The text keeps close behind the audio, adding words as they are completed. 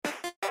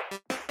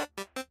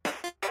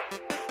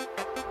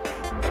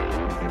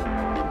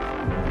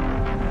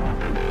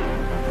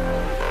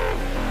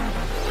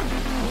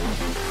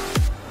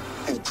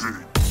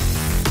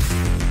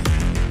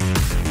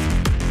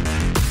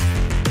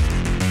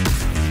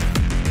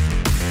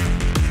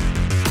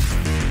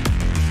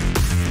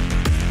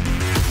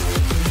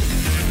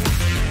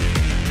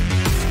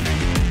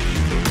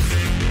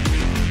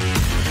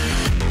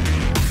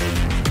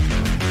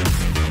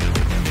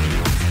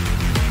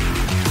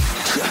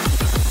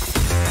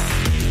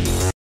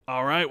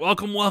All right,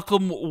 welcome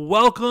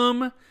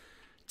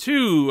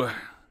to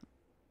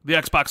the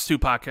Xbox 2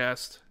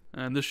 podcast.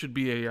 And this should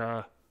be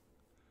a,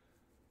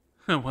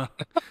 well,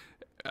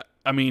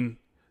 I mean,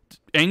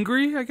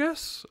 angry, I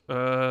guess.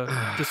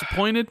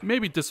 Disappointed.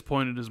 Maybe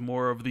disappointed is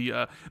more of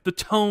the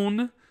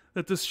tone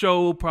that this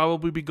show will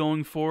probably be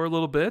going for a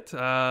little bit.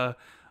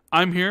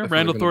 I'm here,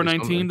 Randall Thor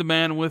 19, the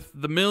man with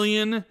the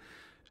million,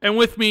 and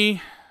with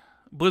me,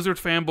 Blizzard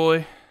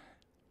fanboy.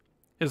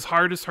 His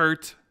heart is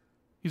hurt.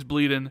 He's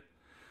bleeding.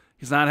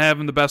 He's not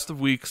having the best of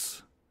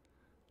weeks.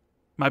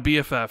 My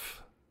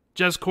BFF,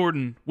 Jez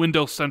Corden,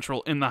 Windows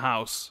Central in the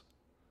house.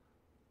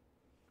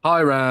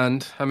 Hi,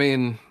 Rand. I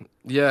mean,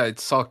 yeah, it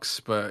sucks,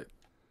 but it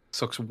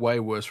sucks way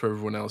worse for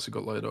everyone else who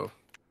got laid off.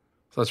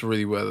 So that's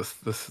really where the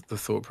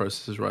thought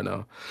process is right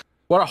now.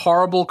 What a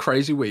horrible,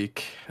 crazy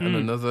week, and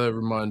another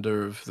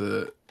reminder of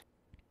the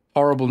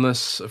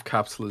horribleness of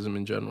capitalism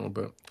in general.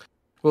 But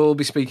we'll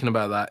be speaking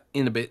about that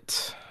in a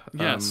bit.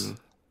 Yes.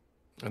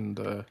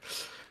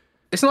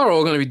 It's not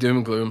all going to be doom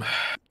and gloom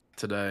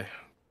today,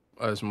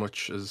 as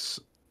much as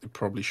it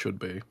probably should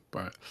be.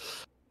 But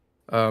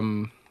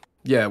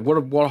yeah, what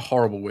a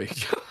horrible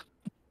week.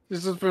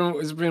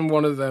 It's been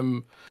one of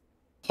them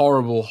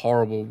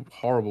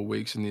horrible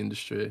weeks in the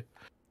industry,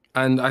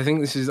 and I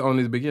think this is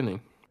only the beginning.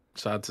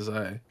 Sad to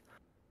say,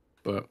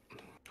 but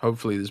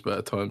hopefully there's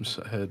better times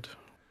ahead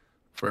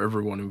for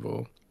everyone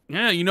involved.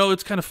 Yeah,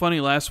 it's kind of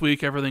funny. Last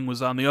week, everything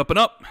was on the up and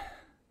up.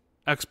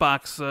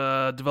 Xbox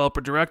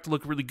Developer Direct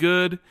looked really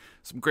good.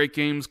 Some great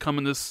games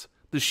coming this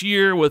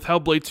year, with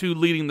Hellblade 2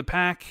 leading the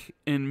pack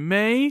in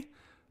May.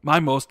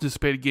 My most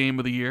anticipated game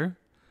of the year.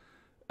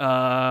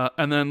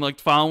 And then, like,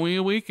 the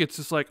following week, it's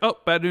just like, oh,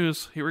 bad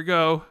news. Here we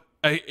go.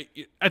 I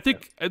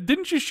think,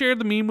 didn't you share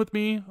the meme with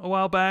me a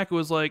while back? It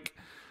was like,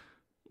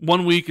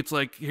 one week it's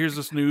like, here's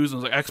this news,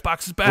 and I was like,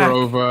 Xbox is back.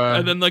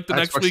 And then, like, the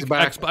next week,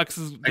 Xbox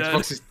is dead.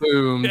 Xbox is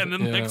doomed. And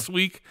then next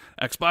week,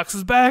 Xbox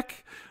is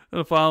back. And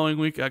the following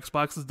week,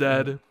 Xbox is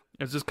dead.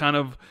 It's just kind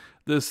of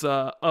this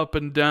up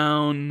and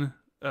down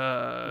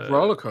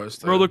roller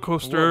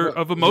coaster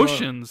of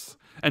emotions.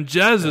 And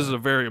Jez is a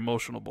very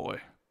emotional boy.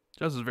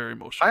 Jez is very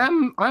emotional.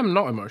 I am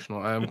not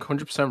emotional. I am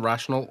 100%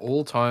 rational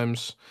all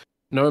times.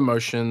 No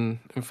emotion.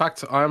 In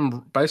fact, I'm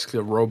basically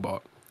a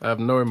robot. I have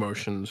no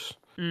emotions.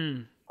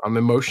 I'm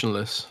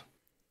emotionless.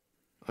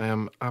 I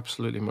am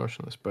absolutely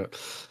emotionless. But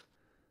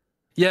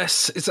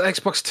yes, it's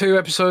Xbox 2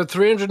 episode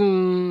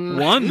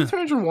 301.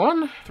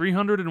 301?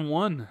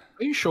 301.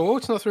 Are you sure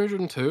it's not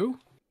 302?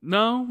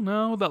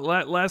 No. That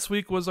last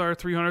week was our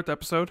 300th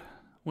episode,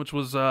 which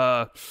was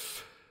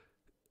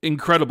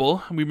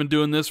incredible. We've been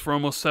doing this for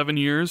almost 7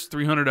 years,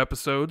 300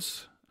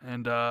 episodes,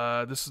 and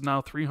this is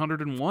now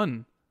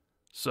 301.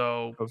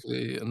 So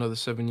hopefully another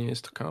 7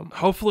 years to come.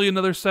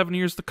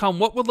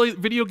 What would the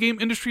video game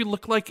industry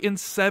look like in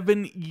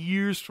 7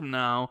 years from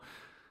now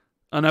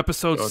on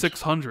episode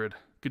 600?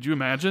 Could you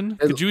imagine?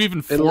 Could you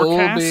even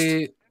forecast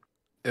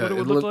what it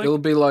would look like? It'll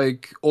be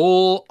like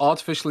all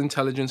artificial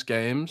intelligence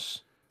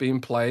games being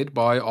played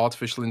by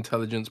artificial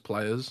intelligence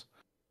players,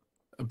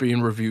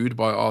 being reviewed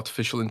by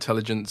artificial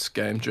intelligence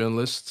game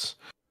journalists,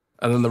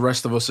 and then the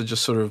rest of us are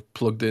just sort of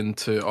plugged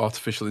into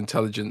artificial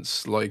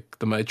intelligence like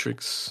the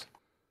Matrix,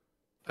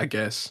 I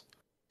guess.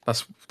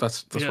 That's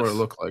yes. What it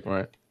looked like,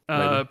 right?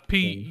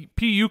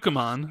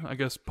 Yukamon, I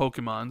guess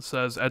Pokemon,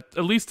 says, at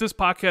least this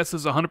podcast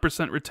is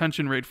 100%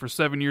 retention rate for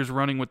 7 years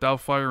running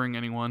without firing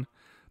anyone.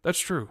 That's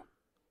true.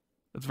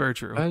 That's very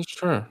true. That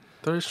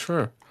is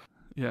true.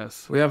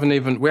 Yes. We haven't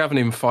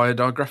even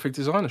fired our graphic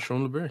designer,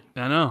 Sean LeBrie.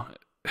 I know.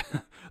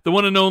 The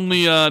one and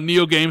only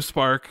Neo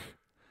GameSpark.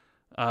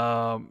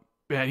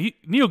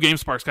 Neo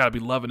GameSpark's got to be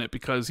loving it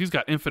because he's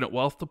got infinite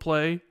wealth to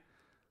play.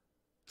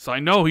 So I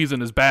know he's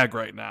in his bag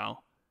right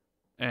now.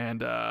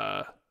 And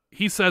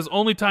he says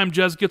only time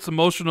Jez gets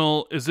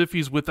emotional is if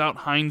he's without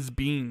Heinz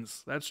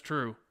beans. That's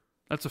true.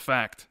 That's a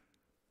fact.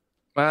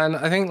 Man,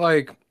 I think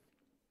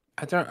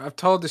I've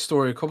told this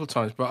story a couple of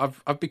times, but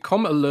I've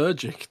become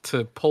allergic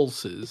to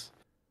pulses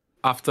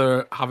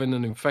after having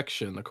an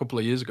infection a couple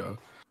of years ago.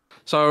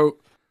 So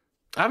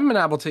I haven't been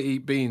able to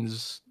eat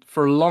beans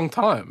for a long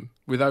time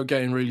without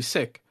getting really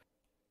sick.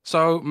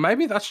 So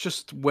maybe that's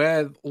just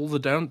where all the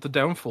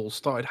downfall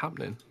started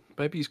happening.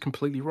 Maybe he's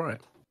completely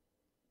right.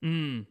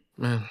 Man,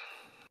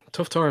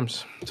 tough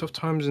times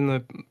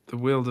in the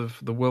world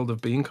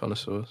of bean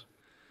connoisseurs.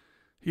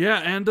 Yeah,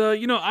 and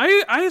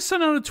I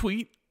sent out a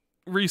tweet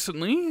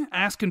recently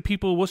asking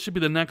people what should be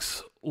the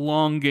next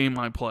long game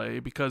I play,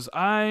 because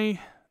I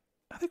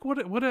think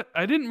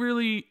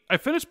I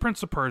finished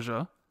Prince of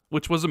Persia,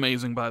 which was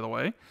amazing, by the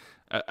way.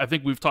 I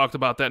think we've talked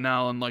about that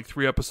now in like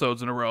 3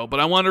 episodes in a row,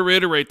 but I want to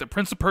reiterate that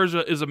Prince of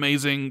Persia is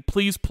amazing.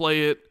 Please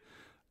play it,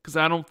 because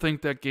I don't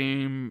think that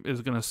game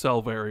is going to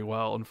sell very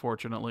well,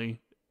 unfortunately.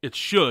 It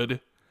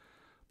should,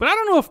 but I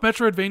don't know if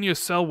Metroidvanias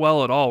sell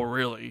well at all,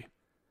 really.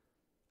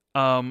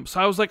 So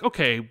I was like,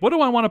 okay, what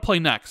do I want to play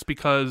next?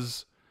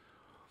 Because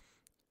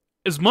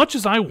as much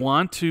as I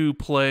want to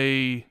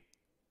play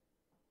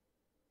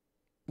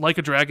Like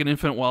a Dragon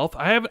Infinite Wealth.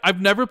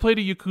 I've never played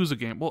a Yakuza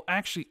game. Well,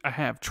 actually, I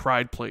have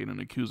tried playing a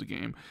Yakuza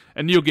game,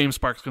 and Neo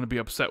GameSpark's going to be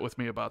upset with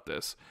me about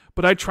this.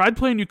 But I tried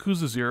playing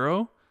Yakuza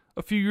 0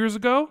 a few years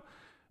ago,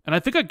 and I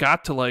think I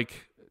got to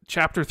like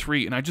chapter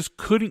 3, and I just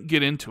couldn't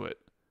get into it.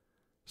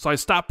 So I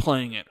stopped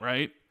playing it,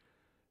 right?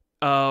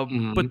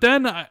 But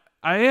then I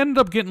ended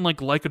up getting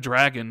like a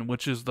Dragon,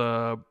 which is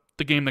the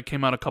game that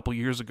came out a couple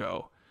years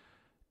ago.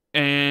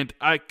 And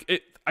I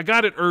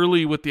got it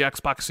early with the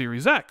Xbox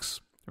Series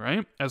X,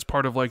 right? As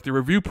part of like the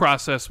review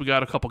process, we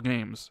got a couple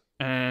games.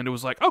 And it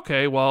was like,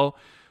 okay, well,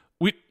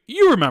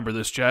 you remember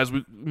this, Jazz.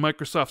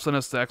 Microsoft sent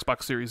us the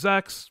Xbox Series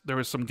X. There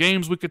was some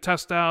games we could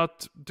test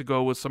out to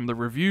go with some of the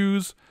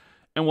reviews.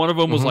 And one of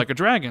them was Like a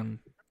Dragon.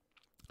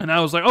 And I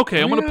was like,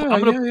 okay, I'm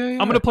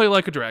gonna play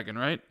Like a Dragon,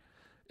 right?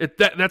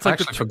 That's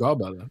like I forgot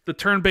about that. The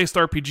turn-based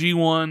RPG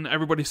one.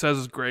 Everybody says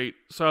is great.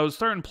 So I was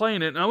starting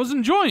playing it, and I was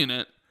enjoying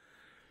it.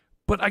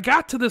 But I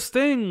got to this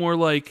thing where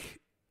like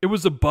it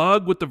was a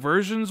bug with the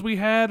versions we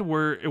had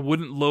where it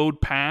wouldn't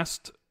load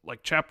past like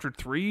chapter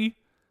 3,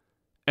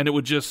 and it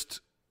would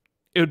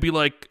be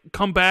like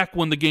come back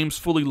when the game's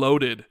fully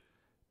loaded,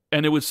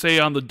 and it would say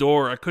on the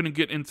door I couldn't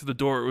get into the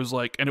door.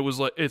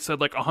 It said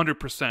like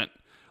 100%.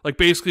 Like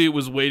basically it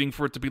was waiting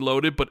for it to be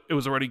loaded, but it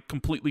was already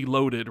completely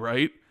loaded,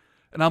 right?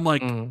 And I'm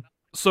like,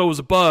 so it was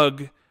a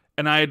bug,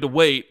 and I had to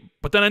wait.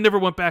 But then I never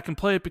went back and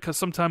play it because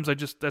sometimes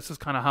that's just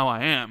kind of how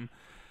I am.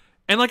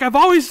 And like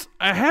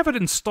I have it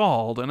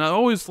installed, and I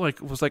always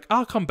was like,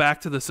 I'll come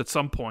back to this at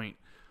some point.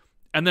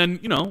 And then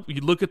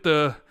you look at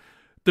the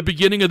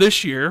beginning of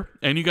this year,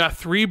 and you got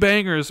 3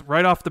 bangers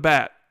right off the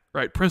bat,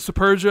 right? Prince of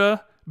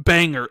Persia,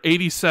 banger,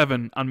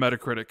 87 on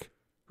Metacritic,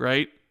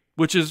 right?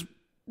 Which is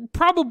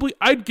probably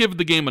I'd give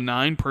the game a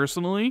 9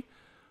 personally,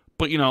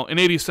 but an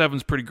 87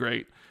 is pretty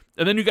great.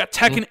 And then you got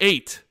Tekken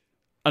 8,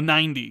 a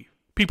 90.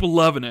 People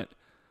loving it.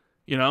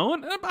 And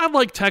I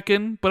like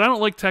Tekken, but I don't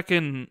like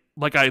Tekken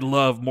like I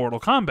love Mortal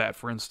Kombat,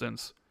 for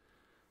instance.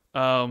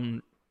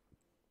 And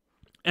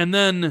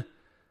then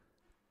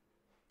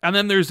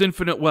there's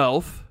Infinite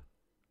Wealth,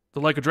 the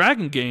Like a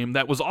Dragon game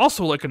that was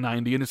also like a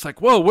 90, and it's like,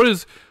 whoa,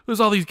 there's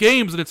all these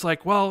games, and it's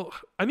like, well,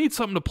 I need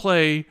something to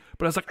play,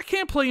 but I was like, I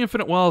can't play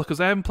Infinite Wealth because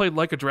I haven't played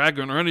Like a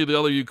Dragon or any of the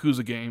other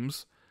Yakuza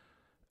games.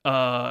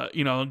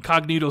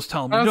 Incognito's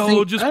telling me,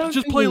 no,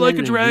 just play Like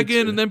a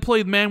Dragon and then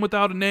play Man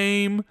Without a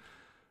Name,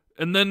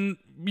 and then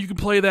you can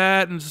play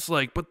that, and it's just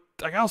like, but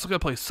I also gotta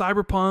play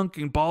Cyberpunk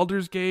and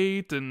Baldur's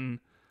Gate, and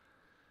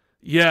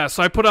yeah,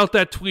 so I put out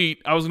that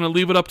tweet. I was gonna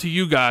leave it up to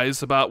you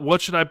guys about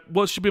what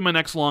should be my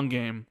next long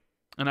game,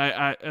 and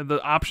and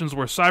the options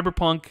were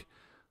Cyberpunk,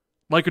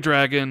 Like a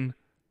Dragon,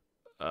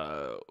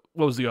 what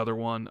was the other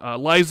one?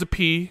 Liza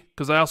P,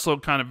 because I also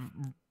kind of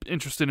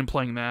interested in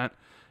playing that.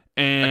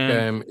 And that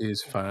game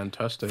is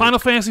fantastic. Final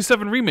Fantasy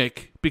VII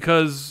Remake,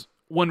 because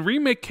when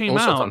Remake came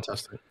also out,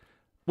 fantastic.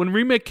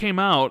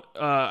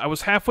 I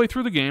was halfway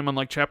through the game on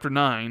like chapter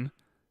 9,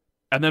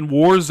 and then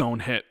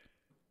Warzone hit,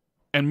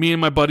 and me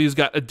and my buddies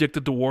got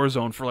addicted to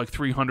Warzone for like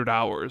 300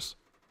 hours,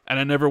 and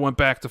I never went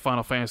back to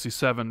Final Fantasy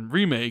VII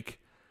Remake.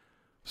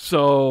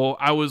 So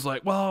I was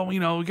like, well, we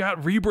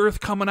got Rebirth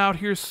coming out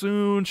here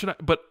soon.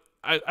 But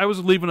I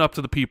was leaving it up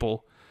to the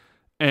people,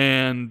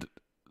 and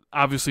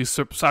obviously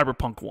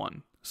Cyberpunk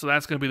won. So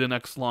that's going to be the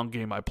next long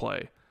game I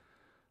play.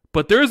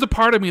 But there is a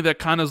part of me that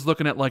kind of is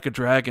looking at Like a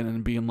Dragon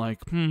and being like,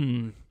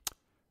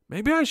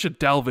 maybe I should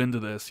delve into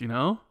this,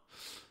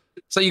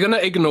 So you're going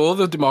to ignore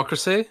the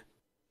democracy?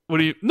 What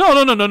do you... No.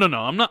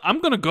 I'm not. I'm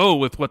going to go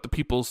with what the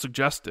people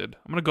suggested.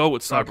 I'm going to go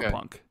with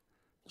Cyberpunk.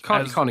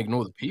 Okay. You can't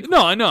ignore the people.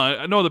 No, I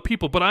know the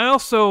people, but I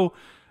also...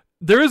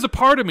 There is a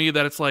part of me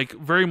that it's like,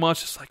 very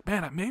much, it's like,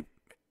 man,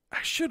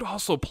 I should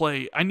also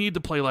play... I need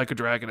to play Like a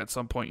Dragon at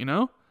some point,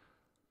 Yeah.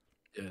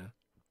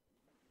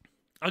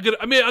 I'll get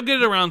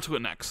it around to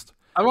it next.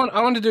 I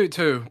want to do it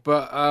too,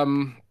 but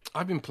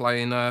I've been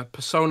playing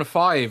Persona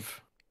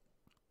 5.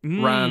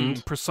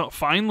 Rand.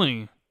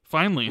 Finally,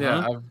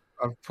 yeah,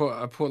 huh?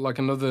 I put like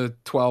another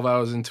 12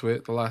 hours into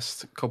it the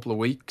last couple of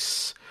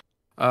weeks.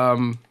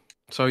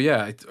 So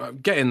yeah,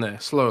 get in there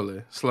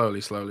slowly,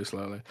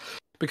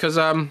 because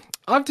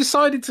I've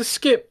decided to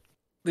skip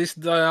this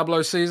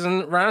Diablo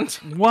season, Rand.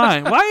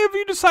 Why? Why have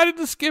you decided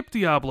to skip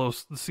Diablo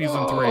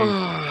season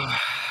 3?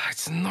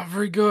 It's not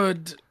very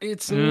good.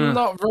 It's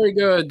not very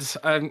good.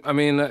 I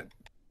mean,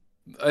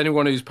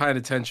 anyone who's paying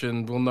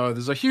attention will know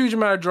there's a huge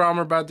amount of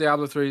drama about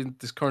Diablo 3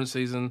 this current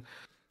season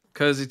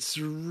because it's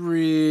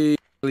really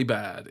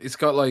bad. It's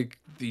got like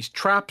these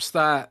traps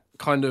that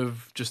kind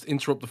of just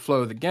interrupt the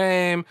flow of the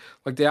game.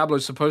 Like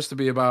Diablo's supposed to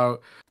be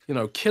about,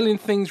 killing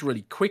things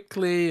really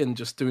quickly and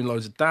just doing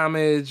loads of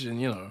damage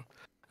and,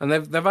 And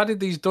they've added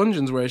these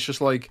dungeons where it's just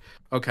like,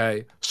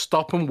 okay,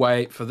 stop and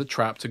wait for the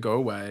trap to go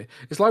away.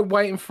 It's like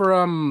waiting for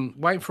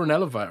an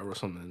elevator or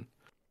something.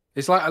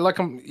 It's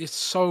it's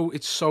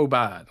so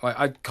bad. Like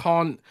I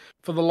can't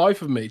for the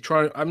life of me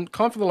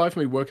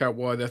work out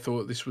why they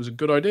thought this was a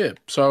good idea.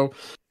 So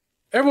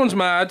everyone's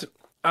mad,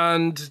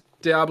 and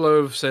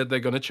Diablo have said they're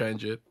gonna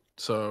change it.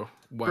 So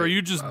Bro,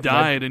 you just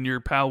died in your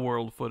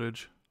Palworld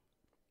footage.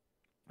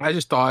 I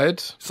just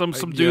died. Some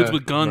dudes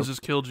with guns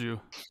just killed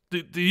you.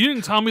 You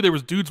didn't tell me there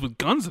was dudes with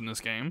guns in this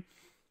game.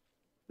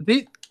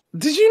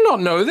 Did you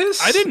not know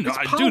this? I didn't know,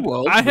 dude.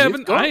 I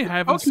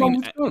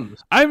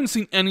haven't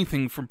seen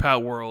anything from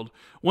Palworld.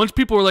 Once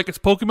people were like, "It's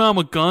Pokemon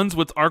with guns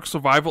with Ark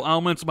survival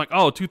elements," I'm like,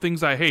 "Oh, two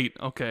things I hate."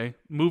 Okay,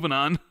 moving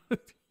on.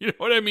 You know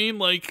what I mean?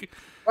 Like,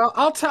 well,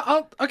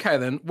 okay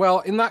then. Well,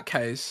 in that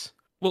case,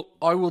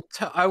 I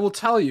will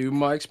tell you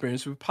my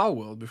experience with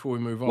Palworld before we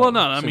move on. Well,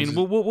 no, I mean,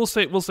 we'll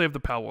save the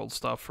Palworld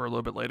stuff for a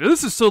little bit later.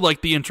 This is still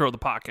like the intro of the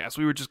podcast.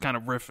 We were just kind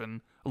of riffing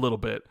a little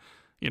bit.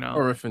 You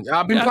know,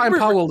 I've been playing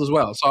Palworld as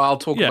well, so I'll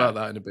talk about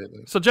that in a bit.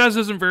 Then. So Jazz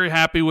isn't very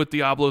happy with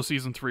Diablo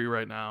Season 3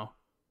 right now.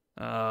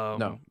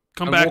 No,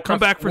 come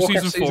back for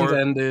Season 4.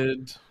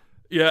 Ended.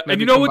 Yeah, and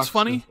you know what's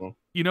funny?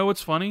 You know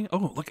what's funny?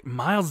 Oh, look,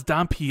 Miles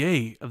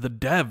Dampier, the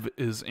dev,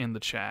 is in the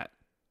chat.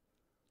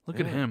 Look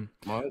at him,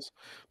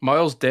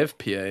 Miles Dev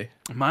PA.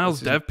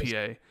 Miles Dev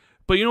PA.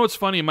 But you know what's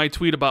funny? In my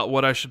tweet about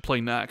what I should play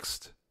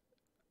next,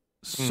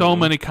 so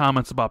many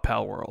comments about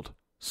Palworld.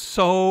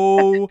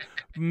 So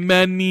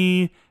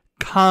many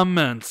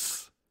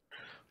comments.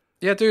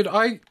 Yeah, dude,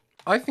 I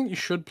think you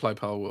should play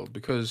Palworld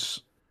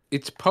because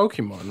it's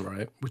Pokemon,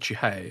 right? Which you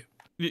hate.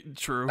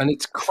 True. And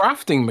it's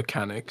crafting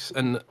mechanics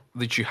and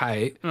that you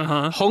hate.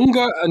 Uh-huh.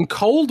 Hunger and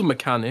cold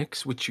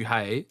mechanics, which you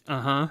hate.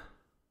 Uh-huh.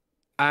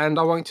 And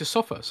I want you to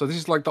suffer. So this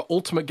is like the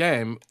ultimate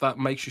game that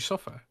makes you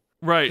suffer.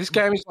 Right. This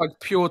game is like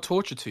pure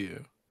torture to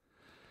you.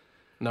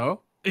 No?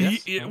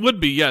 Yes? It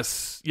would be,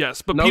 yes.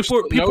 But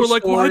people are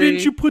like, why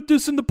didn't you put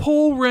this in the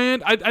poll,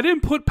 Rand? I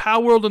didn't put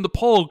Palworld in the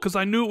poll because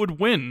I knew it would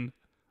win.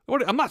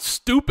 I'm not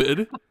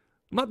stupid. I'm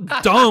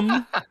not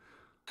dumb.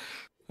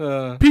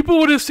 People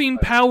would have seen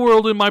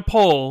Palworld in my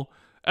poll,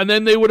 and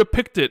then they would have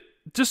picked it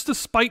just to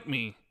spite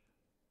me.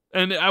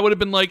 And I would have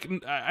been like,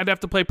 I'd have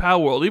to play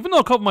Palworld, even though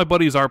a couple of my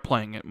buddies are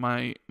playing it.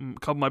 A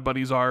couple of my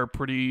buddies are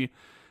pretty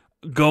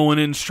going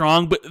in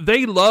strong, but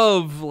they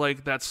love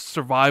like that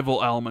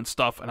survival element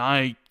stuff, and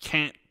I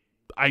can't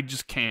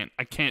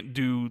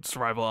do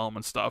survival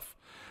element stuff.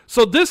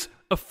 So this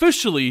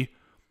officially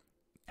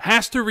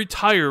has to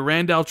retire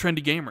Randall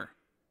Trendy Gamer.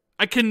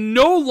 I can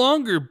no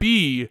longer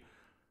be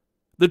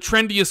the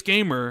trendiest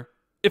gamer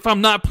if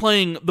I'm not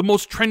playing the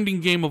most trending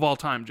game of all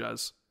time,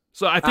 Jez.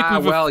 So I think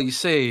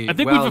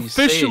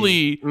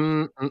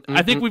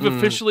we've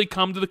officially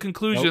come to the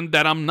conclusion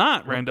that I'm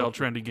not Randall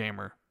Trendy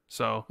Gamer.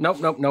 So Nope.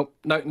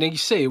 No, you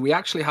see, we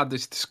actually had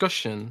this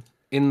discussion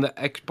in the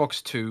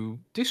Xbox 2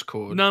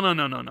 Discord.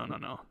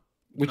 No.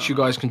 Which you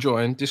guys can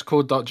join,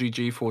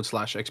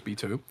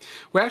 discord.gg/XB2.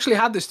 We actually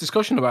had this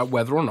discussion about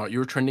whether or not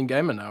you're a trending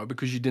gamer now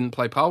because you didn't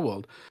play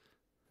Palworld.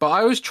 But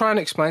I was trying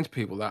to explain to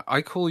people that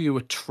I call you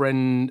a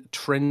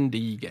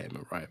trendy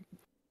gamer, right?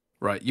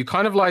 Right.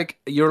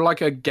 You're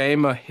like a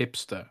gamer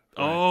hipster. Right?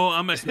 Oh,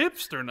 I'm a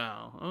hipster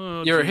now.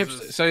 Oh, you're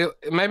Jesus. a hipster. So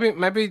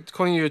maybe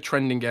calling you a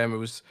trending gamer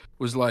was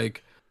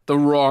like the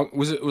wrong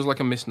was like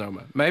a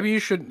misnomer. Maybe you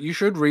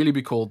should really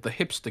be called the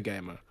hipster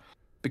gamer,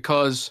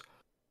 because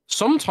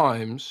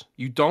sometimes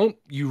you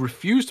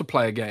refuse to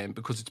play a game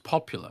because it's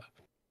popular,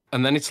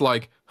 and then it's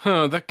like,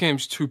 that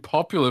game's too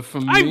popular for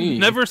me. I've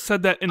never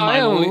said that in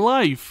my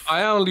life.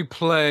 I only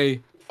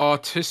play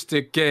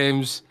artistic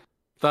games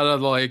that are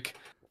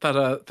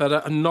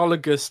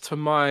analogous to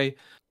my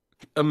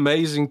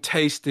amazing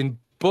taste in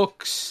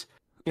books.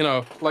 You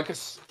know, like a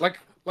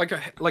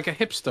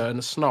hipster and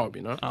a snob.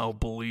 You know. Oh,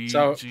 believe.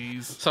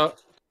 Jeez.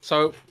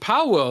 So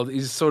Palworld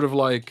is sort of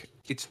like,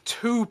 it's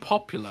too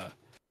popular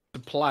to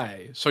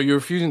play, so you're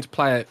refusing to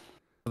play it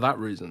for that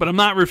reason. But I'm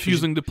not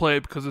refusing to play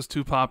it because it's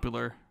too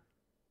popular.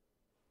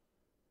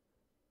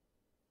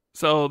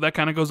 So that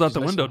kind of goes out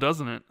the window,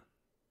 doesn't it?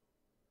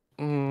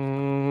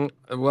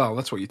 Well,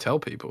 that's what you tell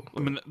people. I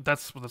mean,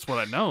 that's what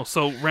I know.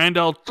 So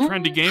Randall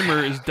Trendy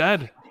Gamer is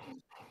dead.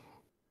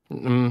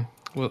 We'll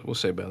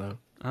say about that.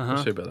 Uh-huh.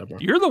 We'll say about that, bro.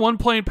 You're the one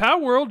playing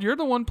Palworld. You're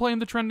the one playing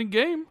the trending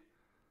game.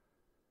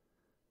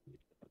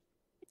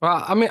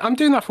 Well, I mean, I'm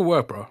doing that for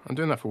work, bro. I'm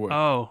doing that for work.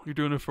 Oh, you're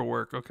doing it for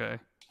work. Okay.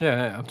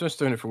 Yeah, I'm just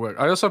doing it for work.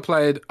 I also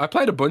played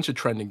a bunch of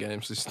trending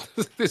games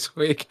this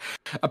week.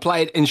 I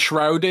played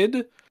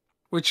Enshrouded,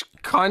 which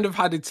kind of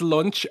had its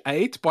lunch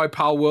ate by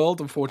Palworld,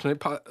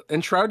 unfortunately.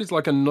 Enshrouded is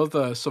like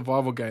another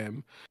survival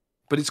game,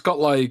 but it's got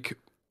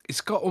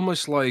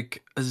almost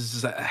like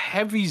a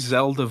heavy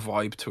Zelda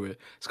vibe to it.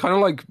 It's kind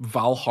of like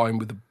Valheim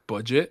with a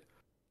budget.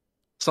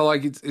 So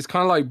like it's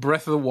kind of like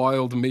Breath of the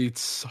Wild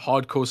meets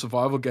hardcore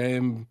survival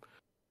game.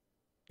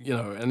 You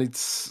know, and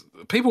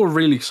people are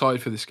really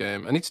excited for this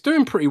game, and it's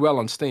doing pretty well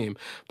on Steam,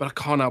 but I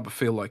can't help but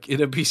feel like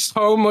it'd be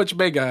so much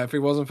bigger if it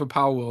wasn't for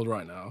Palworld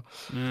right now.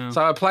 Yeah.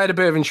 So I played a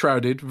bit of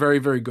Enshrouded. Very,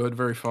 very good,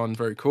 very fun,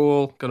 very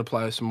cool. Gonna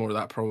play some more of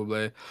that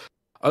probably.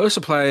 I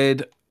also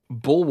played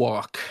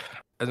Bulwark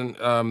and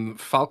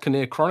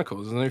Falconeer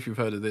Chronicles. I don't know if you've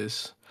heard of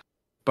this,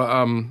 but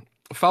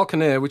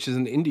Falconeer, which is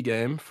an indie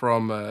game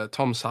from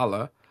Tom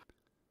Sala,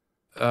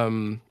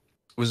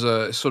 was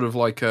a sort of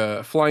like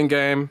a flying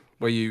game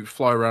where you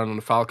fly around on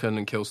a falcon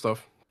and kill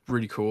stuff.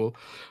 really cool.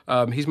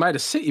 He's made a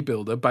city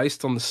builder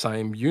based on the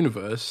same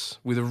universe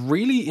with a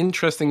really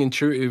interesting,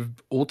 intuitive,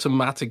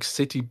 automatic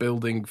city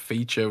building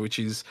feature, which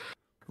is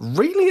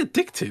really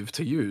addictive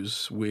to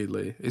use,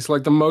 weirdly. It's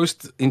like the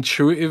most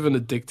intuitive and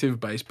addictive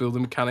base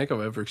building mechanic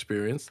I've ever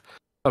experienced.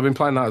 I've been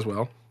playing that as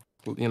well.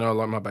 You know, I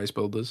like my base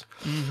builders.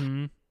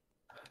 Mm-hmm.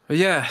 But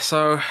yeah,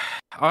 so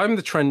I'm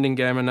the trending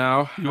gamer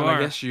now. You are.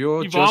 I guess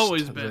you've just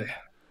always been.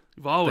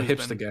 You've the always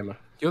hipster been. gamer.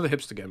 You're the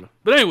hipster gamer.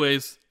 But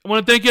anyways, I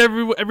want to thank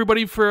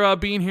everybody for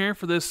being here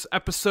for this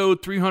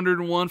episode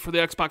 301 for the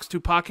Xbox 2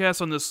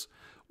 podcast on this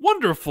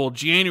wonderful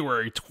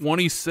January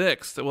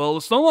 26th. Well,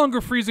 it's no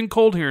longer freezing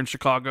cold here in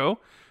Chicago.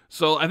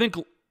 So I think,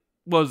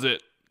 was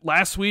it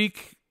last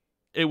week?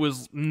 It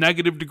was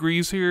negative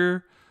degrees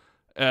here.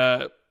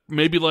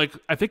 Maybe like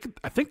I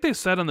think they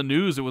said on the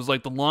news it was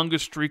like the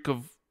longest streak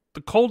of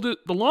the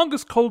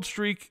longest cold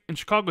streak in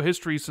Chicago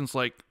history since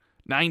like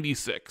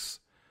 96.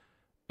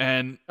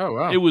 And oh,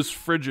 wow. It was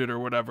frigid or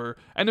whatever.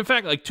 And in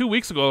fact, like 2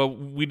 weeks ago,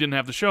 we didn't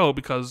have the show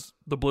because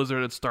the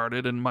blizzard had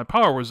started and my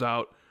power was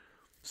out.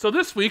 So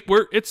this week,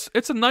 it's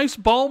a nice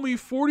balmy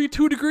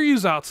 42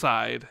 degrees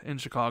outside in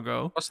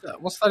Chicago.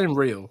 What's that in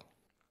real?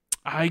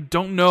 I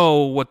don't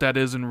know what that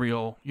is in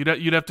real.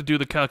 You'd have to do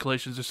the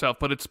calculations yourself.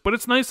 But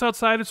it's nice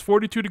outside. It's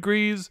 42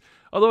 degrees.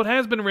 Although it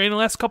has been raining the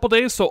last couple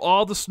days, so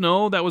all the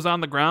snow that was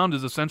on the ground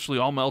is essentially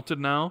all melted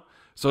now.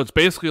 So it's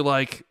basically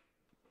like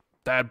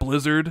that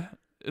blizzard.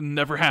 It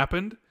never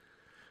happened.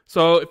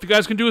 So if you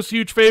guys can do us a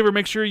huge favor,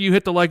 make sure you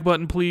hit the like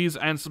button, please,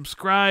 and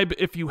subscribe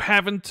if you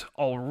haven't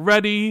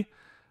already.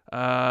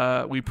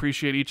 We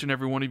appreciate each and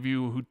every one of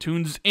you who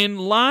tunes in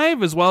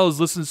live as well as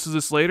listens to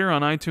this later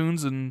on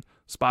iTunes and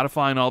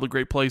Spotify and all the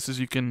great places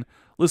you can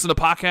listen to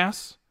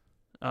podcasts.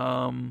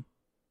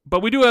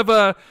 But we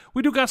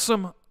got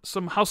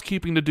some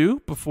housekeeping to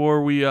do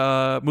before we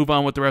move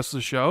on with the rest of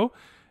the show.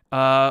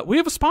 We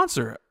have a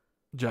sponsor,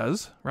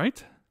 Jez,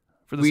 right?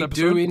 For this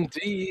episode? We do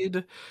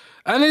indeed.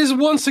 And it is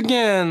once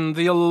again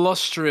the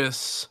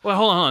illustrious... Well,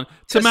 hold on.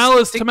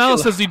 Tamala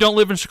says you don't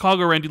live in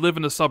Chicago, Randy. You live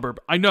in a suburb.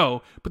 I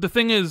know. But the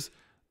thing is,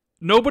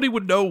 nobody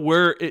would know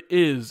where it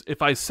is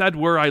if I said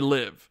where I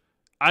live.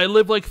 I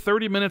live like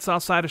 30 minutes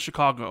outside of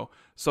Chicago.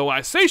 So I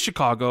say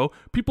Chicago,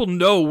 people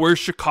know where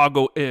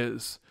Chicago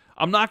is.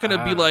 I'm not going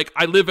to be like,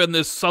 I live in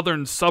this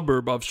southern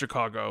suburb of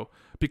Chicago.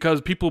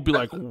 Because people will be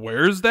like,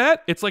 where's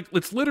that? It's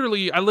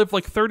literally, I live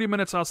like 30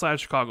 minutes outside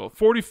of Chicago.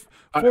 40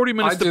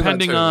 minutes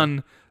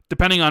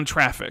depending on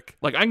traffic.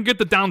 Like, I can get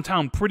to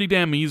downtown pretty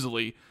damn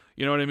easily.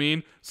 You know what I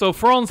mean? So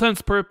for all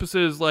intents and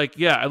purposes, like,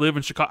 yeah, I live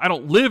in Chicago. I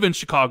don't live in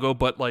Chicago,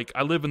 but like,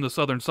 I live in the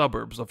southern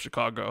suburbs of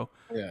Chicago.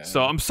 Yeah,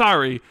 so I'm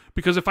sorry,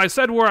 because if I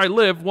said where I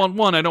live,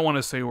 one, I don't want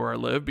to say where I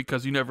live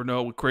because you never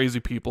know with crazy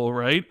people,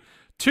 right?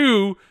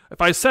 2,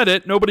 if I said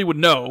it, nobody would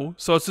know.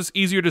 So it's just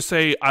easier to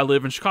say I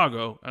live in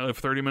Chicago. I live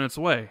 30 minutes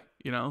away,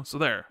 you know? So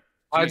there.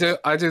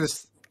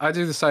 Jeez. I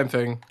do the same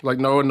thing. Like,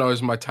 no one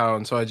knows my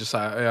town, so I just say,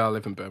 yeah, I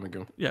live in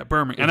Birmingham. Yeah,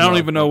 Birmingham. And I don't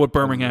even know what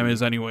Birmingham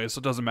is anyway, so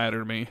it doesn't matter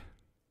to me.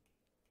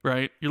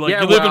 Right? You're like,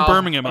 you live in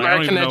Birmingham.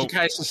 American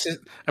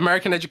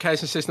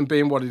education system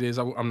being what it is,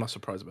 I'm not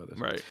surprised about this.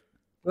 Right.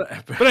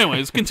 But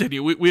anyways,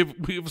 continue. We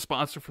have a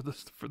sponsor for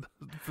this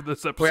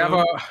episode. We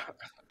have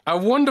a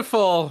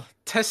wonderful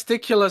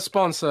testicular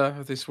sponsor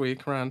this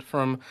week, Rand,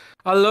 from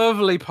our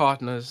lovely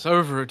partners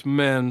over at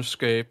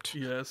Manscaped.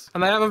 Yes.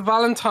 And they have a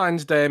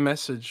Valentine's Day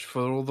message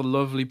for all the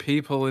lovely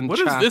people in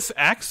chat. What is this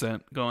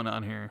accent going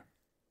on here?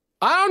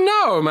 I don't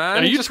know,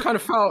 man. It just kind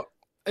of felt...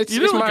 It's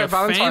my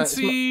Valentine's.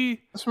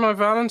 It's my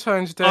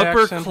Valentine's Day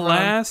upper accent,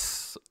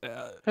 class.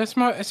 It's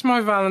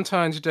my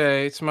Valentine's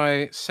Day. It's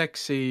my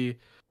sexy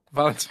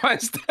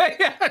Valentine's Day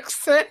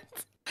accent.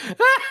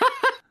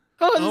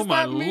 Oh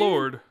my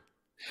lord!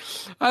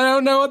 I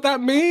don't know what that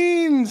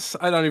means.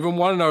 I don't even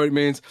want to know what it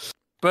means.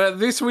 But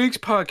this week's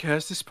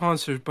podcast is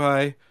sponsored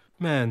by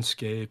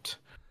Manscaped.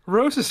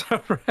 Roses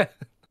are red.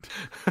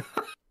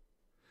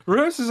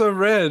 Roses are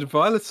red,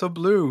 violets are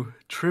blue.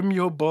 Trim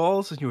your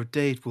balls and your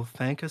date will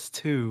thank us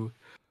too.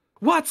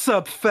 What's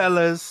up,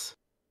 fellas?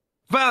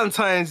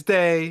 Valentine's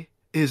Day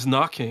is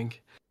knocking,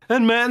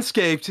 and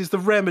Manscaped is the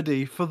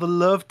remedy for the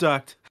love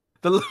duct.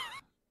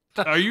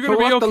 Are you going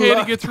to be okay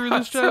to get through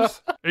this,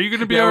 Jess? Are you going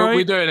to be all right?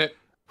 We're doing it.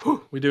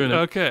 We're doing it.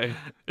 Okay.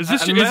 Is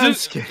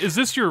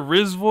this your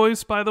Riz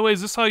voice, by the way?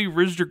 Is this how you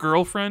rizzed your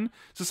girlfriend?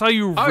 Is this how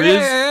you riz? Oh,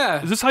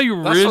 yeah. Is this how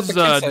you riz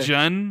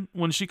Jen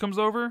when she comes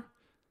over?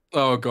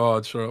 Oh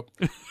God, shut up!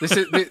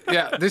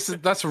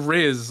 That's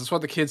Riz. That's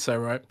what the kids say,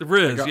 right? The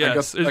Riz,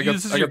 yes.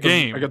 This is your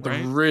game. I got the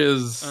right?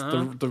 Riz,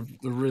 the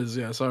Riz.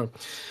 Yeah. So,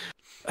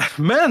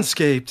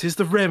 Manscaped is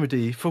the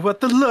remedy for what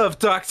the love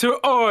doctor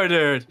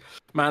ordered.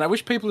 Man, I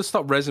wish people would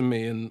stop rezzing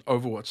me in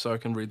Overwatch so I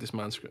can read this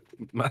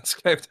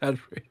Manscaped ad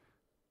read.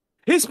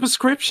 His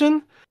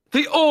prescription: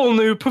 the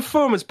all-new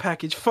Performance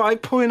Package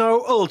 5.0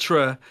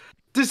 Ultra,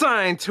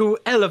 designed to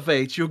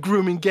elevate your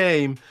grooming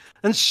game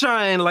and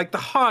shine like the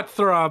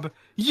heartthrob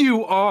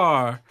you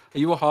are. Are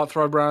you a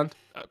heartthrob, Brand?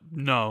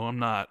 No, I'm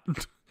not.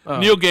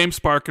 Neil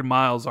GameSpark and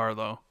Miles are,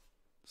 though.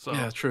 So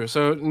Yeah, true.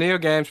 So Neo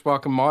Game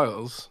Spark and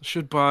Miles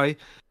should buy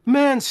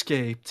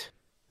Manscaped.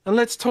 And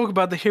let's talk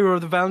about the hero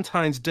of the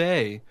Valentine's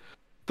Day,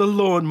 the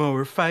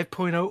Lawnmower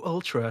 5.0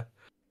 Ultra.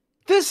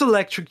 This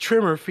electric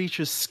trimmer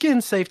features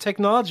skin-safe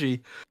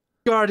technology,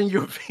 guarding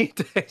your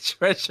vintage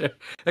treasure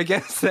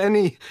against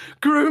any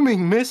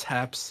grooming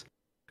mishaps.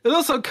 It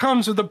also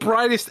comes with the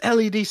brightest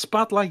LED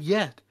spotlight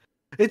yet.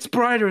 It's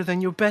brighter than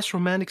your best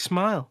romantic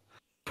smile.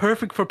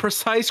 Perfect for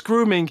precise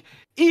grooming,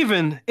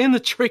 even in the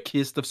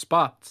trickiest of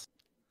spots.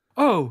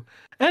 Oh,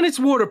 and it's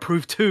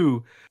waterproof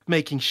too,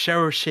 making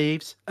shower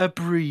shaves a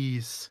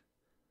breeze.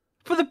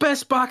 For the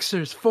best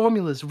boxers,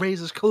 formulas,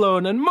 razors,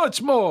 cologne, and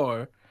much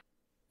more.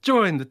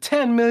 Join the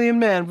 10 million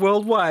men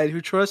worldwide who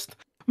trust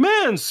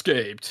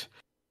Manscaped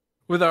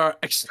with our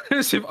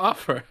exclusive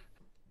offer.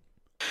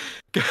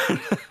 Go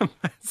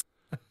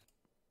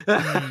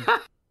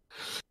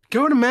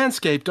to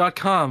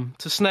manscaped.com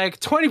to snag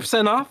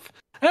 20% off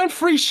and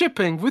free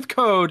shipping with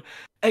code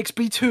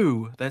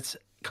XB2. That's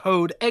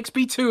code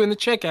XB2 in the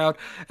checkout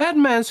at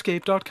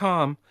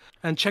manscaped.com.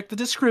 And check the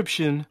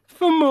description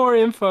for more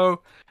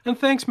info. And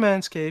thanks,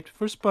 Manscaped,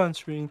 for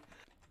sponsoring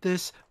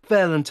this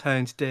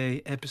Valentine's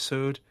Day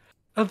episode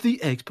of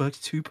the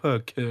Xbox 2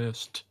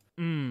 podcast.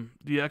 The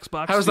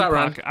Xbox. How's that,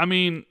 Ron? I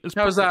mean,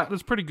 how's that?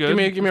 It's pretty good. Give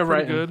me a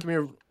rating. Good.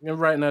 Give me a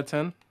rating out of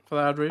 10 for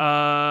that ad read.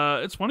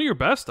 It's one of your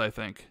best, I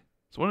think.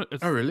 Oh,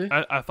 really?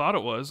 I thought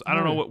it was. I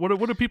don't know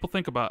what do people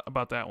think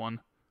about that one.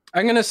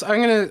 I'm gonna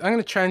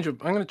change up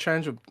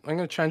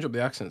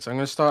the accents. I'm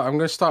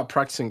gonna start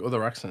practicing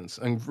other accents,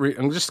 and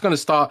I'm just gonna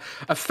start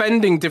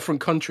offending different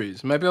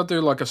countries. Maybe I'll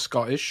do like a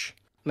Scottish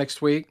next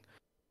week.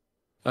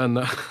 And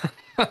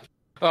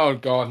oh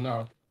god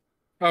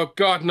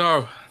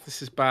no,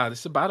 this is bad.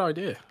 This is a bad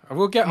idea.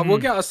 We'll get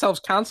ourselves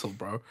cancelled,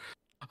 bro.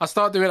 I'll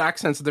start doing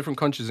accents of different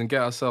countries and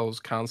get ourselves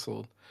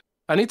cancelled.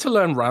 I need to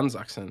learn Rand's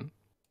accent.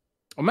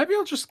 Or maybe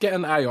I'll just get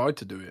an AI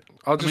to do it.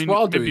 Maybe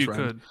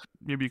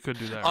you could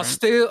do that.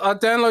 I'll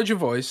download your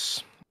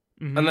voice,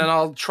 and then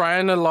I'll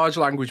train a large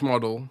language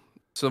model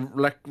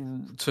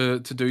to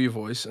do your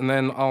voice, and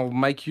then I'll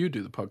make you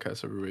do the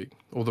podcast every week,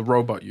 or the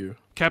robot you.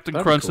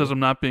 Captain Crunch says I'm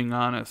not being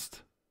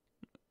honest.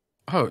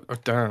 Oh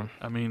damn!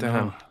 I mean,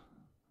 damn,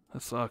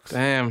 that sucks.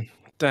 Damn,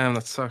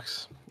 that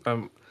sucks.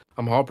 I'm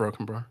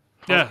heartbroken, bro.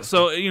 Yeah.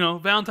 So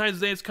Valentine's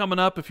Day is coming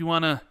up. If you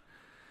want to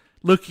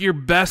look your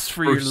best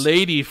for your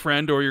lady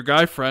friend or your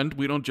guy friend,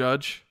 we don't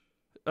judge.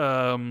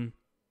 Use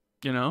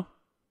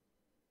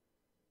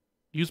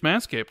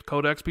Manscaped,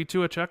 code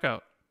XP2 at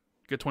checkout.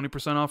 Get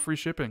 20% off free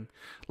shipping.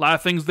 A lot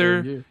of things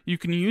there you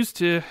can use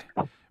to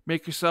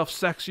make yourself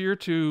sexier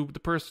to the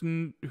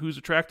person who's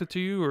attracted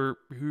to you or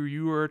who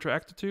you are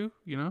attracted to,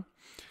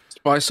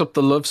 Spice up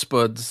the love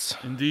spuds.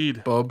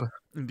 Indeed. Bub.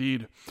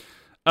 Indeed.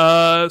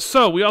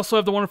 So we also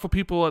have the wonderful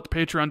people at the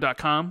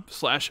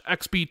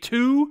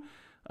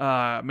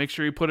patreon.com/XB2. Make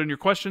sure you put in your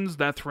questions.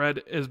 That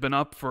thread has been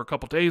up for a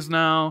couple days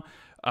now.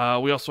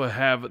 We also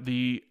have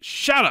the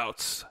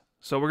shout-outs.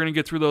 So we're going to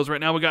get through those right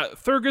now. We got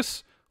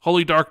Thurgus,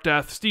 Holy Dark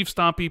Death, Steve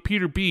Stompy,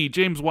 Peter B.,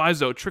 James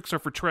Wiseau, Trickster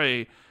for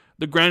Trey,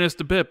 The Grandest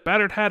a Bit,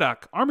 Battered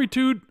Haddock, Army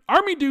Dude,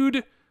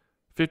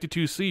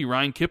 52C,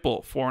 Ryan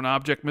Kipple, Foreign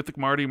Object, Mythic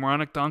Marty,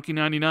 Moronic Donkey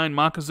 99,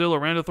 Mockazilla,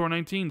 Randathor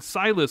 19,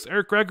 Silas,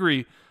 Eric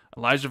Gregory,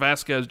 Elijah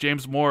Vasquez,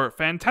 James Moore,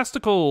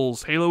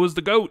 Fantasticals, Halo is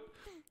the GOAT,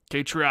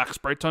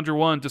 K-Triox, Bright Tundra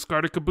 1,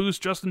 Discarded Caboose,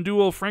 Justin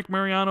Duel, Frank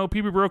Mariano,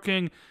 PB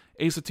Broking,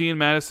 Ace of T and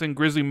Madison,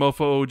 Grizzly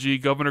Mofo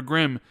OG, Governor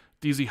Grimm,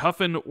 DZ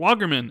Huffin,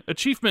 Wagerman,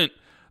 Achievement,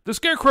 The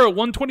Scarecrow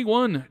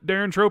 121,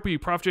 Darren Tropy,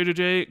 Prof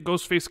JJJ,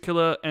 Ghostface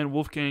Killa, and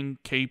Wolfgang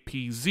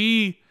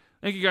KPZ.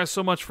 Thank you guys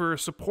so much for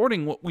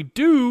supporting what we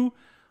do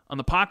on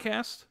the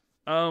podcast.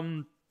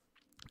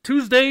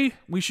 Tuesday,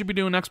 we should be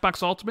doing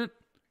Xbox Ultimate.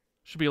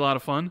 Should be a lot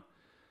of fun.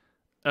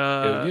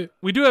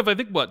 We do have, I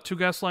think, 2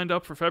 guests lined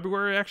up for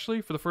February,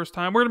 actually, for the first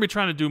time. We're going to be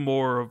trying to do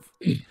more of...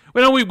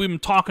 we've been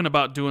talking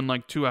about doing,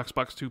 2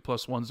 Xbox 2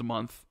 plus 1s a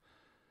month.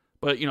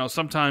 But,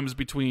 sometimes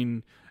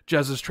between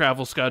Jez's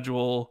travel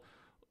schedule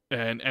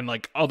and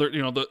other,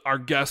 our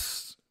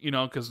guests,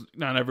 because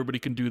not everybody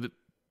can do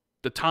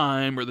the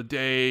time or the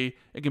day.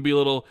 It can be a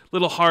little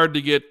hard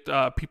to get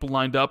people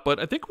lined up. But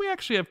I think we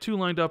actually have 2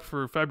 lined up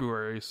for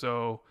February,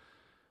 so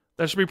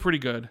that should be pretty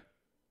good.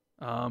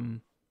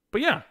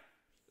 But yeah.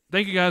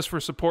 Thank you guys for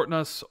supporting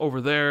us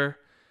over there.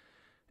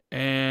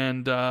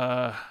 And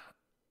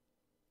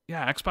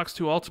Xbox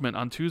 2 Ultimate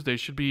on Tuesday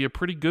should be a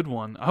pretty good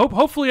one.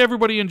 Hopefully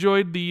everybody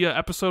enjoyed the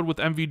episode with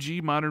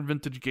MVG, Modern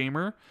Vintage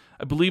Gamer.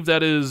 I believe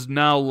that is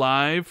now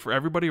live for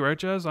everybody, right,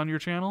 Jez, on your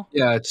channel?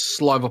 Yeah, it's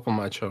live up on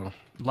my channel.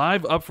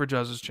 Live up for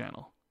Jez's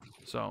channel.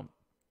 So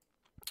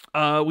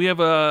we have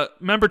a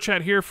member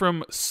chat here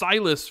from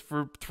Silas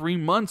for 3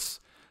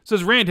 months. It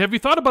says, Rand, have you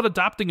thought about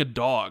adopting a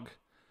dog?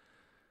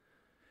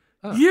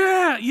 Oh.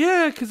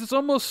 Yeah, because it's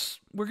almost,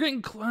 we're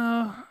getting,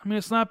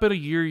 it's not been a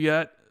year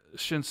yet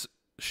since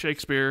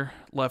Shakespeare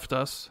left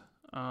us.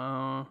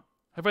 Have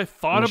I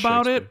thought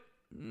about it?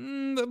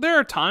 There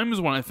are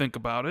times when I think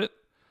about it,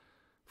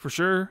 for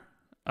sure.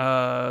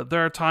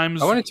 There are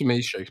times... I wanted to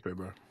meet Shakespeare,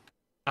 bro.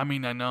 I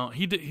mean, I know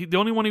the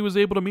only one he was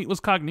able to meet was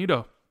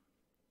Cognito.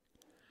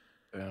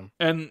 Yeah.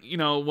 And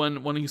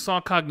when he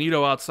saw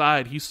Cognito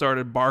outside, he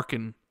started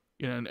barking.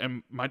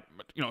 And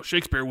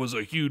Shakespeare was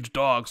a huge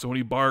dog, so when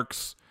he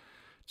barks,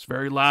 it's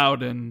very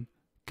loud and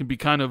can be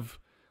kind of.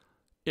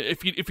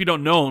 If you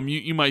don't know him,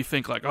 you might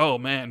think like, oh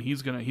man,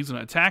 he's gonna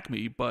attack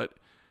me. But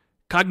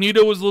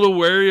Cognito was a little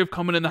wary of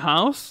coming in the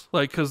house,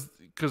 like because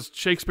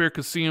Shakespeare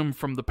could see him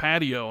from the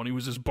patio, and he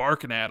was just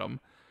barking at him.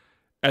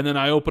 And then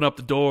I open up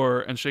the door,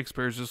 and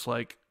Shakespeare's just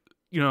like,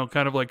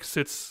 kind of like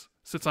sits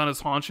on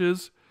his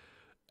haunches.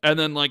 And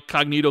then, like,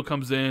 Cognito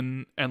comes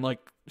in, and, like,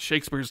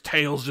 Shakespeare's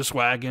tail's just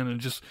wagging and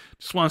just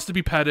wants to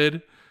be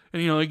petted. And,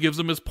 he gives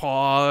him his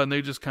paw, and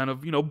they just kind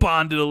of,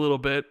 bonded a little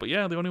bit. But,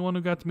 yeah, the only one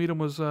who got to meet him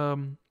was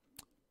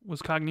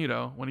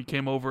Cognito when he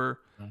came over.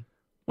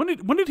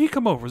 When did he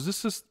come over? Was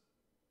this just...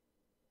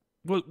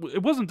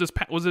 It wasn't this...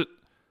 Was it...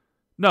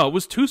 No, it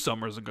was 2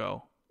 summers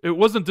ago. It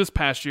wasn't this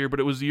past year, but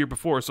it was the year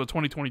before, so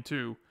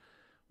 2022.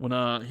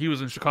 When he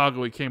was in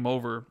Chicago, he came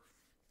over.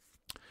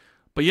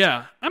 But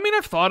yeah, I mean,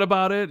 I've thought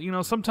about it.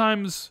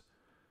 Sometimes,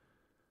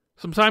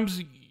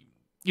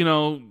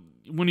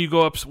 when you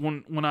go up,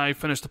 when I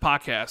finish the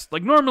podcast,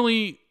 like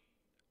normally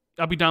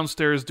I'll be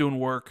downstairs doing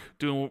work,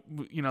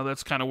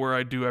 that's kind of where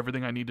I do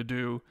everything I need to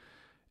do.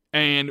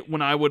 And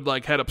when I would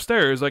like head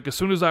upstairs, like as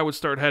soon as I would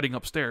start heading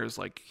upstairs,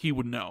 like he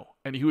would know,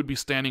 and he would be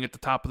standing at the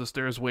top of the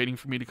stairs waiting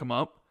for me to come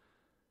up,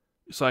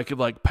 so I could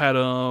like pet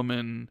him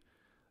and,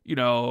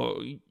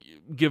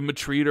 give him a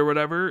treat or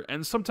whatever.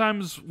 And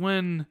sometimes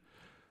when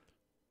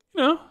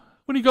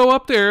you go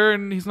up there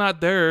and he's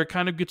not there, it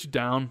kind of gets you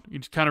down. You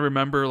just kind of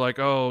remember, like,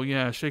 oh,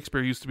 yeah,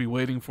 Shakespeare used to be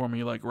waiting for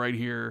me, like, right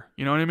here.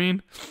 You know what I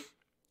mean?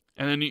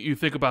 And then you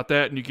think about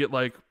that and you get,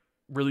 like,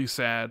 really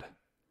sad.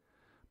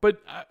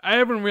 But I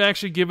haven't really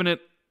actually given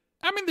it...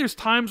 I mean, there's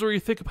times where you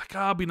think, like,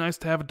 oh, it'd be nice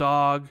to have a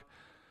dog.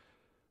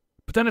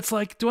 But then it's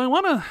like, do I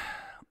want to...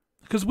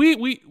 Because we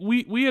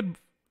had...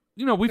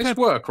 we've had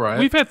work, right?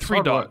 We've had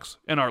 3 dogs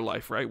in our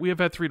life, right? We have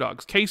had 3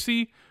 dogs.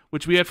 Casey,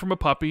 which we had from a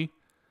puppy.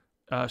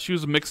 She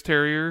was a mixed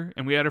terrier,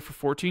 and we had her for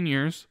 14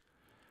 years.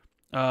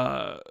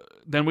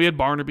 Then we had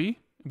Barnaby.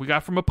 We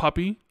got from a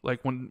puppy, like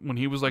when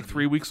he was like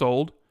 3 weeks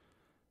old.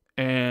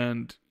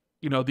 And,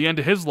 the end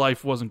of his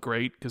life wasn't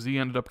great because he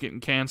ended up getting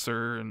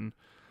cancer, and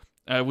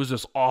it was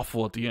just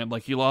awful at the end.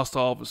 Like, he lost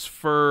all of his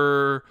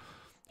fur.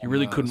 He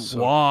really couldn't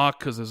walk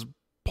because his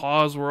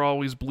paws were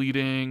always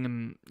bleeding,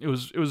 and it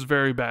was a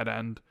very bad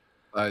end.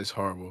 That is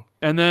horrible.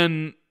 And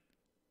then...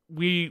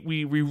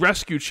 We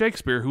rescued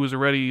Shakespeare, who was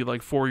already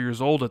like 4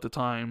 years old at the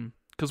time,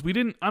 because we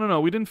didn't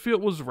feel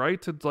it was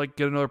right to like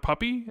get another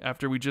puppy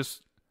after we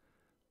just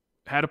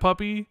had a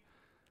puppy.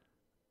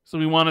 So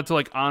we wanted to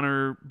like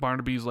honor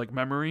Barnaby's like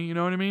memory, you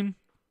know what I mean?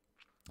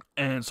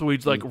 And so we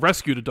like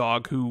rescued a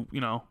dog who,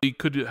 he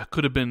could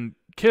have been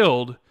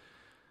killed.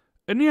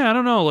 And yeah, I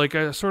don't know, like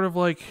I sort of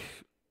like,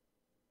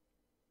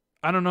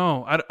 I don't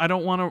know. I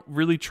don't want to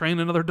really train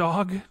another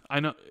dog. I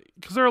know,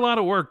 because they're a lot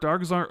of work.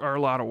 Dogs are a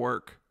lot of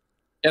work.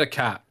 Get a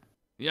cat.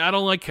 Yeah, I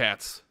don't like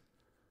cats.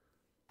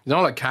 You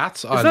don't like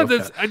cats? I love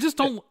cats. I just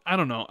don't. I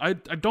don't know. I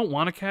don't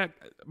want a cat.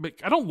 But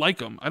I don't like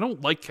them. I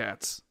don't like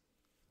cats.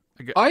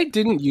 I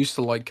didn't used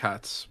to like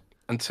cats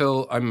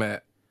until I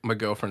met my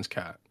girlfriend's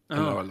cat.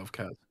 And now I love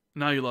cats.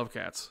 Now you love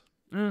cats.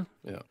 Yeah.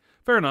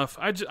 Fair enough.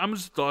 I'm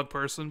just a dog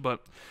person,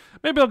 but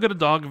maybe I'll get a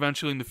dog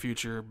eventually in the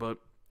future, but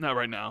not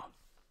right now.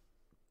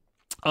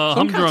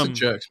 Some cats are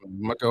jerks, man.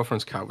 My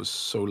girlfriend's cat was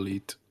so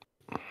elite.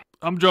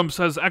 Humdrum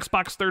says,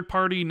 Xbox third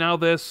party, now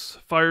this,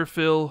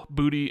 Firefil,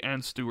 Booty,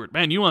 and Stewart.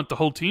 Man, you want the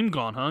whole team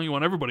gone, huh? You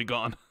want everybody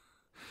gone.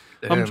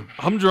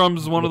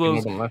 Humdrum's one of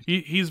those,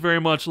 he's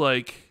very much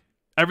like,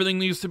 everything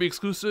needs to be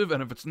exclusive,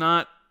 and if it's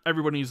not,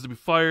 everybody needs to be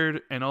fired,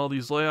 and all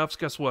these layoffs,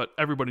 guess what?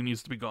 Everybody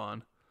needs to be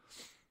gone.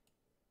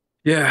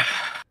 Yeah.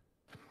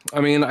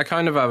 I mean, I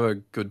kind of have a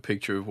good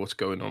picture of what's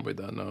going on with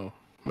that now.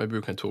 Maybe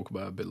we can talk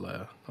about it a bit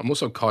later. I'm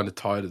also kind of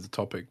tired of the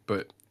topic,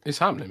 but it's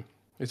happening.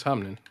 It's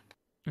happening.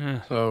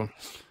 Yeah. So...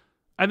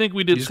 I think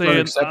we did say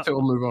accept it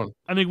or move on.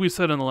 I think we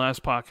said in the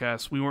last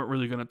podcast we weren't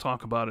really going to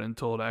talk about it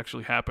until it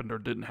actually happened or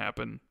didn't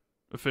happen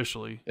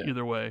officially. Yeah.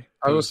 Either way,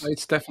 I will say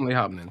it's definitely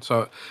happening.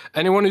 So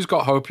anyone who's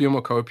got Hopium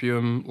or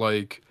Copium,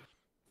 like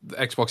the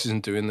Xbox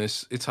isn't doing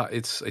this. It's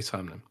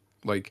happening.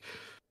 Like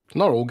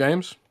not all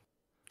games.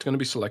 It's going to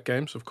be select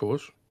games, of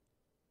course,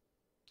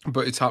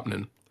 but it's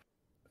happening,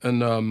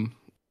 and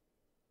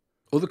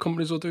other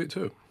companies will do it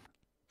too.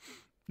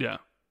 Yeah.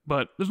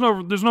 But there's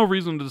no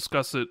reason to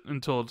discuss it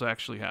until it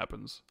actually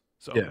happens.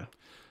 So yeah.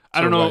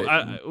 I don't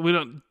know. We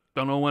don't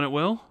know when it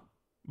will,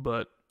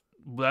 but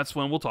that's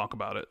when we'll talk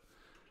about it.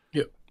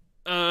 Yep.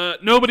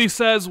 Nobody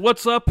says,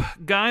 what's up,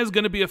 guys?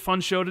 Going to be a fun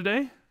show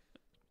today.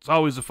 It's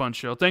always a fun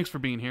show. Thanks for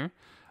being here.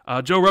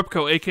 Joe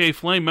Repko, a.k.a.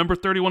 Flame, member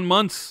 31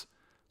 months,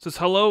 says,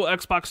 hello,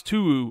 Xbox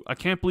 2. I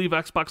can't believe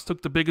Xbox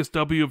took the biggest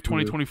W of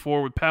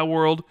 2024 with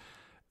Palworld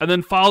and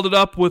then followed it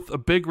up with a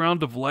big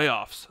round of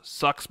layoffs.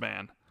 Sucks,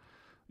 man.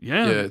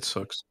 Yeah, it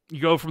sucks.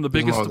 You go from the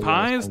biggest of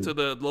highs to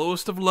the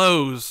lowest of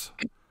lows.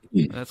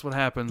 That's what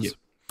happens.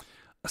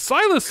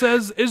 Silas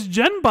says, "Is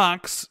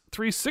Genbox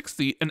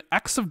 360 an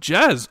ex of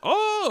Jez?"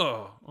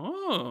 Oh,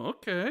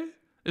 okay.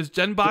 Is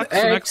Genbox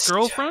an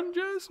ex-girlfriend,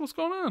 Jez? What's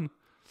going on?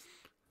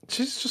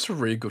 She's just a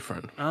really good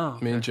friend. Oh,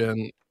 okay. Me and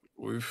Jen,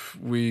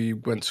 we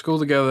went to school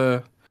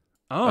together.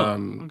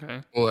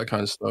 Okay. All that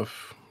kind of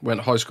stuff. Went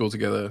to high school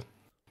together.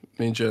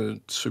 Me and Jen are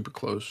super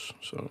close.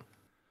 So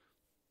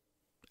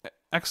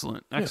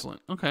excellent.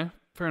 Okay,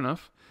 fair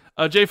enough.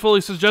 Jay Foley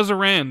says, Jezza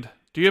Rand,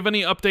 do you have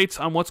any updates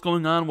on what's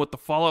going on with the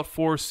Fallout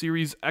 4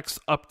 Series X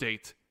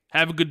update?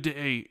 Have a good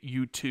day,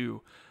 you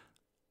two.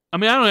 I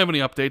mean, I don't have any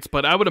updates,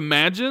 but I would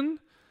imagine,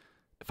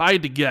 if I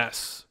had to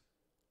guess,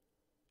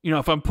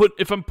 if I'm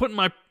putting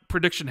my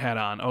prediction hat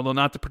on, although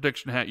not the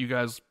prediction hat you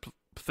guys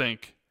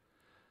think,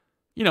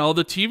 the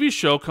TV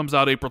show comes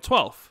out April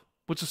 12th,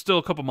 which is still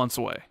a couple months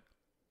away.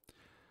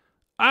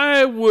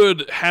 I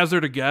would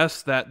hazard a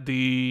guess that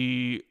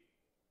the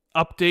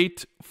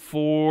update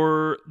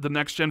for the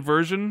next-gen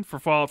version for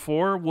Fallout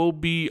 4 will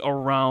be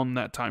around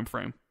that time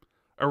frame,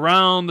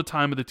 around the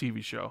time of the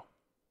TV show.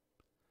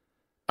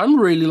 I'm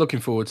really looking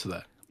forward to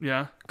that.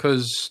 Yeah.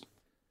 Because,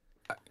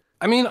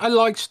 I mean, I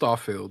like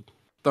Starfield,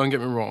 don't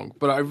get me wrong,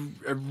 but I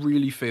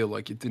really feel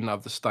like it didn't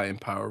have the staying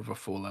power of a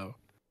Fallout.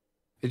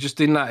 It just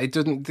didn't have, it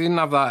didn't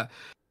have that,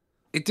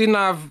 it didn't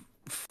have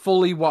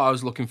fully what I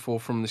was looking for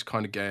from this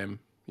kind of game.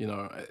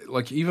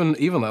 Like even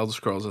Elder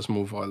Scrolls has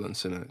more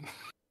violence in it.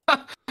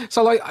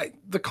 So like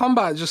the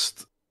combat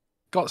just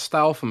got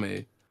stale for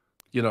me,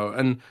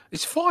 and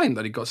it's fine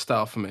that it got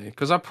stale for me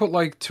because I put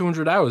like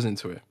 200 hours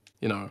into it,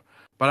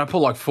 but I put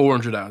like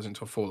 400 hours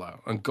into a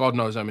Fallout, and God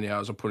knows how many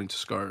hours I put into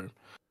Skyrim.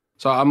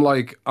 So I'm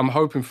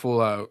looking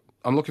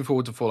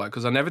forward to Fallout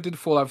because I never did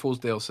Fallout 4's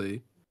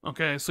DLC.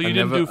 Okay, so you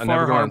didn't do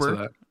Far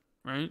Harbor,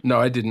 right? No,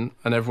 I didn't,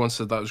 and everyone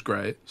said that was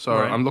great. So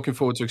right. I'm looking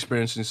forward to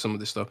experiencing some of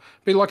this stuff.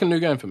 Be like a new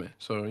game for me.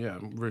 So yeah,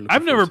 I'm really.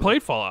 I've never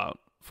played Fallout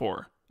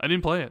 4. I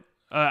didn't play it.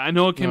 I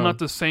know it came out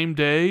the same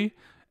day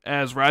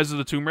as Rise of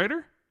the Tomb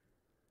Raider,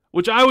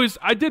 which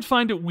I did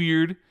find it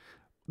weird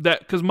that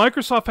because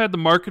Microsoft had the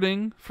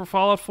marketing for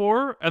Fallout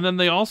 4, and then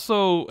they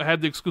also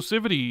had the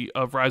exclusivity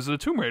of Rise of the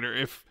Tomb Raider.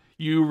 If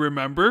you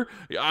remember,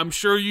 I'm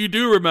sure you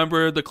do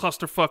remember the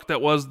clusterfuck that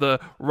was the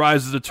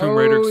Rise of the Tomb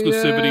Raider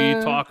exclusivity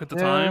talk at the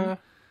time.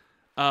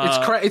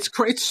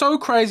 It's so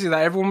crazy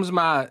that everyone was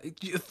mad.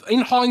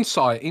 In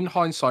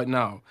hindsight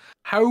now,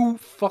 how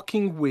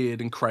fucking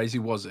weird and crazy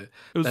was it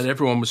that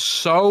everyone was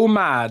so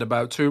mad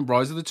about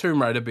Rise of the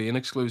Tomb Raider being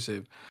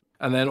exclusive,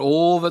 and then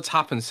all that's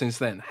happened since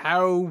then?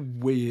 How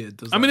weird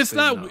does that? I mean, it's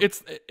not.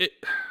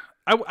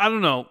 I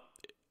don't know.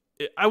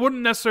 I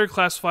wouldn't necessarily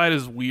classify it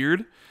as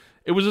weird.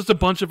 It was just a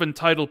bunch of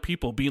entitled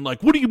people being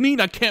like, "What do you mean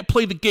I can't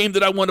play the game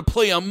that I want to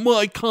play on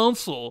my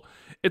console?"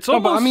 It's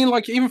almost. But I mean,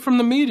 like even from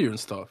the media and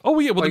stuff. Oh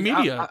yeah, well the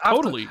media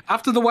totally.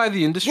 After the way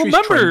the industry's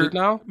trended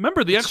now,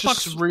 remember the it's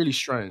Xbox just really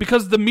strange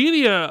because the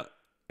media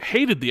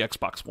hated the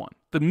Xbox One.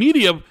 The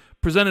media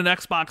presented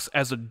Xbox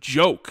as a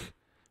joke,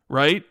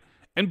 right?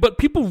 But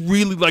people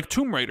really liked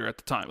Tomb Raider at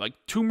the time. Like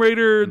Tomb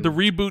Raider, the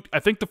reboot. I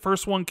think the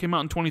first one came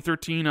out in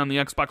 2013 on the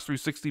Xbox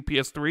 360,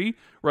 PS3,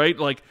 right?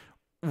 Like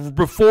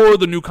before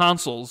the new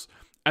consoles.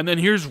 And then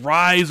here's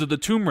Rise of the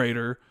Tomb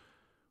Raider,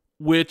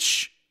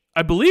 which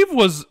I believe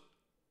wasn't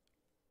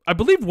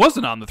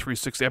on the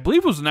 360. I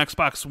believe it was an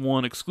Xbox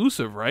One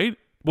exclusive, right?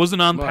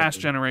 Wasn't on past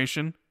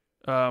generation.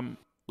 At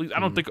least I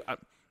don't think.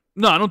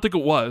 No, I don't think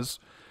it was.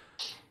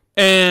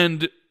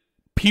 And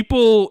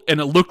it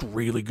looked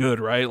really good,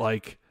 right?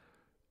 Like,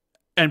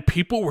 and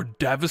people were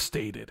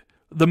devastated.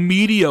 The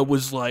media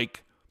was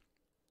like,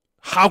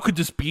 "How could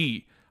this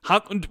be?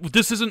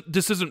 This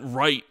isn't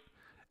right."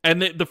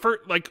 And the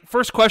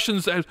first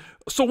questions,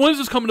 so when is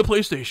this coming to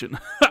PlayStation?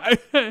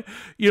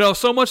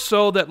 So much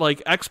so that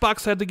like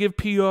Xbox had to give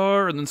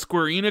PR, and then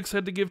Square Enix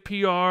had to give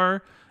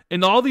PR,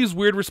 and all these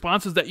weird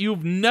responses that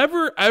you've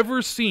never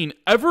ever seen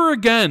ever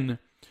again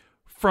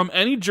from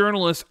any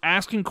journalist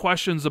asking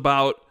questions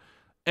about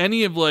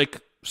any of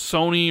like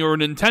Sony or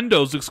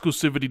Nintendo's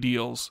exclusivity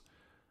deals.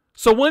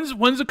 So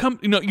when's it come?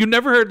 You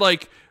never heard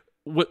like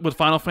with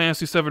Final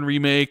Fantasy VII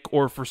Remake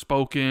or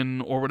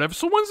Forspoken or whatever.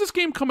 So when's this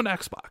game coming to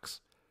Xbox?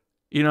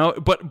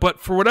 But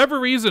for whatever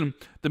reason,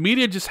 the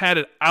media just had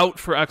it out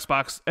for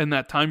Xbox in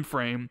that time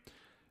frame,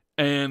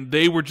 and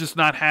they were just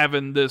not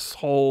having this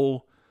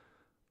whole,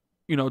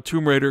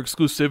 Tomb Raider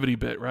exclusivity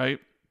bit, right?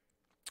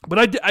 But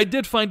I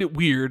did find it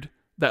weird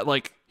that,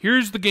 like,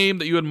 here's the game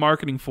that you had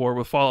marketing for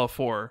with Fallout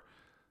 4,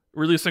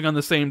 releasing on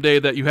the same day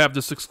that you have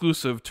this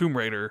exclusive Tomb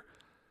Raider.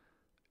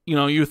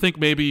 You think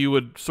maybe you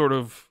would sort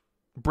of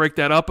break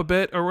that up a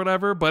bit or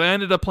whatever, but I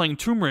ended up playing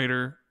Tomb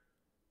Raider,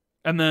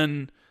 and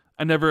then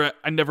I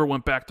never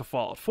went back to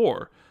Fallout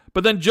 4.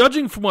 But then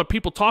judging from what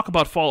people talk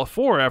about Fallout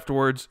 4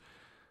 afterwards,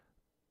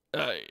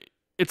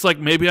 it's like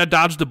maybe I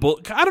dodged a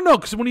bullet. I don't know,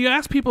 because when you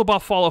ask people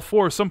about Fallout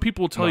 4, some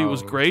people will tell you it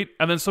was great,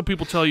 and then some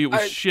people tell you it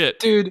was shit.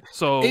 Dude,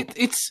 so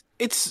it's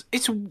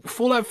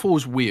Fallout 4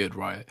 is weird,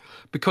 right?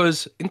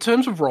 Because in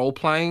terms of role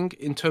playing,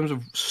 in terms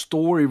of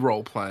story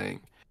role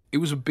playing, it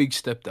was a big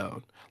step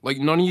down. Like,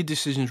 none of your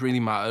decisions really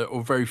matter,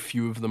 or very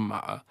few of them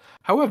matter.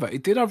 However,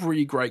 it did have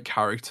really great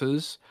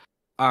characters,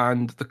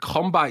 and the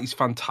combat is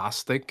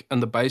fantastic.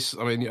 And the base,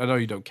 I mean, I know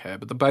you don't care,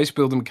 but the base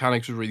building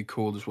mechanics was really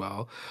cool as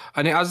well.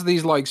 And it has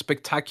these, like,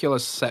 spectacular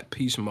set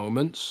piece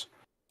moments,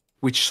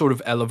 which sort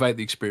of elevate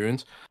the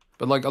experience.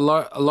 But, like, a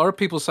lot of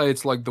people say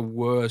it's, like, the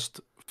worst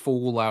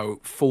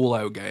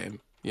Fallout game,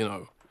 you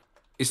know?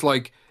 It's,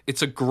 like,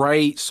 it's a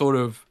great sort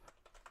of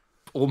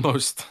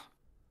almost,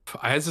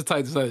 I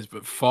hesitate to say this,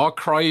 but Far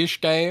Cry-ish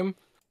game,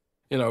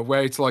 you know,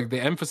 where it's like the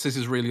emphasis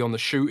is really on the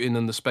shooting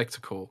and the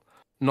spectacle,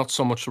 not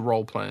so much the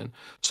role playing.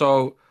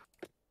 So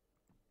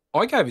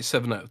I gave it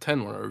 7 out of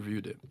 10 when I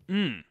reviewed it.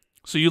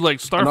 So you like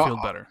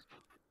Starfield better?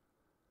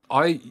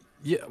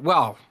 Yeah,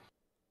 well,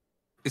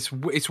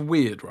 it's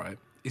weird, right?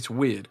 It's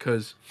weird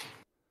because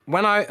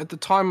at the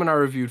time when I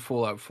reviewed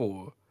Fallout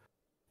 4,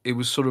 it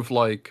was sort of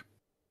like,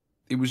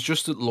 it was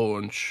just at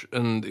launch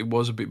and it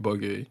was a bit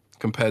buggy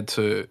compared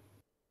to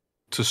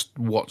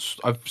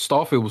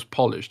Starfield was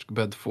polished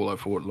compared to Fallout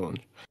 4 at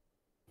launch.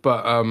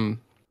 But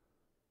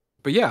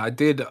yeah,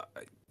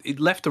 it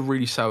left a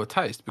really sour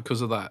taste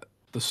because of that,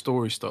 the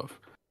story stuff.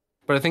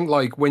 But I think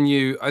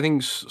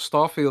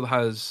Starfield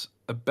has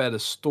a better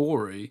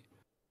story,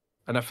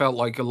 and I felt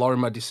like a lot of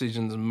my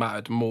decisions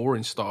mattered more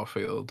in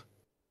Starfield.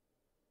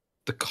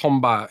 The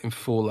combat in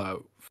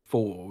Fallout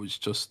 4 was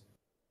just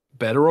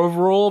better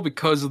overall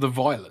because of the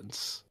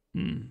violence.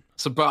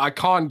 So, but I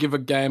can't give a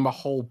game a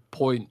whole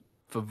point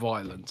for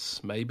violence,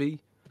 maybe,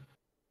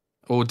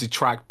 or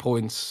detract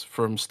points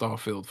from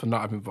Starfield for not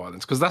having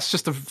violence, because that's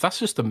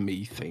just a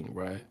me thing,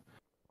 right?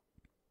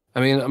 I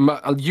mean,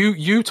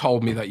 you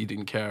told me that you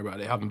didn't care about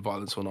it having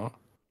violence or not,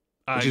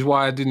 which is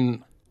why I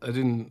didn't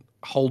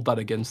hold that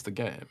against the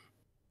game.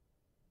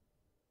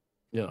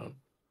 You know,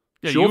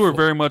 yeah, you were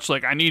very much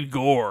like, I need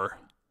gore,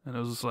 and it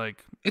was just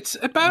like, it's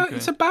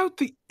about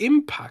the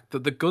impact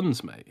that the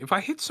guns make. If I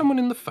hit someone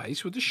in the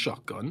face with a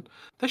shotgun,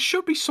 there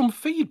should be some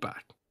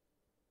feedback.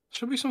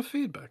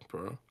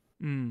 Bro.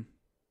 I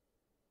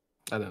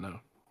don't know.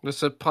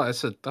 That's a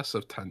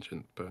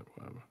tangent, but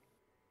whatever.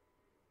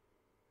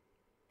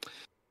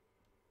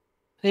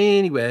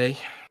 Anyways.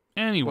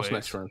 What's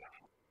next round?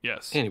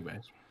 Yes.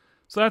 Anyways.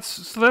 So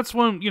that's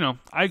when, you know,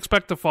 I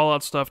expect the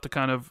Fallout stuff to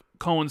kind of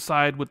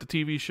coincide with the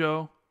TV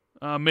show.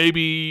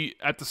 Maybe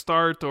at the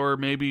start, or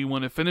maybe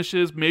when it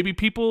finishes. Maybe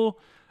people,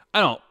 I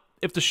don't know.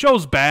 If the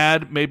show's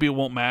bad, maybe it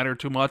won't matter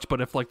too much. But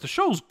if, like, the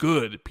show's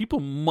good, people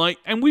might,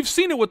 and we've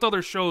seen it with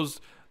other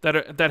shows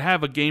that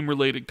have a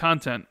game-related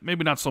content.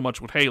 Maybe not so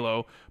much with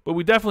Halo, but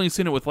we definitely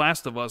seen it with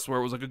Last of Us, where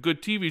it was like a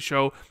good TV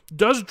show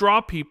does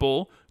draw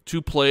people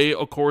to play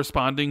a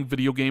corresponding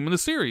video game in the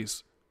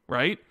series,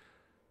 right?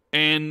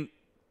 And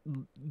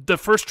the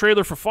first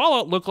trailer for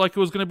Fallout looked like it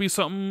was going to be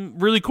something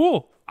really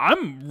cool.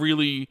 I'm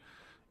really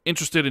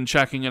interested in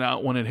checking it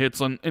out when it hits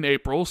in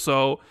April.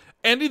 So,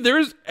 and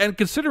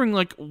considering,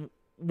 like,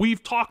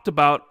 we've talked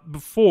about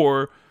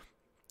before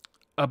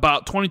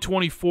about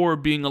 2024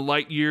 being a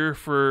light year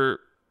for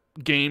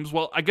games.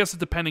 Well, I guess it's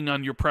depending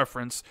on your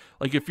preference.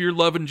 Like, if you're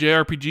loving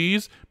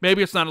JRPGs,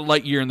 maybe it's not a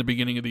light year in the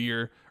beginning of the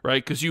year,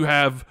 right? Because you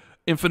have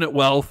Infinite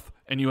Wealth,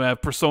 and you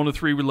have Persona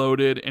 3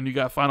 Reloaded, and you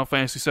got Final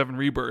Fantasy 7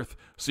 Rebirth.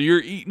 So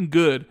you're eating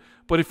good.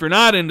 But if you're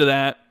not into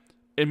that,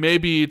 and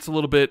maybe it's a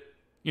little bit,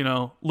 you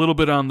know, a little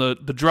bit on the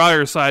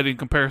drier side in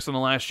comparison to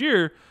last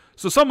year.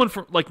 So someone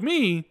like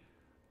me,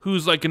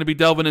 who's like going to be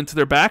delving into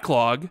their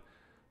backlog,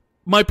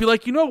 might be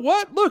like, you know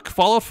what? Look,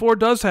 Fallout 4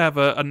 does have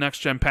a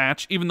next-gen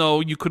patch, even though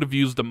you could have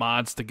used the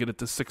mods to get it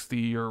to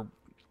 60 or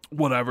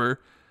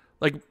whatever.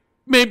 Like,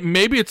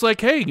 maybe it's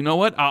like, hey, you know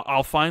what?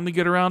 I'll finally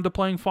get around to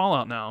playing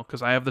Fallout now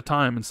because I have the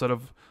time instead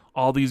of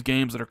all these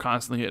games that are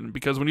constantly hitting.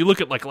 Because when you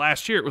look at, like,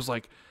 last year, it was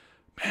like,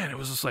 man, it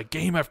was just like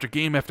game after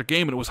game after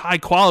game, and it was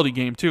high-quality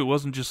game, too. It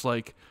wasn't just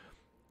like,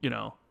 you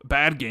know, a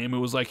bad game. It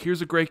was like,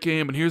 here's a great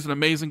game, and here's an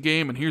amazing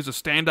game, and here's a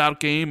standout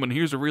game, and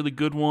here's a really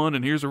good one,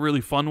 and here's a really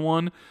fun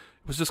one.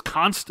 It was just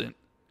constant,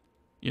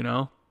 you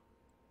know?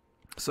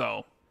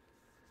 So,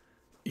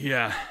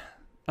 yeah.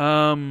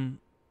 Let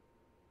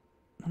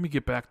me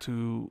get back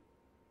to...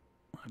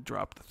 I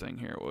dropped the thing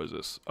here. What is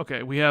this?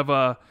 Okay, we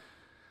have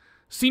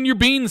Senior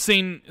Bean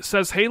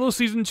says Halo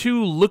Season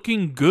 2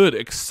 looking good.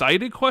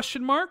 Excited? ?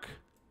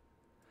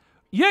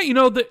 Yeah, you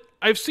know,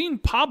 I've seen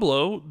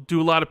Pablo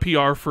do a lot of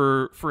PR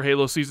for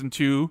Halo Season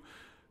 2,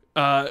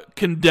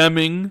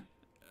 condemning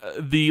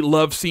the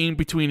love scene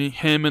between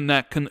him and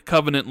that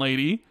Covenant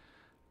lady.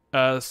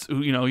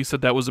 You know, he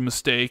said that was a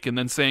mistake, and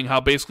then saying how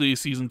basically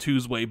Season 2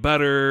 is way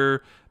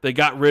better. They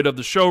got rid of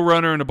the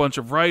showrunner and a bunch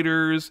of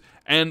writers,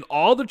 and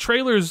all the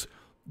trailers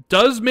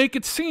does make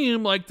it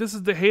seem like this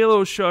is the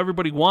Halo show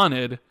everybody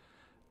wanted.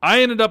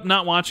 I ended up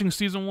not watching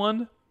Season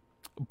 1,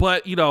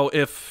 but, you know,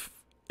 if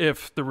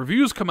the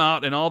reviews come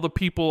out and all the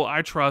people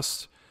I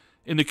trust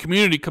in the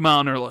community come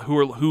out and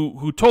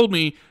who told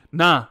me,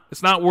 nah,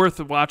 it's not worth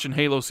watching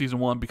Halo Season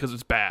 1 because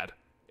it's bad.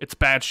 It's a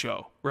bad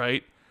show,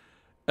 right?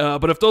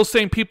 But if those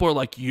same people are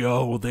like,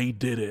 yo, they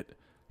did it.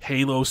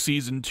 Halo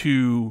Season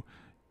 2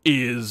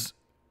 is,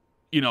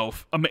 you know,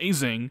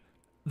 amazing.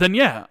 then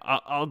yeah,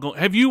 I'll go.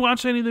 Have you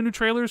watched any of the new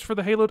trailers for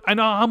the Halo? I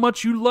know how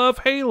much you love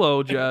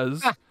Halo,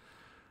 Jez.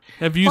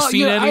 Have you Well,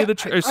 seen yeah, any of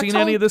the I seen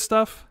any told of this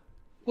stuff?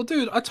 well,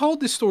 dude, I told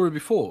this story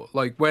before.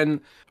 Like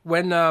when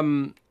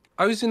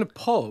I was in a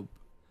pub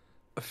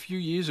a few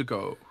years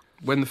ago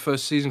when the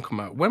first season come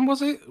out. When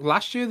was it?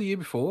 Last year, the year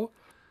before?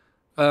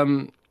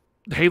 Um,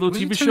 The Halo was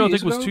it TV two show, I think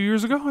years it was ago? 2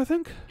 years ago. I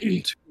think. 2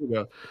 years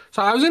ago.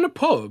 So I was in a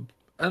pub,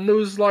 and there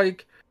was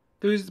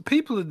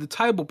people at the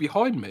table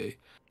behind me.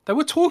 They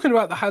were talking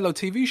about the Halo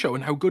TV show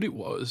and how good it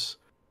was,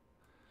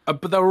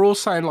 but they were all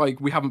saying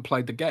like we haven't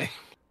played the game.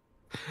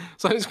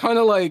 So it's kind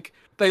of like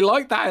they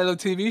liked the Halo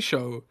TV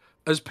show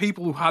as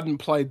people who hadn't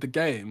played the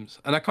games,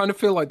 and I kind of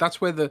feel like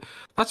that's where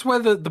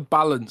the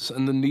balance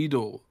and the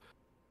needle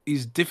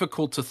is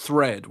difficult to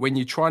thread when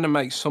you're trying to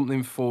make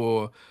something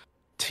for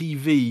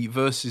TV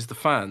versus the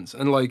fans.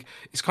 And like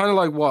it's kind of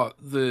like what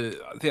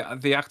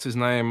the actor's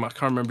name, I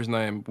can't remember his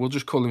name. We'll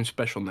just call him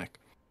Special Nick.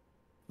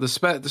 The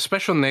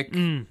Special Nick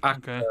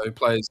actor Okay. who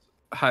plays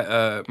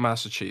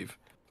Master Chief,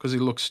 because he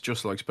looks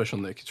just like Special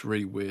Nick. It's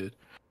really weird.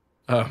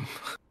 Um,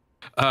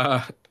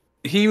 uh,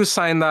 he was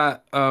saying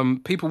that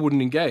people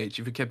wouldn't engage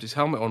if he kept his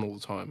helmet on all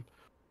the time.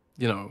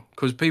 You know,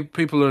 because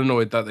people are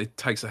annoyed that he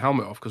takes the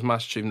helmet off because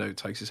Master Chief never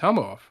takes his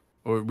helmet off,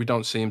 or we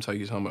don't see him take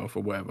his helmet off,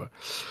 or whatever.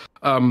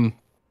 Um,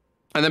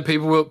 and then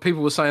people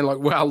were saying like,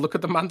 "Well, look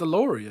at the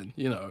Mandalorian,"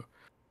 you know.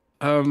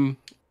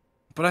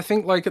 But I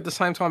think like at the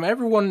same time,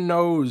 everyone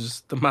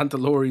knows the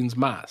Mandalorian's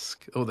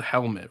mask or the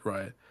helmet,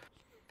 right?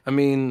 I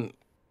mean,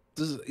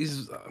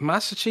 is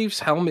Master Chief's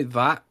helmet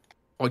that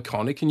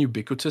iconic and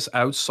ubiquitous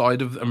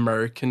outside of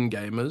American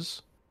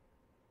gamers?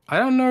 I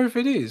don't know if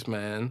it is,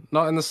 man.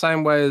 Not in the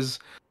same way as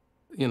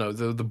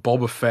the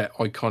Boba Fett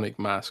iconic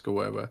mask or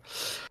whatever.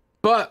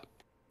 But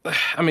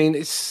I mean,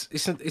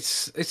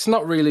 it's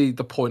not really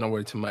the point I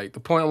wanted to make. The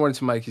point I wanted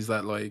to make is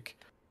that like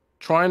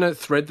trying to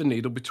thread the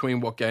needle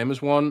between what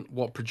gamers want,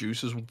 what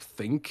producers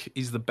think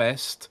is the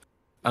best,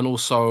 and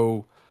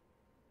also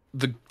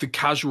the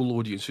casual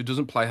audience who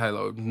doesn't play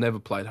Halo, never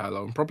played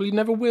Halo, and probably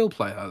never will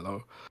play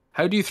Halo.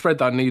 How do you thread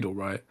that needle,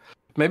 right?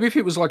 Maybe if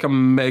it was like a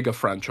mega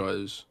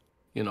franchise,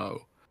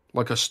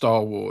 like a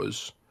Star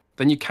Wars,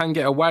 then you can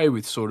get away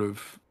with sort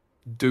of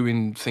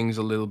doing things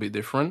a little bit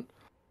different.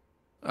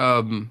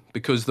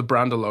 Because the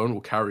brand alone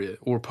will carry it.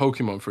 Or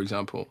Pokemon, for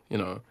example,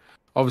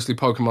 Obviously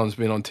Pokemon's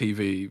been on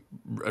TV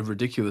a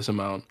ridiculous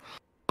amount.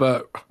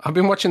 But I've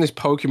been watching this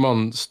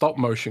Pokemon stop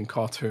motion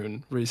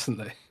cartoon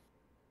recently.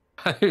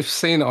 I've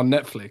seen it on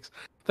Netflix.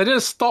 They did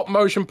a stop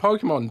motion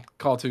Pokemon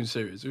cartoon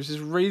series, which is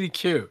really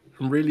cute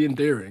and really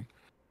endearing.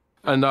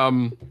 And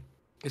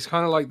it's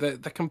kind of like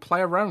they can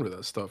play around with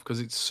that stuff because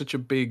it's such a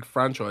big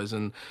franchise,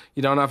 and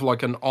you don't have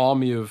like an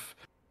army of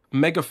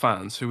mega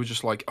fans who are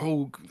just like,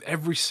 oh,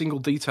 every single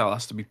detail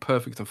has to be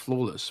perfect and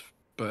flawless.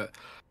 But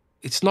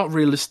it's not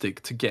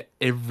realistic to get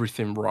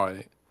everything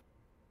right.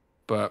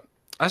 But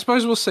I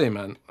suppose we'll see,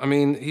 man. I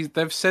mean,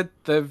 they've said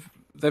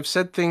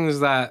things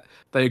that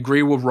they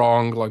agree were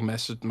wrong, like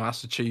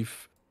Master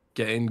Chief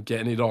getting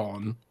it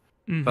on.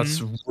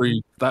 Mm-hmm.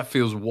 That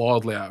feels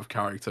wildly out of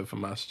character for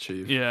Master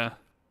Chief. Yeah.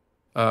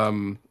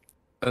 And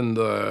and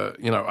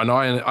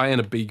I ain't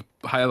a big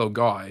Halo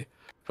guy,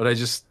 but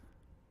it's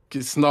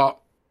not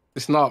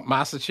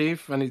Master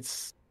Chief, and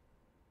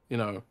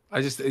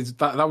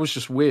that was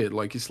just weird.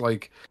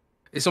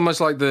 It's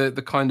almost like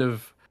the kind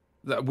of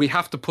that we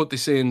have to put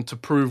this in to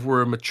prove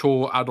we're a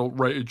mature adult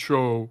rated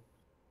show,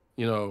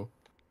 you know,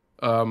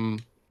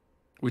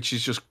 which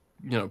is just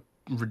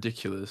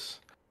ridiculous.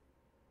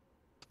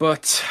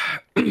 But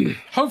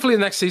hopefully the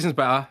next season's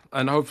better,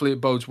 and hopefully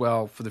it bodes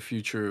well for the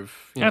future of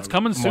It's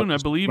coming soon. I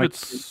believe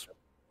it's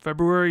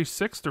February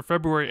 6th or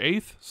February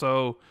 8th.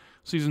 So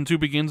season 2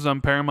 begins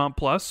on Paramount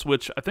Plus,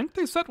 which I think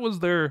they said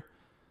was one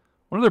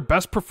of their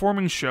best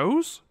performing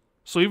shows.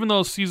 So even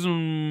though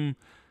season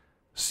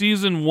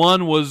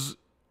 1 was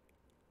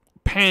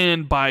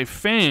panned by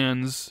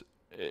fans,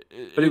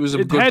 but it was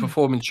a good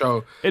performing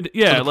show. It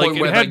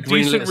had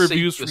decent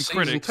reviews from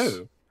critics,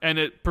 and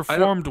it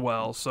performed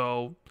well.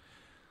 So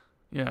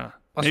yeah,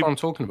 that's what I'm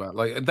talking about.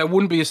 Like, there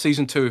wouldn't be a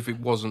season 2 if it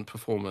wasn't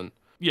performant.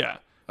 Yeah.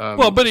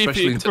 But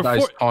especially in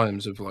today's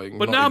times of like.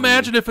 But now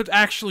imagine if it's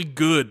actually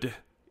good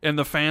and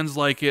the fans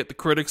like it, the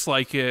critics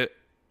like it.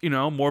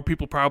 More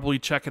people probably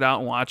check it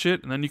out and watch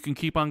it, and then you can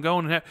keep on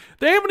going.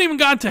 They haven't even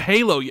gotten to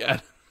Halo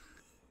yet.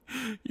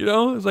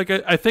 It's like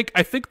I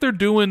think they're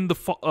doing the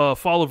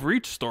Fall of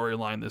Reach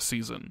storyline this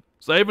season.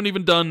 So they haven't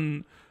even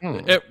done.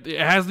 It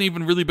hasn't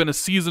even really been a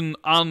season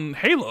on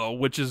Halo,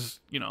 which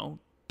is the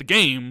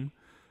game.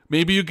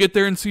 Maybe you get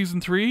there in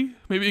season 3.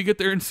 Maybe you get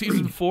there in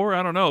season 4.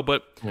 I don't know,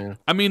 but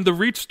I mean, the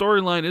Reach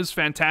storyline is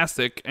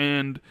fantastic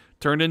and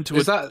turned into.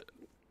 Has there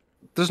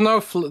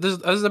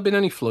been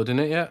any flood in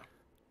it yet?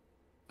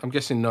 I'm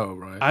guessing no,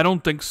 right? I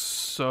don't think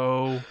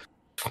so.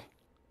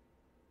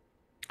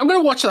 I'm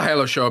gonna watch the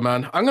Halo show,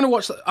 man. I'm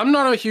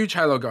not a huge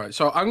Halo guy,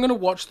 so I'm gonna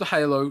watch the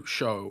Halo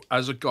show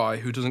as a guy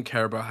who doesn't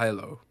care about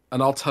Halo,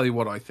 and I'll tell you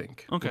what I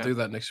think. Okay, we'll do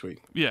that next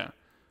week. Yeah.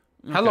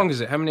 How long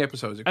is it? How many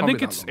episodes? I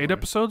think it's 8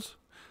 episodes.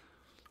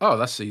 Oh,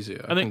 that's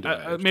easier. I think can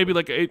do that, maybe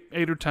like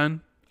eight or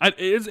 10.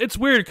 It's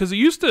weird because it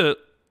used to,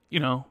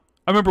 I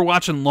remember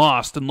watching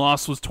Lost, and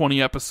Lost was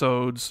 20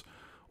 episodes,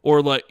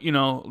 or like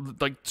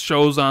like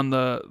shows on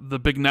the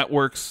big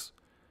networks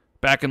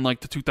back in like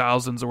the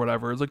 2000s or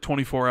whatever. It was like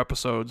 24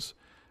 episodes,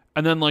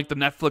 and then like the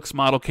Netflix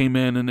model came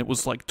in, and it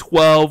was like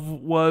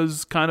 12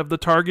 was kind of the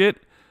target,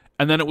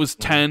 and then it was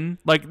 10.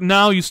 Like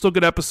now you still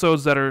get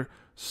episodes that are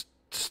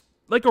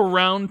like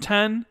around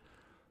 10,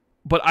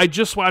 but I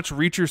just watched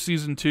Reacher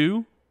season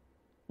 2.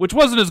 Which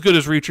wasn't as good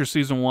as Reacher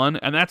season 1,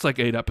 and that's like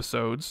 8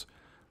 episodes.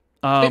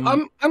 I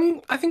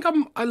think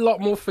I'm a lot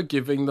more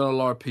forgiving than a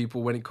lot of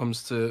people when it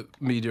comes to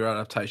media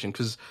adaptation,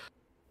 because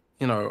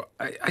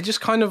I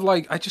just kind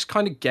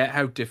of get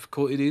how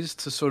difficult it is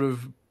to sort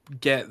of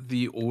get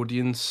the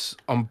audience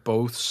on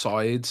both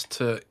sides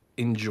to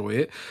enjoy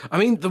it. I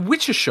mean, the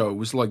Witcher show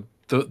was like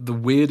the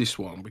weirdest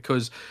one,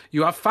 because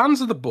you have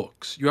fans of the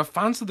books, you have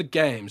fans of the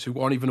games who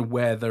aren't even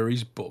aware there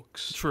is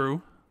books.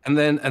 True. And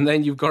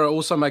then you've got to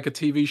also make a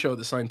TV show at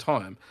the same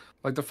time.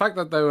 Like the fact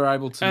that they were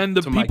able to, and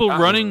the to make people that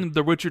running work.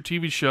 the Witcher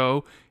TV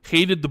show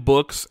hated the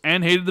books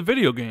and hated the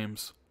video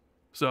games.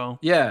 So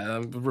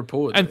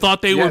reported and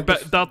thought they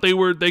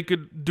they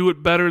could do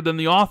it better than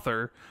the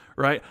author.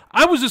 Right.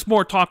 I was just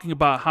more talking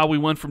about how we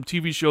went from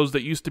TV shows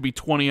that used to be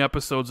 20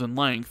 episodes in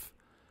length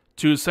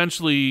to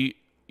essentially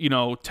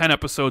 10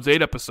 episodes,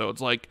 8 episodes.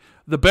 Like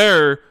The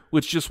Bear,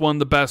 which just won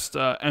the best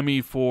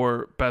Emmy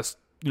for best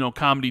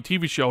comedy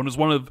TV show, and is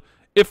one of,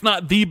 if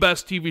not the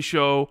best TV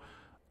show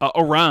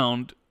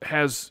around,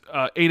 has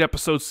 8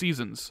 episode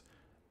seasons.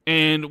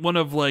 And one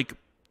of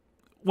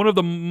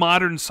the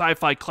modern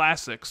sci-fi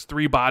classics,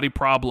 Three Body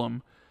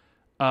Problem,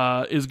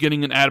 is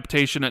getting an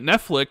adaptation at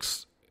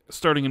Netflix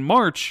starting in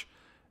March,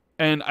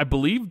 and I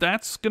believe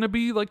that's going to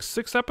be like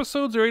 6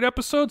 episodes or 8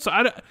 episodes.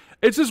 So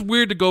it's just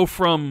weird to go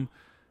from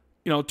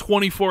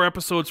 24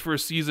 episodes for a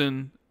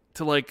season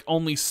to like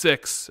only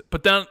 6,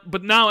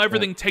 but now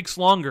everything takes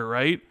longer,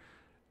 right?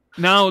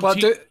 Now,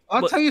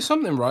 I'll tell you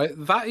something, right?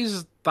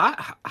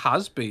 That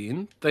has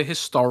been the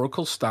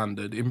historical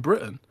standard in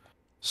Britain.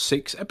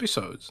 6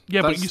 episodes.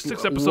 Yeah, but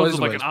 6 episodes is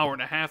like an hour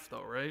and a half,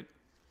 though, right?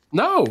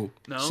 No.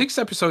 6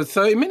 episodes,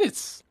 30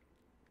 minutes.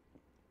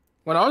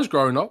 When I was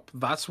growing up,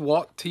 that's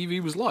what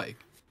TV was like,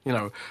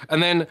 And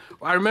then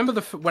I remember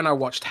when I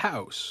watched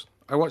House.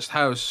 I watched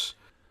House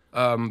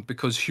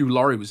because Hugh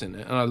Laurie was in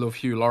it, and I love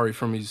Hugh Laurie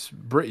from his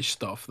British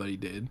stuff that he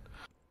did.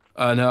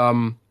 And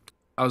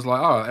I was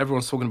like, oh,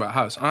 everyone's talking about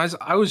House. And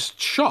I was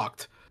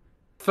shocked.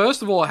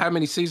 First of all, how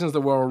many seasons there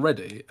were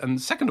already,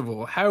 and second of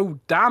all, how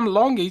damn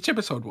long each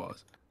episode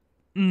was.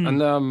 And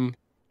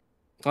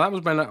that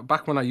was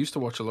back when I used to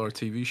watch a lot of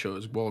TV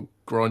shows while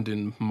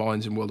grinding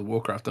mines in World of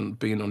Warcraft and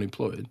being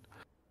unemployed.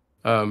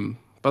 But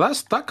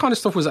that kind of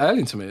stuff was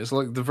alien to me. It's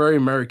like the very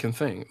American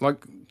thing,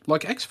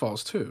 like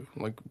X-Files too.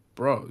 Like,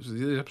 bro,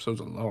 these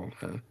episodes are long,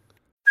 man.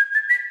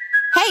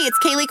 Hey, it's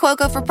Kaylee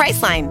Cuoco for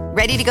Priceline.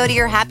 Ready to go to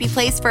your happy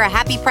place for a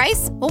happy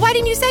price? Well, why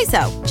didn't you say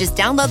so? Just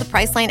download the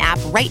Priceline app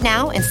right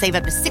now and save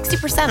up to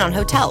 60% on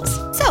hotels.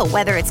 So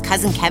whether it's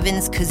Cousin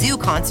Kevin's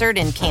Kazoo Concert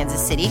in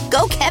Kansas City,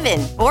 go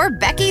Kevin, or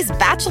Becky's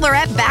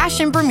Bachelorette Bash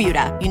in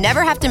Bermuda, you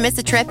never have to miss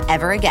a trip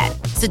ever again.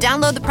 So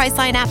download the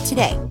Priceline app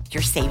today.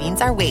 Your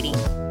savings are waiting.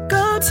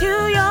 Go to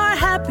your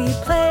happy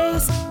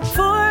place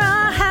for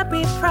a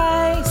happy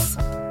price.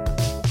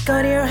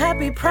 Go to your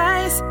happy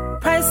price,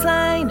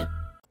 Priceline.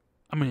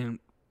 I mean,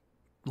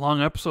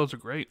 long episodes are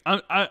great.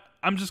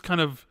 I'm just kind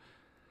of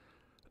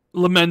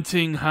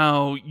lamenting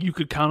how you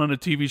could count on a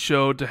TV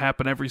show to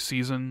happen every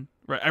season.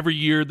 Right, every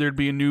year there'd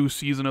be a new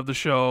season of the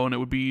show, and it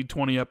would be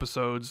 20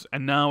 episodes.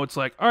 And now it's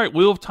like, all right,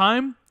 Wheel of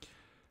Time,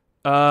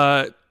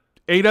 8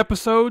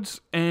 episodes,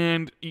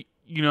 and we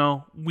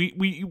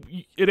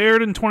it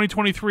aired in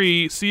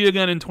 2023. See you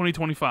again in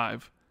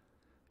 2025.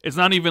 It's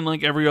not even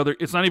like every other.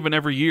 It's not even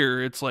every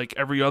year. It's like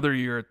every other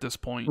year at this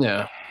point.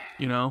 Yeah,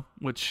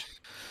 which.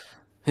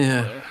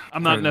 Yeah,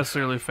 I'm not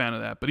necessarily a fan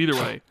of that, but either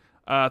way.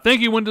 Thank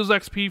you, Windows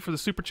XP, for the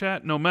super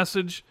chat. No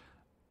message.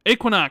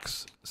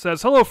 Equinox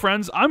says, hello,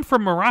 friends. I'm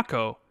from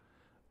Morocco.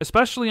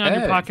 Especially on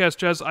your podcast,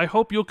 Jez. I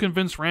hope you'll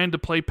convince Rand to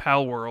play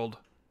Palworld.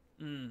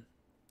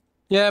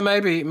 Yeah,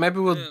 maybe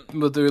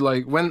we'll do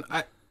like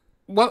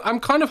I'm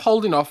kind of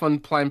holding off on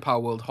playing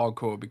Palworld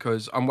hardcore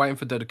because I'm waiting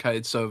for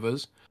dedicated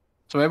servers.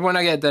 So maybe when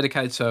I get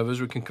dedicated servers,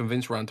 we can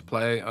convince Rand to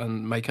play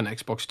and make an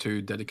Xbox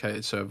 2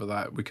 dedicated server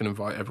that we can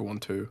invite everyone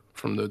to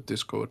from the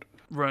Discord.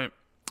 Right.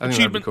 I think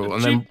that'd be cool.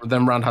 And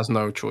then Rand has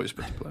no choice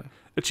but to play.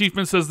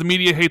 Achievement says the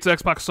media hates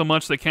Xbox so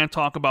much they can't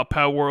talk about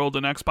Palworld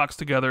and Xbox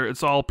together.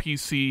 It's all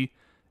PC.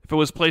 If it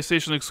was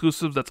PlayStation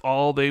exclusive, that's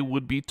all they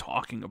would be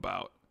talking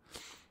about.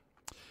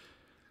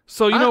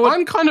 So you know what?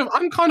 I'm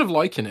kind of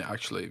liking it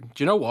actually. Do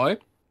you know why?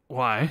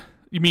 Why?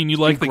 You mean you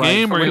like the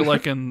game, or you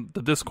liking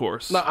the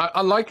discourse? No,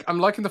 I'm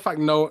liking the fact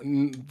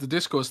the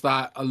discourse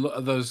that a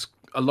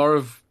lot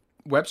of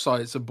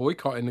websites are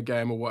boycotting the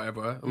game or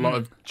whatever. A lot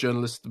of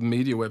journalists,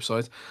 media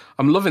websites.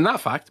 I'm loving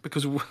that fact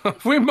because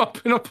we're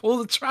mopping up all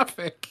the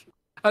traffic.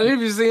 I don't know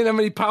if you've seen how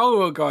many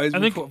Palworld guys. I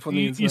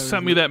think you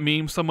sent me that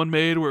meme someone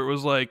made where it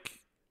was like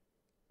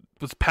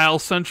was PAL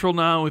Central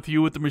now with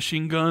you with the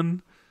machine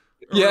gun.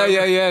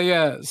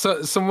 Yeah.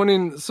 So someone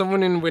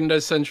in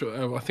Windows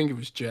Central, I think it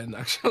was Jen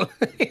actually.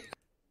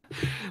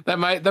 they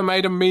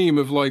made a meme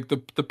of like the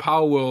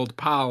Palworld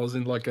pals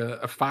in like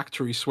a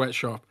factory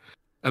sweatshop,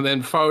 and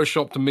then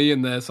photoshopped me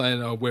in there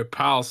saying, "Oh, we're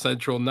PAL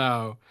Central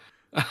now,"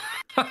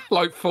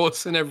 like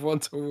forcing everyone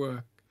to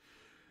work.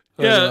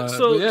 Yeah,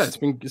 it's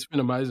been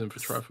amazing for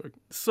traffic.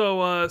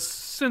 So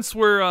since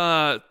we're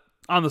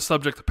on the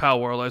subject of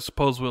Palworld, I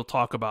suppose we'll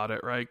talk about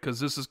it, right? Because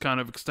this is kind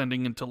of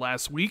extending into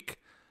last week,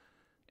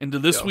 into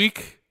this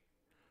week.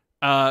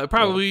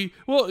 Probably.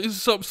 Well,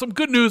 some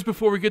good news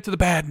before we get to the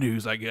bad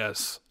news, I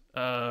guess.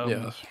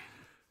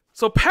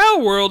 So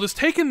Palworld is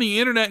taking the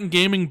internet and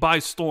gaming by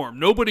storm.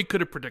 Nobody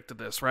could have predicted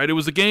this, right? It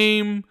was a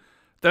game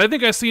that I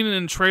think I've seen it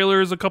in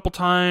trailers a couple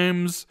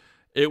times.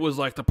 It was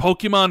like the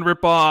Pokemon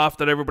ripoff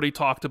that everybody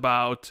talked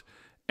about.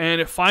 And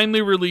it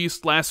finally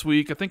released last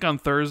week, I think on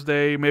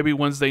Thursday, maybe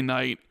Wednesday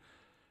night.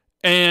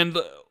 And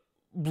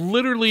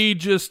literally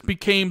just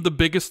became the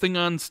biggest thing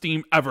on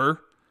Steam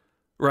ever.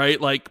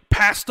 Right? Like,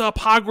 passed up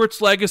Hogwarts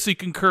Legacy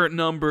concurrent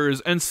numbers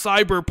and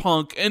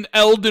Cyberpunk and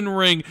Elden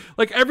Ring.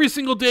 Like, every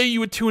single day you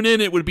would tune in,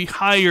 it would be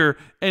higher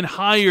and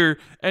higher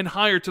and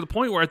higher, to the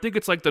point where I think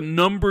it's like the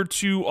number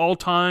 2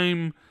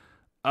 all-time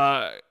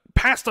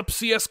passed up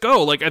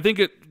CSGO. Like, I think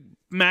it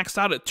maxed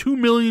out at 2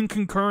 million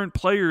concurrent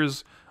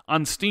players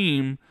on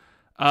Steam.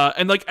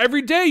 And, like,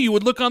 every day you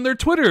would look on their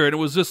Twitter, and it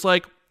was just,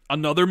 like,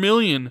 another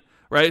million,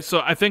 right? So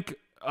I think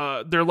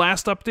their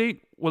last update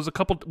was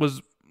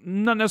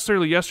not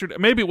necessarily yesterday.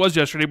 Maybe it was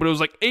yesterday, but it was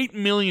like 8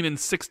 million in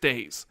 6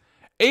 days.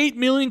 8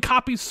 million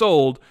copies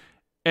sold,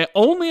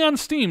 only on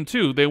Steam,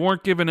 too. They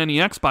weren't given any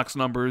Xbox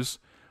numbers.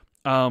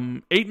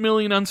 8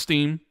 million on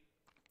Steam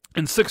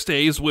in 6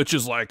 days, which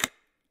is like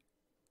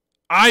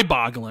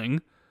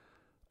eye-boggling.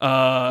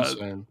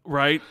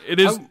 Right?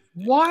 It is.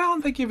 Why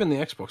aren't they giving the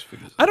Xbox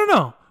figures? I don't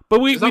know.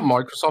 But is that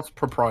Microsoft's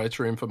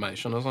proprietary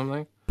information or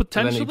something?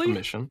 Potentially. Do they need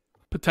permission?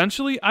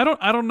 Potentially. I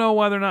don't know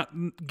why they're not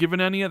giving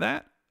any of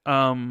that.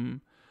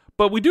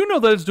 But we do know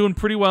that it's doing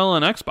pretty well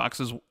on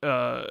Xbox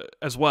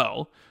as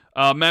well.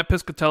 Matt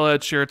Piscatella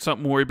had shared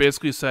something where he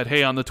basically said,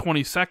 "Hey, on the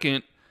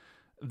 22nd,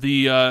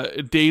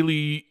 the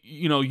daily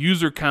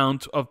user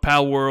count of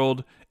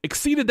Palworld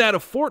exceeded that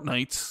of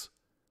Fortnite's,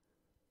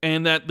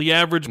 and that the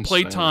average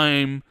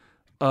playtime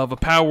of a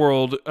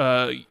Palworld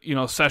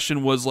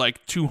session was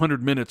like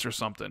 200 minutes or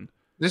something."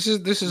 This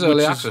is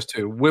early access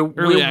too. We're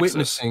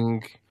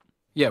witnessing,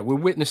 we're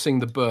witnessing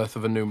the birth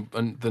of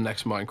the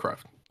next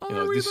Minecraft.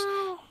 Are we?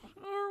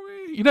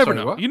 You never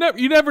know.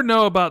 You never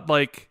know about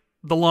like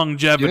the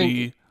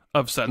longevity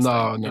of sets.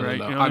 No. Right? You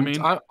know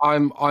what I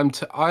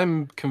mean?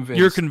 I'm convinced.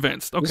 You're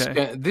convinced.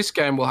 Okay. This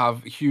game will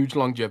have huge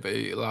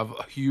longevity. It'll have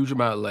a huge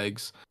amount of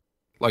legs.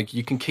 Like,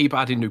 you can keep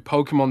adding new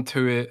Pokemon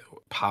to it,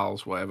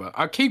 pals, whatever.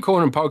 I keep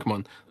calling them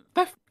Pokemon.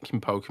 They're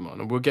fucking Pokemon,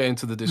 and we'll get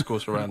into the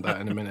discourse around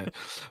that in a minute.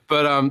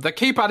 But they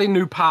keep adding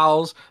new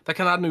pals. They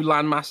can add new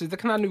land masses. They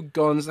can add new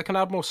guns. They can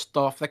add more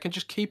stuff. They can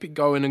just keep it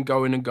going and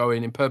going and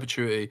going in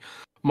perpetuity.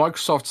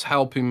 Microsoft's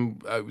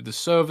helping with the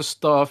server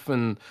stuff,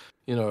 and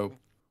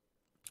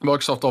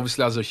Microsoft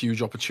obviously has a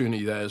huge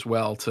opportunity there as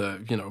well to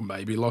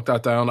maybe lock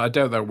that down. I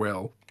doubt they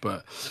will,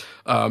 but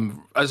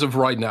as of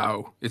right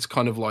now, it's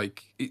kind of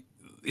like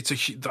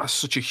that's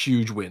such a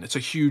huge win. It's a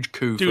huge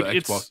coup for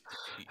Xbox.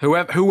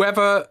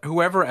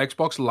 Whoever at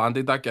Xbox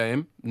landed that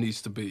game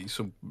needs to be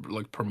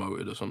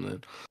promoted or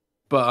something.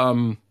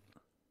 But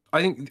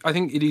I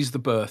think it is the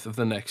birth of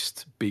the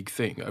next big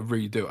thing. I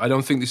really do. I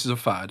don't think this is a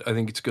fad. I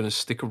think it's going to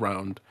stick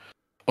around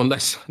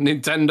unless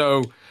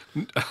Nintendo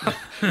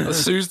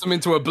sues them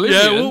into oblivion.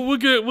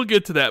 Yeah, we'll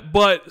get to that.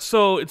 But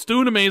so it's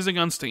doing amazing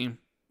on Steam,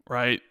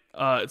 right?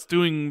 It's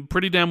doing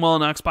pretty damn well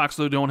on Xbox,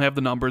 though we don't have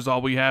the numbers.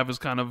 All we have is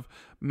kind of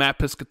Matt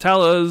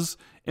Piscatella's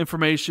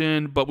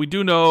information, but we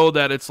do know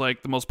that it's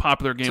like the most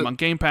popular game on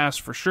Game Pass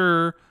for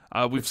sure.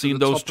 We've seen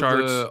those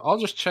charts. I'll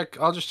just check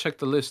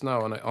the list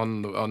now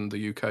on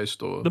the UK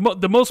store.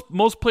 The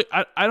most played.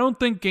 I don't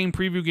think game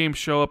preview games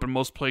show up in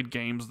most played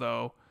games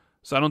though,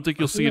 so I don't think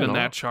you'll see it in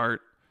that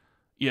chart.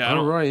 Yeah.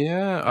 Oh right,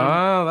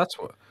 yeah. That's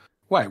what.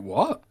 Wait,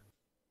 what?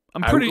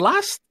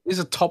 Outlast is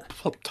a top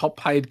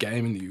paid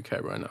game in the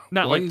UK right now.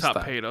 Not like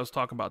top paid. I was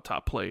talking about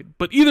top played.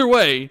 But either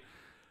way,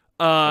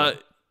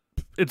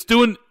 it's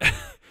doing.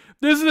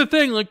 This is the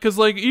thing, because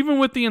even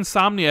with the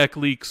Insomniac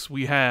leaks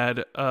we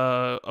had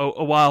a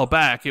while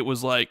back, it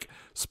was like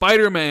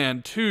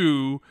Spider-Man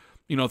 2,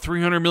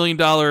 $300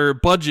 million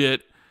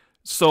budget,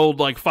 sold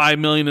like 5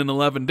 million in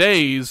 11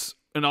 days,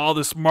 and all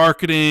this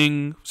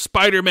marketing.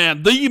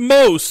 Spider-Man,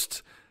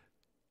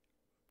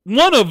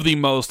 one of the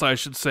most, I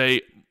should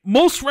say,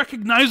 most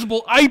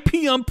recognizable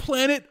IP on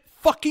planet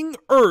fucking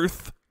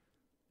Earth,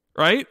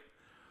 right?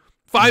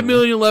 5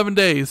 million 11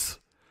 days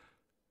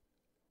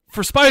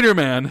for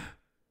Spider-Man.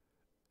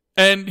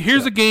 And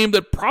here's a game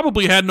that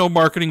probably had no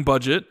marketing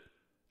budget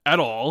at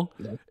all.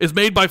 Yeah. Is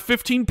made by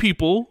 15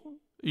 people,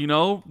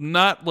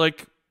 not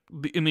like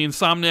in the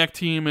Insomniac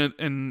team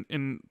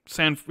in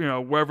San,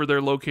 wherever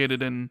they're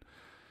located in.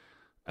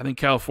 I think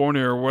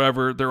California or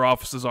wherever their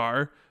offices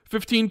are.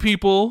 15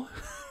 people.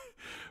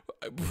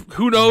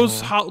 Who knows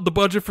how the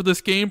budget for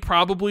this game?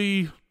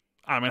 Probably.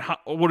 I mean,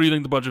 what do you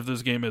think the budget for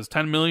this game is?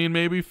 10 million,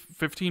 maybe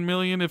 15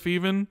 million, if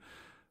even.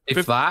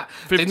 If that.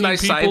 15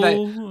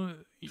 people.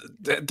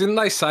 Didn't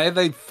they say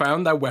they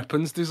found their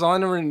weapons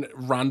designer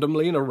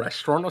randomly in a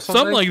restaurant or something?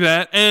 Something like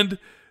that. And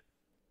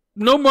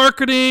no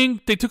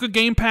marketing. They took a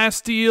Game Pass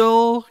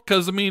deal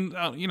because, I mean,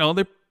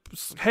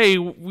 hey,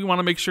 we want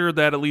to make sure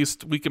that at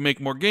least we can make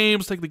more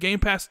games. Take the Game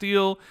Pass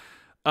deal.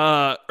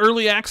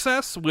 Early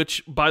access,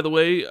 which, by the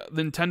way,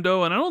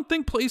 Nintendo, and I don't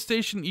think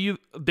PlayStation either,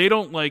 they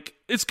don't like,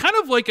 it's kind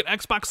of like an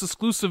Xbox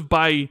exclusive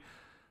by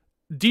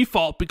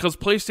default because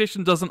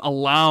PlayStation doesn't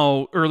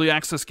allow early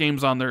access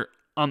games on their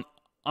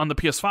on the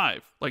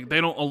PS5. Like, they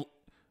don't.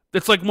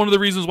 It's like one of the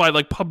reasons why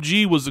like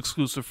PUBG was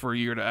exclusive for a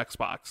year to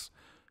Xbox,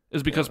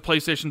 is because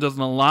PlayStation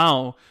doesn't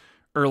allow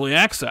early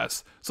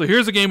access. So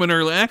here's a game in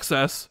early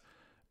access,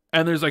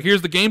 and there's like,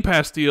 here's the Game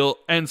Pass deal,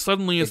 and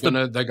suddenly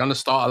they're gonna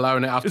start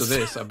allowing it after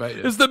this. I bet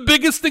you it's the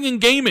biggest thing in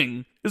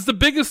gaming. It's the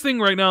biggest thing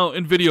right now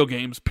in video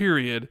games.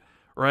 Period.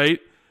 Right.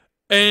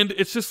 And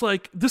it's just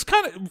like this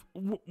kind of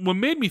what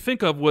made me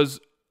think of was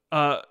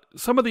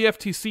some of the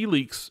FTC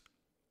leaks,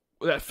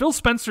 that Phil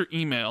Spencer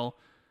email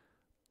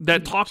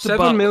that talked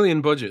about $7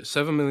 million budget,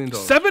 $7 million,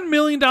 $7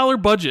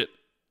 million budget,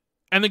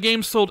 and the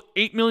game sold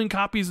 8 million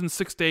copies in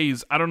 6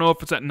 days. I don't know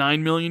if it's at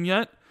 9 million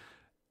yet.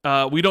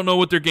 We don't know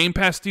what their Game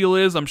Pass deal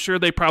is. I'm sure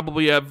they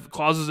probably have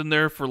clauses in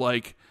there for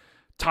like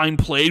time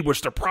played,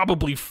 which they're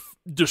probably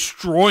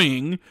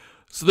destroying.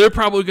 So they're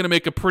probably going to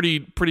make a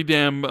pretty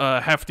damn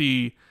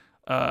hefty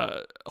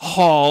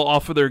haul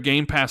off of their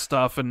Game Pass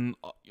stuff and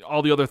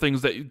all the other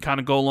things that kind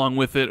of go along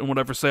with it and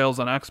whatever sales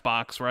on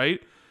Xbox, right?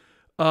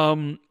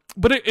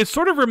 But it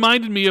sort of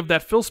reminded me of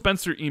that Phil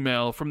Spencer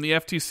email from the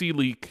FTC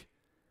leak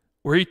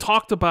where he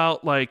talked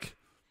about like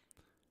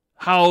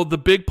how the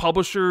big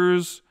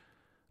publishers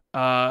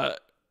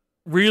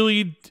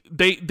really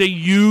they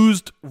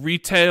used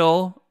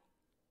retail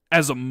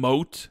as a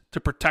moat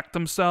to protect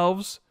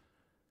themselves.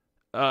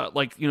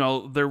 Like, you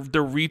know,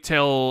 their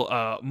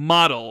retail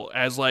model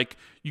as like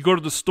you go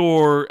to the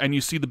store and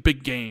you see the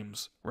big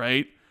games,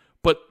 right?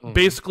 But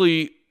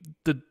basically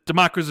the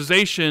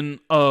democratization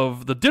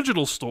of the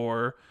digital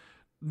store,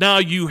 now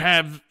you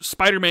have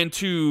Spider-Man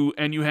 2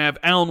 and you have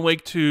Alan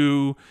Wake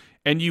 2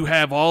 and you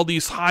have all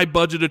these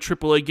high-budgeted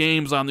AAA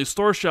games on these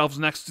store shelves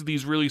next to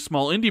these really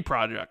small indie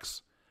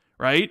projects,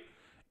 right?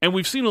 And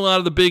we've seen a lot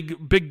of the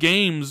big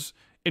games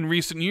in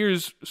recent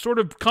years sort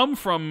of come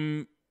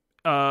from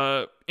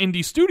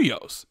indie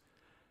studios.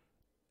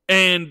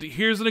 And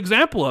here's an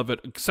example of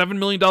it. $7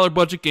 million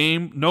budget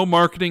game, no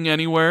marketing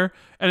anywhere,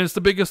 and it's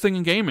the biggest thing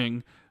in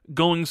gaming.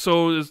 Going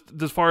so as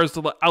far as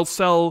to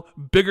outsell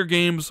bigger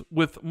games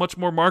with much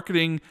more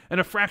marketing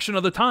and a fraction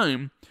of the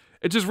time.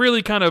 It just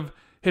really kind of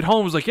hit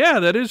home. It was like, yeah,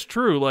 that is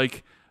true.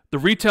 Like, the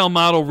retail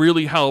model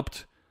really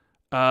helped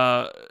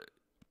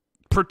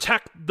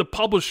protect the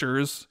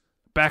publishers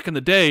back in the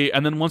day,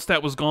 and then once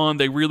that was gone,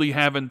 they really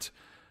haven't.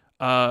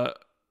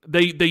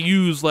 They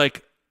use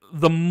like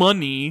the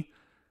money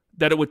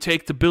that it would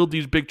take to build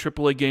these big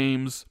AAA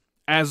games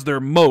as their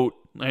moat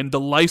and the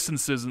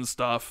licenses and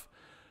stuff.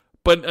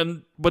 But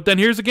then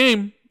here's a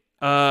game,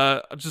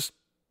 just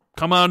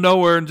come out of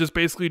nowhere and just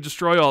basically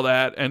destroy all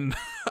that, and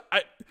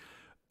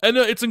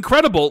it's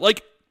incredible.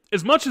 Like,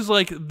 as much as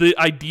like the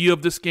idea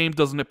of this game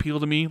doesn't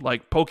appeal to me,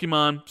 like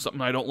Pokemon,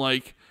 something I don't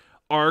like,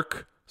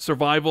 Ark,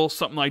 Survival,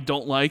 something I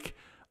don't like,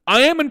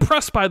 I am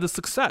impressed by the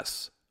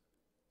success.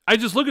 I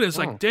just look at it, it's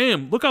like,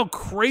 damn, look how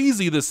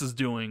crazy this is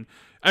doing.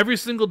 Every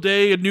single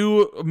day, a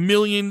new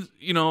million,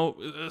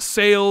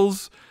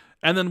 sales,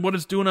 and then what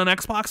it's doing on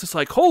Xbox, it's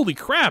like, holy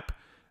crap.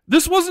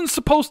 This wasn't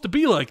supposed to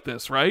be like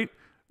this, right?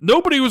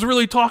 Nobody was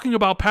really talking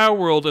about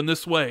Palworld in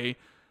this way,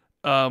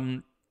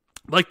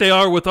 like they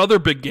are with other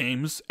big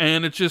games,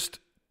 and it's just,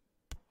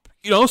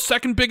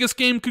 second biggest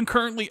game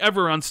concurrently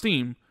ever on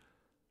Steam,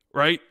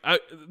 right?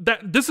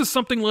 This is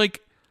something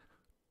like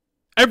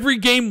every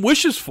game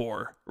wishes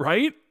for,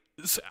 right?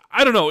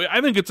 I don't know. I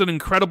think it's an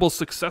incredible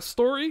success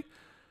story.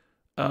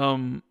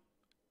 And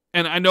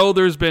I know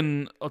there's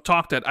been a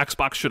talk that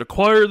Xbox should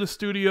acquire the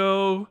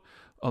studio.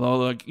 Although,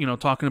 like,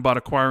 talking about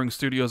acquiring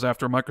studios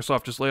after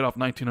Microsoft just laid off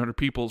 1,900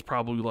 people is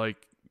probably like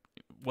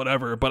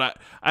whatever. But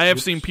I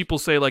have seen people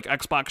say like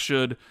Xbox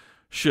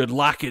should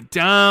lock it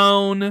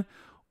down,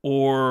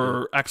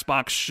 or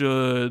Xbox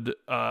should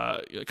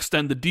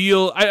extend the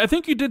deal. I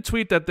think you did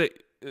tweet that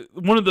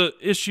one of the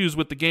issues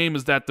with the game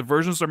is that the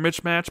versions are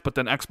mismatched, but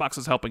then Xbox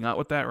is helping out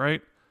with that,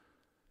 right?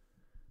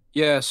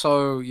 Yeah,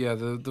 so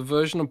the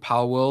version of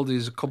Palworld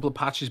is a couple of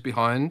patches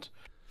behind,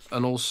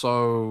 and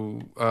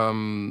also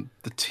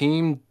the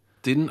team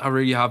didn't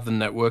really have the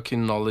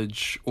networking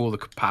knowledge or the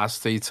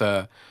capacity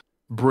to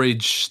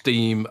bridge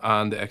Steam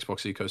and the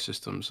Xbox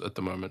ecosystems at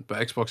the moment. But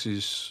Xbox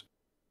is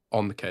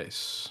on the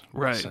case,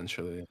 right?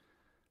 Essentially.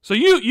 So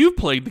you've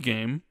played the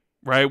game,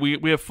 right?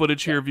 We have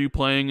footage here of you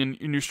playing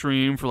in your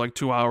stream for like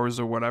 2 hours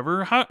or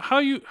whatever. How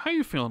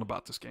you feeling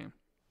about this game?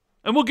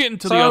 And we'll get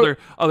into the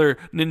other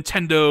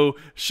Nintendo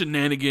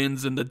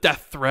shenanigans and the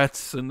death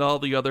threats and all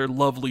the other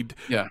lovely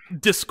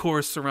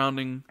discourse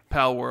surrounding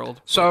Palworld.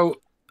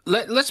 So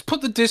let's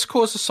put the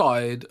discourse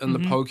aside and the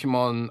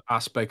Pokemon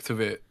aspect of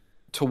it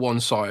to one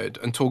side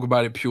and talk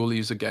about it purely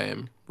as a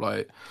game,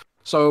 right?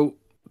 So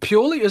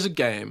purely as a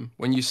game,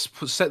 when you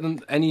set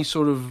any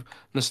sort of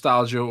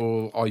nostalgia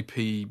or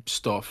IP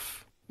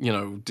stuff,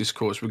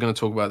 discourse, we're going to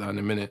talk about that in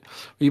a minute.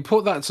 When you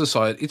put that to the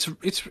side,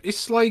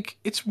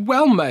 it's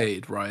well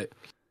made, right?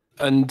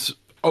 And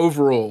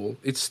overall,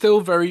 it's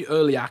still very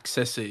early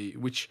accessy,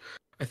 which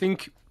I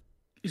think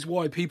is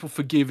why people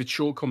forgive its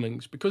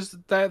shortcomings, because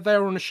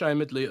they're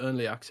unashamedly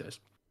early access.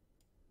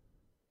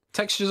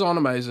 Textures aren't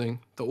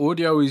amazing. The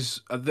audio is...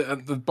 by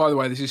the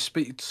way, this is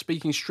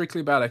speaking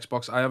strictly about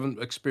Xbox. I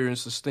haven't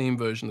experienced the Steam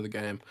version of the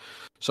game.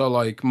 So,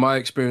 my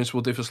experience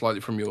will differ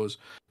slightly from yours.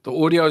 The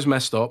audio is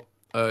messed up.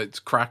 It's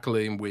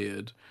crackly and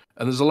weird.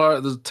 And there's a lot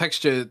of...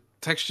 The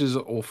textures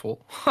are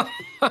awful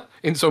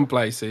in some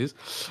places.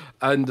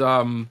 And,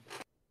 the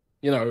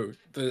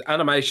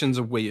animations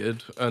are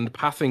weird. And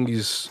pathing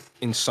is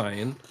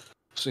insane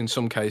in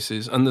some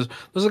cases, and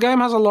the game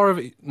has a lot of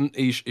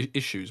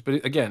issues, but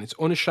again, it's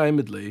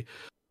unashamedly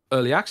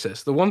early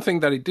access. The one thing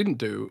that it didn't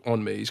do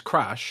on me is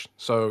crash,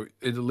 so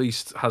it at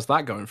least has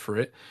that going for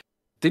it.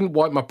 Didn't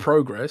wipe my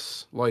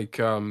progress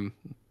again,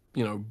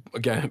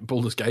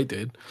 Baldur's Gate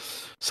did.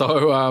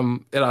 So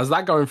it has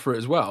that going for it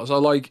as well.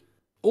 So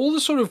all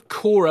the sort of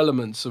core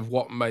elements of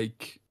what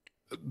make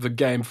the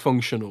game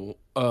functional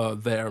are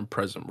there and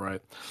present,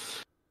 right?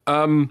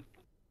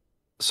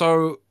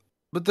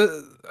 But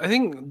I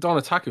think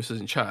Donataku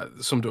says in chat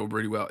summed it up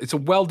really well. It's a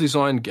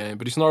well-designed game,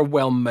 but it's not a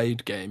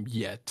well-made game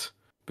yet,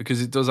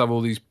 because it does have all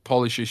these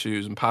polish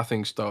issues and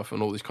pathing stuff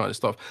and all this kind of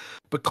stuff.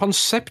 But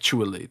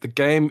conceptually, the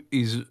game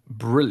is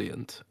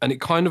brilliant, and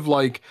it kind of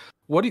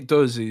what it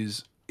does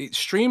is it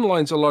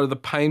streamlines a lot of the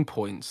pain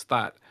points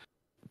that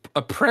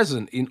are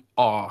present in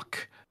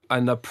Ark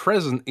and are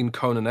present in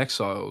Conan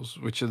Exiles,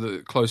 which are the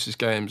closest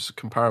games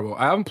comparable.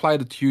 I haven't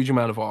played a huge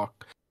amount of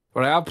Ark,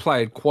 but I have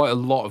played quite a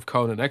lot of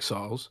Conan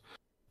Exiles,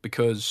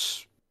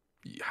 because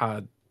it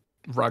had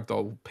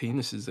ragdoll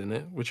penises in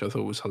it, which I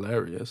thought was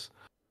hilarious.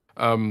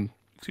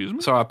 Excuse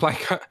me? So I play...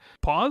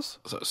 Pause?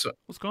 So,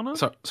 what's going on?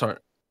 Sorry.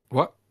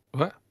 What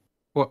did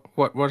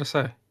I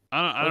say?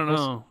 I don't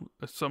know.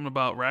 Something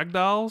about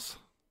ragdolls?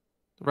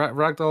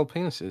 Ragdoll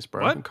penises,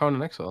 bro. What?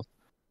 Conan Exiles.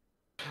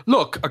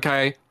 Look,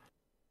 okay.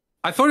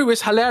 I thought it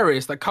was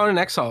hilarious that Conan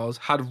Exiles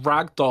had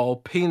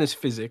ragdoll penis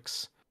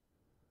physics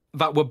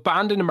that were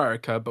banned in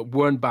America but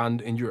weren't banned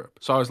in Europe.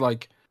 So I was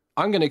like,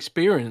 I'm going to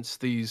experience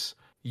these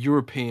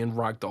European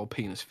ragdoll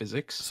penis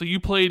physics. So you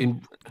played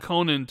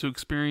Conan to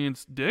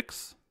experience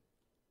dicks?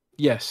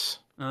 Yes.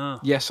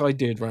 Yes, I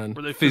did, Rand.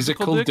 Were they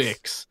physical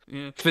dicks?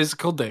 Yeah.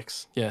 Physical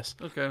dicks, yes.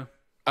 Okay.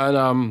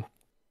 And,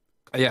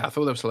 I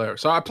thought that was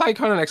hilarious. So I played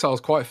Conan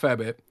Exiles quite a fair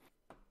bit,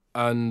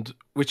 and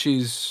which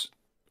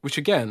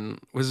again,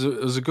 was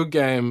a good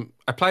game.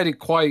 I played it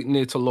quite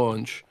near to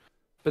launch.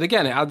 But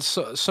again, it had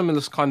some of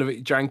this kind of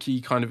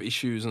janky kind of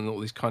issues and all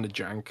this kind of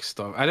jank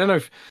stuff. I don't know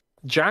if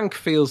jank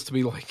feels to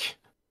be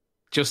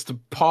just the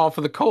par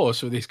for the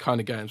course with these kind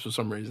of games for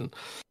some reason.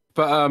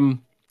 But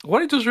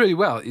what it does really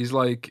well is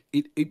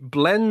it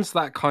blends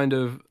that kind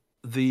of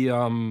the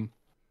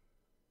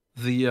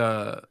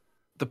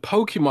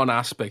Pokemon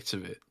aspects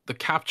of it, the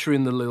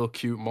capturing the little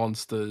cute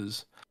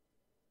monsters.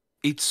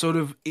 It sort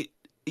of it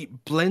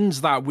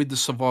blends that with the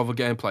survival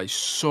gameplay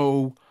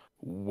so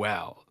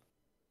well.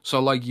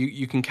 So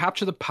you can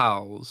capture the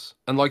pals,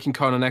 and in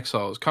Conan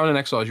Exiles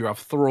you have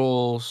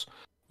thralls,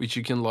 which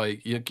you can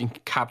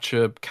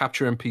capture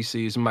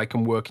NPCs and make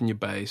them work in your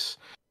base,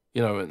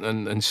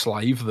 and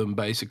enslave them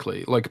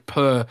basically,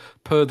 per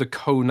the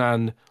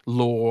Conan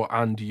lore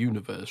and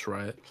universe,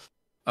 right?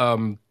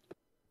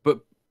 But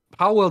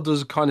Palworld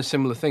does a kind of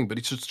similar thing, but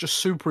it's just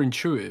super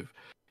intuitive.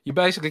 You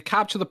basically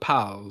capture the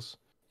pals,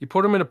 you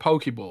put them in a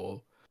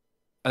Pokeball,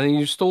 and then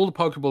you install the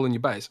Pokeball in your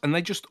base, and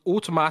they just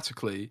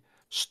automatically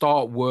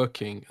start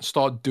working,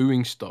 start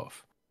doing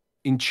stuff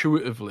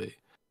intuitively.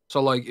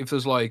 So if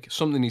there's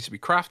something needs to be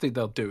crafted,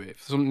 they'll do it.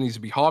 If something needs to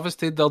be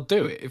harvested, they'll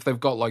do it if they've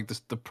got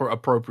the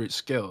appropriate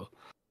skill.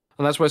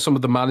 And that's where some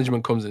of the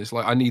management comes in. It's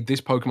I need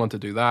this Pokemon to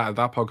do that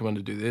Pokemon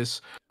to do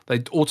this.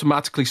 They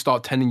automatically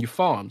start tending your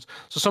farms.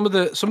 So some of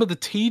the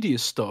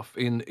tedious stuff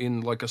in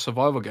a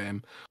survival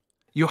game,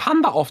 you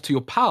hand that off to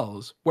your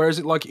pals. Whereas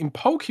in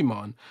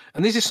Pokemon,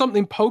 and this is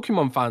something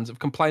Pokemon fans have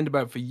complained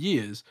about for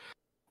years,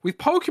 with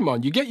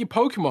Pokemon, you get your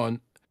Pokemon,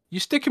 you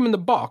stick them in the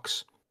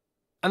box,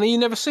 and then you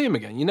never see them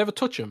again. You never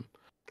touch them.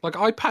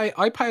 I pay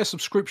a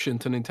subscription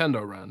to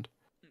Nintendo, Rand.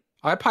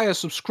 I pay a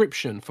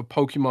subscription for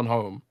Pokemon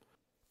Home,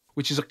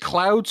 which is a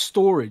cloud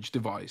storage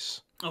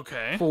device.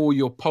 Okay. For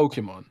your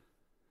Pokemon,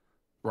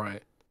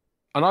 right?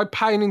 And I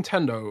pay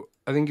Nintendo.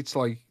 I think it's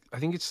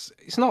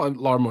not a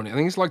lot of money. I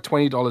think it's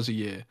 $20 a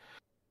year.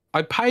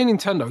 I pay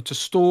Nintendo to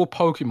store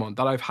Pokemon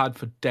that I've had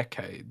for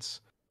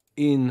decades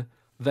in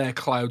their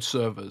cloud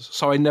servers,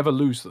 so I never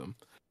lose them.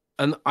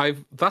 and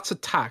that's a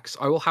tax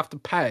I will have to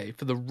pay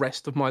for the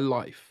rest of my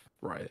life,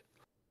 right?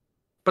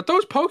 But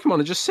those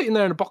Pokemon are just sitting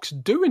there in a box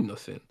doing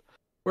nothing.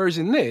 Whereas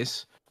in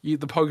this, the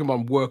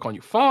Pokemon work on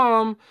your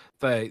farm.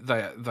 They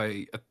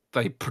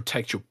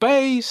protect your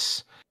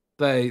base.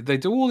 They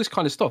do all this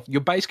kind of stuff.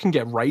 Your base can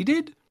get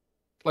raided.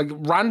 Like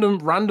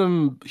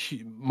random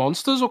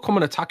monsters will come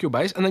and attack your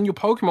base, and then your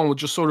Pokemon will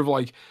just sort of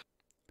like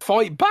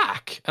fight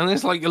back, and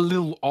there's like a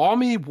little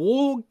army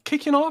war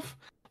kicking off.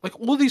 Like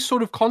all these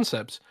sort of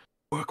concepts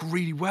work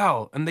really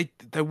well, and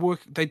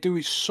they do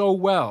it so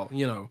well,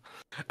 you know.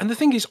 And the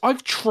thing is,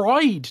 I've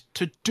tried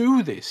to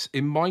do this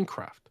in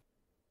Minecraft.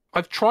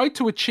 I've tried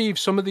to achieve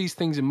some of these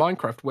things in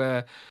Minecraft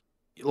where,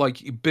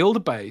 like, you build a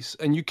base,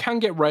 and you can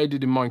get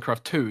raided in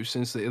Minecraft too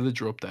since the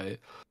Illager update.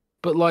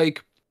 But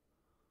like,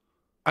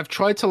 I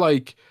tried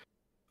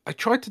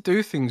to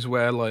do things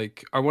where,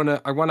 like, I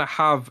wanna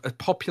have a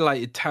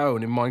populated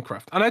town in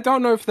Minecraft, and I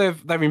don't know if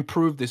they've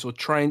improved this or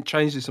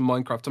changed this in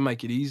Minecraft to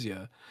make it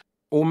easier,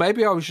 or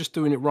maybe I was just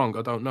doing it wrong.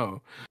 I don't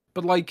know.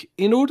 But like,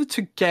 in order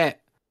to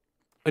get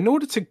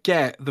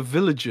the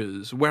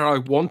villagers where I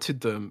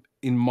wanted them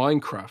in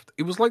Minecraft,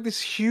 it was like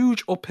this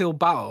huge uphill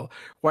battle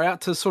where I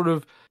had to sort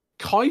of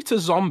kite a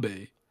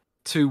zombie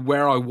to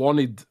where I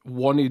wanted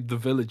the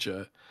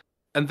villager,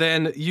 and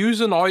then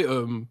use a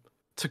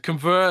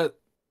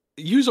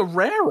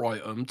rare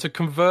item to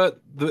convert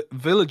the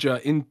villager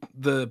in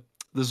the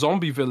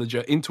zombie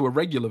villager into a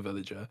regular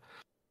villager.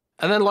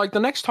 And then like the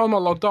next time I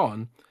logged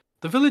on,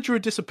 the villager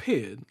had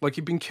disappeared, like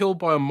he'd been killed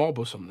by a mob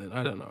or something.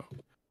 I don't know.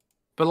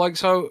 But like,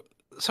 so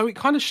it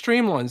kind of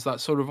streamlines that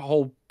sort of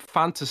whole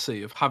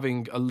fantasy of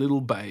having a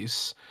little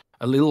base,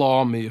 a little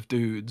army of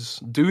dudes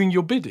doing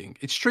your bidding.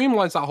 It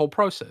streamlines that whole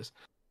process.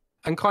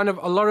 And kind of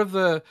a lot of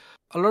the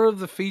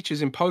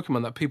features in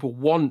Pokemon that people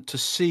want to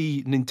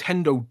see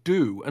Nintendo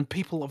do, and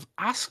people have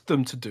asked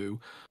them to do,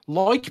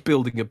 like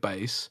building a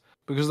base,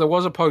 because there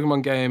was a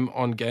Pokemon game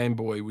on Game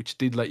Boy which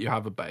did let you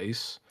have a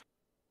base,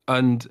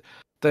 and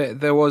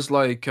there was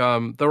like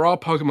there are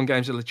Pokemon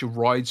games that let you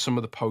ride some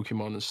of the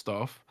Pokemon and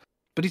stuff,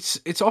 but it's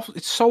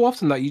so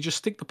often that you just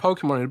stick the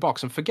Pokemon in a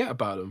box and forget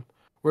about them.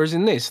 Whereas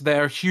in this,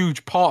 they're a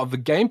huge part of the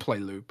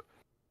gameplay loop.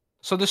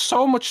 So there's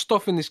so much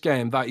stuff in this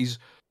game that is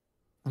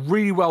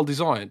really well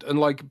designed, and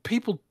like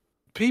people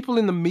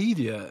in the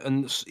media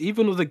and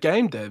even other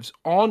game devs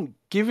aren't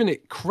giving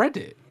it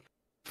credit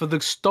for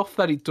the stuff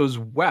that it does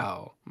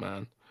well,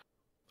 man.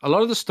 A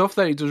lot of the stuff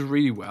that it does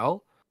really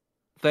well,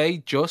 they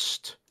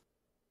just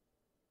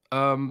they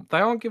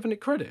aren't giving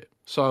it credit.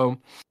 So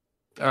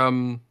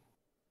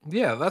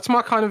yeah, that's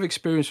my kind of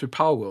experience with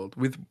Palworld,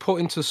 with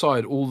putting to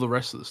side all the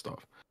rest of the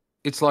stuff.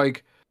 It's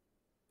like,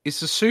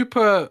 it's a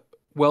super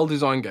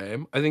well-designed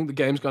game. I think the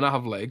game's going to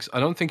have legs. I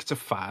don't think it's a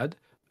fad.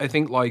 I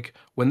think like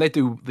when they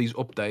do these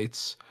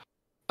updates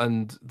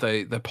and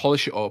they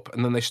polish it up,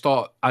 and then they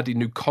start adding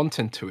new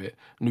content to it,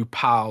 new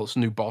pals,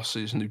 new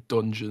bosses, new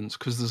dungeons,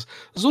 because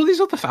there's all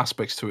these other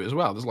aspects to it as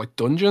well. There's like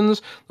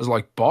dungeons, there's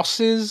like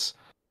bosses,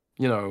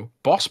 you know,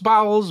 boss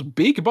battles,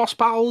 big boss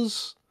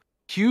battles,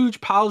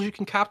 huge pals you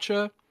can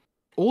capture.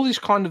 All these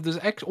kind of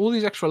all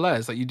these extra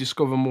layers that you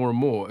discover more and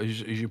more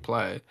as you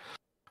play.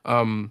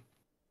 The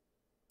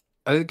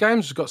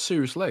game's got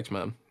serious legs,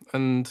 man.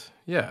 And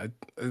yeah,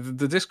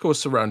 the discourse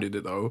surrounding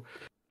it, though,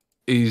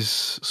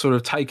 is sort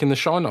of taking the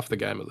shine off the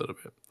game a little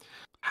bit.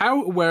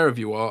 How aware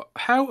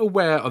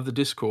of the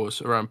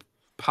discourse around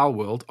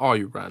Palworld are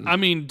you, Rand? I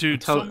mean,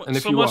 dude, tell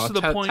us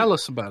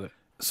about it.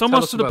 So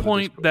much to the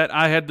point that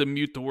I had to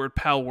mute the word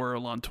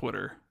Palworld on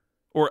Twitter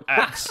or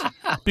X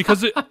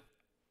because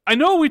I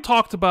know we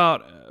talked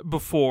about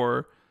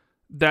before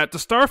that the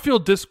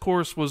Starfield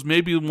discourse was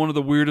maybe one of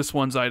the weirdest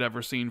ones I'd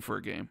ever seen for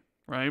a game,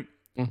 right?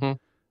 Mm-hmm.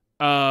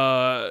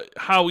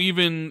 How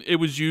even it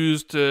was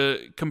used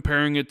to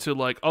comparing it to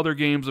like other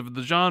games of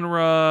the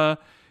genre,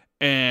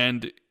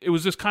 and it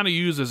was just kind of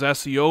used as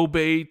SEO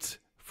bait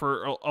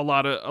for a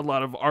lot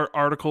of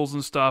articles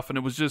and stuff, and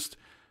it was just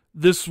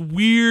this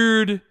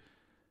weird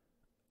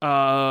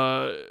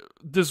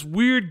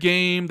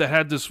game that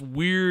had this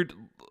weird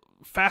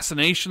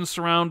fascination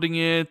surrounding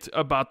it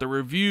about the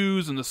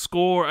reviews and the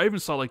score. I even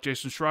saw like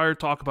Jason Schreier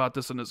talk about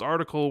this in his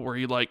article where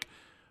he like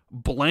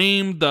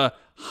blamed the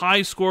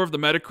high score of the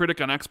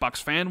Metacritic on Xbox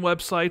fan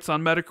websites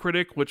on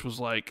Metacritic, which was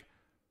like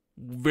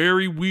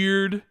very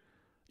weird.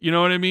 You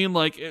know what I mean?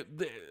 Like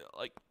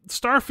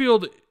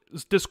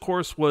Starfield's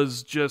discourse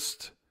was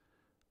just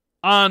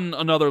on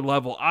another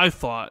level, I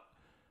thought,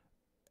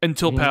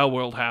 until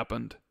Palworld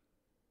happened.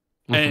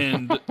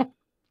 And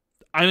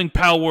I think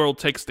Palworld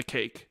takes the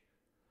cake.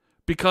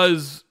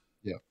 Because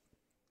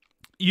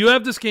you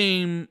have this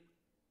game,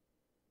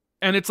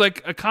 and it's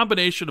like a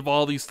combination of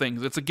all these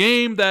things. It's a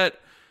game that,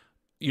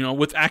 you know,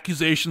 with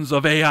accusations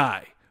of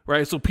AI,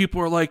 right? So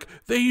people are like,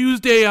 they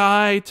used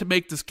AI to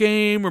make this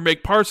game, or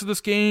make parts of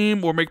this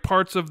game, or make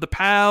parts of the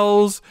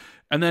PALs.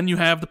 And then you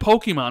have the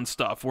Pokemon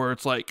stuff, where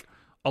it's like,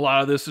 a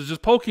lot of this is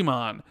just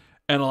Pokemon.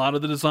 And a lot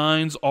of the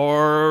designs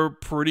are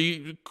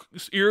pretty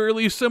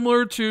eerily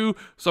similar to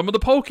some of the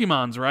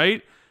Pokemons,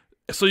 right?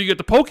 So you get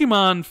the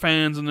Pokemon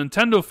fans and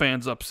Nintendo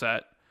fans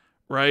upset,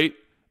 right?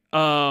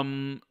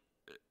 And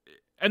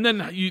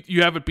then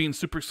you have it being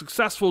super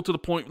successful to the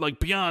point like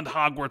beyond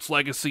Hogwarts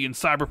Legacy and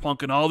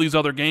Cyberpunk and all these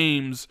other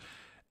games,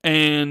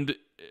 and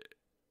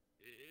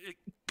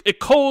it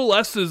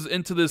coalesces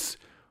into this.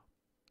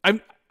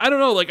 I don't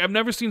know, like I've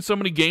never seen so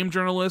many game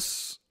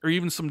journalists or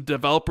even some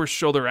developers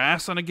show their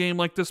ass on a game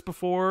like this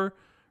before,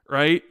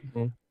 right?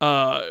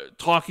 Mm-hmm.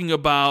 Talking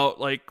about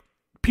like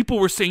people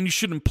were saying you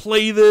shouldn't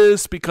play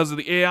this because of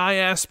the AI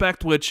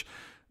aspect, which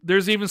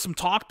there's even some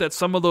talk that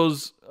some of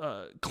those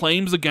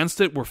claims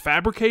against it were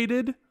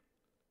fabricated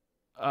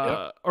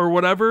or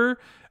whatever.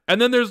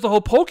 And then there's the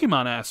whole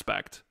Pokemon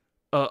aspect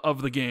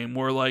of the game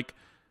where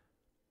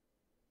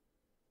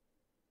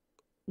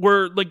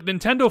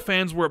Nintendo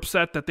fans were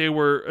upset that they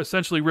were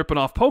essentially ripping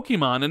off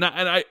Pokemon. And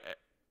I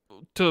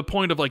to the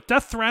point of like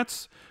death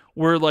threats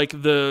where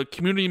like the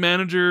community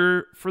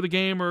manager for the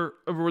game or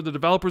the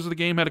developers of the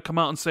game had to come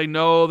out and say,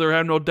 no, there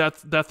are no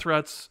death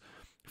threats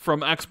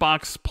from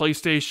Xbox,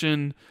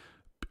 PlayStation,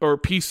 or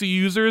PC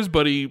users,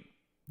 but he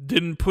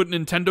didn't put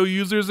Nintendo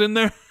users in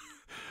there.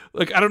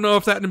 Like, I don't know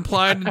if that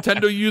implied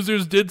Nintendo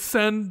users did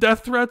send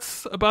death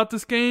threats about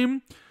this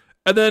game.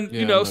 And then,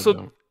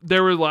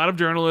 there were a lot of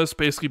journalists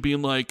basically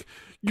being like,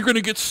 you're going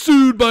to get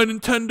sued by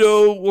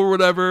Nintendo or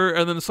whatever.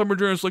 And then some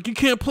journalists like, you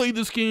can't play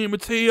this game,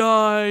 it's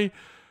AI,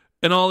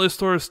 and all this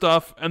sort of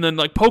stuff. And then,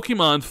 like,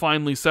 Pokemon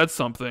finally said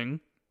something.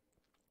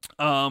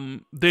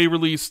 They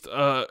released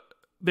a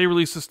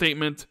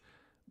statement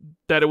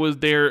that it was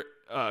their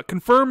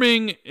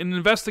confirming an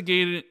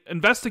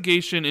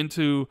investigation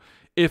into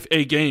if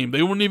a game,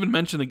 they wouldn't even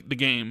mention the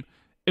game,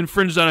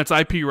 infringed on its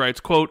IP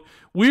rights. Quote,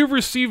 we have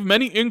received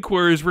many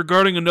inquiries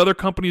regarding another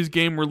company's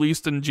game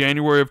released in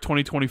January of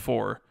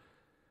 2024.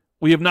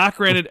 We have not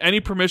granted any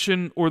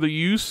permission or the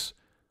use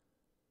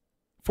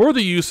of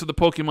the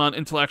Pokemon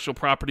intellectual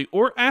property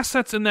or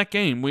assets in that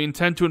game. We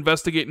intend to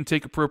investigate and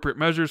take appropriate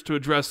measures to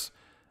address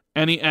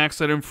any acts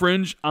that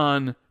infringe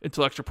on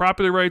intellectual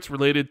property rights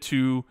related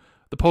to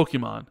the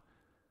Pokemon.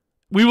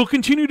 We will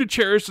continue to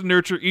cherish and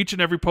nurture each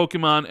and every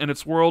Pokemon and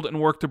its world and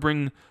work to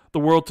bring the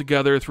world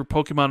together through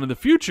Pokemon in the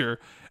future.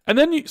 And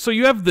then, so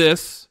you have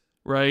this,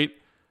 right?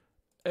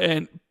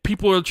 And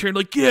people are cheering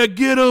like, yeah,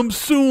 get them,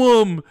 sue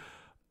them.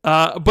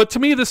 But to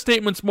me, this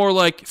statement's more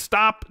like,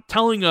 stop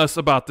telling us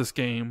about this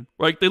game.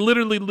 Like, they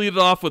literally lead it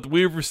off with,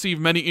 we have received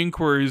many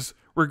inquiries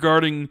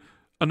regarding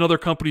another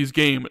company's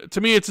game. To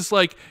me, it's just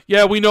like,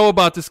 yeah, we know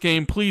about this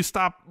game. Please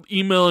stop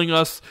emailing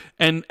us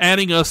and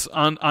adding us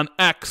on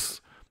X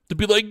to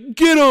be like,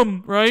 get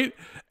them, right?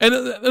 And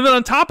then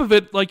on top of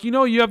it, like,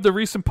 you have the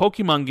recent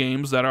Pokemon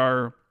games that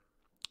are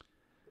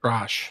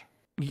trash.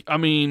 I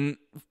mean,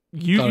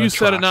 you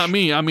said it, not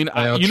me. I mean,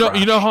 you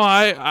know how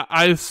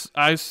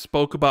I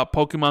spoke about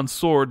Pokemon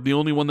Sword, the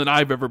only one that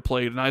I've ever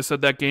played, and I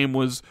said that game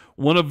was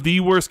one of the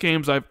worst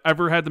games I've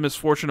ever had the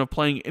misfortune of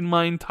playing in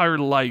my entire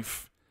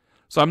life.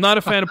 So I'm not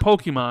a fan of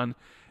Pokemon,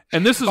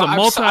 and this is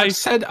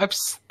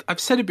I've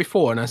said it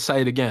before, and I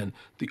say it again.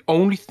 The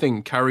only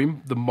thing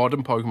carrying the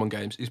modern Pokemon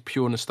games is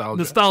pure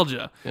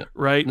nostalgia. Yeah.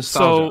 Right?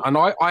 Nostalgia. So, and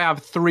I have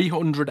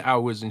 300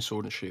 hours in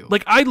Sword and Shield.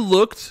 Like, I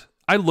looked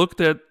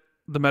at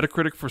the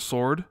Metacritic for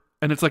Sword,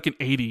 and it's like an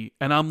 80,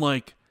 and I'm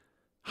like,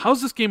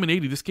 how's this game an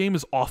 80? This game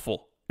is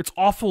awful. It's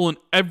awful in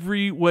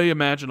every way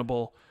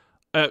imaginable.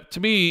 To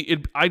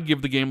me, I'd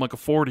give the game like a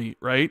 40,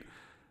 right?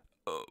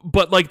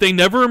 But like, they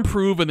never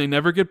improve and they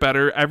never get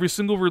better. Every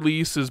single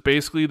release is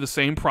basically the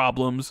same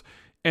problems.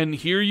 And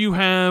here you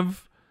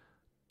have,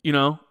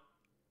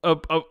 a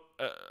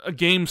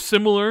game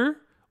similar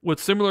with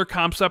similar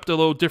concept,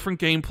 although different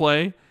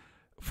gameplay,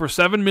 for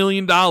 $7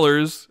 million,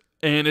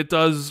 and it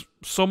does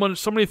so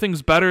many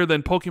things better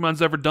than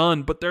Pokemon's ever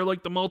done. But they're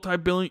like the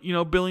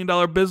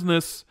billion-dollar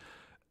business,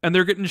 and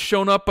they're getting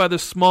shown up by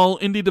this small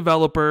indie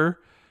developer,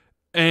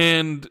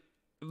 and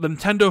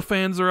Nintendo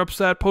fans are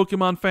upset,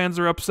 Pokemon fans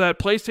are upset,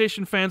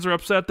 PlayStation fans are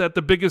upset that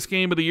the biggest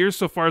game of the year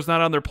so far is not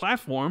on their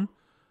platform.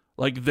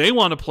 Like, they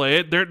want to play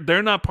it.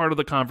 They're not part of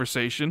the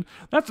conversation.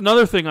 That's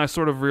another thing I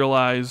sort of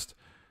realized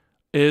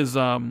is,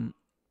 man,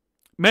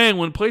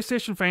 when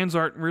PlayStation fans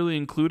aren't really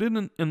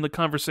included in the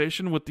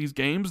conversation with these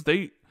games,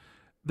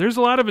 there's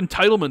a lot of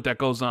entitlement that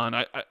goes on.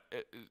 I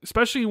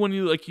especially when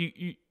you with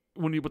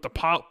the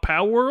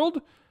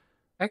Palworld.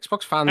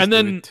 Xbox fans and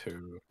then, do it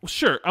too.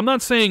 Sure, I'm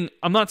not saying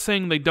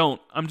they don't.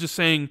 I'm just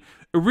saying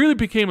it really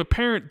became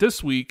apparent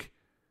this week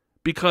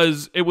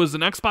because it was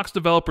an Xbox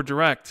Developer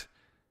Direct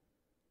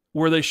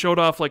where they showed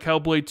off like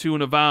Hellblade 2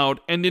 and Avowed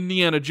and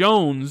Indiana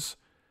Jones,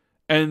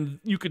 and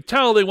you could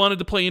tell they wanted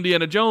to play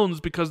Indiana Jones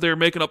because they were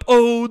making up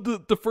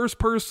the first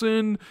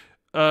person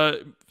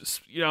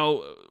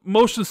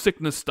motion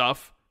sickness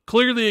stuff.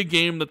 Clearly a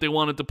game that they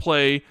wanted to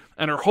play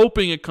and are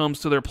hoping it comes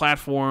to their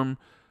platform.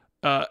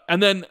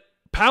 And then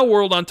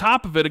Palworld on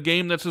top of it, a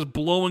game that's just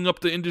blowing up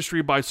the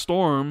industry by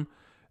storm,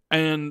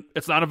 and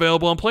it's not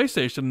available on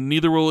PlayStation.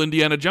 Neither will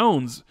Indiana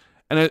Jones.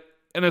 And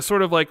it's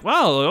sort of like,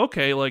 wow,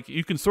 okay, like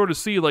you can sort of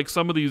see like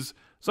some of these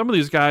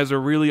guys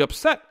are really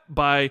upset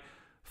by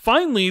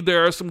finally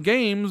there are some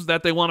games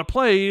that they want to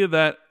play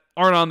that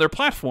aren't on their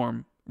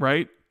platform,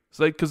 right?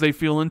 Because they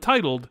feel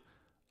entitled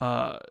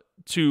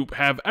to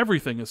have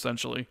everything,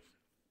 essentially.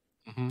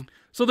 Mm-hmm.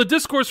 So the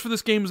discourse for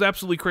this game is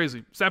absolutely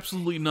crazy. It's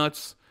absolutely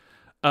nuts.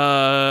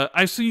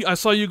 I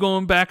saw you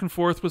going back and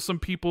forth with some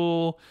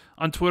people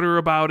on Twitter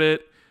about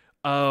it.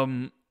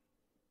 I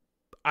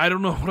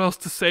don't know what else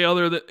to say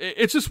other than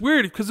it's just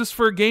weird because it's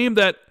for a game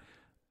that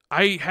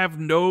I have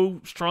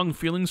no strong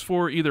feelings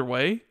for either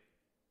way.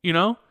 You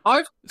know,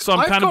 I'm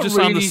kind of just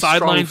really on the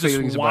sidelines,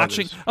 just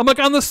watching. I'm like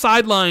on the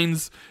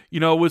sidelines,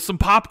 with some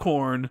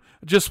popcorn,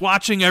 just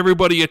watching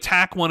everybody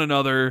attack one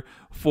another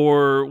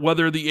for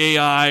whether the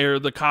AI or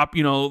the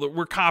that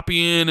we're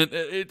copying.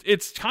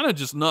 It's kind of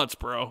just nuts,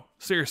 bro.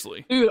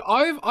 Seriously, dude.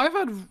 I'm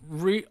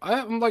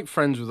like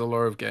friends with a lot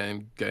of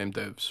game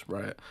devs,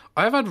 right?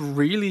 I've had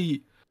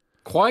really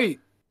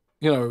quite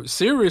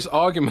serious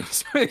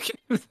arguments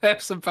with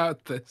devs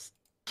about this.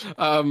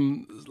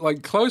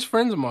 Like close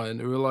friends of mine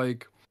who are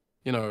like,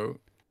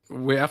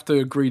 we have to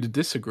agree to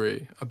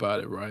disagree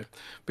about it, right?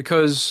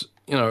 Because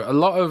a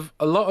lot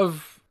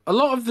of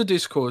the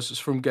discourses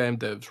from game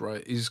devs,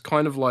 right, is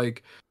kind of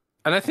like,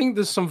 and I think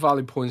there's some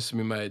valid points to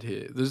be made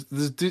here. There's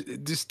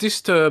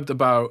disturbed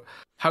about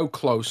how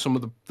close some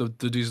of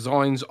the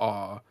designs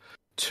are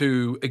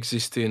to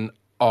existing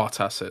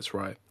art assets,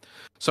 right?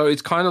 So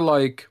it's kind of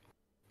like,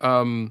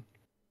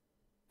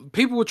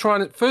 people were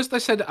trying to... First, they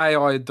said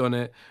AI had done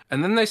it,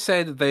 and then they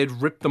said they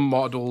had ripped the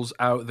models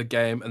out of the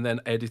game and then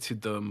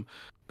edited them.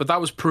 But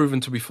that was proven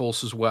to be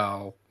false as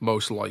well,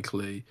 most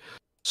likely.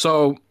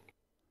 So,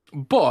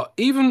 but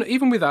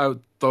even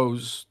without the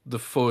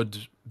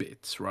FUD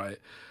bits, right?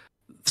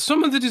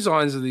 Some of the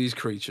designs of these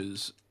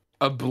creatures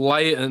are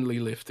blatantly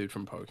lifted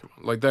from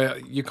Pokemon. Like,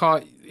 you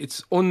can't...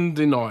 It's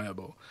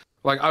undeniable.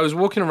 Like, I was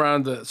walking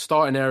around the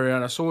starting area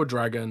and I saw a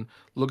dragon,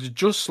 looked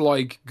just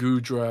like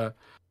Goodra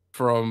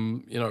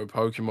from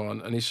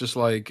Pokemon, and it's just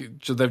like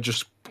they've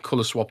just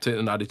color swapped it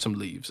and added some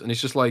leaves, and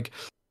it's just like,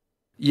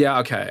 yeah,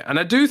 okay. And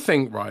I do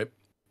think, right,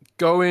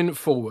 going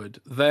forward,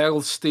 they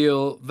will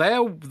steer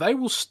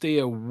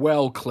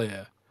well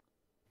clear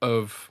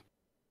of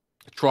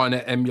trying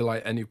to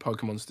emulate any of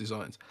Pokemon's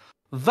designs.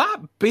 That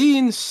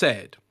being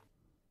said,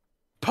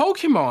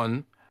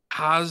 Pokemon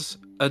has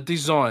a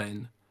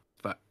design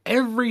for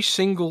every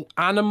single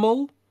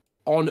animal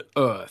on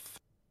Earth.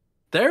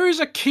 There is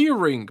a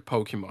keyring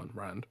Pokemon,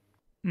 Rand.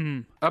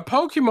 A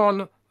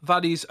Pokemon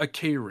that is a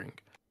keyring.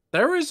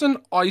 There is an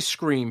ice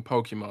cream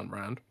Pokemon,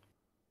 Rand.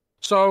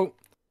 So,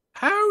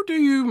 how do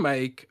you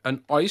make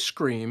an ice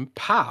cream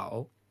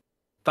pal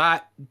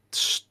that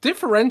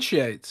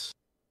differentiates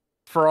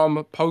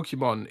from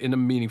Pokemon in a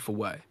meaningful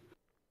way?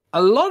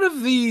 A lot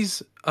of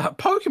these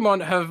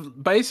Pokemon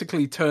have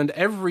basically turned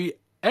every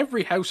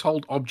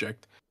household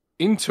object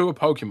into a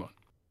Pokemon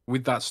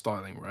with that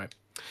styling, right?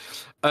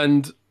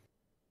 And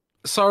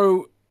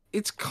so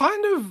it's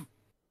kind of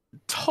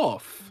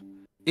tough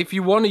if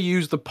you want to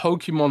use the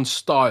Pokemon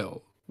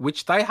style,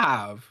 which they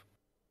have,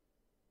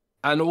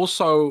 and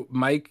also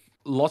make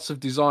lots of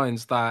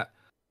designs that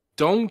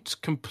don't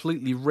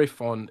completely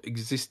riff on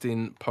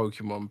existing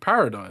Pokemon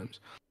paradigms.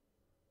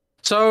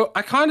 So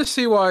I kind of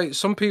see why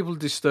some people are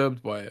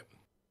disturbed by it.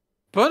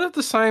 But at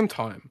the same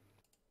time,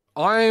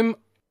 I'm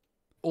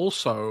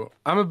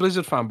a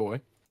Blizzard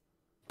fanboy,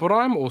 but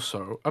I'm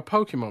also a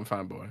Pokemon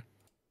fanboy.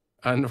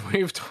 And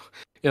we've,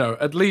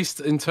 at least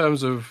in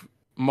terms of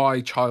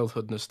my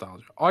childhood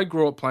nostalgia, I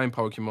grew up playing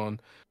Pokemon.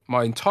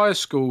 My entire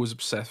school was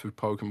obsessed with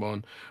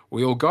Pokemon.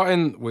 We all got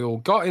in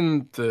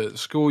the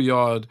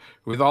schoolyard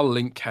with our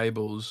link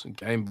cables and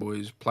Game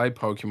Boys, played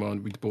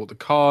Pokemon. We bought the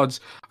cards.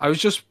 I was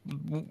just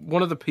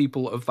one of the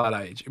people of that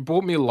age. It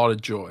brought me a lot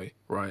of joy,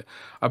 right?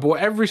 I bought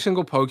every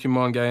single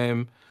Pokemon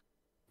game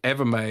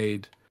ever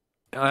made.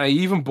 And I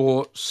even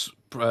bought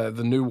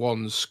the new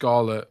ones,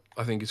 Scarlet,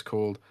 I think it's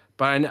called.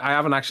 But I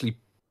haven't actually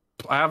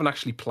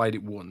played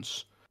it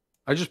once.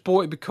 I just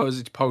bought it because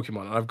it's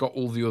Pokemon, and I've got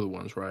all the other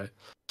ones, right?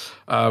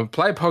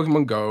 Play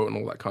Pokemon Go and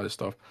all that kind of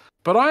stuff.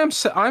 But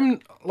I'm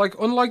like,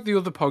 unlike the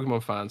other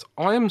Pokemon fans,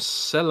 I am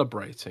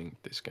celebrating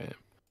this game.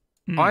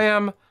 I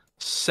am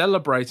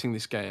celebrating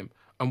this game,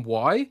 and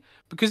why?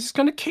 Because it's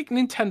going to kick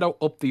Nintendo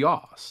up the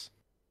arse.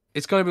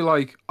 It's going to be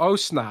like, oh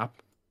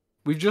snap,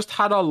 we've just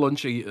had our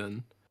lunch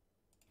eaten,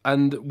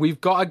 and we've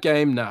got a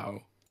game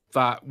now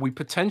that we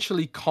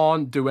potentially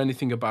can't do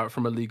anything about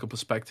from a legal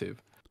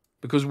perspective,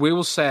 because we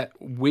will set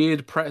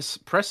weird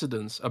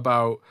precedents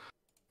about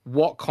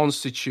what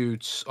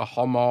constitutes a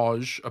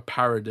homage, a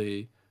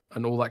parody,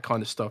 and all that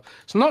kind of stuff.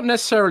 It's not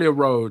necessarily a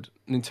road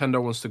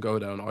Nintendo wants to go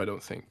down, I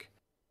don't think.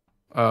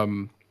 But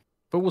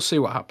we'll see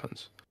what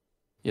happens.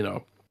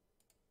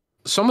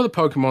 Some of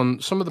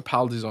the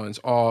PAL designs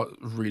are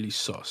really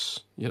sus,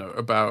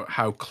 about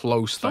how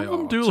close they are. Some of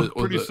them do look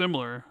pretty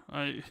similar.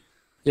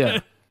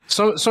 Yeah.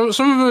 Some of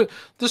them,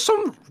 there's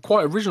some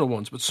quite original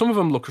ones, but some of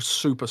them look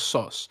super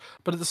sus.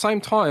 But at the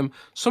same time,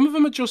 some of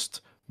them are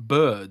just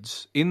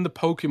birds in the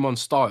Pokemon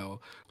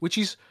style, which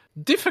is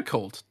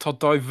difficult to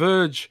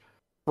diverge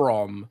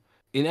from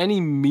in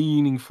any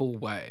meaningful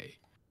way.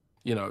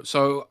 you know.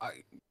 So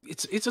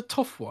it's a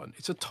tough one.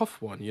 It's a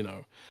tough one, you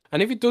know.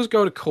 And if it does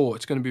go to court,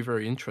 it's going to be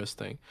very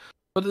interesting.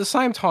 But at the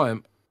same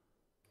time,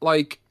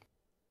 like,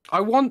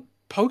 I want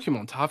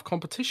Pokemon to have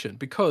competition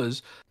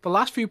because the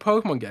last few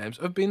Pokemon games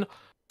have been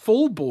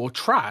full bore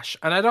trash,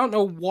 and I don't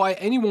know why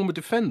anyone would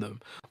defend them.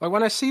 Like,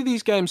 when I see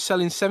these games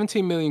selling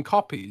 17 million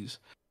copies,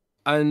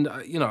 and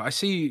you know, I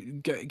see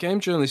game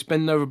journalists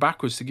bending over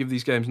backwards to give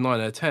these games 9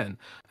 out of 10.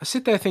 I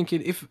sit there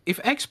thinking, if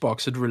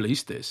Xbox had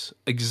released this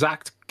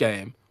exact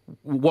game,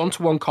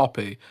 1-to-1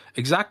 copy,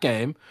 exact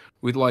game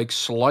with like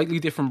slightly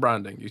different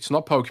branding, it's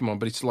not Pokemon,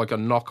 but it's like a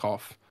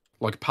knockoff,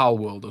 like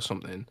Palworld or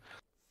something.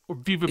 Or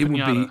Viva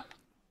Pinata.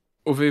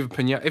 Or Viva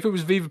Pinata. If it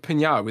was Viva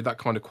Pinata with that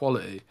kind of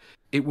quality,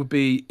 it would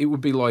be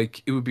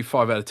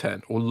 5 out of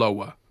 10 or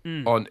lower.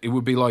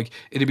 It'd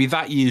be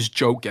that year's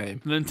joke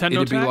game. Nintendo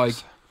it'd tax? Be like,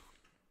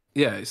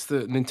 yeah, it's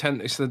the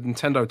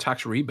Nintendo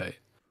tax rebate,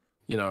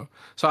 you know.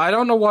 So I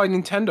don't know why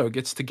Nintendo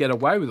gets to get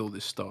away with all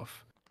this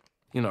stuff,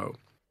 you know.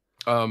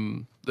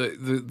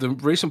 The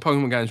recent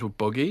Pokemon games were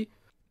buggy,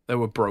 they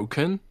were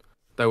broken,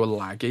 they were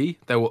laggy,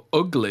 they were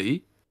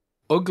ugly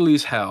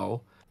as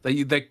hell.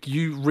 You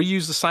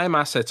reuse the same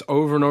assets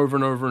over and over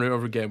and over and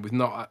over again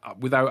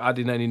without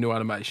adding any new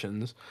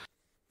animations.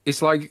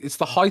 It's like, it's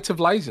the height of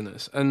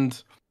laziness,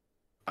 and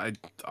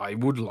I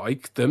would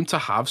like them to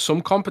have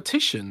some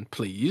competition,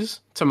 please,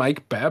 to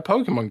make better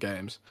Pokemon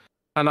games.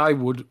 And I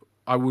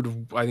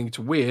think it's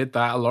weird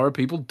that a lot of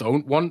people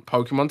don't want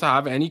Pokemon to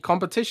have any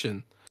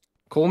competition.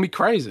 Call me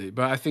crazy,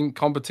 but I think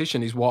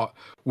competition is what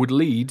would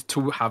lead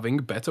to having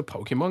better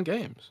Pokemon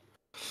games.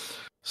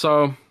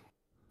 So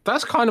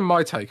that's kind of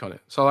my take on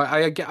it. So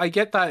I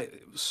get that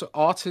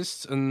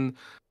artists and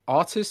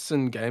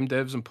game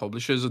devs and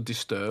publishers are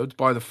disturbed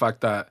by the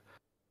fact that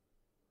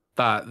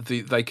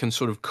they can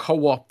sort of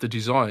co-opt the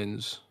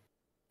designs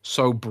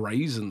so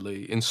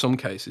brazenly in some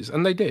cases,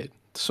 and they did.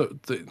 So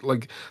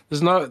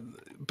there's no,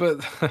 but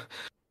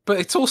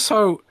it's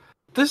also,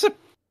 there's a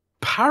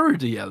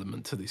parody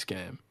element to this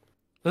game.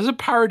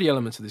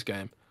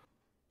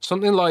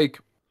 Something like,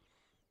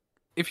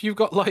 if you've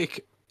got a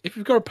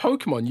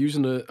Pokemon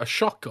using a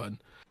shotgun,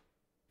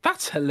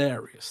 that's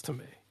hilarious to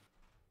me.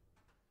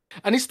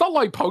 And it's not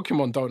like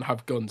Pokemon don't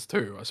have guns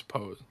too, I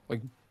suppose.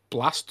 Like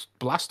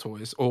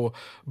Blastoise, or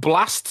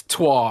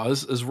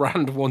Blastoise, as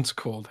Rand once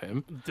called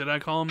him. Did I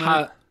call him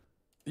that?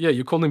 Yeah,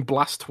 you called him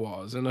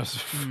Blastoise in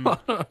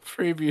a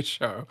previous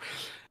show.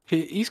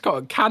 He's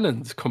got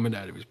cannons coming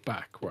out of his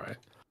back, right?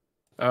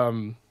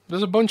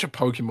 There's a bunch of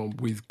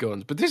Pokemon with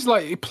guns, but this,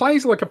 like, it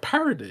plays like a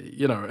parody,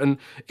 you know. And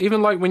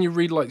even like when you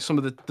read like some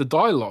of the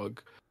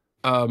dialogue,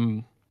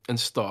 and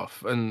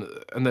stuff, and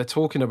they're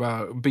talking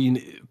about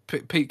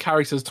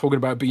characters talking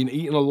about being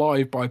eaten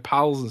alive by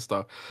pals and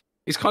stuff.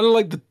 It's kind of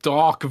like the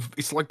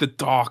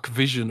dark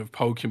vision of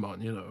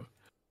Pokemon, you know.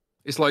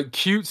 It's like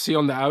cutesy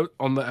on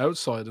the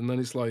outside, and then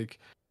it's like,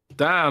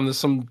 damn, there's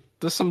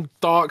some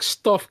dark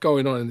stuff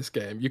going on in this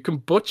game. You can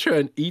butcher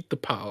and eat the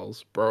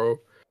pals, bro.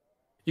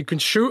 You can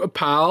shoot a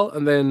pal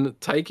and then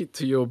take it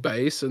to your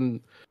base and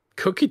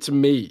cook it to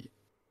me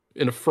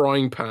in a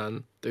frying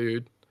pan,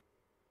 dude.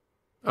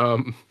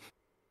 You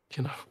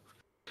know.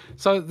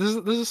 So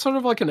there's sort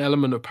of like an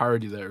element of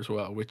parody there as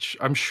well, which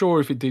I'm sure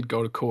if it did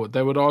go to court,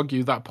 they would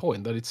argue that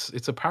point, that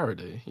it's a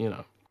parody, you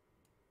know.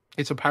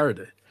 It's a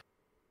parody.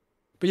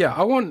 But yeah,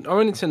 I want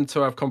Nintendo to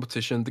have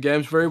competition. The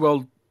game's very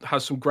well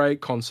has some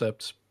great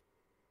concepts.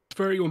 It's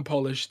very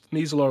unpolished,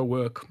 needs a lot of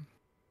work.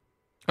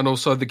 And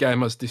also the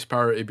game has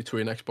disparity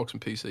between Xbox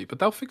and PC, but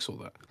they'll fix all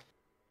that.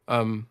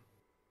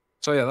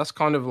 So yeah, that's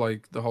kind of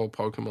like the whole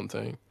Pokemon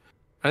thing.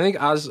 I think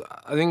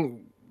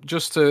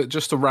just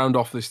to round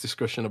off this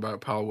discussion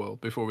about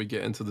Palworld before we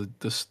get into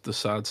the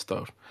sad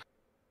stuff,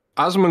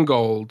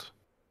 Asmongold,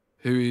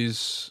 who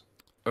is,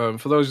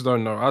 for those who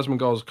don't know,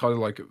 Asmongold is kind of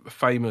like a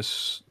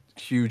famous,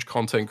 huge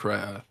content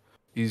creator.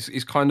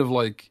 He's kind of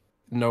like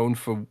known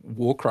for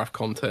Warcraft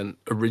content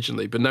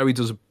originally, but now he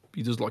does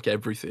like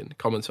everything,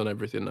 comments on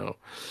everything now.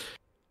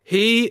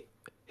 He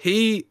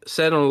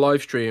said on a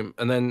live stream,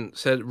 and then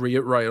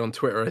reiterated on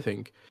Twitter, I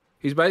think,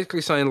 he's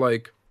basically saying,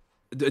 like,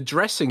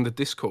 addressing the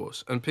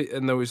discourse, and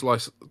there was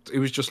like, it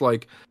was just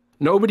like,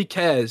 nobody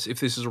cares if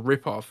this is a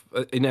rip-off,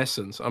 in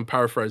essence. I'm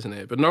paraphrasing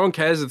it, but no one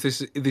cares if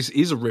this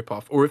is a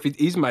rip-off, or if it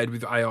is made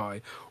with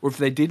AI, or if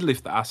they did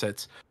lift the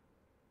assets.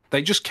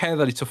 They just care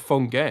that it's a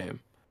fun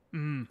game,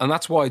 and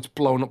that's why it's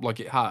blown up like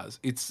it has.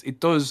 It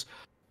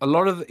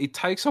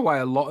takes away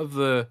a lot of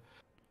the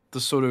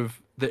sort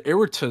of the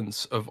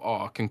irritants of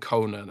Ark and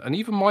Conan and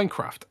even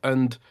Minecraft,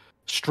 and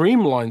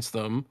streamlines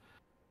them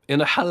in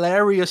a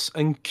hilarious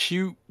and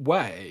cute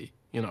way.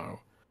 You know,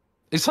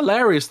 it's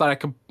hilarious that I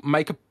can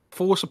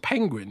force a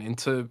penguin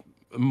into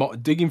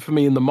digging for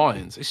me in the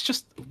mines. It's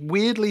just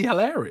weirdly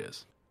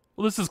hilarious.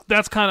 Well,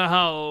 that's kind of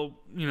how,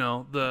 you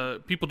know,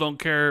 the people don't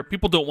care.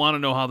 People don't want to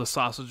know how the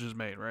sausage is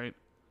made, right?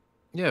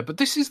 Yeah, but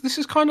this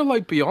is kind of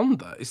like beyond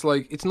that. It's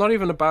like, it's not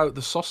even about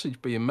the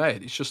sausage being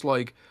made. It's just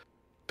like,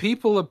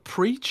 people are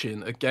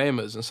preaching at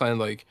gamers and saying,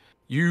 like,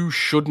 you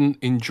shouldn't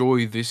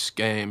enjoy this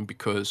game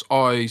because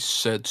I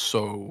said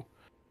so.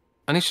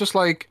 And it's just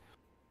like,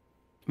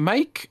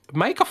 make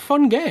a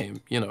fun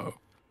game, you know.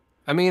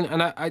 I mean,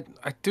 and I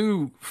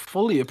do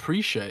fully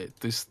appreciate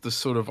this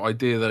sort of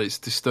idea that it's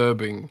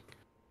disturbing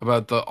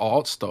about the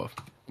art stuff,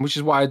 which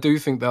is why I do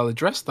think they'll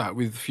address that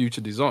with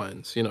future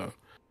designs, you know.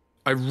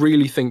 I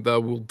really think they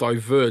will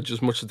diverge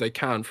as much as they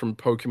can from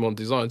Pokemon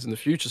designs in the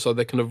future so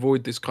they can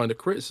avoid this kind of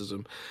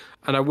criticism.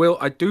 And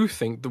I do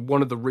think that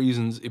one of the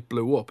reasons it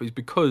blew up is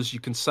because you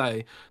can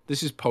say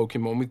this is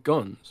Pokemon with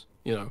guns,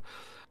 you know.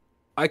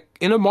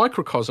 In a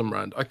microcosm,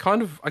 Rand, I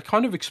kind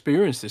of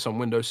experienced this on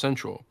Windows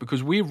Central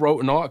because we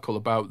wrote an article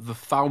about the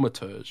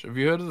Thaumaturge. Have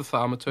you heard of the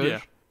Thaumaturge?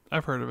 Yeah,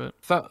 I've heard of it.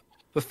 The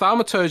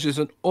Thaumaturge is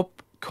an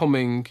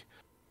upcoming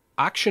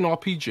action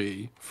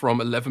RPG from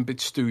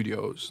 11-Bit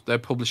Studios. They're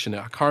publishing it.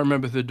 I can't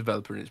remember who the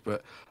developer is,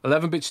 but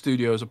 11-Bit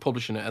Studios are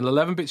publishing it. And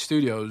 11-Bit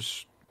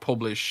Studios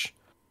publish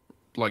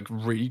like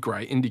really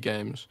great indie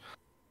games.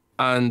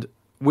 And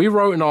we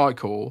wrote an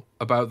article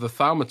about the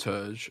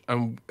Thaumaturge,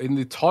 and in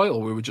the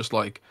title we were just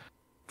like,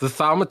 the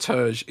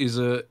Thaumaturge is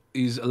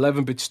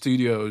 11-Bit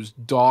Studios'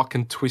 dark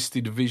and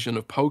twisted vision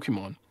of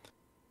Pokemon.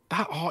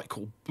 That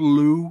article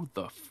blew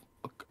the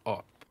fuck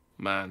up,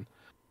 man.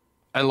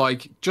 And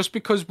like, just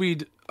because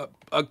we'd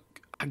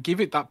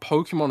give it that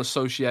Pokemon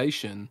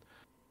association,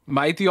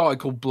 made the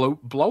article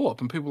blow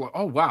up, and people were like,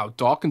 oh wow,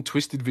 dark and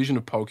twisted vision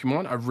of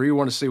Pokemon. I really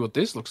want to see what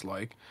this looks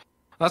like.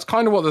 That's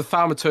kind of what the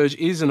Thaumaturge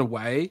is in a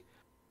way.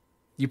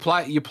 You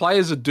play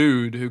as a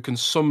dude who can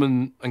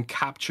summon and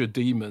capture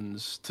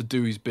demons to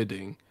do his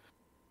bidding.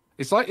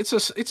 It's like it's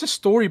a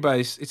story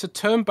based. It's a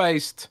turn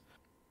based.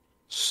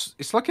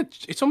 It's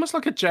almost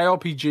like a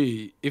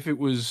JRPG if it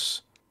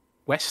was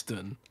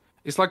Western.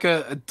 It's like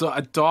a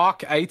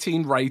dark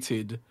 18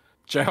 rated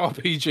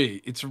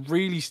JRPG. It's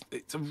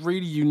a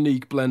really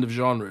unique blend of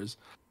genres.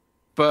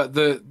 But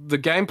the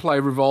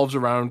gameplay revolves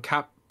around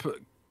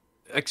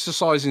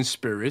exercising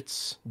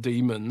spirits,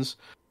 demons,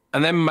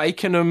 and then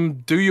making them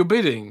do your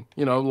bidding,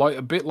 you know, like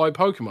a bit like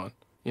Pokemon,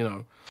 you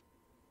know.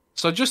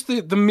 So just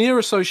the mere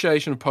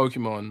association of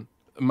Pokemon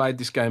made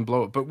this game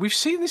blow up. But we've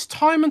seen this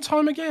time and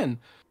time again.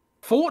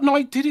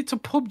 Fortnite did it to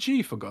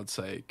PUBG, for God's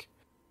sake,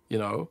 you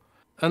know.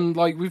 And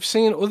like we've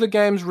seen other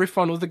games riff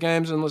on other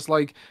games, and it's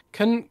like,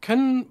 can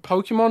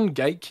Pokemon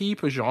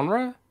gatekeep a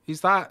genre?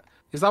 Is that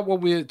what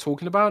we're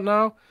talking about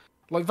now?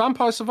 Like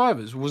Vampire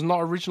Survivors was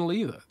not original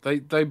either.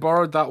 They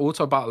borrowed that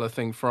auto battler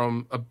thing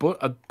from a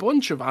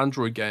bunch of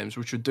Android games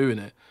which were doing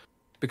it,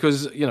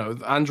 because you know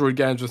Android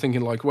games were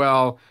thinking like,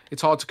 well,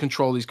 it's hard to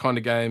control these kind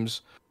of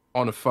games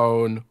on a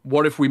phone.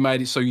 What if we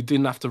made it so you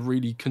didn't have to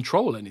really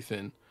control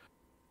anything?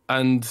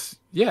 And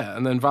yeah,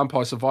 and then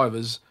Vampire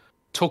Survivors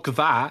took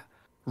that,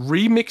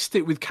 remixed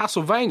it with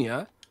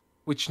Castlevania,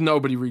 which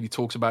nobody really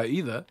talks about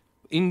either.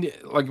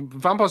 Like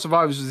Vampire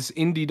Survivors was this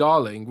indie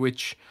darling,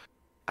 which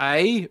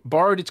A,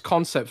 borrowed its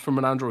concept from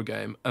an Android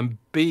game, and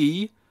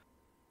B,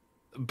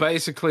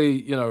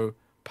 basically, you know,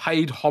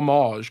 paid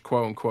homage,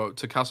 quote unquote,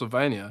 to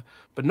Castlevania.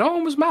 But no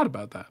one was mad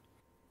about that.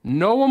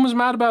 No one was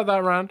mad about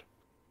that, Rand.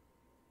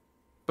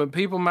 But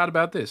people mad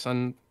about this.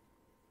 And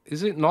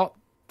is it not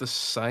the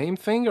same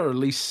thing, or at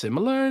least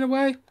similar in a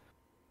way?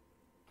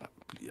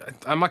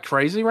 Am I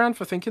crazy, Rand,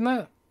 for thinking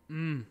that?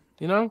 You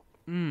know?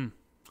 Do you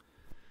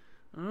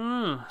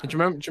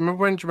remember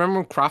when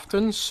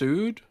Crafton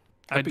sued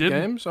Epic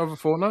Games over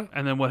Fortnite?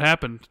 And then what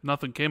happened?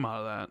 Nothing came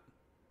out of that.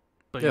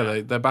 But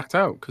yeah, they backed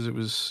out because it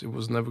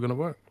was never going to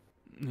work.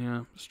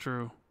 Yeah, it's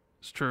true.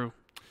 It's true.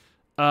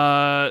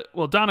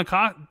 Well, Don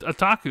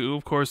Otaku,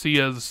 of course, he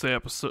has to stay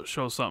up and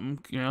show something.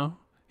 You know,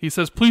 he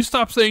says, "Please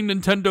stop saying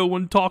Nintendo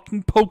when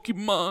talking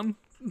Pokemon."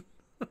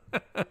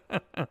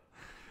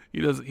 He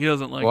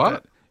doesn't like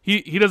what? that.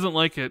 He doesn't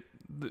like it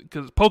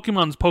because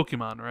Pokemon's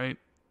Pokemon, right?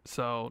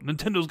 So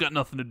Nintendo's got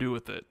nothing to do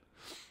with it.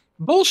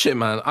 Bullshit,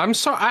 man. I'm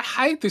sorry. I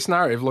hate this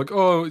narrative. Like,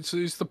 oh, it's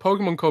the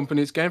Pokemon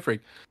company. It's Game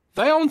Freak.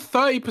 They own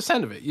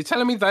 30% of it. You're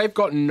telling me they've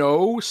got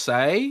no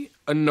say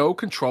and no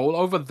control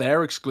over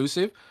their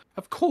exclusive?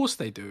 Of course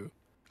they do.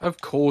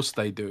 Of course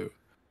they do.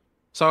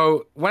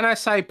 So when I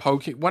say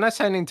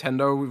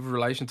Nintendo with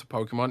relation to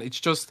Pokemon, it's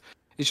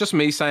just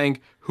me saying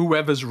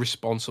whoever's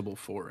responsible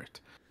for it.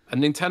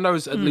 And Nintendo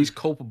is at least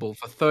culpable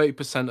for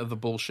 30% of the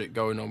bullshit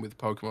going on with the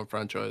Pokemon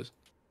franchise.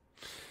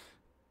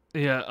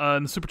 Yeah,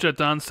 and the Super Chat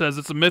Don says,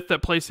 it's a myth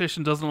that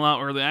PlayStation doesn't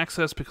allow early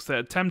access because they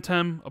had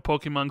Temtem, a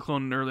Pokemon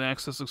clone in early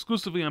access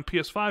exclusively on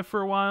PS5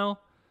 for a while.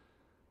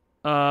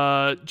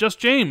 Just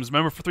James,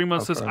 member for 3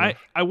 months, says,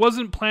 I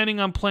wasn't planning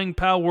on playing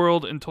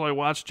Palworld until I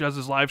watched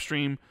Jez's live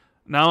stream.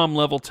 Now I'm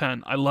level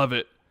 10. I love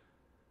it.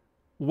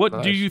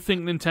 What do you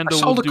think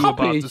Nintendo will do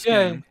about this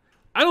game?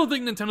 I don't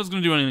think Nintendo's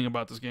going to do anything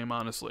about this game,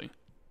 honestly.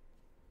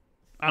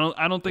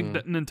 I don't think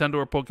that Nintendo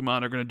or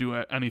Pokemon are going to do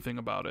anything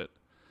about it.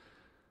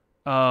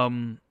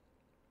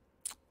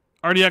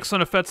 RDX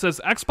Son of Fett says,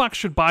 Xbox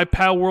should buy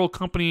Palworld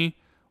company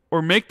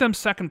or make them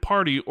second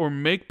party or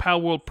make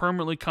Palworld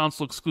permanently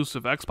console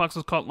exclusive. Xbox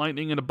has caught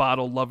lightning in a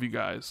bottle. Love you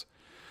guys.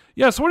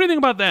 Yeah, so what do you think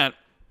about that?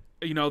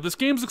 You know, this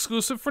game's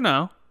exclusive for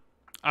now.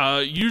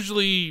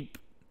 Usually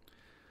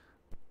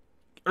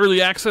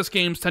early access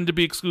games tend to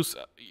be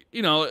exclusive,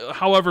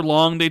 however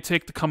long they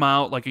take to come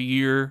out, like a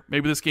year.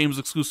 Maybe this game is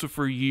exclusive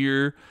for a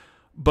year,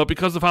 but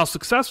because of how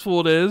successful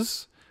it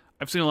is,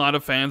 I've seen a lot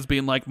of fans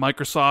being like,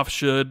 Microsoft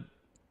should,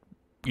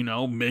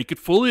 make it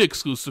fully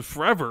exclusive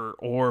forever,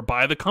 or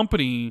buy the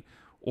company,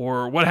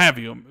 or what have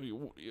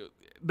you.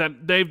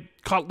 That they've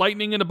caught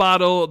lightning in a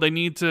bottle. They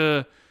need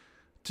to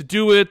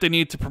do it. They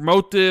need to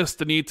promote this.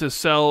 They need to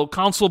sell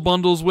console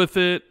bundles with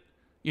it.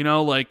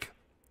 Like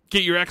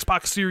get your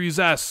Xbox Series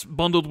S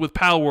bundled with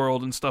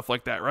Palworld and stuff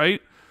like that,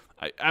 right?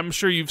 I'm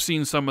sure you've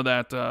seen some of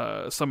that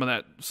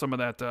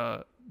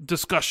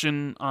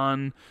discussion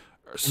on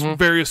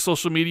various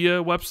social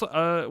media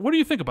websites. What do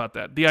you think about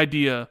that? The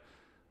idea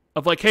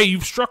of like, hey,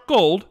 you've struck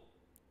gold.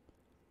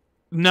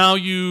 Now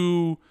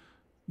you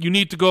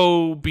need to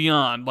go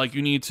beyond. Like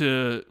you need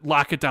to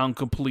lock it down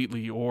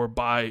completely or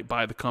buy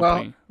the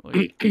company.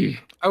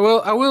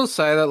 Well, I will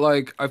say that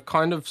like I've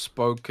kind of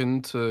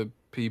spoken to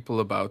people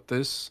about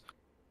this,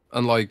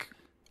 and like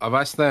I've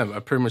asked them. I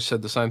pretty much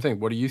said the same thing.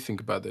 What do you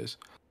think about this?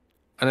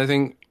 And I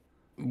think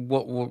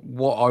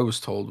what I was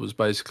told was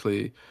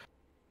basically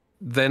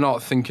they're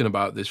not thinking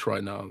about this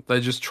right now. They're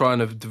just trying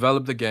to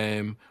develop the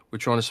game. We're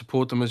trying to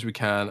support them as we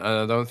can, and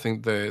I don't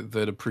think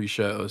they'd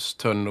appreciate us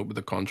turning up with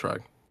the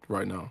contract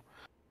right now.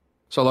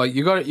 So like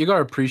you got to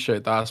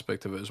appreciate that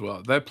aspect of it as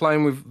well. They're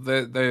playing with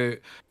they're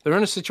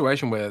in a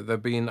situation where they're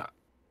being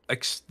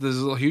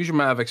there's a huge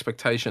amount of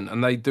expectation,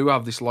 and they do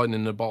have this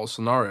lightning in a bottle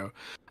scenario.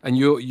 And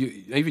you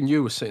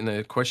were sitting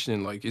there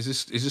questioning like, is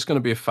this going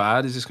to be a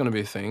fad? Is this going to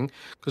be a thing?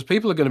 Because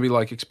people are going to be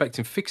like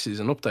expecting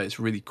fixes and updates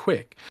really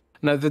quick.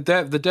 Now the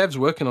devs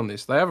working on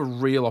this, they have a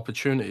real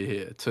opportunity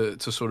here to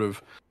sort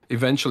of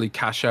eventually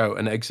cash out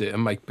and exit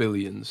and make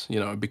billions.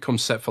 And become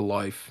set for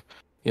life.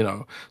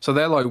 So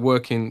they're like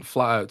working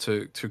flat out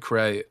to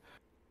create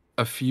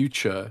a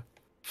future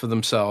for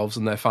themselves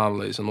and their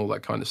families and all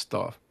that kind of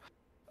stuff.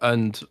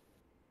 And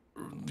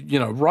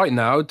right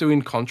now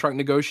doing contract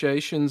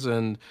negotiations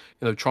and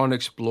trying to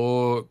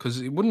explore,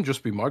 because it wouldn't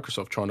just be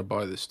Microsoft trying to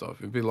buy this stuff.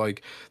 It'd be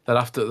like they'd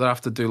have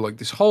to do like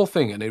this whole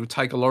thing, and it would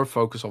take a lot of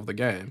focus off the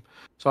game.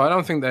 So I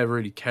don't think they're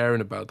really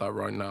caring about that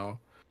right now,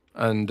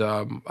 and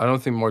I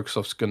don't think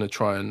Microsoft's going to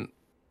try and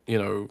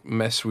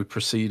mess with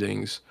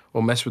proceedings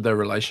or mess with their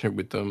relationship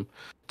with them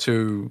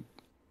to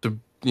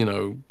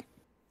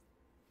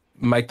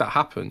make that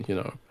happen.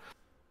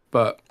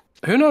 But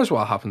who knows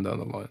what'll happen down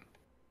the line.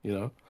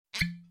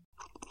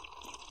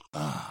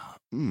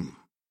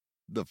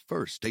 The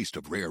first taste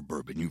of rare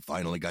bourbon you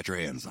finally got your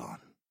hands on.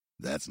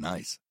 That's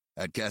nice.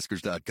 At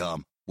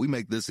Caskers.com, we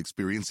make this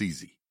experience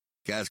easy.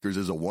 Caskers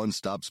is a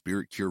one-stop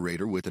spirit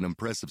curator with an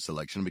impressive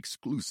selection of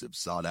exclusive,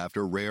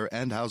 sought-after, rare,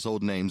 and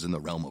household names in the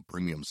realm of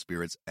premium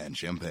spirits and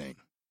champagne.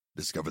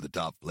 Discover the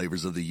top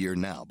flavors of the year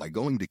now by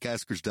going to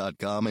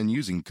Caskers.com and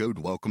using code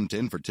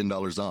WELCOME10 for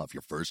 $10 off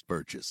your first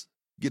purchase.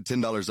 Get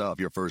 $10 off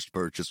your first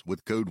purchase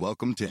with code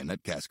WELCOME10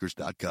 at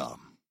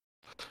Caskers.com.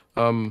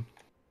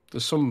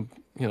 There's some,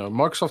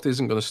 Microsoft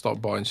isn't going to stop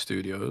buying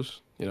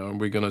studios, and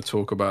we're going to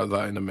talk about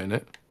that in a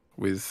minute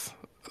with,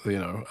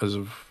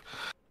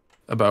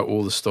 about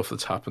all the stuff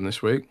that's happened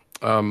this week.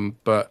 I mean,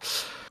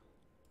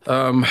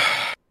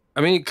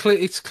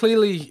 it's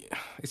clearly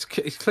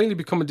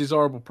become a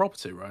desirable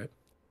property, right?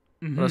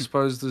 Mm-hmm. But I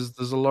suppose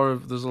there's a lot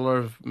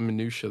of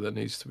minutia that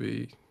needs to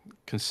be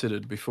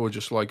considered before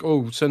just like,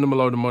 oh, send them a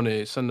load of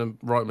money,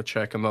 write them a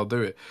check, and they'll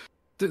do it.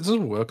 It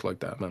doesn't work like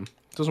that, man.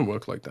 It doesn't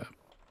work like that.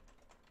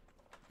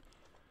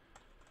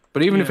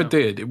 But even if it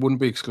did, it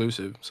wouldn't be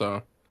exclusive.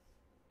 So,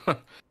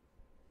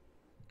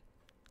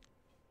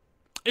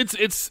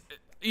 it's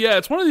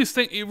one of these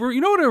things. You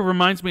know what it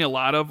reminds me a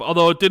lot of,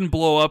 although it didn't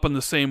blow up in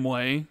the same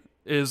way,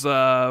 is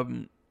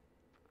High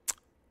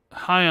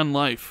on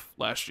Life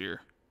last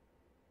year.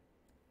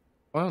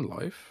 High on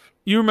Life?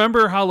 You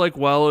remember how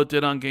well it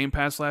did on Game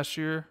Pass last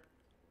year?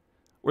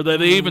 Where they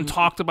even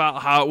talked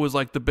about how it was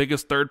like the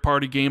biggest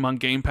third-party game on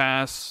Game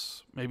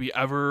Pass maybe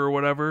ever or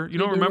whatever. You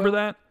don't remember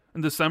that? In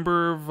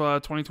December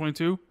of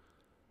 2022?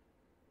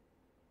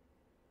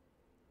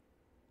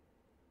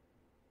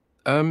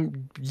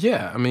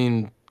 Yeah, I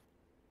mean,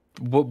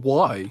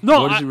 why?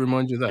 No, why does it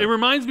remind you of that? It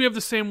reminds me of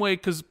the same way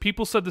because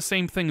people said the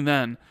same thing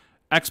then.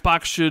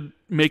 Xbox should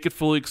make it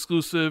fully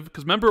exclusive.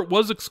 Because remember, it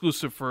was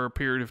exclusive for a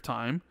period of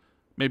time,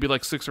 maybe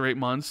like 6 or 8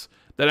 months.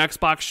 That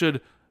Xbox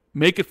should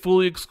make it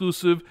fully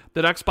exclusive.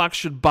 That Xbox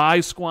should buy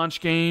Squanch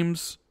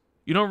Games.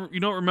 You don't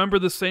remember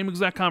the same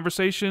exact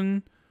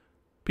conversation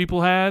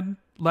people had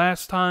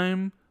last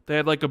time? They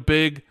had like a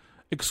big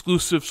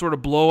exclusive sort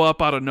of blow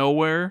up out of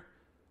nowhere.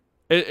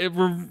 It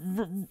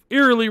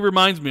eerily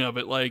reminds me of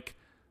it. Like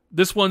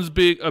this one's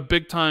big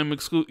time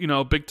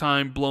big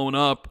time blown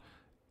up,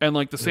 and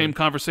like the same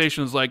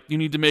conversation is like you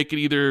need to make it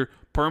either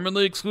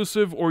permanently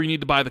exclusive or you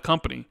need to buy the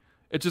company.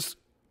 It's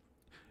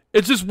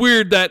just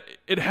weird that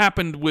it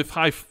happened with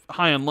High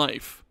on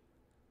Life.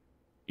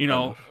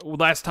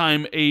 Last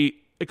time a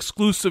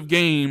exclusive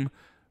game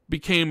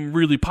became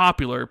really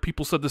popular,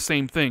 people said the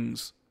same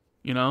things.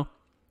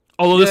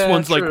 Although this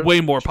one's true. Like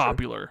way more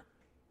popular,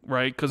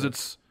 right? Because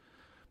it's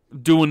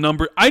doing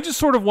number. I just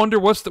sort of wonder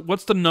what's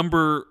the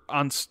number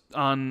on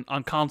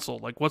console.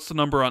 Like, what's the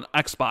number on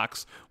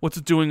Xbox? What's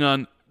it doing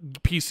on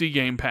PC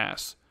Game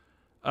Pass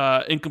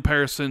in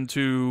comparison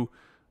to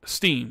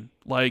Steam?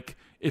 Like,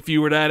 if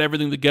you were to add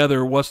everything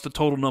together, what's the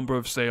total number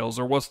of sales,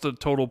 or what's the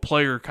total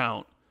player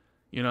count?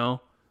 You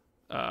know,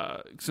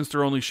 since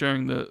they're only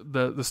sharing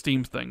the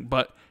Steam thing.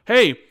 But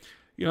hey,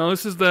 you know,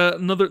 this is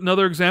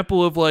another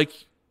example of, like,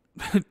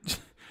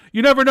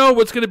 you never know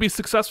what's going to be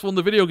successful in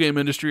the video game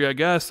industry, I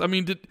guess. I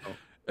mean,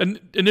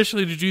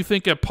 initially, did you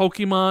think a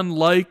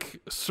Pokemon-like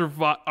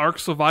Ark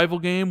survival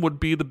game would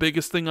be the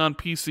biggest thing on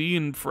PC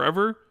in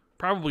forever?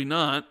 Probably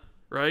not,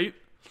 right?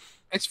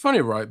 It's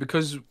funny, right?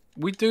 Because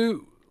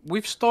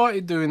we've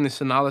started doing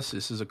this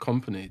analysis as a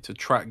company to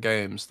track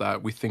games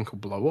that we think will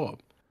blow up.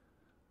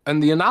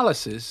 And the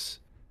analysis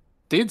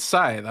did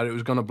say that it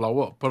was going to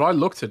blow up. But I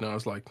looked at it and I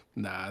was like,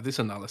 nah, this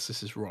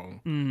analysis is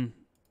wrong.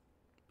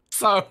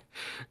 So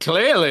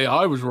clearly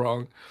I was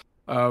wrong.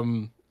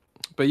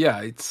 But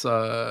yeah, it's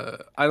I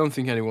don't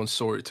think anyone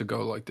saw it to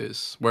go like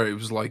this, where it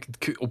was like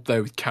up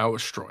there with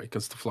Counter-Strike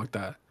and stuff like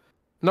that.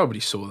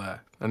 Nobody saw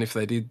that. And if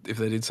they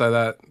did say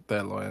that,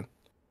 they're lying.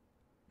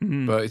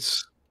 But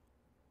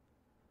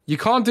you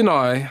can't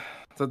deny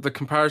that the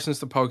comparisons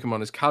to Pokemon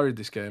has carried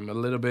this game a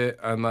little bit,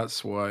 and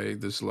that's why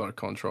there's a lot of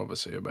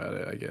controversy about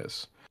it, I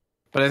guess.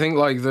 But I think,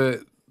 like,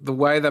 the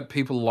way that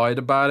people lied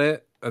about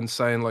it and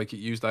saying, like, it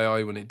used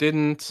AI when it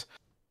didn't,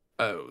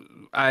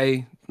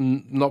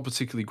 not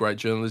particularly great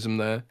journalism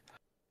there,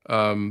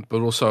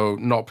 but also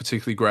not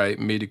particularly great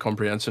media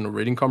comprehension or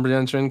reading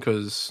comprehension,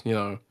 because, you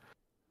know,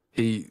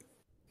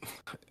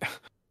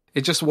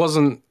 it just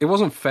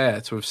wasn't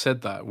fair to have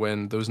said that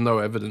when there was no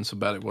evidence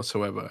about it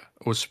whatsoever,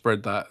 or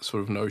spread that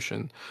sort of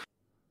notion.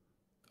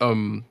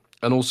 And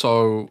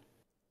also,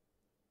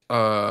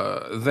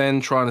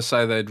 then trying to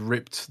say they'd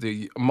ripped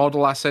the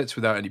model assets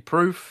without any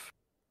proof,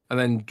 and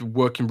then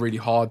working really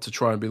hard to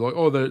try and be like,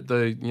 oh,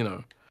 they you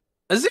know,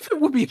 as if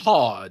it would be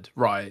hard,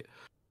 right,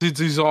 to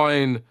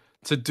design,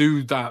 to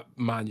do that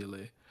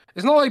manually.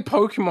 It's not like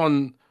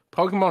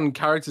Pokemon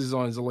character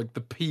designs are like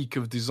the peak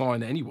of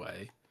design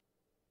anyway.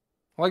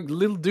 Like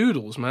little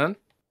doodles, man.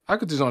 I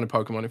could design a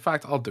Pokemon. In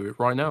fact, I'll do it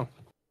right now.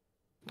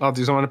 I'll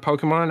design a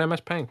Pokemon in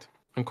MS Paint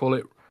and call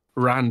it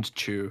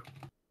Randchew.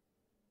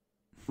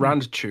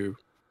 Randchew.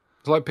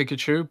 It's like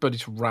Pikachu, but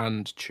it's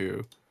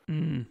Randchew.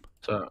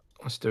 So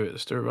let's do it.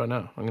 Let's do it right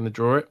now. I'm going to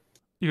draw it.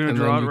 You're going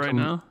to draw it right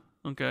now?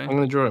 Okay. I'm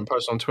going to draw it and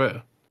post on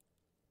Twitter.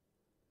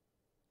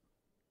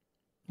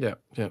 Yeah.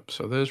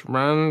 So there's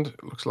Rand.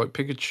 It looks like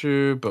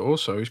Pikachu, but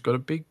also he's got a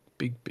big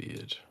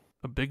beard.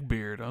 A big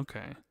beard.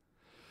 Okay.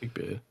 Big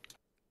beard.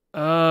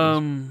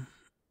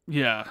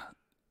 Yeah.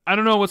 I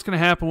don't know what's going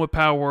to happen with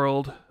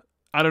Palworld.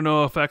 I don't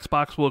know if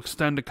Xbox will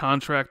extend a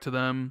contract to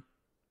them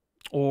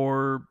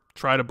or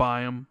try to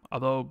buy them.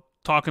 Although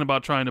talking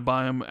about trying to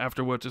buy them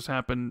after what just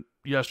happened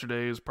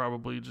yesterday is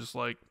probably just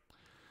like,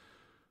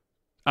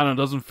 I don't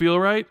know, doesn't feel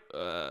right.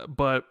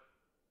 But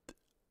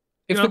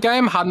if the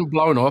game hadn't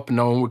blown up,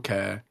 no one would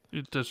care.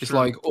 It's true.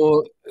 Like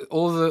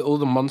all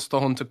the Monster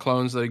Hunter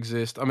clones that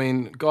exist. I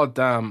mean,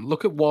 goddamn,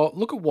 look at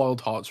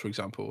Wild Hearts, for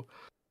example.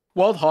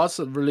 Wild Hearts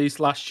that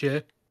released last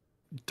year,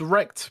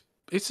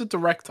 it's a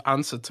direct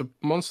answer to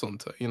Monster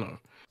Hunter, you know.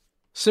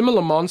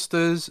 Similar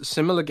monsters,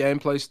 similar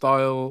gameplay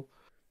style.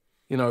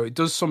 You know, it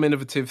does some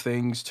innovative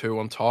things too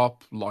on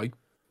top, like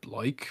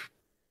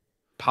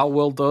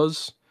Palworld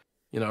does,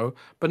 you know.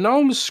 But no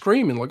one was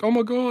screaming like, "Oh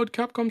my god,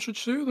 Capcom should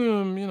sue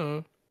them," you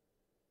know.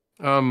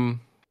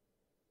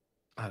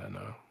 I don't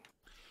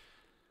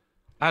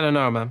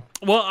know, man.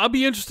 Well, I'll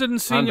be interested in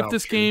seeing if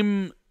this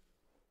game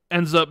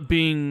ends up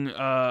being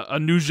a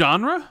new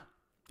genre,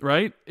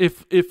 right?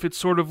 If it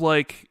sort of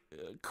like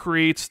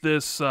creates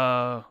this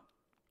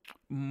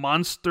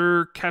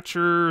monster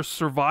catcher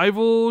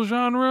survival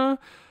genre.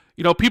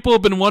 You know, people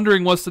have been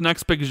wondering what's the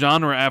next big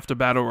genre after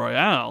Battle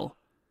Royale,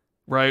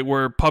 right?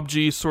 Where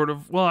PUBG sort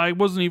of, well,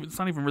 it's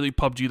not even really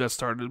PUBG that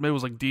started. Maybe it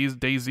was like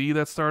DayZ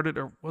that started,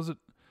 or was it?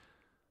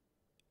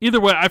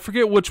 Either way, I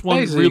forget which one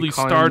DayZ really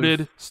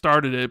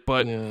started it,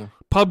 but yeah.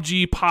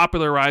 PUBG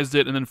popularized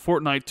it, and then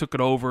Fortnite took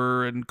it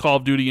over, and Call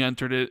of Duty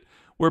entered it,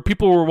 where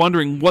people were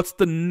wondering what's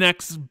the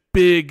next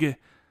big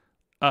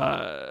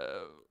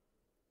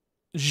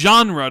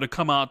genre to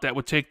come out that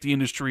would take the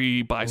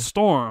industry by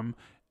storm.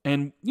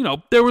 And, you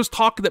know, there was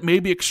talk that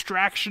maybe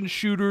extraction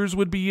shooters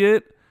would be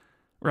it,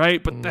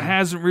 right? But that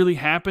hasn't really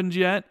happened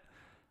yet.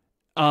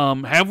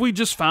 Have we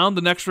just found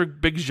the next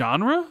big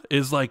genre?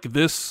 Is like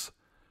this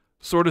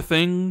sort of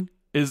thing?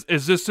 Is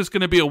this just going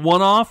to be a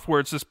one-off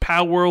where it's just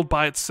Palworld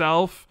by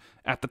itself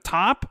at the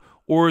top?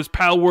 Or is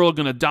Palworld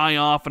going to die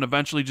off and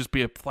eventually just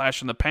be a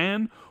flash in the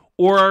pan?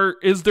 Or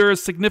is there a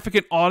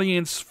significant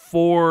audience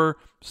for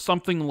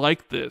something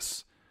like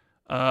this?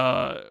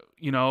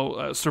 You know,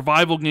 a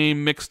survival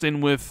game mixed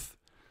in with,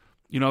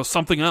 you know,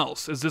 something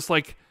else. Is this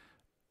like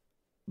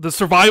the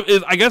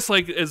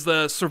is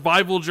the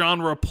survival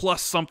genre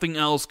plus something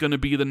else going to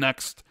be the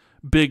next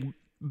big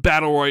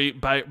battle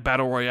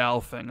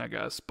royale thing? I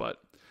guess, but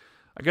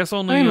I guess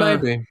only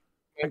maybe.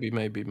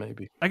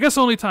 Maybe. I guess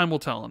only time will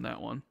tell on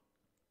that one.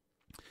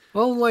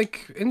 Well,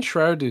 like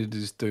Enshrouded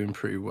is doing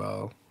pretty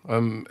well.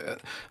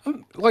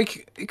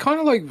 Like it kind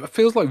of like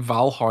feels like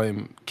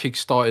Valheim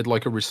kickstarted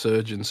like a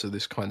resurgence of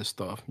this kind of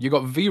stuff. You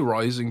got V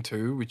Rising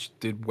too, which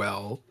did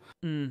well.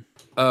 And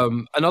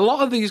a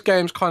lot of these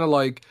games kind of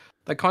like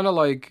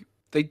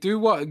they do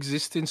what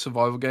existing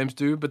survival games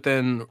do, but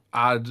then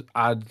add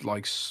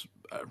like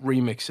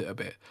remix it a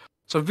bit.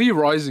 So V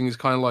Rising is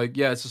kind of like,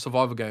 yeah, it's a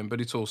survival game,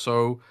 but it's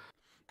also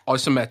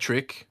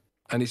isometric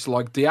and it's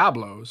like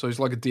Diablo. So it's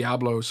like a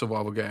Diablo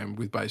survival game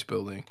with base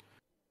building,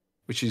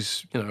 which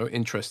is, you know,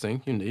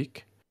 interesting,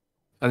 unique.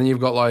 And then you've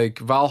got like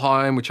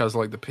Valheim, which has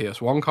like the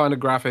PS1 kind of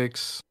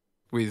graphics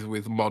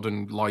with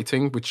modern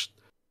lighting, which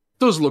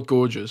does look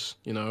gorgeous,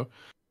 you know.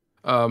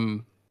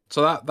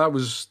 So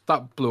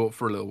that blew up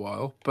for a little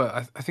while,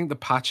 but I think the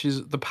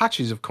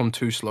patches have come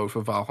too slow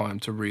for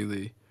Valheim to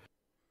really,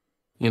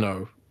 you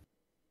know,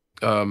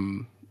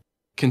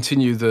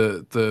 continue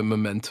the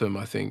momentum,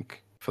 I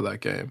think, for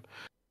that game.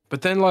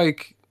 But then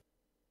like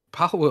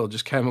Palworld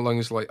just came along and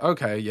was like,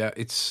 okay, yeah,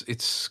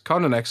 it's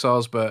Conan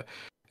Exiles, but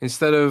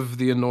instead of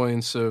the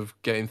annoyance of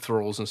getting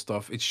thralls and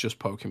stuff, it's just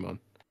Pokemon.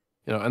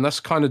 You know, and that's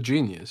kind of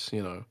genius,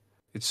 you know.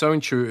 It's so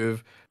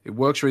intuitive, it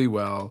works really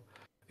well.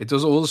 It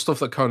does all the stuff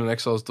that Conan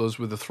Exiles does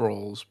with the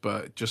thralls,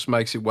 but it just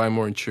makes it way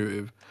more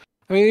intuitive.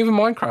 I mean, even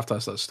Minecraft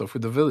has that stuff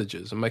with the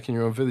villages and making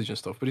your own village and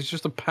stuff, but it's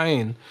just a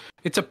pain.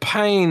 It's a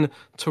pain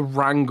to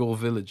wrangle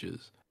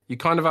villages. You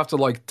kind of have to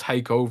like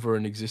take over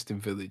an existing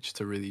village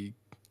to really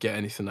get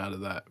anything out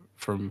of that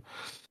from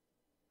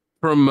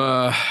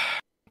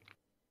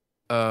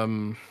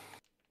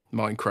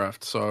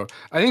Minecraft. So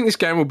I think this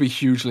game will be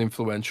hugely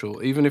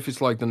influential, even if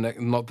it's like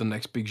not the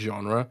next big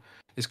genre.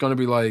 It's going to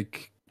be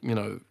like, you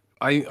know,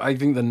 I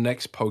think the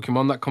next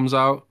Pokemon that comes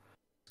out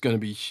is going to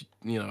be,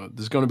 you know,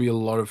 there's going to be a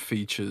lot of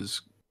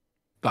features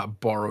that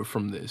borrow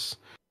from this,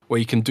 where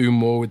you can do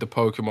more with the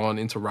Pokemon,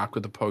 interact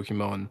with the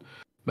Pokemon,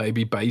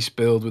 maybe base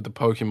build with the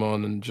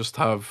Pokemon, and just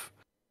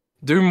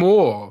do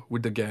more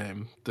with the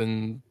game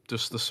than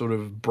just the sort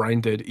of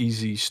brain dead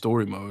easy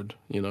story mode,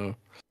 you know.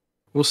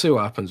 We'll see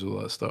what happens with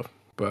all that stuff.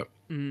 But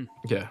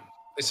yeah,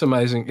 it's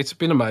amazing. It's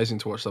been amazing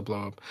to watch that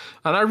blow up.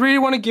 And I really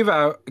want to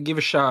give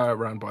a shout out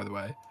round, by the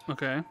way.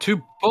 Okay.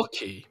 To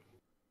Bucky.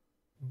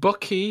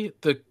 Bucky,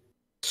 the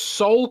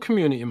sole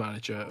community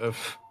manager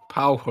of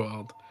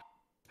Palworld,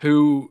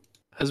 who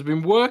has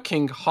been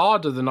working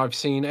harder than I've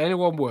seen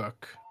anyone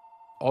work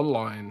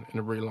online in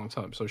a really long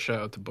time. So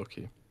shout out to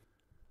Bucky.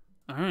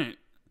 All right.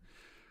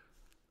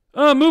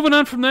 Moving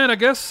on from that, I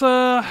guess,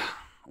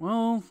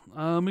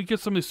 let me get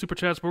some of these super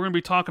chats, but we're going to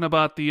be talking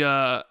about the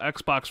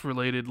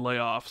Xbox-related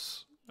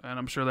layoffs, and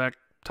I'm sure that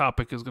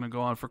topic is going to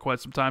go on for quite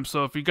some time.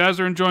 So if you guys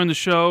are enjoying the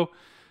show,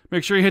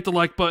 make sure you hit the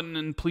like button,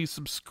 and please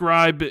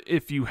subscribe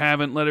if you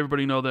haven't. Let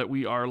everybody know that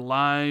we are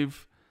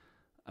live.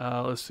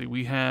 Let's see,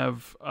 we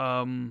have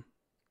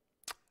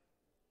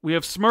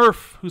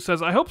Smurf, who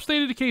says, I hope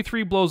State of Decay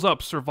 3 blows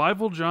up.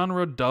 Survival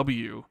genre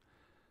W.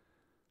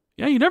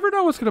 Yeah, you never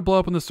know what's going to blow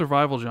up in the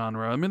survival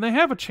genre. I mean, they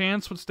have a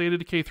chance with State of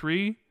Decay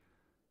 3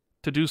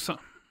 to do some.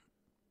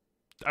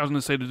 I was going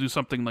to say to do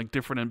something like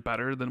different and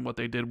better than what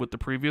they did with the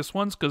previous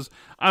ones, because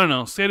I don't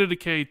know, State of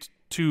Decay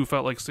 2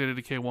 felt like State of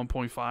Decay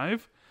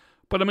 1.5.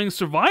 But I mean,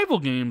 survival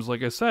games,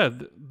 like I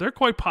said, they're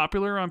quite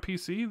popular on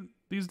PC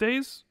these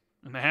days,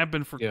 and they have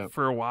been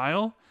for a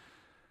while.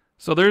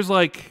 So there's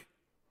like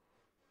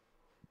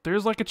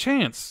a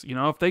chance, you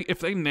know, if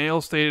they nail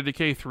State of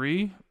Decay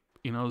 3,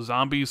 you know,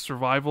 zombies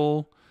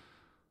survival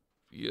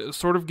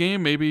sort of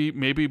game,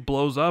 maybe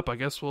blows up. I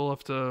guess we'll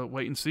have to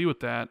wait and see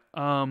with that.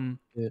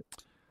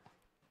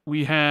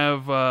 We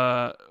have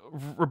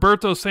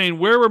Roberto saying,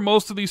 where were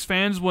most of these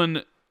fans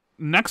when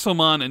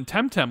Nexomon and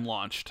Temtem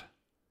launched?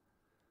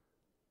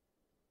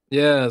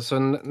 Yeah, so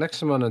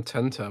Nexomon and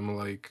Temtem,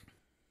 like,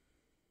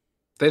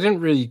 they didn't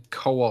really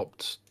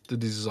co-opt the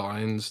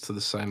designs to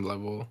the same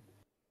level.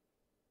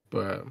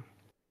 But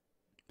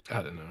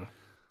I don't know.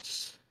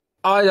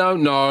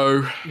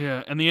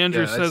 Yeah, and the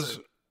Andrew says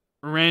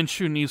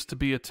Ranchu needs to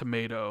be a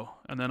tomato,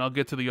 and then I'll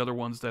get to the other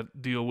ones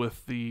that deal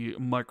with the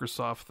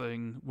Microsoft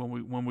thing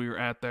when we were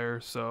at there.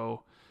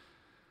 So,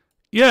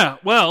 yeah,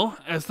 well,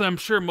 as I'm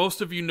sure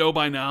most of you know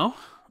by now,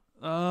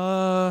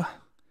 the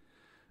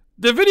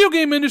video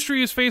game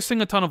industry is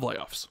facing a ton of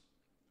layoffs.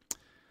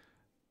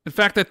 In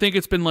fact, I think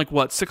it's been like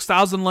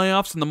 6,000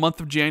 layoffs in the month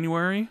of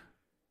January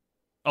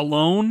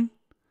alone.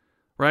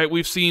 Right?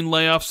 We've seen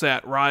layoffs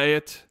at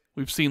Riot.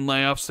 We've seen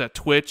layoffs at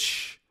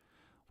Twitch.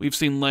 We've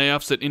seen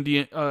layoffs at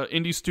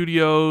indie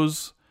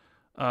studios.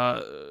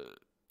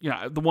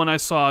 The one I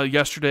saw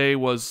yesterday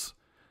was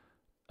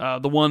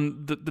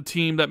the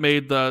team that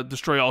made the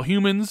Destroy All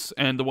Humans,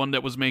 and the one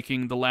that was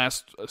making the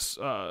last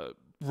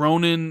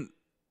Ronin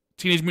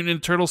Teenage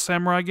Mutant Ninja Turtles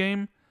Samurai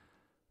game.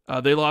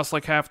 They lost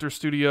like half their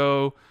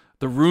studio.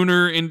 The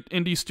Runer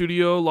indie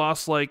studio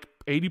lost like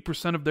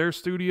 80% of their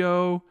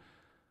studio.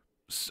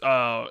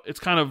 It's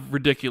kind of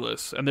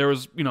ridiculous. And there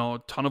was, you know, a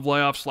ton of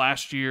layoffs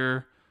last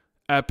year.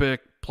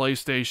 Epic,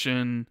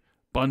 PlayStation,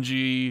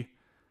 Bungie.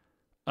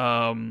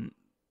 the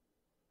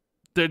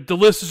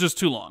list is just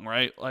too long,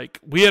 right? Like,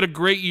 we had a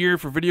great year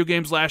for video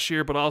games last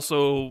year, but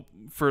also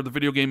for the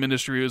video game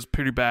industry, it was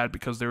pretty bad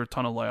because there were a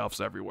ton of layoffs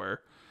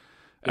everywhere.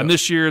 And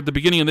this year, the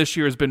beginning of this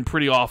year has been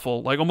pretty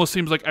awful. Like, almost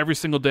seems like every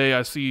single day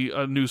I see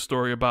a news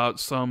story about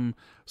some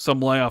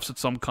layoffs at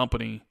some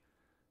company.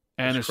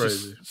 And it's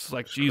crazy. It's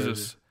like, Jesus.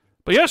 Crazy.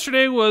 But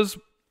yesterday was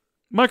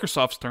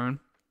Microsoft's turn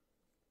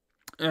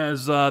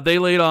as they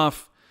laid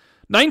off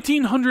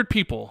 1,900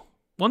 people,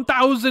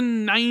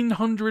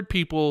 1,900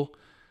 people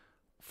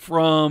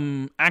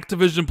from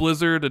Activision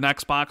Blizzard and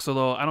Xbox,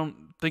 although I don't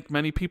think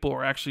many people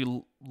were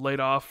actually laid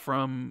off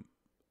from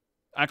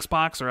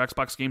Xbox or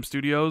Xbox Game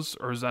Studios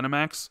or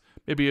ZeniMax,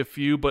 maybe a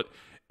few, but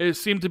it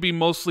seemed to be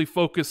mostly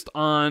focused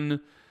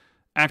on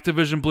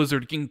Activision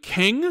Blizzard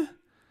King.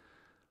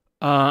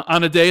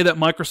 On a day that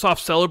Microsoft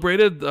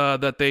celebrated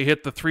that they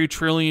hit the $3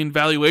 trillion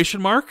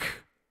valuation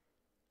mark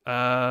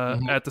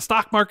at the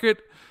stock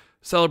market,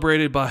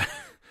 celebrated by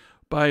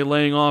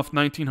laying off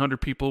 1,900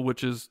 people,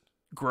 which is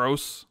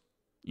gross.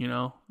 You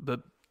know,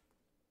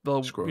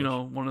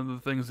 one of the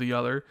things the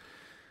other.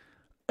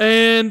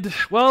 And,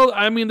 well,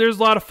 I mean, there's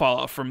a lot of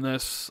fallout from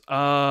this.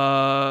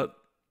 And,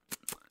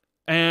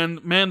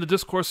 man, the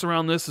discourse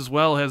around this as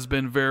well has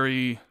been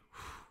very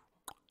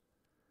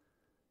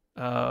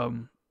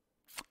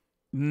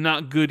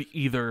not good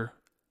either.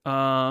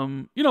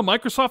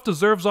 Microsoft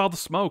deserves all the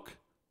smoke,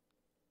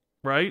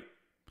 right?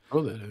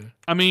 Oh, they do.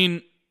 I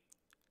mean,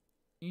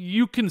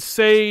 you can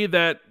say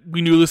that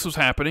we knew this was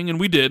happening, and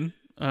we did.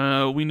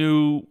 We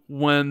knew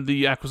when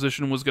the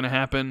acquisition was going to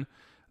happen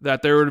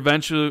that there would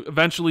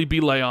eventually be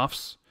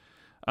layoffs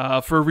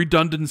for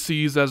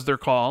redundancies, as they're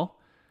called.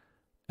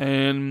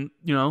 And,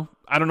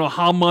 I don't know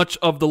how much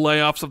of the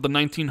layoffs of the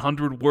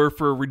 1,900 were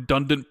for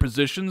redundant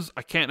positions.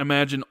 I can't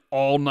imagine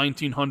all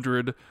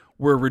 1,900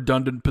 were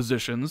redundant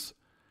positions,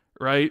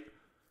 right?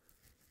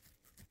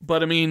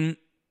 But, I mean...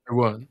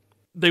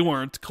 They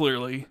weren't,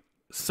 clearly.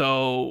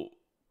 So,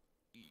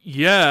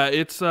 yeah,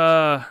 it's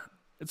a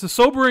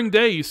sobering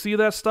day. You see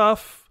that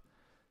stuff,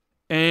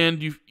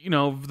 and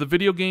the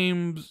video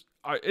games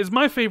is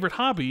my favorite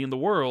hobby in the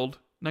world,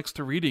 next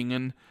to reading,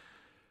 and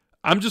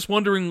I'm just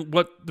wondering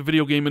what the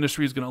video game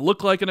industry is going to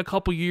look like in a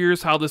couple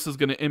years, how this is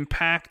going to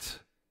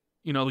impact,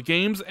 the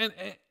games,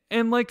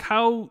 and like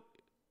how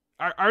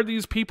are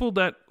these people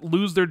that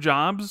lose their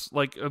jobs,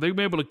 like, are they going to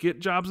be able to get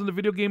jobs in the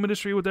video game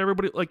industry with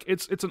everybody? Like,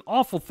 it's an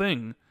awful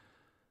thing.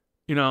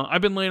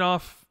 I've been laid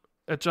off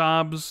at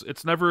jobs.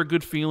 It's never a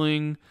good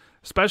feeling,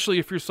 especially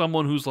if you're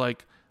someone who's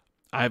like,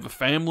 I have a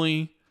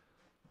family,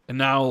 and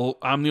now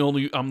I'm the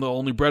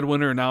only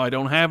breadwinner, and now I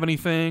don't have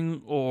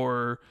anything,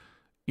 or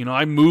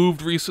I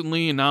moved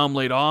recently and now I'm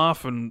laid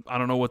off and I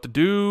don't know what to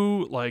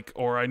do, like,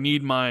 or I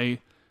need my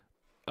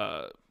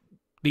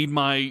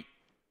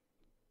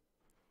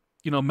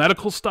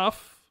medical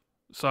stuff,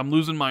 so I'm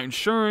losing my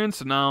insurance,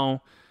 and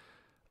now,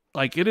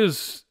 like, it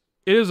is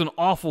an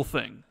awful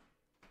thing.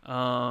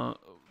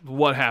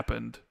 What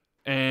happened,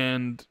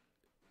 and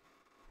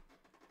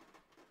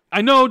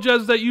I know,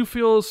 Jez, that you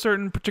feel a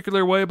certain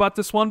particular way about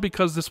this one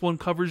because this one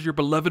covers your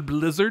beloved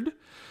Blizzard.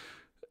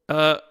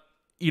 But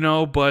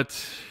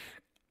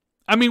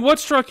I mean, what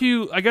struck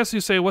you? I guess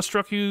you say what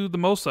struck you the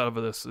most out of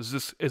this?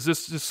 Is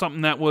this just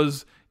something that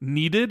was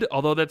needed?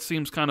 Although that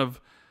seems kind of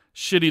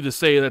shitty to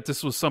say that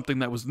this was something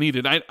that was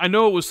needed. I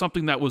know it was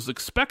something that was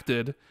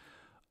expected.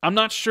 I'm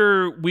not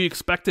sure we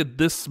expected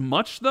this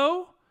much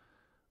though.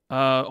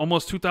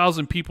 Almost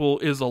 2,000 people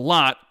is a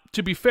lot.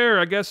 To be fair,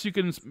 I guess you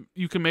can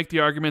make the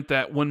argument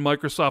that when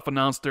Microsoft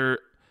announced their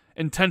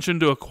intention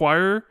to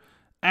acquire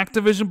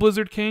Activision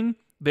Blizzard King,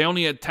 they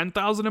only had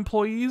 10,000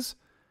 employees.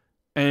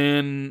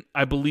 And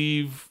I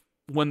believe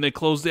when they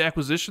closed the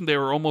acquisition, they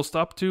were almost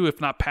up to,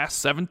 if not past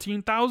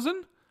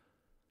 17,000.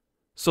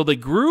 So they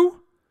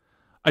grew.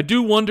 I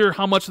do wonder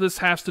how much of this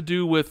has to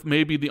do with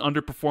maybe the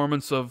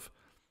underperformance of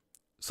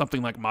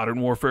something like Modern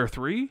Warfare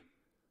 3.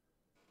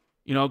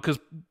 Because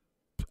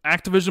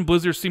Activision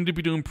Blizzard seemed to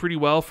be doing pretty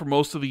well for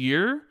most of the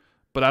year,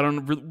 but I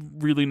don't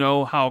really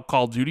know how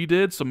Call of Duty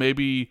did, so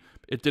maybe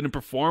it didn't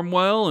perform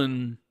well,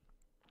 and,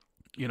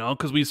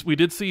 because we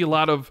did see a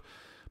lot of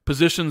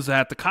positions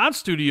at the COD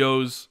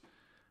studios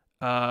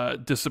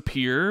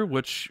disappear,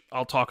 which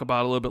I'll talk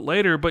about a little bit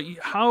later, but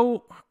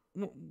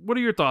what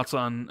are your thoughts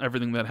on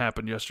everything that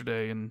happened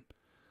yesterday? And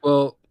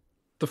well,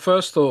 the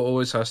first thought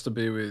always has to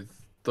be with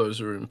those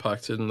who are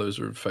impacted and those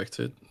who are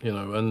affected,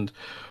 and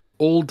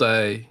all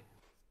day,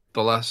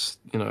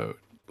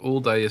 all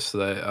day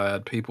yesterday, I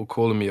had people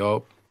calling me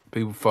up,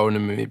 people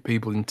phoning me,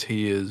 people in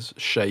tears,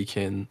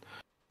 shaking,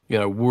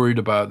 worried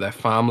about their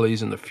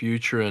families and the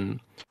future and,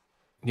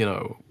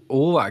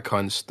 all that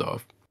kind of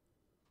stuff.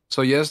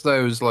 So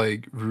yesterday was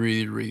like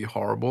really, really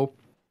horrible.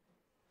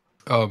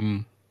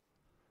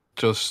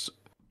 Just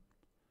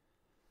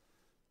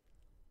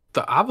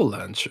the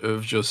avalanche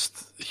of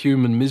just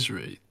human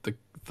misery that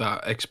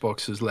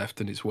Xbox has left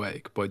in its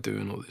wake by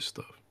doing all this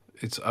stuff.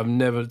 I've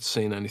never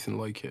seen anything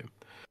like it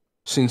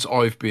since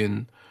I've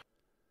been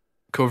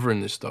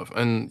covering this stuff.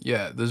 And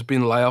yeah, there's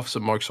been layoffs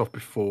at Microsoft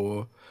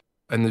before.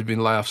 and there's been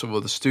layoffs of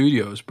other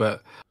studios,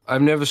 but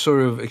I've never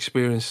sort of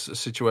experienced a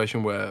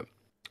situation where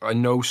I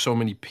know so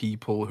many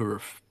people who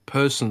are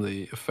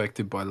personally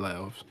affected by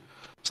layoffs.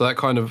 So that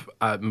kind of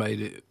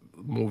made it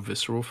more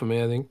visceral for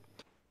me, I think.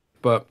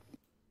 But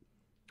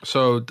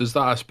so there's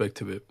that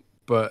aspect of it.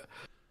 But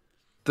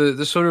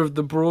the sort of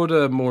the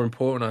broader, more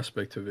important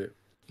aspect of it,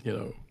 you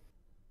know,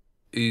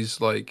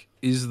 is like,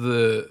 is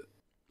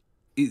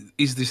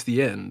this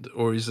the end,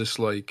 or is this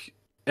like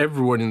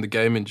everyone in the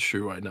game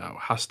industry right now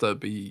has to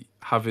be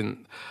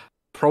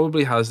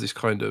probably has this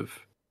kind of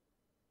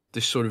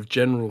this sort of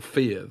general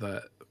fear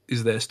that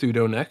is their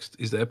studio next,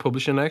 is their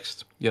publisher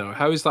next? You know,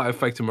 how is that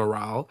affecting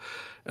morale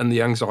and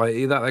the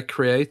anxiety that that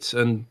creates,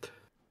 and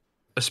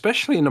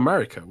especially in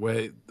America,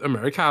 where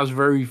America has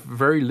very,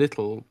 very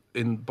little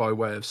in by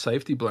way of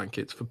safety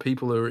blankets for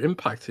people who are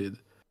impacted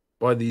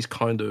by these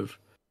kind of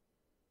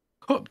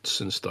cuts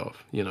and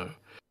stuff. You know,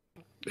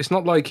 it's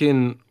not like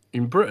in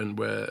Britain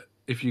where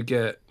if you're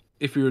a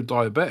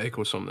diabetic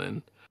or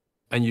something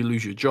and you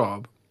lose your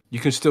job, you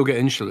can still get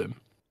insulin.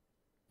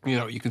 You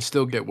know, you can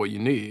still get what you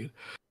need,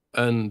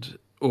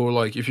 or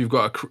like if you've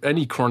got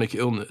any chronic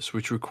illness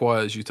which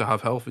requires you to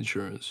have health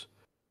insurance,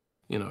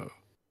 you know,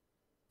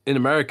 in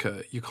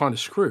America you're kind of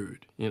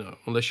screwed. You know,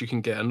 unless you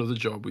can get another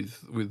job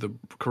with the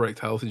correct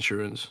health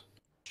insurance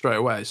straight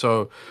away.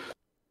 So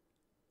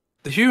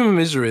the human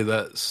misery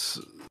that's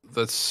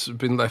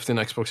been left in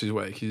Xbox's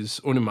wake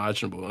is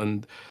unimaginable,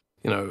 and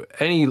you know,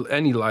 any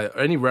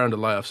round of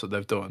layoffs that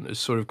they've done has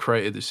sort of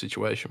created this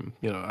situation.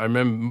 You know, I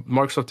remember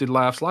Microsoft did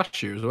layoffs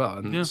last year as well,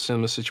 and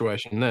similar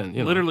situation then.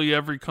 You Literally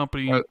every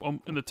company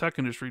in the tech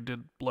industry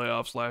did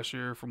layoffs last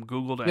year, from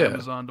Google to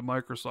Amazon to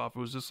Microsoft. It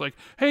was just like,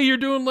 hey, you're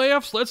doing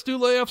layoffs? Let's do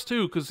layoffs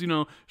too, because, you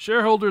know,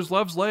 shareholders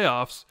loves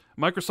layoffs.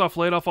 Microsoft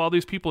laid off all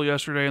these people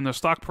yesterday, and their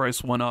stock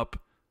price went up,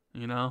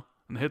 you know,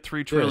 and hit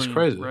 $3 trillion. It's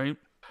crazy, right?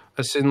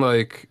 I seen,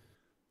 like,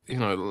 you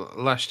know,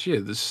 last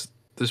year, there's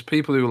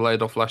people who were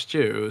laid off last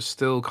year who are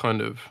still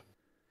kind of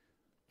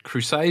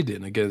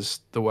crusading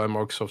against the way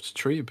Microsoft's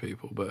treated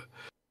people. But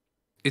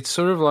it's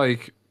sort of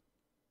like,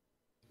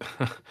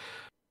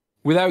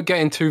 without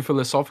getting too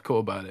philosophical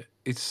about it,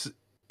 it's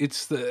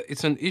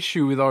an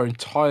issue with our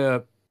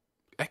entire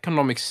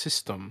economic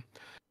system,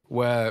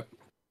 where,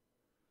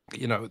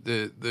 you know,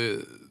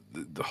 the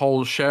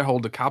whole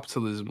shareholder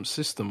capitalism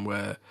system,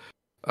 where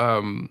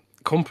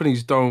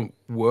companies don't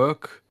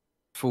work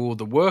for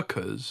the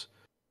workers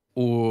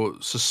or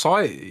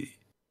society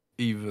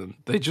even.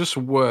 They just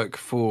work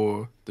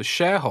for the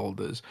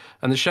shareholders,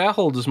 and the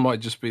shareholders might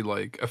just be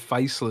like a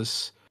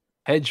faceless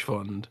hedge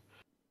fund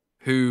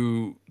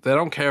who they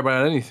don't care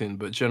about anything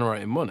but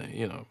generating money,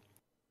 you know.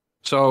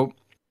 So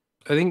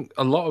I think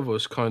a lot of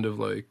us kind of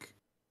like,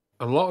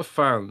 a lot of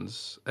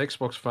fans,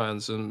 Xbox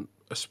fans and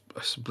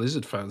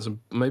Blizzard fans, and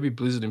maybe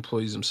Blizzard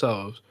employees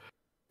themselves,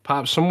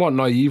 perhaps somewhat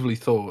naively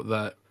thought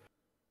that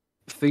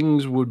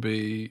things would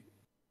be,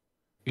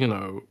 you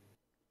know,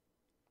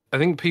 I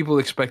think people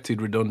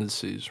expected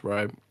redundancies,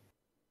 right?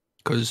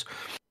 Because,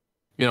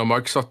 you know,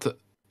 Microsoft,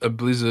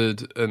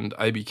 Blizzard, and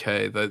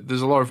ABK,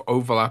 there's a lot of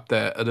overlap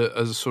there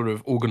as a sort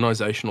of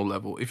organizational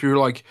level. If you're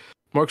like,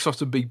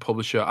 Microsoft's a big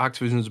publisher,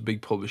 Activision's a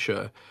big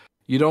publisher,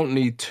 you don't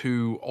need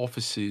two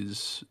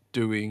offices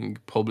doing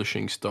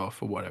publishing stuff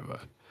or whatever,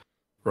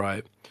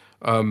 right?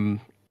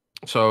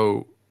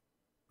 So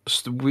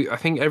I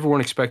think everyone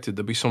expected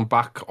there'd be some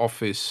back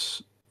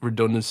office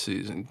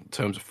redundancies in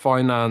terms of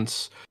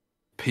finance,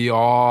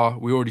 PR.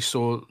 We already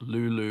saw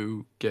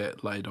Lulu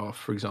get laid off,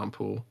 for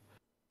example,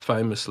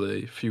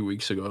 famously a few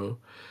weeks ago,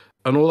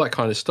 and all that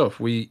kind of stuff.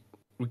 We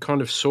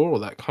kind of saw all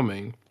that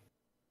coming,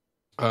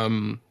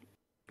 but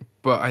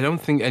I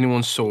don't think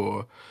anyone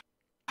saw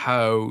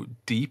how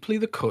deeply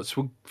the cuts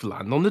would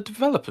land on the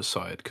developer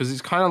side, because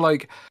it's kind of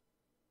like,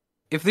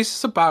 if this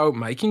is about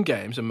making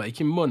games and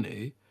making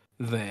money,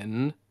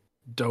 then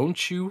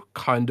don't you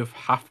kind of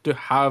have to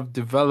have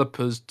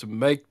developers to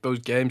make those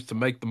games to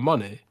make the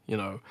money, you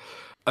know?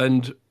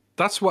 And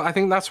that's what I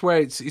think. That's where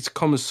it's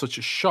come as such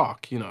a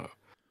shock, you know.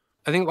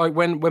 I think like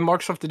when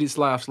Microsoft did its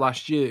layoffs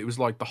last year, it was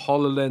like the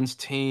HoloLens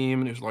team,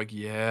 and it was like,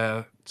 yeah,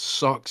 it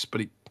sucks,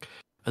 but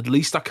at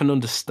least I can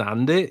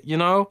understand it, you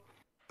know,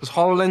 because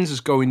HoloLens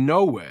is going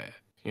nowhere,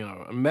 you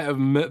know, and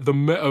the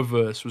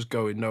metaverse was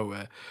going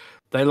nowhere.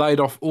 They laid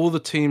off all the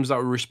teams that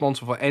were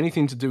responsible for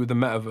anything to do with the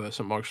metaverse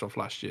at Microsoft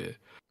last year.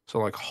 So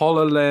like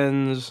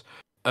HoloLens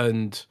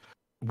and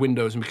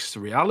Windows mixed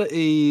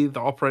reality, the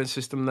operating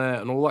system there,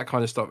 and all that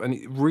kind of stuff. And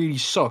it really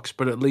sucks,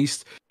 but at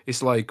least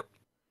it's like,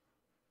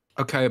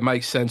 okay, it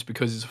makes sense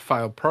because it's a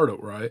failed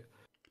product, right?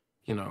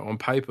 You know, on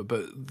paper.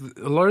 But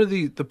a lot of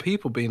the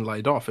people being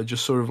laid off are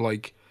just sort of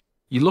like,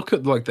 you look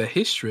at like their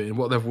history and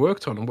what they've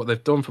worked on and what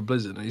they've done for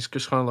Blizzard, and it's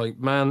just kind of like,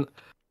 man,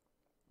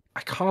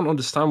 I can't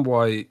understand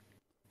why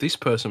this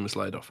person was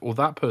laid off or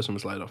that person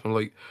was laid off. I'm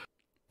like,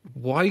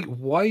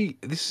 why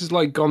this has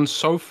like gone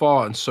so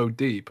far and so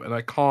deep, and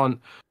I can't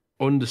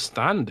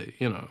understand it,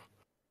 you know.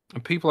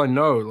 And people I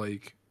know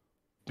like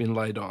been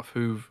laid off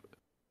who've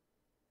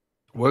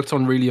worked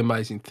on really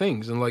amazing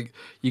things, and like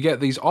you get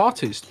these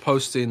artists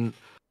posting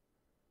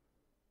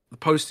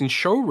posting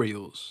show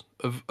reels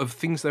of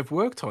things they've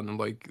worked on, and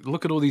like,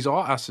 look at all these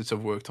art assets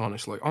I've worked on.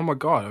 It's like, oh my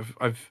god,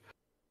 I've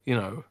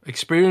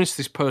experienced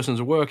this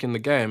person's work in the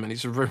game, and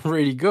it's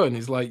really good. And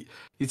it's like,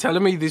 you're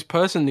telling me this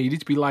person needed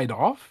to be laid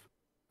off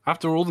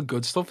after all the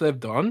good stuff they've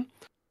done?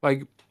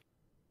 Like,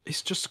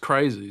 it's just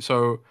crazy.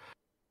 So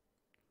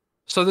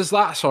there's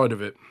that side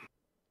of it.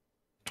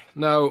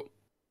 Now,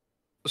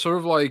 sort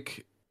of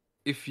like,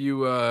 if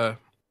you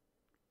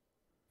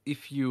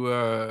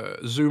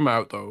zoom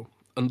out though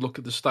and look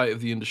at the state of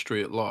the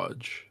industry at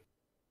large,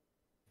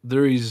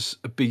 there is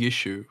a big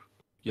issue.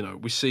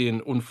 We're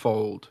seeing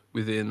unfold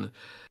within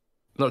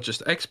not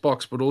just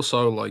Xbox, but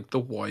also like the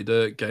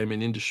wider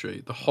gaming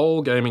industry. The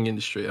whole gaming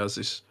industry has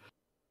this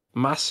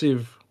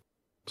massive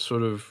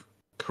sort of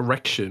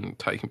correction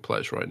taking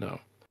place right now,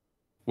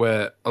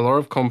 where a lot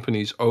of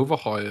companies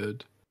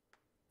overhired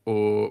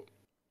or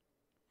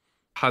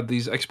had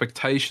these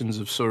expectations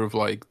of sort of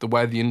like the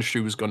way the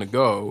industry was going to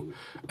go,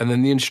 and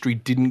then the industry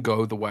didn't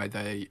go the way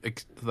they'd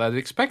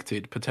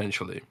expected,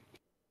 potentially.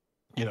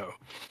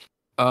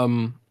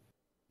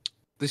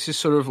 This is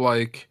sort of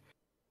like,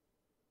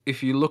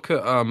 if you look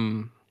at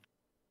and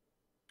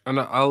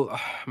I'll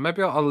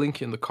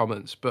link it in the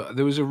comments, but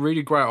there was a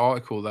really great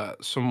article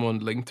that someone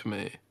linked to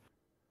me,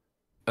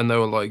 and they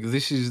were like,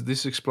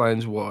 this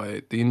explains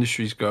why the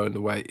industry's going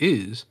the way it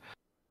is.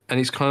 And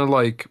it's kind of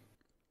like,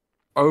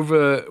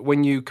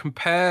 when you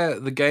compare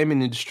the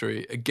gaming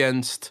industry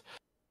against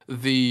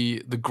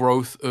the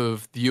growth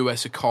of the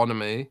US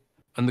economy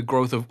and the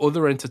growth of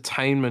other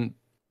entertainment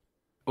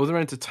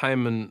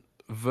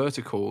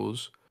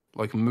verticals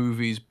like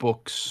movies,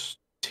 books,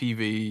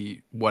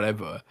 TV,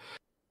 whatever,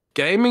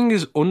 gaming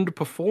is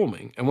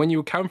underperforming. And when you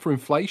account for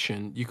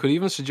inflation, you could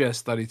even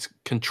suggest that it's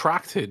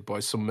contracted by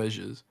some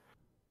measures,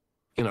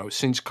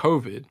 since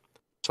COVID.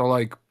 So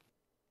like,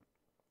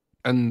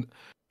 and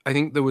I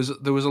think there was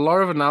a lot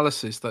of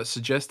analysis that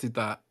suggested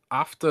that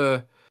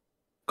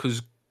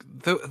because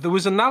there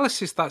was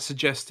analysis that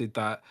suggested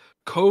that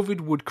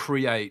COVID would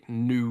create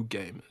new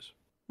gamers.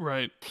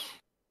 Right.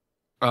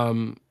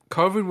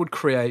 COVID would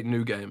create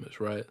new gamers,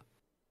 right?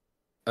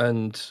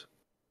 And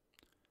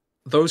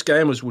those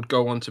gamers would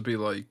go on to be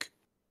like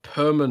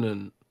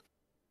permanent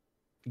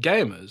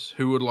gamers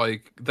who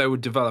they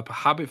would develop a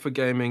habit for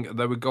gaming, and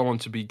they would go on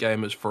to be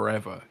gamers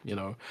forever.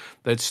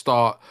 They'd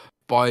start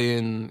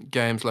buying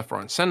games left,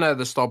 right, and center.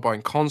 They'd start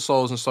buying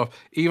consoles and stuff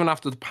even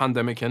after the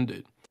pandemic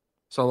ended.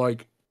 So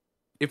like,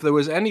 if there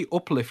was any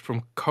uplift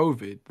from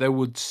COVID, they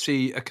would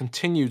see a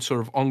continued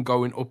sort of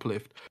ongoing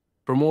uplift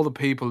from all the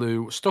people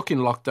who were stuck in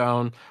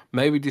lockdown,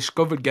 maybe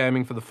discovered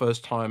gaming for the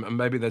first time, and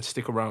maybe they'd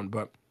stick around.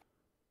 But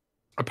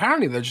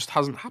apparently that just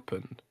hasn't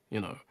happened,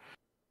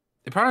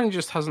 Apparently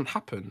just hasn't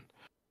happened.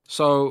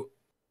 So,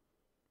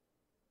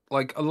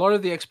 like, a lot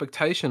of the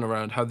expectation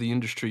around how the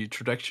industry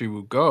trajectory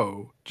will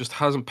go just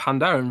hasn't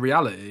panned out in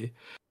reality,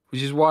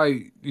 which is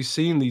why you're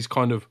seeing these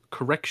kind of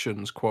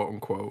corrections, quote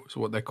unquote, is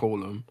what they call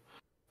them,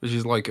 which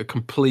is like a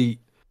complete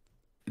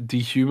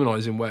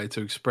dehumanizing way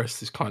to express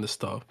this kind of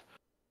stuff.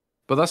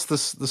 But that's the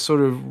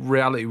sort of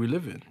reality we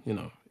live in,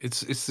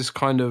 It's this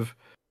kind of,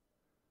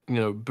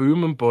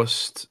 boom and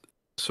bust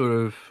sort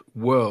of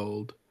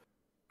world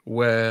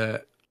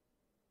where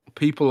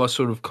people are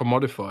sort of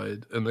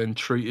commodified and then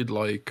treated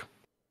like,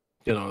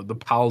 the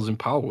pals in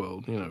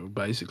Palworld,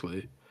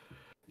 basically.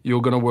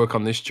 You're going to work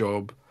on this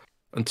job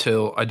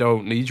until I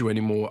don't need you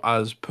anymore,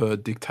 as per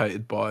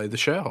dictated by the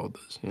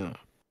shareholders,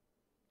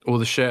 or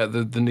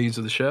the needs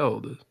of the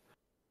shareholders.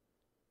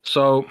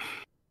 So,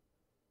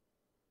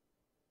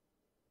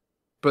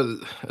 but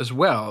as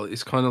well,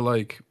 it's kind of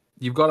like,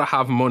 you've got to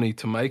have money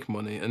to make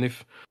money. And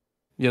if,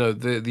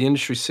 the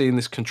industry's seeing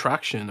this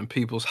contraction and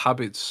people's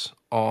habits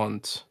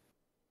aren't,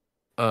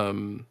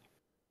 and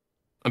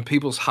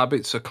people's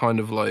habits are kind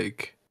of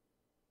like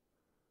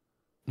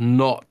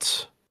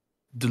not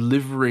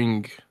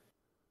delivering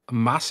a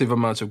massive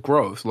amount of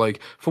growth.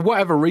 Like, for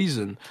whatever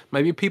reason,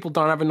 maybe people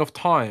don't have enough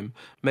time.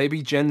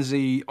 Maybe Gen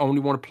Z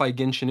only want to play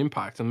Genshin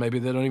Impact, and maybe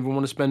they don't even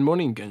want to spend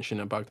money in Genshin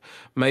Impact.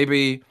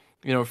 Maybe,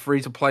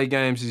 free-to-play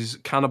games is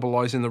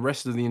cannibalizing the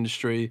rest of the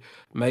industry.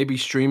 Maybe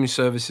streaming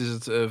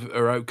services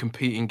are out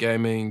competing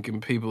gaming,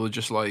 and people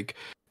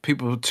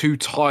are too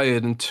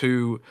tired and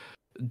too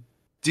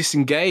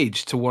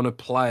disengaged to want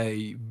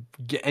to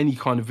get any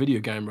kind of video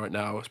game right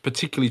now,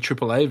 particularly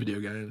AAA video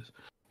games.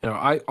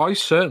 I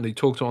certainly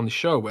talked on the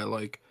show where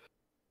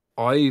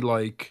I've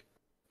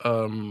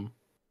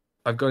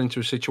got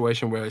into a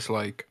situation where it's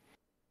like,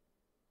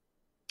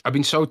 I've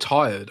been so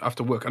tired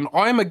after work, and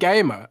I'm a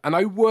gamer and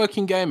I work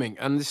in gaming,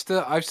 and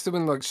I've still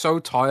been like so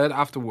tired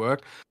after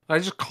work. I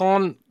just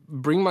can't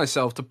bring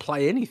myself to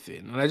play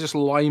anything, and I just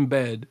lie in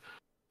bed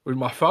with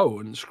my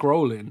phone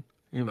scrolling,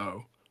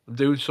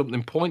 do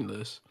something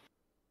pointless.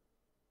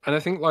 And I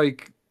think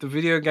like the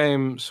video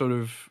game sort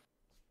of,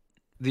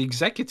 the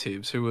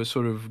executives who are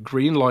sort of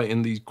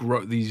greenlighting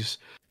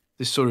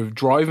this sort of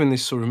driving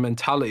this sort of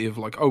mentality of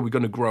like, oh, we're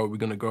going to grow, we're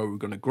going to grow, we're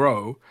going to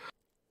grow.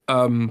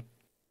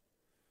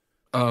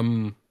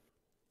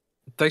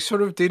 They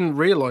sort of didn't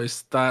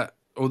realize that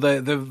or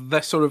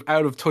they're sort of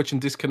out of touch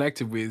and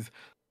disconnected with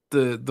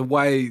the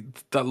way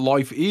that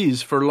life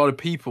is for a lot of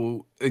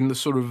people in the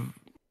sort of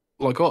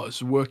like us,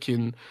 the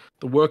working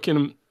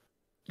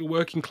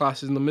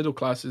classes and the middle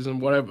classes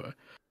and whatever.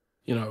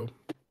 You know,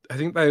 I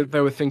think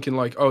they were thinking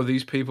like, oh,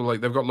 these people,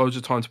 like, they've got loads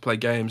of time to play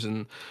games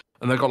and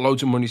they've got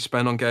loads of money to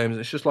spend on games.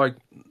 It's just like,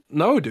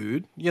 no,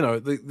 dude. You know,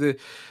 the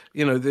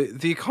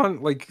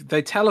like,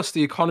 they tell us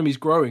the economy's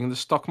growing and the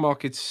stock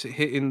market's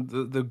hitting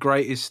the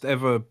greatest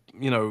ever,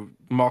 you know,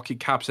 market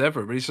caps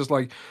ever. But it's just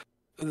like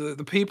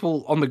the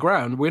people on the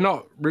ground, we're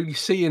not really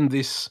seeing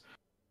this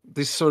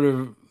sort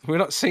of, we're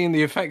not seeing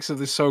the effects of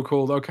this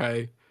so-called,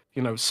 okay,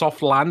 you know,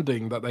 soft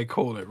landing that they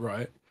call it,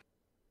 right?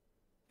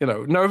 You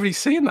know, nobody's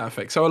seeing that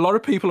effect. So a lot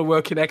of people are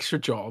working extra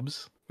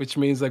jobs, which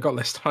means they've got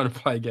less time to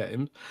play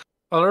games.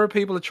 A lot of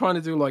people are trying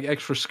to do like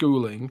extra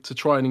schooling to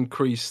try and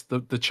increase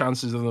the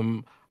chances of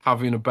them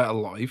having a better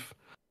life.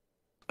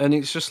 And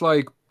it's just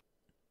like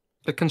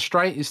the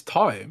constraint is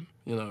time,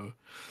 you know.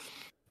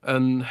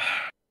 And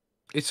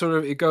it sort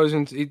of,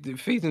 it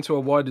feeds into a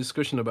wide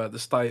discussion about the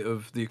state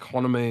of the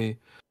economy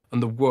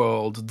and the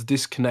world, the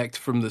disconnect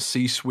from the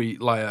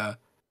C-suite layer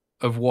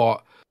of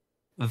what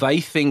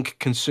they think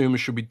consumers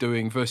should be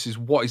doing versus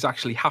what is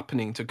actually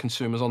happening to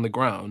consumers on the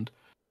ground.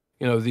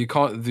 You know,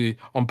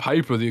 on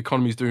paper the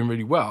economy is doing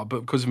really well,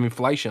 but because of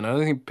inflation, I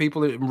don't think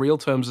people in real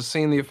terms are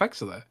seeing the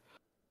effects of that.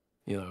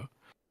 You know,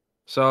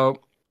 so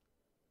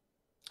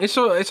it's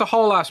a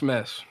whole ass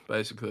mess.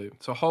 Basically,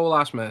 it's a whole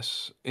ass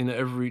mess in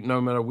no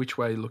matter which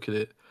way you look at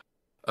it.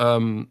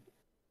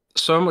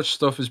 So much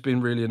stuff has been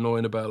really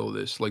annoying about all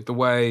this, like the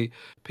way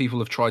people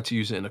have tried to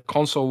use it in a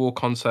console war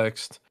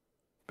context.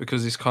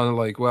 Because it's kind of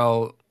like,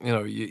 well, you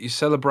know, you're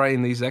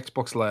celebrating these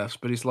Xbox layoffs,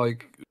 but it's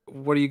like,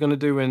 what are you going to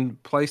do when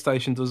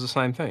PlayStation does the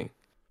same thing?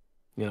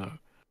 You know,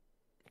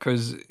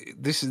 because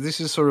this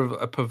is sort of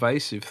a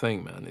pervasive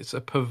thing, man. It's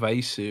a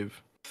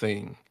pervasive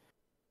thing.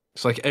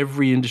 It's like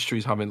every industry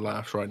is having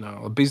layoffs right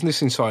now. A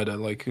Business Insider,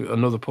 like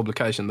another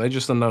publication, they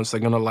just announced they're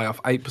going to lay off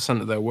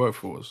 8% of their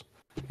workforce.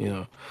 You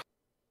know,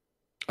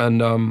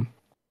 and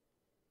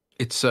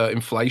it's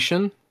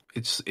inflation,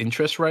 it's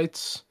interest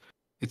rates,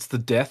 it's the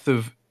death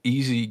of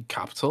easy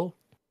capital.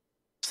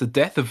 It's the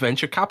death of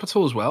venture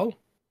capital as well.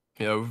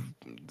 You know,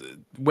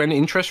 when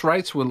interest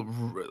rates were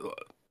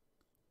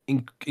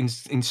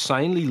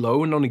insanely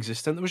low and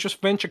non-existent, there was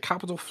just venture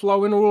capital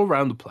flowing all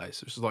around the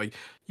place. It was like,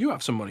 you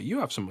have some money, you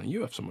have some money,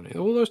 you have some money.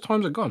 All those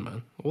times are gone,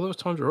 man. All those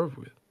times are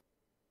over with.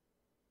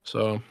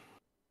 So,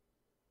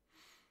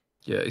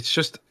 yeah, it's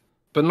just,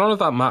 but none of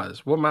that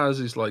matters. What matters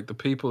is like the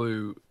people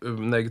who are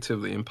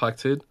negatively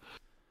impacted,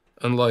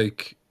 and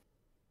like,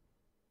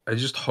 I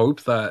just hope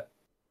for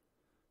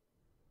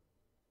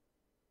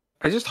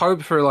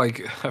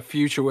like a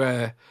future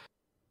where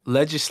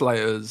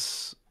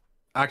legislators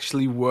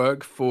actually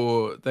work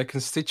for their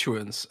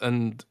constituents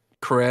and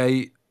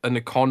create an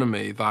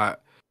economy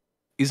that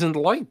isn't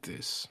like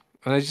this.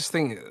 And I just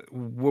think,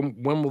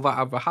 when will that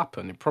ever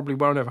happen? It probably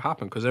won't ever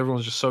happen because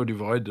everyone's just so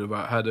divided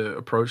about how to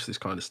approach this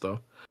kind of stuff.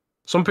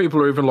 Some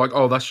people are even like,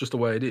 oh, that's just the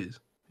way it is.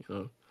 You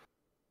know,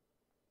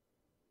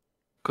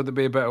 could there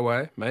be a better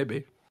way?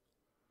 Maybe.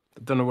 I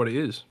don't know what it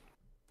is.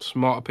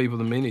 Smarter people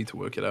than me need to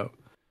work it out.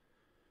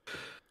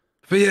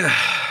 But yeah,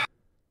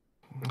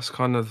 that's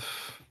kind of,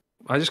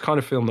 I just kind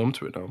of feel numb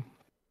to it now.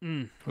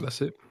 Well,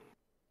 that's it.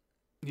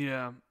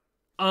 Yeah.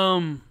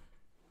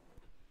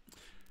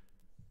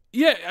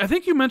 Yeah, I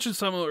think you mentioned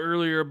something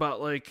earlier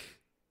about like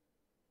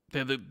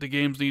the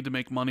games need to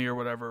make money or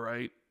whatever,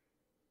 right?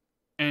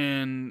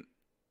 And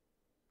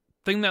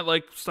thing that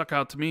like stuck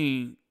out to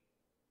me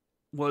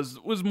was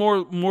more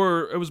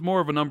it was more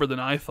of a number than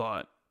I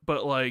thought.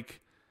 But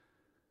like,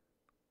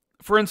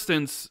 for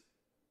instance,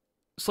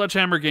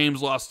 Sledgehammer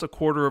Games lost a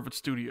quarter of its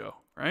studio,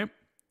 right?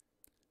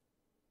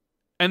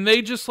 And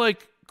they just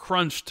like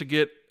crunched to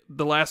get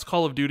the last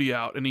Call of Duty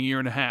out in a year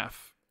and a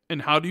half.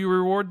 And how do you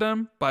reward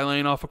them? By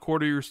laying off a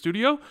quarter of your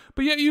studio?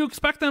 But yet you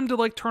expect them to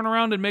like turn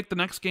around and make the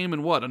next game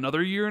in what,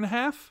 another year and a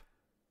half?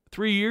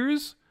 3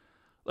 years?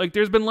 Like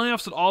there's been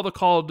layoffs at all the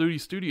Call of Duty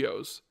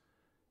studios.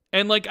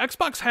 And like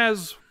Xbox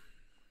has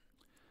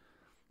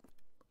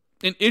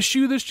an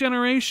issue this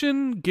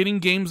generation getting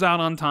games out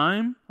on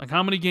time. Like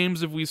how many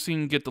games have we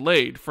seen get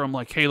delayed from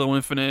like Halo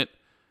Infinite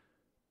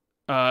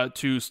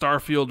to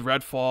Starfield,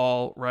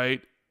 Redfall,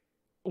 right?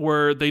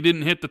 Where they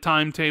didn't hit the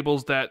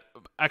timetables that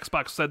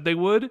Xbox said they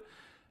would.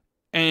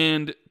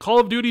 And Call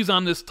of Duty's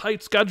on this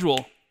tight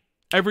schedule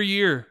every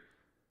year,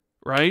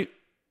 right?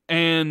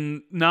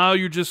 And now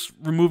you're just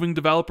removing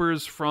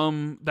developers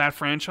from that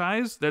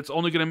franchise. That's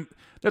only gonna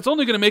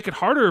make it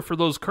harder for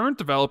those current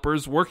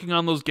developers working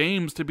on those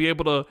games to be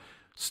able to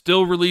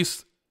still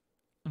release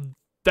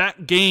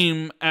that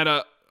game at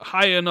a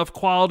high enough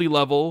quality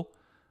level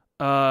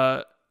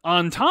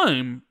on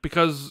time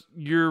because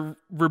you're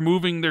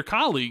removing their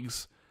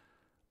colleagues.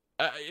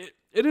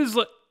 It is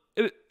like,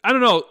 I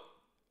don't know.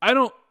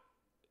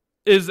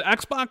 Is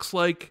Xbox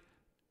like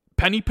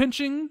penny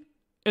pinching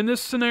in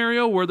this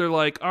scenario where they're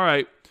like, all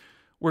right,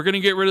 we're going to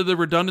get rid of the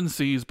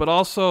redundancies, but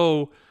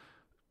also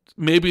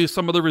maybe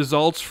some of the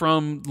results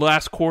from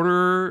last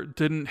quarter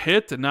didn't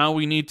hit, and now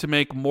we need to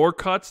make more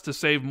cuts to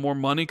save more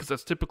money, because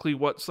that's typically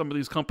what some of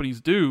these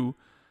companies do.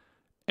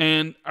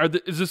 And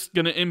is this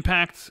going to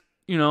impact,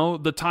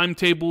 the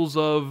timetables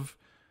of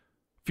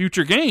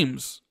future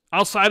games,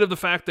 outside of the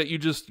fact that you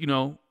just,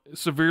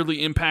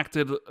 severely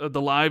impacted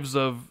the lives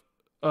of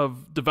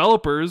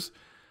developers?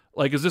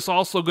 Like, is this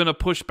also going to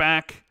push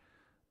back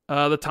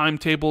the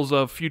timetables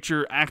of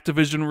future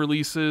Activision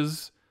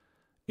releases?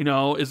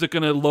 Is it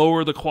going to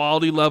lower the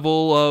quality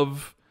level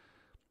of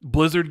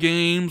Blizzard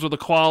games or the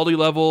quality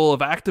level of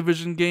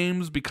Activision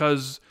games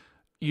because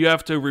you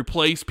have to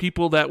replace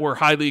people that were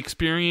highly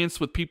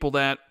experienced with people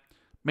that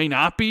may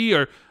not be?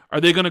 Or are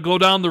they going to go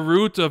down the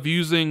route of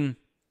using,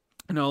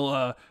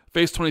 Face23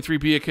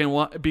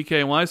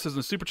 BKNY says in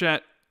the Super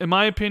Chat, in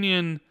my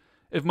opinion,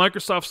 if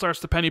Microsoft starts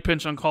to penny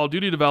pinch on Call of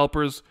Duty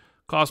developers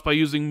caused by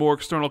using more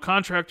external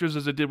contractors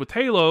as it did with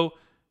Halo,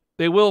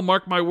 they will,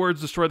 mark my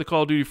words, destroy the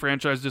Call of Duty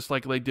franchise just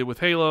like they did with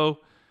Halo.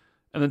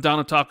 And then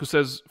Donataku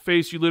says,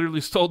 Face, you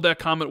literally stole that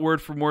comment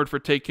word for word for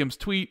Take Kim's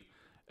tweet.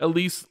 At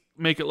least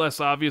make it less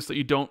obvious that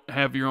you don't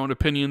have your own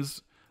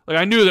opinions. Like,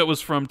 I knew that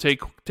was from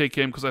Take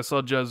Kim because I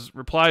saw Jez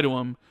reply to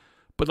him.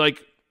 But,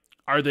 like,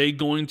 are they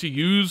going to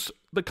use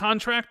the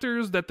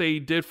contractors that they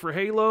did for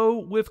Halo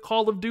with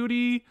Call of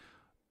Duty?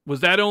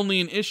 Was that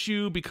only an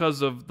issue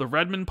because of the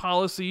Redmond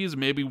policies?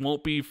 Maybe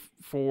won't be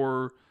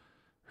for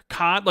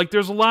COD? Like,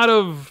 there's a lot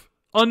of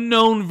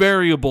unknown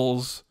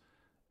variables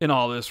in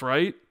all this,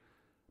 right?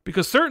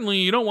 Because certainly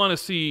you don't want to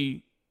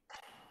see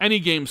any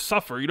game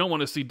suffer. You don't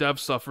want to see devs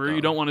suffer. No.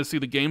 You don't want to see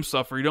the game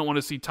suffer. You don't want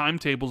to see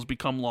timetables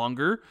become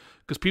longer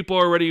because people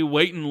are already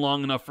waiting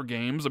long enough for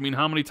games. I mean,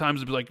 how many times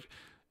it'd be like,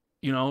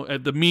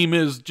 the meme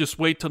is just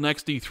wait till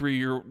next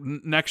E3 or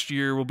next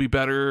year will be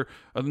better,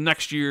 or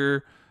next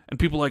year. And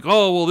people are like,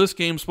 oh, well, this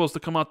game's supposed to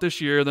come out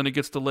this year, then it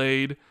gets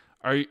delayed.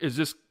 Are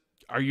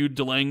you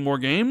delaying more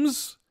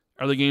games?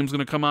 Are the games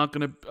going to come out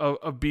going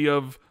to be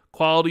of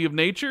quality of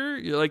nature?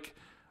 Like,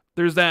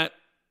 there's that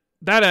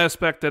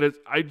aspect that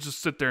I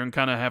just sit there and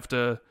kind of have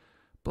to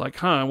be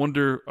like, I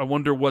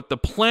wonder what the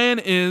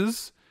plan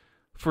is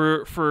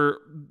for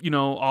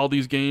all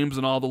these games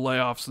and all the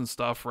layoffs and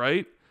stuff,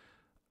 right?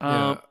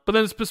 Yeah. But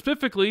then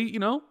specifically,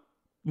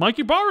 Mike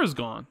Ibarra's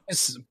gone.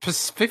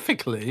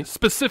 Specifically,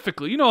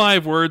 I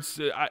have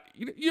words.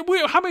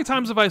 How many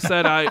times have I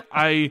said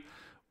I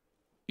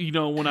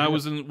when I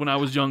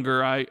was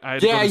younger, I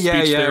had to go to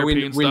speech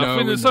therapy and stuff.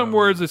 And there's some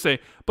words they say,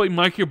 but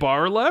Mike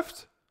Ibarra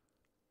left.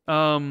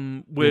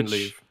 Which, didn't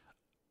leave.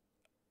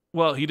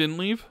 Well, he didn't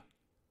leave.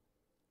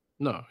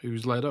 No, he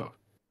was laid off.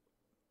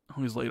 Oh,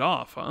 he was laid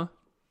off, huh?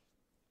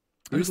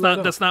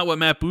 That's not what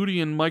Matt Booty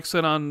and Mike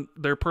said on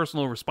their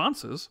personal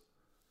responses.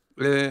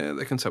 Yeah,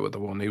 they can say what they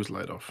want. He was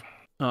laid off.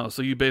 Oh,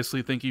 so you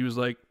basically think he was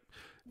like,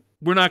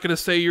 we're not going to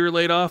say you're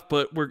laid off,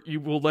 but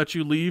we'll let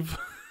you leave,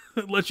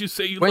 let you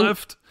say you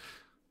left.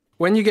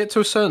 When you get to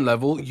a certain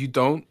level, you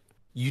don't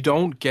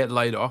get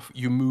laid off.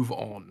 You move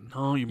on.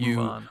 Oh, you move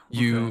on.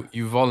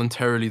 You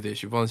voluntarily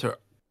this.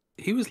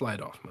 He was laid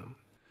off, man.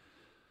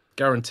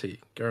 Guarantee.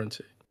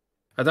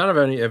 I don't have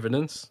any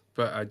evidence,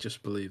 but I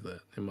just believe that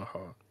in my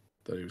heart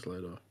that he was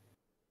laid off.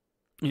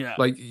 Yeah.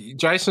 Like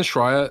Jason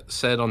Schreier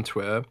said on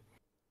Twitter,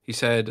 he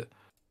said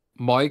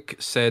Mike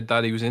said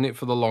that he was in it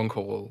for the long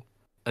haul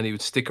and he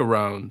would stick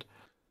around.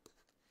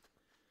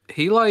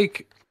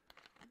 That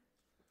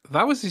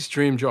was his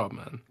dream job,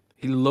 man.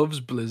 He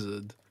loves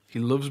Blizzard. He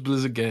loves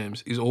Blizzard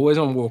games. He's always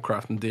on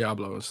Warcraft and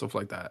Diablo and stuff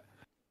like that.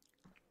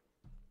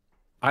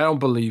 I don't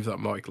believe that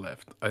Mike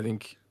left. I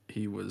think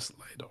he was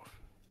laid off.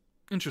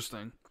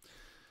 Interesting.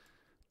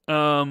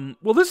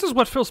 Well, this is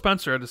what Phil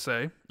Spencer had to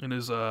say in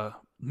his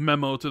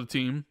memo to the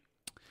team.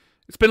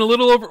 It's been a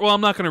little over... Well, I'm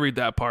not going to read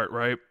that part,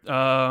 right?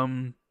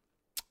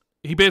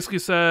 He basically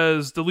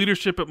says, the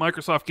leadership at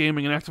Microsoft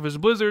Gaming and Activision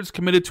Blizzard is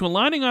committed to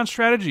aligning on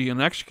strategy and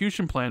an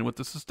execution plan with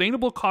the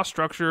sustainable cost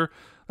structure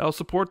that will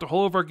support the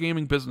whole of our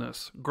gaming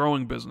business,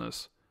 growing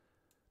business.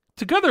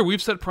 Together,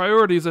 we've set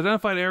priorities,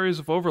 identified areas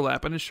of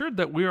overlap, and ensured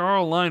that we are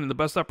all aligned in the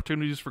best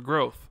opportunities for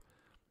growth.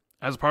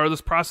 As part of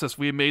this process,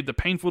 we have made the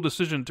painful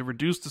decision to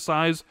reduce the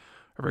size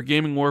of our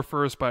gaming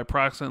workforce by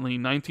approximately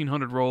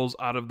 1,900 roles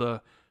out of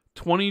the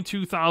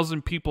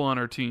 22,000 people on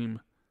our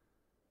team.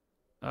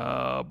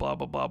 Blah, blah,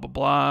 blah, blah,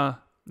 blah.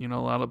 A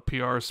lot of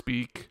PR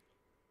speak.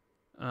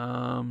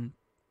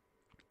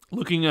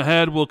 Looking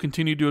ahead, we'll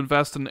continue to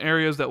invest in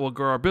areas that will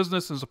grow our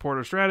business and support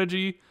our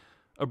strategy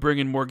of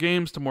bringing more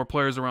games to more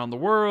players around the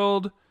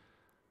world,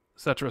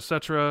 etc.,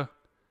 etc.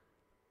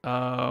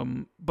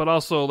 But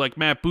also, like,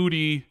 Matt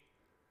Booty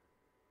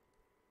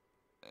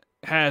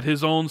had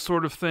his own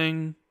sort of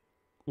thing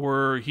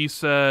where he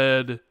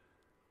said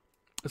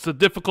it's a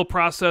difficult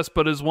process,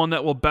 but is one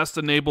that will best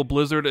enable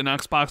Blizzard and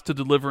Xbox to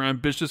deliver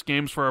ambitious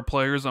games for our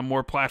players on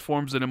more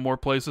platforms and in more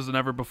places than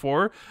ever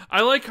before.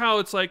 I like how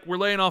it's like we're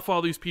laying off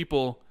all these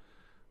people,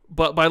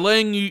 but by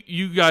laying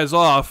you guys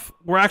off,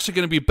 we're actually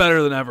going to be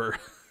better than ever.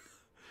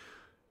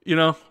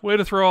 way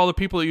to throw all the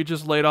people that you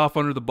just laid off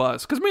under the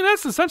bus. Because, I mean,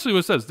 that's essentially what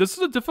it says. This is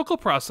a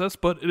difficult process,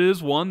 but it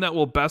is one that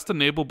will best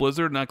enable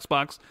Blizzard and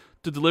Xbox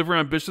to deliver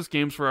ambitious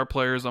games for our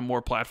players on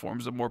more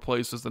platforms and more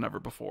places than ever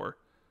before.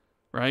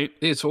 Right?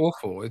 It's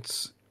awful.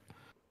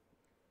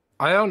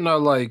 I don't know,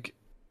 like,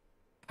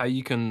 how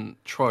you can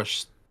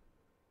trust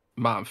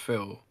Matt and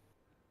Phil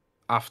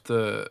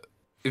after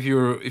if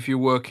you're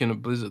working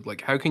at Blizzard.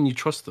 Like, how can you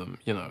trust them?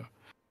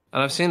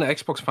 And I've seen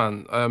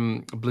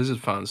Blizzard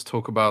fans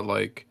talk about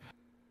like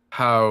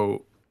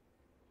how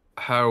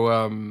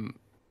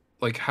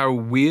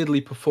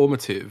weirdly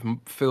performative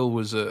Phil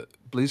was at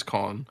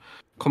BlizzCon,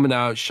 coming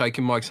out,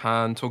 shaking Mike's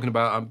hand, talking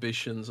about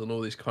ambitions and all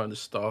this kind of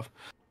stuff,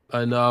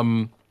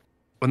 and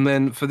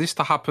then for this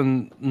to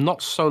happen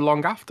not so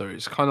long after,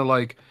 it's kind of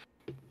like,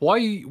 why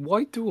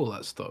do all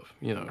that stuff?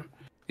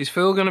 Is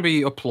Phil going to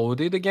be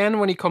applauded again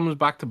when he comes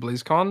back to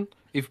BlizzCon?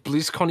 If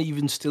BlizzCon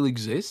even still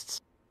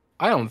exists?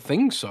 I don't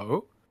think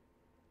so.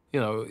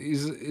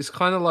 It's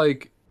kind of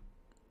like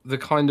the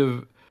kind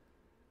of,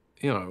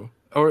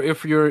 or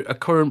if you're a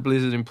current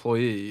Blizzard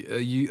employee, are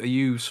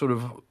you sort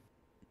of,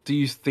 do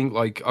you think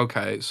like,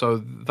 okay,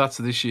 so that's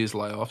this year's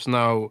layoffs.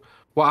 Now,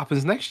 what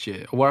happens next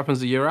year? Or what happens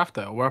the year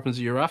after? Or what happens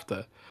the year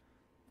after?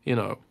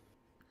 But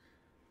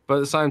at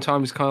the same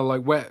time, it's kind of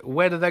like,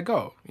 where do they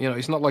go?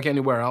 It's not like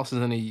anywhere else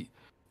has any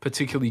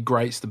particularly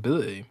great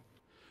stability.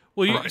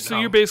 Well,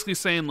 you're basically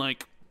saying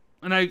like,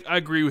 and I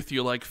agree with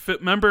you. Like,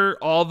 remember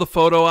all the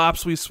photo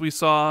ops we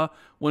saw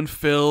when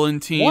Phil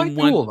and team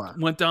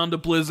went down to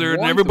Blizzard,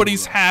 and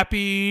everybody's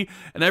happy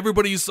and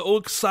everybody's so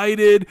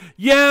excited.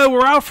 Yeah,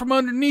 we're out from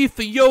underneath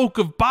the yoke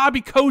of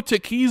Bobby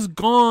Kotick. He's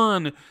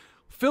gone.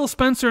 Phil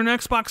Spencer and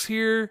Xbox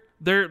here.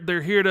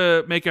 They're here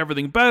to make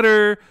everything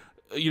better.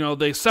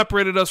 They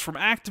separated us from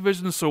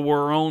Activision, so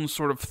we're our own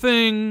sort of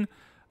thing.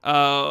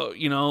 They're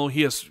gonna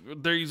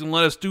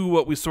let us do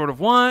what we sort of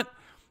want.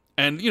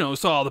 And,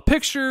 saw all the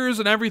pictures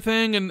and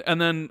everything,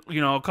 and then,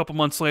 a couple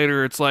months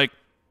later, it's like,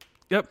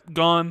 yep,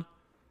 gone.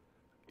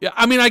 Yeah,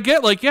 I mean, I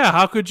get, like, yeah,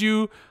 how could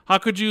you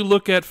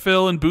look at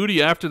Phil and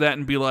Booty after that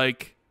and be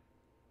like,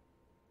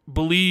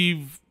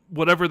 believe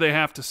whatever they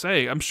have to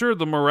say? I'm sure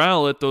the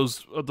morale at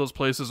those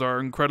places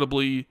are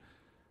incredibly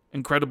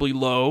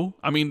low.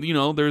 I mean,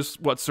 there's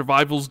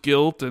survival's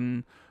guilt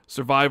and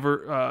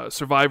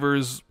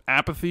survivor's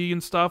apathy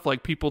and stuff.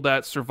 Like, people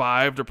that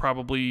survived are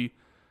probably,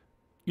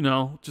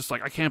 just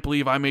like, I can't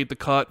believe I made the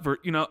cut.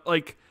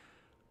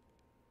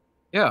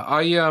 Yeah,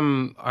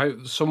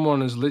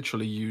 someone has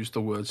literally used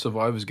the word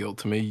survivor's guilt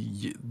to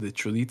me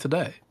literally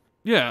today.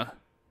 Yeah.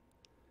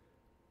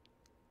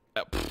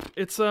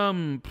 It's, I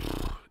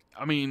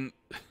mean,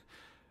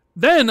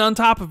 then on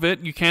top of it,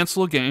 you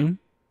cancel a game,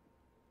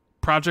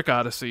 Project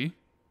Odyssey,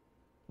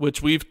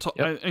 which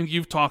and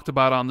you've talked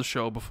about on the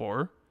show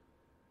before.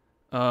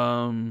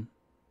 I've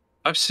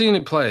seen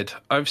it played.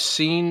 I've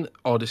seen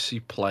Odyssey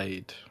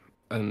played,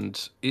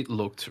 and it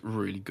looked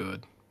really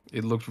good.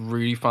 It looked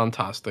really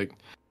fantastic.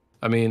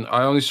 I mean,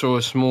 I only saw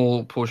a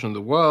small portion of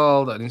the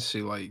world. I didn't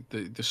see like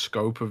the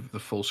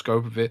full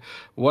scope of it.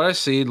 What I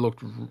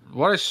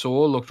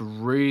saw looked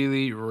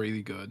really,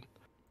 really good.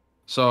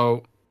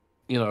 So,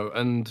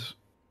 and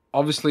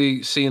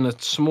obviously seeing a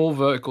small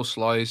vertical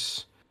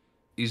slice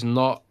is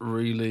not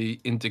really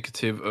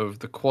indicative of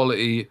the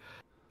quality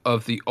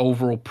of the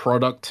overall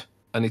product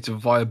and its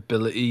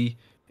viability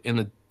in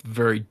a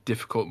very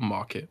difficult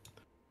market.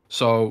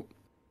 So,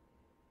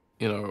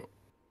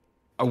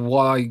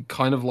 why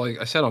kind of like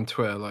I said on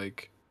Twitter,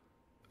 like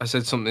I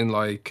said something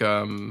like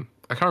I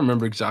can't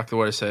remember exactly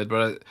what I said,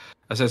 but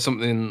I said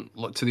something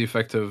to the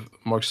effect of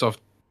Microsoft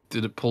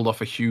pulled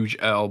off a huge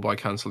L by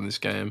canceling this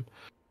game.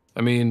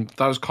 I mean,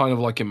 that was kind of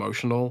like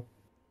emotional.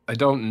 I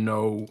don't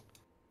know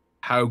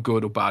how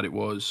good or bad it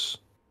was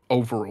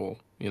overall,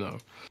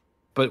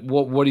 but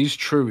what is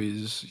true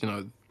is,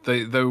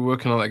 they were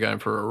working on that game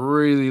for a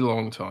really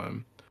long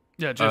time.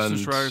 Yeah, Jason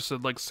Schreier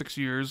said like 6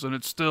 years, and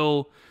it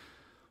still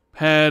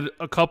had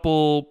a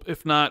couple,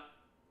 if not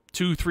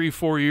 2, 3,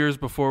 4 years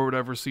before it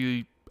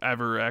would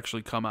ever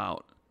actually come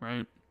out,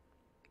 right?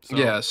 So.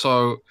 Yeah,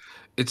 so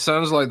it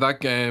sounds like that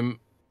game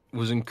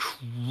was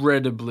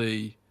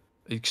incredibly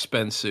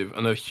expensive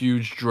and a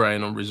huge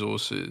drain on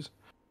resources.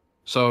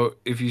 So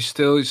if you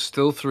it's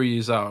still 3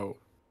 years out,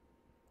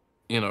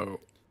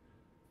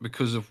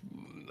 because of,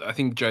 I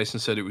think Jason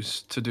said it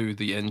was to do with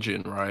the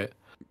engine, right?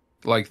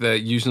 Like they're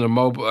using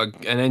an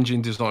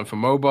engine designed for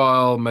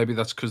mobile. Maybe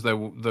that's because they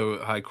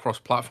had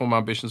cross-platform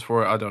ambitions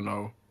for it. I don't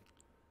know.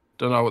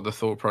 Don't know what the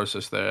thought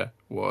process there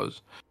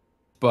was,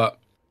 but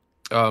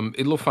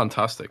it looked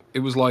fantastic. It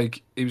was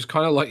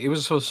kind of like it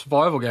was a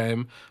survival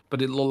game,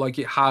 but it looked like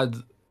it had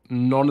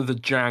none of the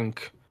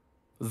jank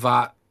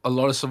that a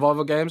lot of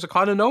survival games are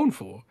kind of known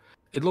for.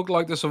 It looked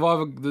like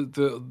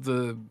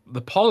the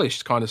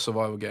polished kind of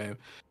survival game.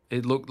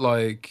 It looked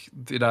like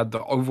it had the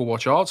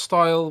Overwatch art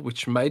style,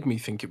 which made me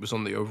think it was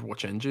on the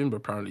Overwatch engine, but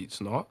apparently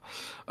it's not.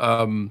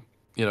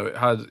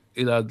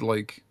 It had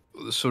like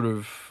sort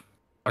of,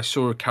 I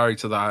saw a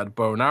character that had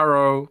bow and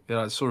arrow. It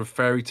had sort of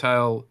fairy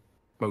tale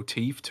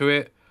motif to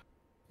it.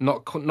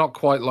 not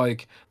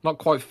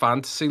quite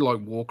fantasy like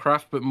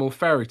Warcraft, but more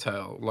fairy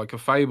tale, like a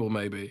Fable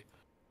maybe.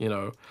 You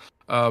know,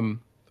 I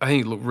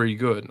think it looked really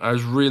good. I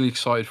was really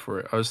excited for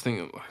it. I was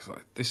thinking,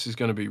 like, this is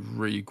going to be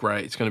really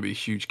great. It's going to be a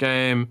huge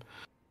game,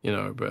 you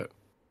know. But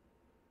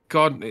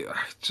God,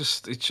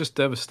 it's just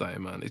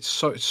devastating, man. It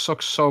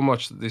sucks so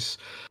much that this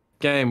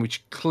game,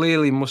 which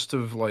clearly must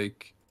have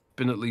like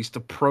been at least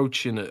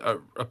approaching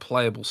a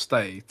playable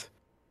state,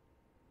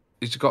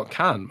 it's got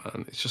canned,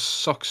 man. It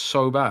just sucks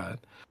so bad.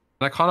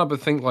 And I can't help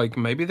but think like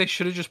maybe they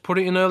should have just put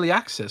it in early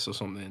access or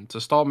something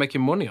to start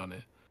making money on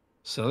it.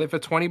 Sell it for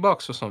 $20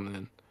 or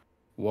something.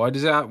 Why do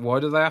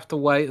they have to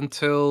wait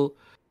until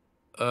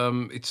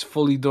it's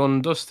fully done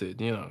and dusted?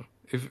 You know,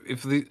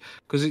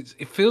 because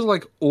it feels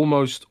like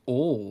almost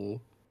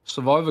all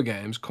Survivor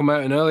games come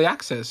out in early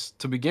access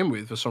to begin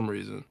with for some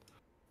reason.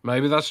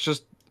 Maybe that's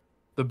just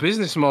the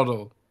business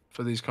model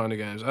for these kind of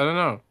games. I don't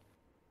know.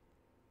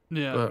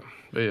 Yeah,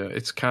 but yeah,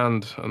 it's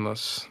canned, and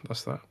that's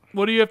that.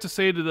 What do you have to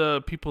say to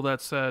the people that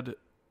said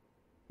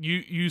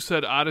you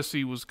said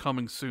Odyssey was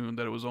coming soon,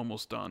 that it was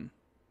almost done?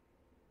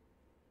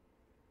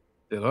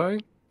 Did I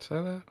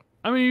say that?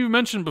 I mean, you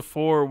mentioned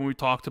before when we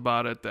talked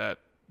about it that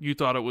you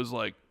thought it was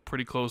like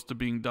pretty close to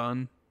being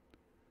done.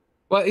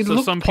 Well, it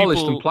looked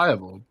polished and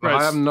playable, but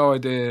I have no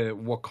idea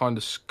what kind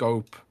of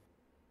scope.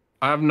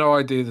 I have no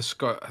idea the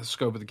scope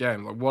of the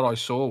game. Like what I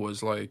saw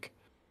was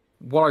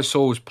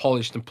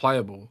polished and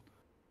playable,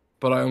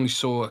 but I only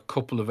saw a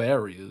couple of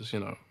areas. You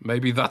know,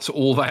 maybe that's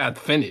all they had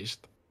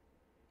finished.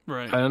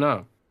 Right. I don't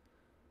know.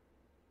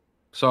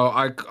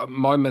 So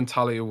my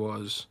mentality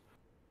was,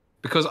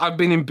 because I've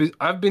been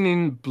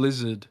in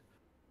Blizzard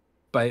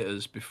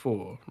betas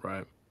before,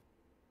 right?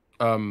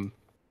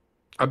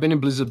 I've been in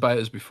Blizzard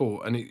betas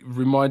before, and it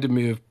reminded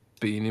me of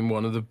being in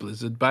one of the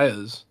Blizzard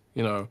betas,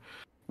 you know,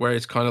 where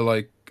it's kind of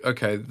like,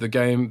 okay, the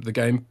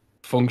game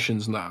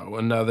functions now,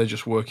 and now they're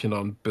just working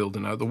on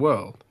building out the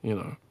world, you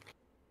know.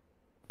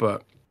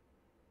 But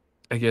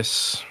I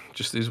guess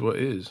just is what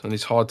it is, and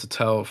it's hard to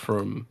tell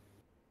from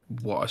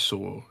what I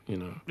saw, you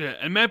know. Yeah,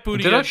 and Matt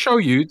Booty. Did I show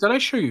you that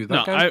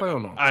gameplay or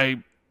not?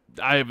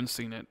 I haven't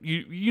seen it.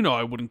 You know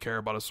I wouldn't care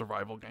about a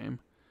survival game.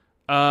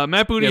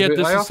 Matt Booty had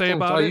this to say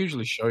about it. I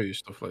usually show you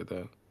stuff like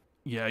that.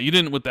 Yeah, you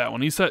didn't with that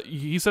one. He said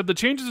the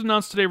changes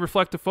announced today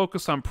reflect a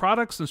focus on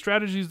products and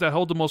strategies that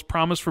hold the most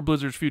promise for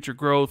Blizzard's future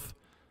growth,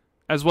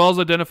 as well as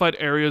identified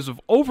areas of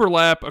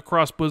overlap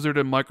across Blizzard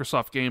and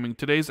Microsoft gaming.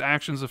 Today's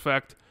actions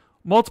affect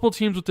multiple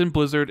teams within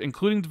Blizzard,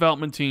 including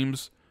development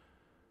teams,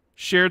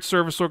 shared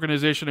service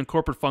organization, and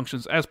corporate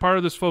functions. As part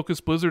of this focus,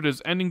 Blizzard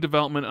is ending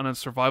development on a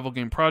survival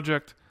game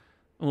project,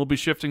 and will be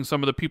shifting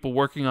some of the people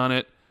working on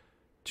it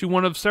to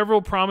one of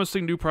several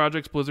promising new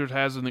projects Blizzard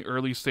has in the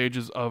early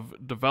stages of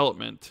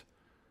development.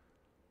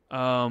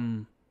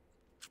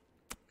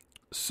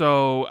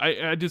 So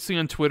I did see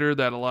on Twitter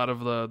that a lot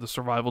of the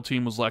survival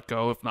team was let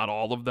go, if not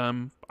all of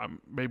them.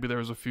 Maybe there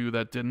was a few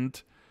that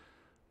didn't.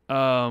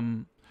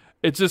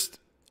 It's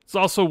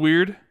also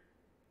weird,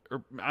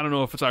 or I don't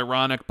know if it's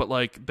ironic, but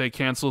like they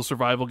cancel a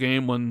survival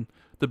game when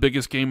the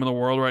biggest game in the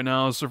world right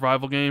now is a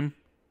survival game,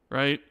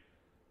 right?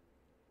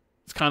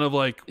 It's kind of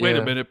like, wait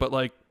a minute, but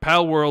like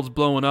Palworld's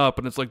blowing up,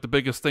 and it's like the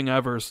biggest thing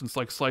ever since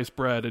like sliced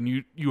bread, and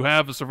you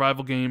have a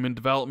survival game in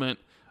development,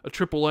 a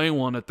AAA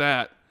one at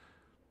that,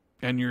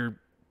 and you're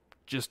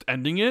just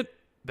ending it.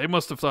 They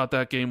must have thought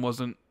that game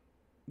wasn't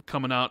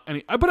coming out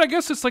but I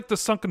guess it's like the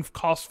sunken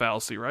cost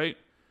fallacy, right?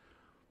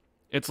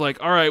 It's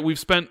like, all right, we've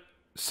spent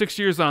 6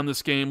 years on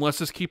this game, let's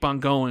just keep on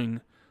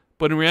going.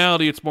 But in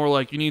reality, it's more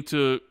like you need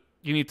to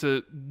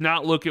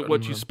not look at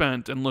what you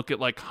spent and look at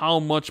like how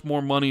much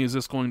more money is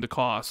this going to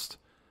cost,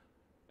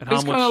 and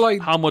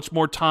how much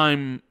more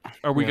time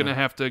are we going to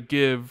have to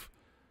give.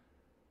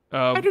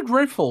 How did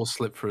Redfall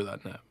slip through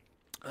that net?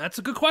 That's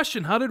a good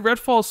question. How did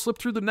Redfall slip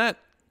through the net?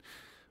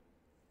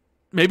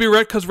 Maybe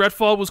because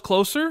Redfall was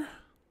closer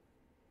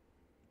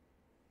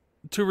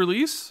to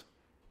release.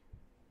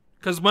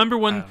 Because remember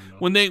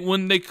when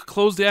they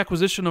closed the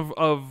acquisition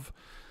of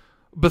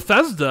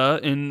Bethesda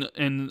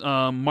in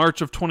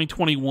March of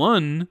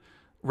 2021,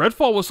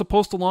 Redfall was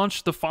supposed to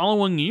launch the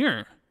following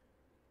year.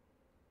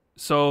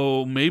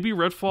 So maybe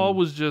Redfall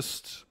was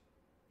just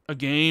a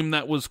game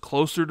that was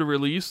closer to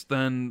release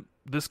than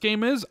this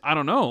game is. I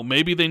don't know.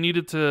 Maybe they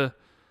needed to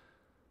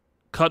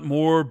cut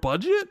more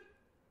budget.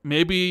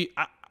 Maybe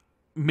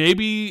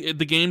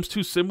the game's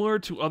too similar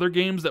to other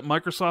games that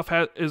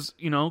Microsoft is,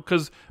 you know,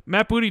 because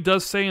Matt Booty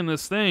does say in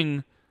this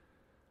thing,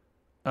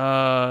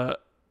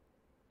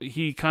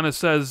 he kind of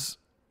says,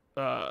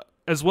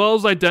 as well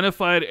as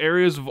identified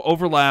areas of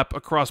overlap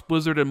across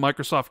Blizzard and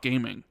Microsoft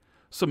gaming.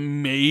 So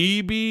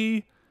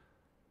maybe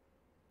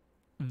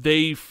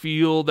they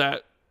felt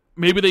that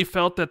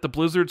the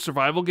Blizzard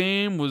survival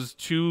game was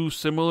too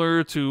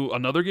similar to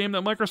another game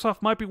that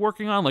Microsoft might be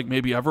working on, like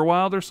maybe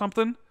Everwild or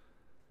something.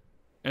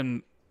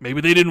 And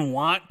maybe they didn't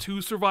want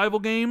two survival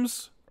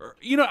games. Or,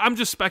 you know, I'm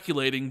just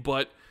speculating,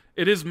 but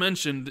it is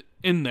mentioned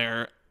in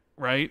there,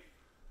 right?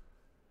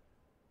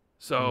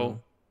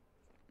 So,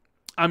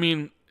 I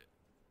mean,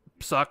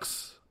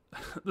 sucks.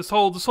 this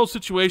whole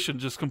situation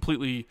just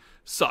completely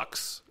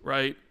sucks,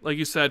 right? Like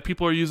you said,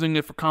 people are using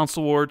it for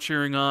console war,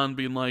 cheering on,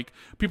 being like,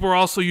 people are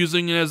also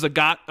using it as a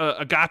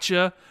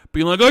gotcha,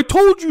 being like, I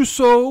told you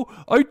so,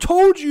 I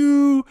told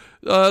you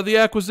the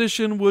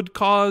acquisition would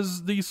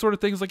cause these sort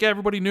of things. Like,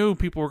 everybody knew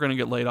people were going to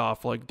get laid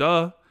off, like,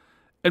 duh.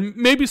 And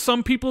maybe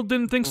some people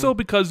didn't think so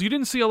because you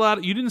didn't see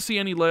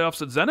any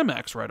layoffs at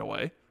ZeniMax right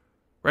away,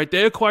 right?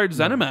 They acquired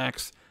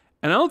ZeniMax,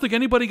 and I don't think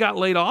anybody got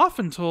laid off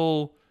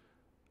until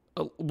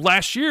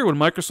last year when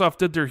Microsoft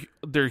did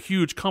their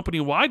huge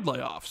company-wide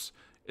layoffs.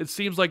 It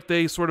seems like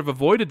they sort of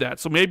avoided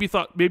that. So maybe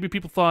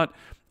people thought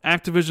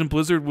Activision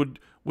Blizzard would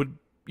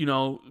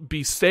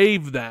be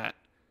saved that,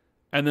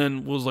 and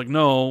then was like,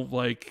 no,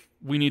 like,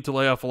 we need to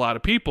lay off a lot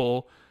of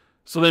people.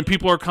 So then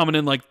people are coming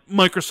in like,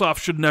 Microsoft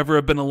should never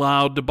have been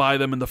allowed to buy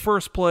them in the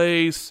first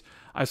place.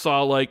 I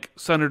saw like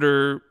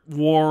Senator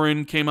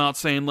Warren came out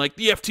saying like,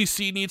 the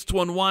FTC needs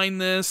to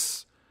unwind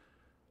this.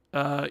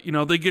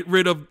 They get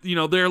rid of,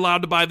 they're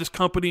allowed to buy this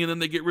company and then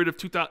they get rid of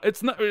 2000.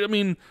 It's not, I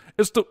mean,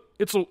 it's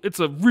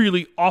a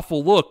really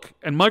awful look,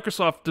 and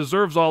Microsoft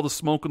deserves all the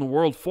smoke in the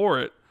world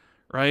for it,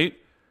 right?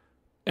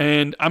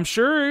 And I'm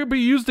sure it'll be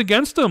used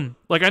against them.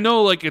 Like, I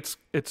know, like, it's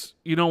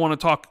you don't want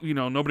to talk,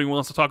 nobody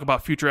wants to talk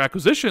about future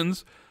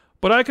acquisitions,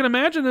 but I can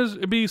imagine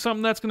it'd be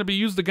something that's going to be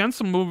used against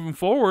them moving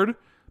forward,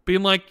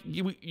 being like,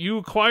 you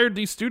acquired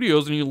these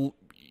studios and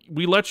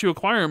we let you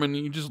acquire them,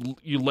 and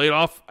you laid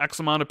off X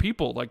amount of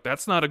people. Like,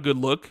 that's not a good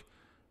look.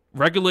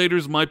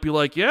 Regulators might be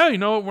like, yeah,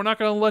 we're not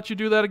going to let you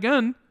do that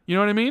again. You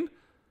know what I mean?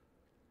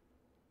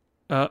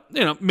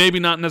 Maybe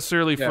not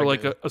necessarily for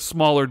like a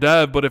smaller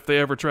dev, but if they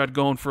ever tried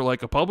going for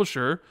like a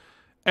publisher.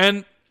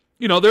 And,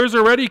 there's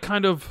already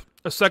kind of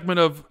a segment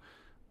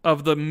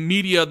of the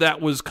media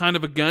that was kind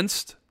of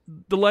against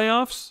the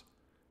layoffs.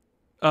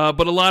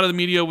 But a lot of the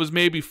media was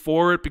maybe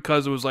for it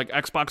because it was like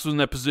Xbox was in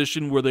that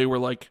position where they were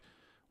like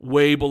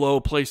way below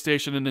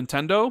PlayStation and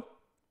Nintendo.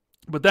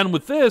 But then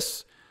with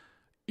this,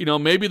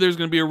 maybe there's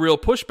going to be a real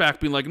pushback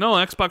being like, no,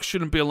 Xbox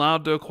shouldn't be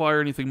allowed to acquire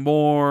anything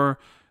more.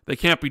 They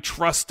can't be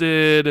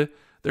trusted.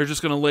 They're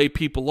just going to lay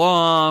people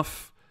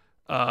off.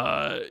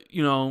 There's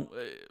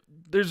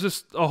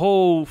just a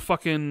whole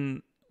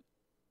fucking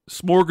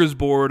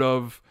smorgasbord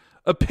of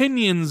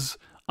opinions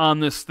on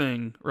this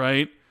thing,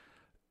 right?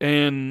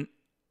 And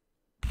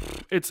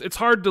it's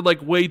hard to like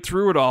wade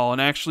through it all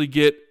and actually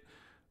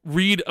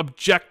read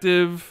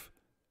objective,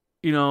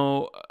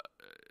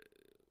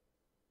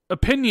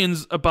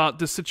 opinions about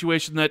this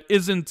situation that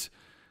isn't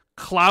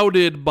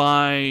clouded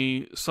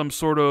by some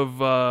sort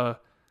of,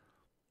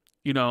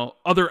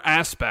 other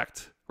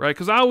aspect, right?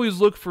 Because I always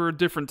look for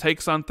different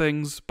takes on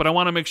things, but I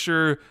want to make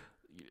sure,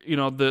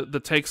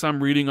 the takes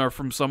I'm reading are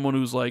from someone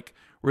who's like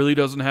really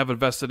doesn't have a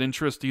vested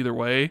interest either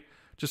way,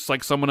 just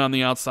like someone on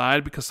the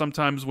outside. Because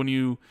sometimes when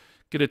you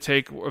get a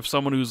take of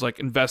someone who's like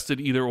invested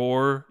either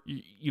or,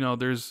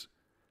 there's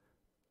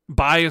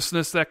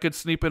biasness that could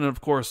sneak in. And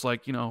of course,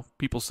 like,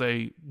 people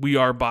say we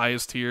are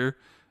biased here,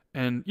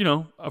 and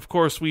of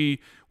course we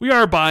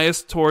are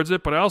biased towards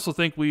it, but I also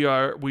think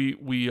we're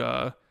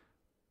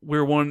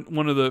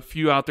one of the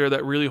few out there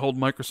that really hold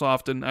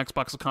Microsoft and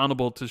Xbox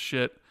accountable to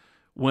shit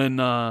when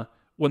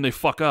they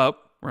fuck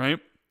up, right?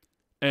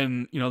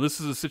 And this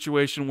is a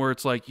situation where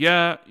it's like,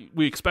 yeah,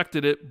 we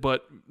expected it,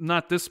 but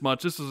not this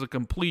much. This is a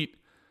complete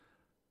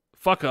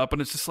fuck up,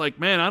 and it's just like,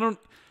 man,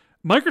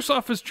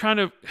 Microsoft is trying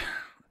to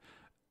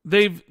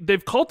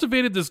they've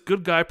cultivated this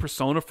good guy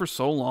persona for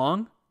so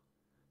long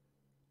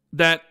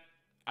that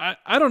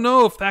I don't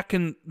know if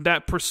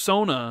that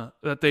persona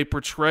that they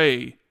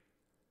portray,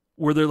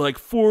 where they're like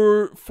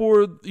for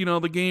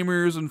the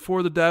gamers and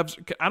for the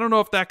devs, I don't know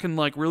if that can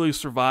like really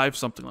survive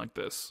something like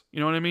this. You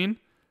know what I mean?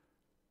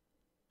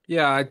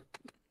 Yeah,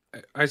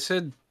 I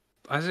said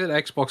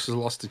Xbox has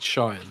lost its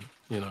shine,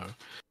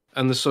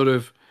 and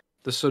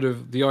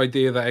the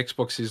idea that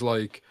Xbox is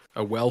like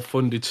a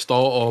well-funded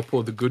startup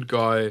or the good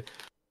guy,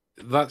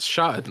 that's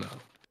shattered now.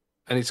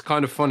 And it's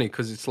kind of funny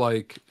because it's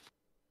like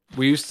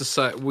we used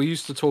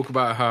to talk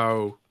about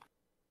how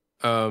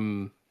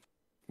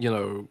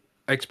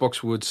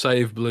Xbox would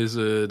save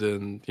Blizzard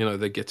and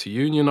they get to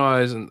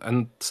unionize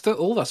and still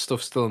all that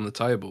stuff's still on the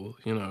table,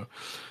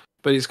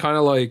 but it's kind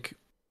of like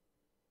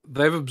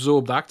they've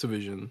absorbed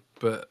Activision,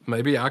 but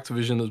maybe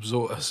Activision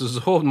has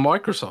absorbed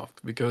Microsoft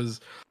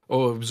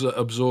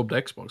absorbed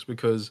Xbox,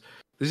 because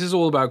this is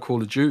all about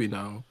Call of Duty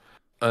now.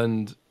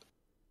 And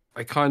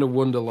I kind of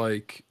wonder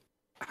like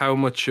how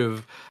much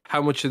of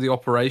the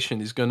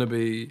operation is going to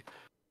be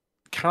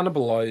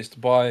cannibalized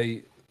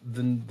by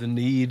the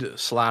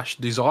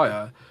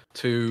need/desire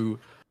to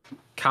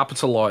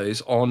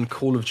capitalize on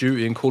Call of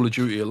Duty and Call of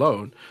Duty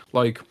alone.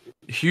 Like,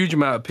 a huge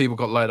amount of people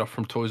got laid off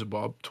from Toys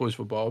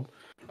for Bob.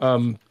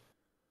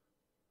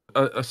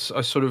 A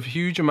sort of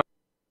huge amount.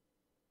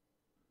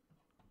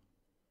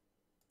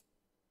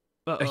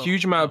 A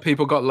huge amount of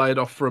people got laid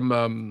off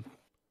from.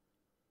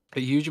 A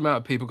huge amount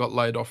of people got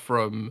laid off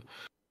from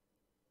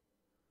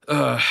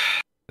the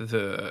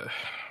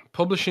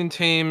publishing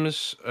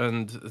teams,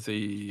 and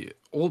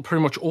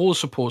pretty much all the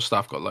support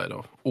staff got laid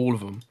off. All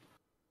of them.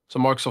 So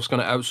Microsoft's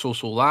going to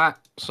outsource all that.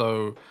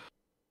 So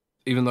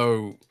even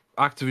though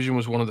Activision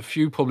was one of the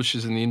few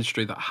publishers in the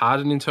industry that had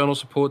an internal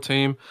support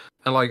team,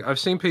 and like I've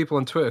seen people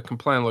on Twitter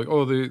complain like,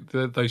 oh,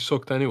 they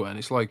sucked anyway, and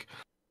it's like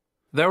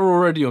they were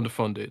already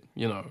underfunded,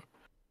 you know,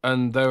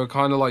 and they were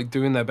kind of like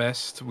doing their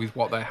best with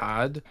what they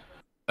had,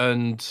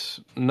 and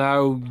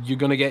now you're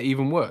going to get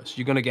even worse.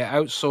 You're going to get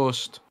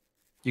outsourced.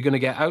 You're going to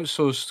get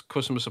outsourced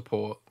customer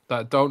support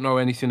that don't know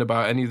anything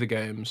about any of the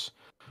games,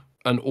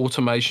 and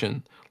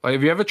automation. Like,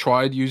 have you ever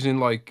tried using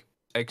like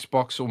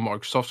Xbox or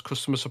Microsoft's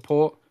customer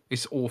support?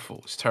 It's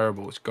awful. It's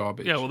terrible. It's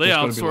garbage. Yeah, well, they It's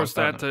gonna be outsourced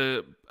like that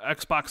to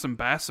Xbox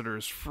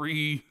ambassadors,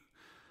 free,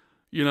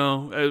 you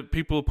know,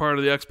 people part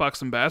of the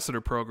Xbox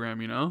ambassador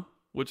program, you know,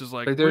 which is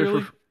like, they do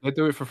really? they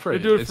do it for free.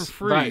 They do it for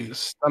free.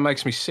 That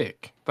makes me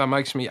sick. That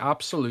makes me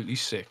absolutely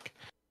sick.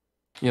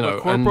 You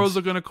know, but corpos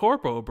are gonna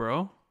corpo,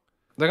 bro.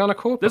 They're gonna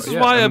corpo. This is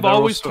why I've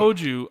always told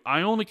you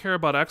I only care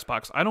about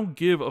Xbox. I don't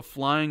give a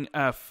flying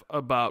F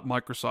about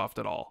Microsoft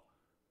at all.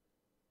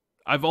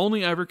 I've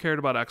only ever cared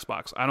about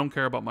Xbox. I don't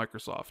care about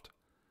Microsoft.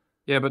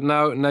 Yeah, but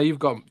now you've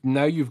got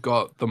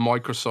the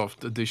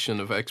Microsoft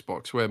edition of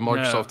Xbox, where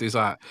Microsoft is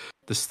at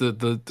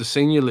the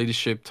senior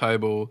leadership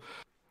table,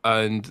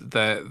 and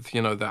they're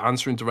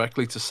answering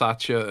directly to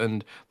Satya,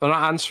 and they're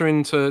not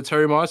answering to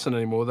Terry Martin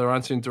anymore. They're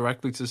answering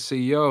directly to the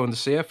CEO and the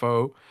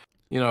CFO,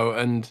 you know,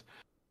 and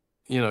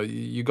you know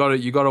you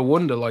gotta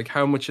wonder like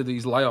how much of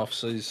these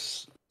layoffs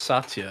is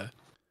Satya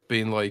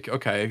being like,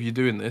 okay, if you're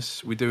doing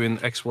this, we're doing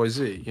X, Y,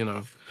 Z, you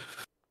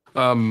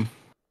know,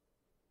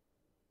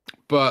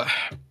 but.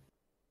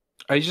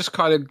 I just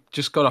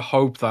gotta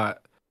hope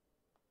that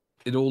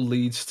it all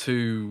leads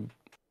to,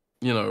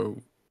 you know,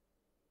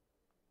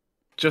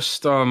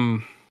 just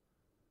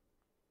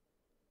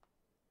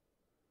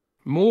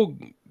more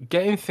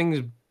getting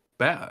things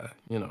better,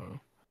 you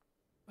know.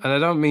 And I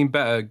don't mean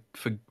better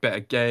for better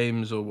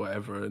games or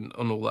whatever and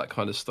all that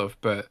kind of stuff,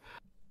 but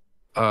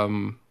a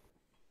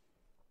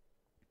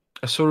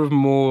sort of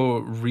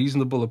more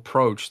reasonable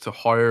approach to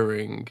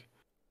hiring,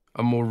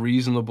 a more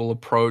reasonable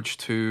approach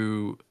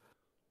to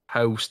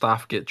how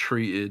staff get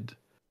treated,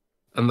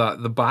 and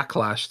that the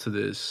backlash to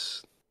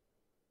this,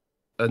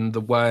 and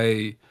the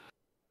way,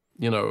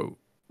 you know,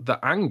 the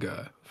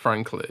anger,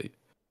 frankly,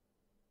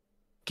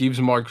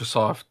 gives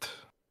Microsoft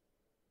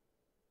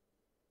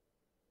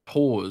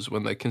pause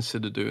when they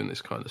consider doing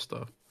this kind of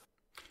stuff.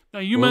 Now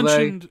you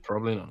mentioned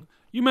probably not.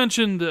 You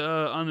mentioned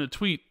on a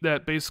tweet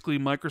that basically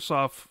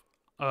Microsoft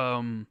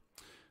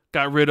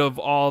got rid of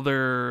all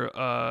their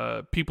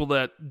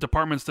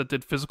departments that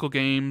did physical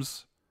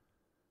games.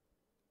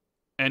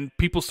 And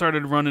people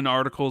started running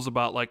articles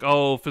about like,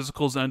 oh,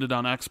 physicals ended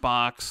on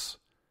Xbox.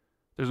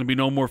 There's gonna be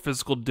no more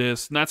physical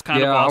discs, and that's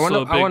kind of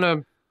also I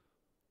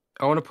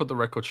want to put the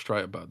record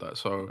straight about that.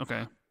 So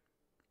okay,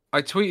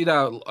 I tweeted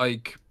out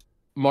like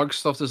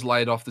Microsoft has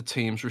laid off the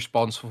teams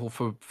responsible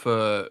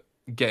for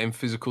getting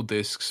physical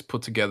discs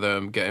put together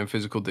and getting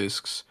physical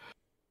discs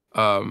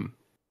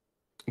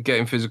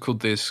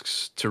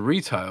to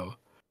retail,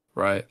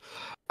 right?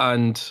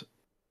 And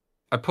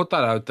I put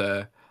that out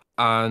there,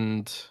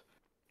 and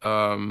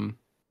a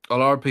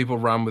lot of people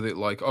ran with it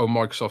like, oh,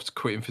 Microsoft's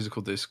quitting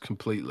physical discs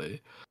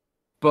completely.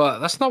 But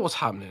that's not what's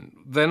happening.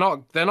 They're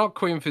not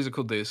quitting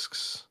physical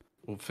discs,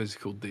 or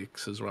physical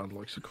dicks as Rand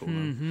likes to call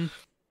them.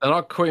 They're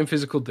not quitting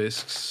physical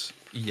discs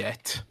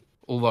yet.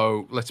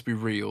 Although, let's be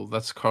real,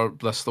 that's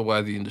the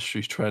way the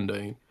industry's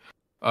trending.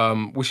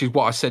 Which is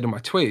what I said in my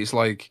tweet. It's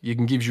like, you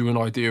can give you an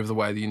idea of the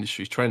way the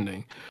industry's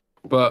trending.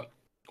 But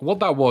what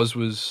that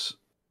was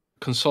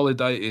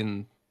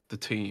consolidating the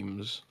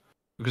teams,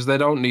 because they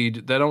don't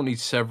need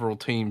several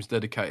teams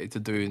dedicated to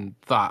doing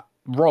that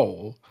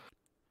role.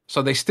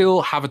 So they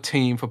still have a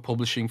team for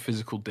publishing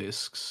physical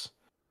discs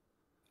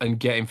and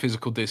getting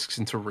physical discs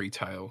into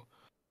retail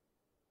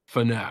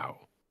for now,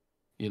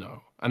 you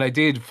know. And I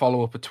did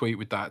follow up a tweet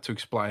with that to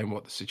explain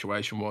what the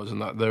situation was,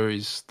 and that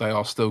they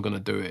are still going to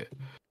do it.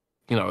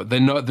 You know,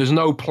 there's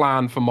no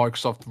plan for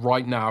Microsoft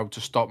right now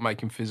to stop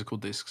making physical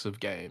discs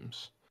of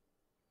games.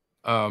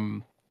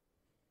 But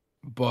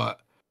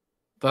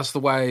that's the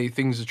way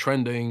things are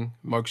trending.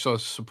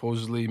 Microsoft's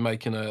supposedly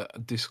making a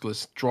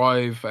diskless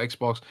drive for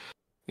Xbox.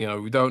 You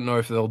know, we don't know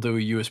if they'll do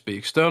a USB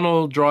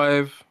external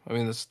drive. I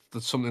mean, that's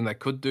something they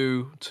could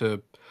do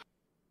to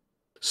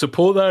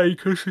support that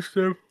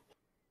ecosystem.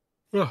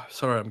 Oh,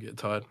 sorry, I'm getting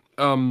tired.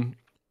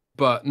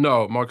 But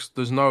no,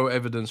 there's no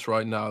evidence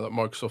right now that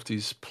Microsoft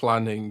is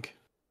planning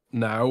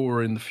now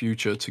or in the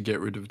future to get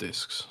rid of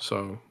discs.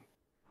 So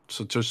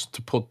just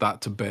to put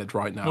that to bed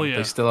right now,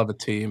 They still have a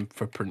team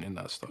for printing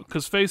that stuff.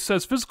 Because Face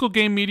says physical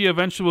game media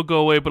eventually will go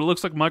away, but it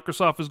looks like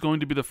Microsoft is going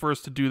to be the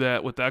first to do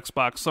that with the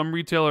Xbox. Some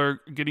retailers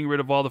are getting rid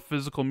of all the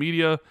physical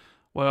media,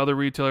 while other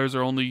retailers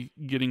are only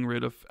getting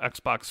rid of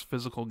Xbox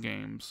physical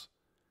games.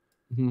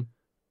 Mm-hmm.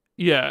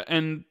 Yeah,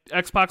 and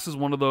Xbox is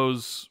one of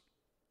those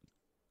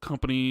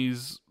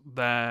companies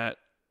that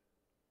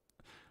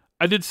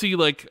I did see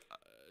like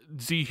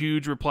Z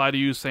Huge reply to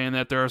you saying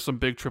that there are some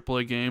big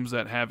AAA games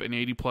that have an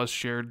 80+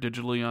 share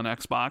digitally on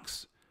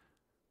Xbox.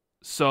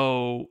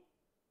 So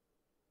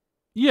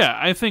Yeah,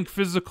 I think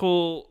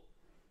physical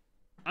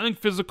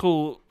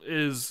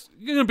is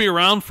going to be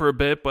around for a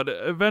bit, but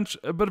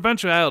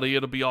eventuality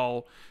it'll be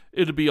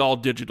all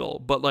digital.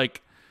 But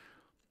like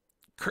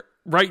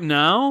right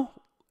now,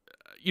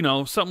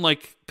 something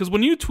like, because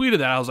when you tweeted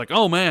that, I was like,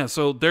 oh man,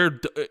 so they're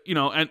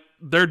and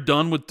they're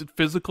done with the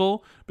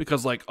physical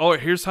because like, oh,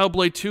 here's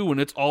Hellblade 2 and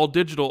it's all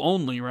digital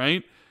only,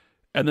 right?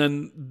 And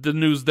then the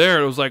news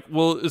there, it was like,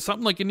 well, is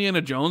something like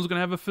Indiana Jones going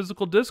to have a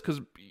physical disc?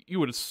 Because you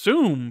would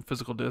assume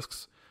physical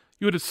discs.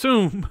 You would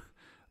assume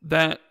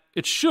that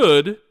it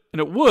should,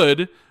 and it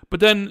would. But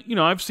then,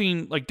 I've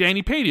seen like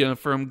Danny Padia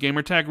from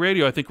Gamertag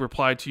Radio, I think,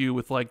 replied to you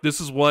with like, this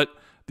is what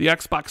the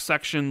Xbox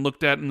section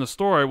looked at in the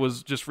store I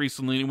was just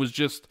recently. It was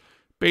just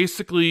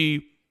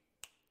basically,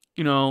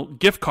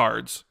 gift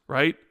cards,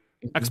 right?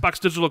 Mm-hmm. Xbox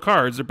digital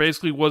cards. There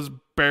basically was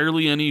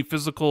barely any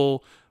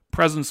physical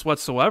presence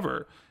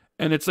whatsoever.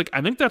 And it's like,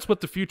 I think that's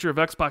what the future of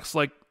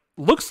Xbox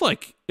looks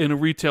like in a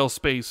retail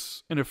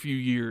space in a few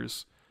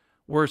years,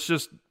 where it's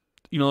just,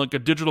 like a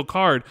digital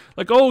card.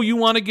 Like, oh, you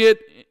want to get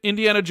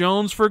Indiana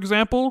Jones, for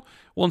example?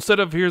 Well, instead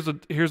of here's a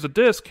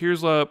disc,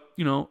 here's a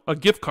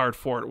gift card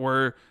for it,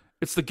 where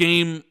it's the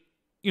game,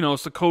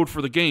 it's the code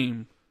for the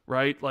game,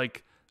 right?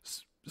 Like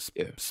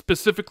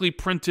specifically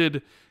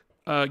printed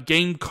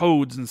game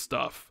codes and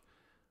stuff.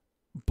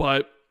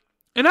 But,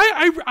 and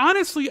I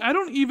honestly, I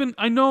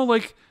know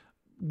like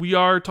we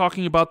are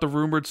talking about the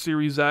rumored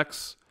Series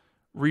X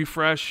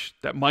refresh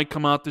that might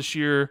come out this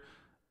year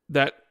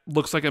that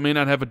looks like it may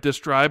not have a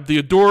disc drive. The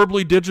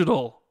adorably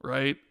digital,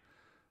 right?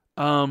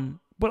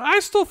 But I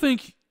still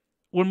think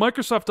when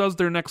Microsoft does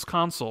their next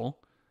console,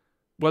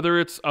 whether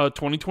it's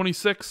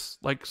 2026,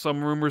 like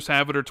some rumors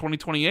have it, or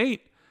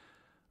 2028,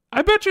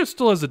 I bet you it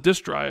still has a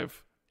disc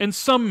drive in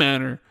some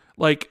manner,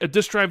 like a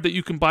disc drive that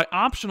you can buy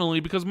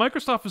optionally, because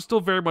Microsoft is still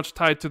very much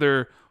tied to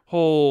their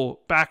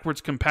whole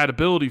backwards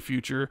compatibility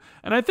future.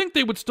 And I think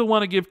they would still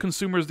want to give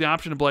consumers the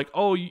option of like,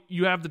 oh,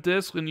 you have the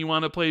disc and you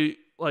want to play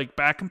like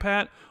back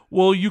compat.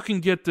 Well, you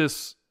can get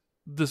this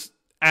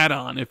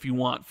add-on if you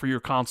want for your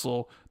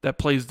console that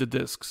plays the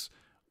discs.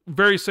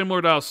 Very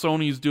similar to how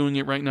Sony's doing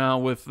it right now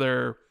with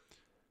their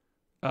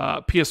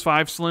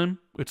PS5 Slim.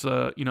 It's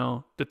a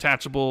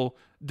detachable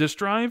disc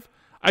drive.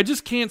 I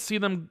just can't see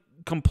them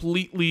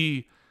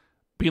completely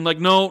being like,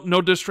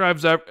 no disc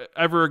drives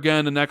ever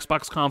again in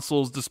Xbox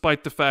consoles,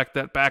 despite the fact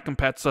that back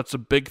compat's such a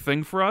big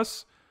thing for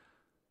us.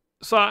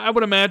 So I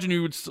would imagine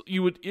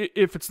you would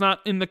if it's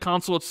not in the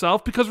console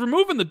itself, because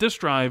removing the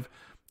disc drive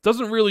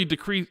doesn't really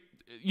decrease.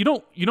 You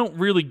don't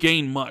really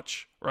gain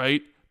much,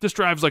 right? Disc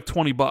drive's like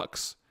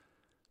 $20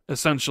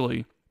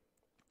 essentially,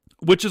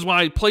 which is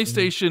why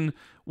PlayStation,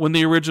 when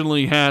they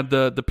originally had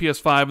the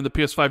PS5 and the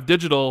PS5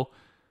 digital,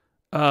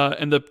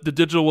 and the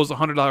digital was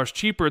 $100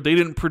 cheaper, they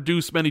didn't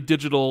produce many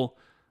digital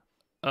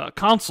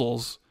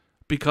consoles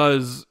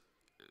because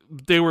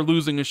they were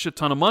losing a shit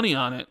ton of money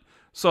on it.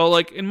 So,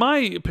 like, in my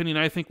opinion,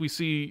 I think we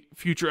see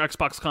future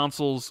Xbox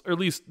consoles, or at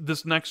least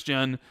this next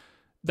gen,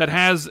 that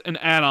has an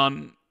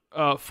add-on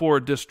for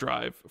a disc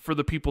drive for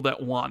the people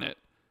that want it.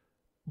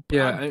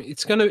 Yeah,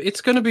 it's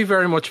gonna be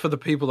very much for the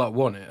people that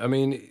want it. I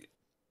mean,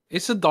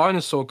 it's a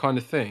dinosaur kind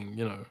of thing,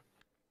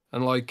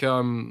 And like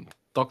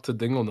Dr.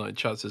 Dingle Night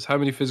chat says, how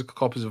many physical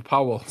copies of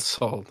Palworld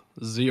sold?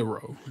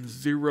 Zero.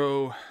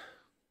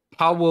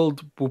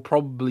 Palworld will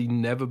probably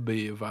never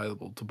be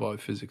available to buy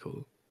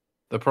physical.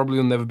 There probably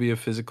will never be a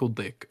physical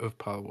disc of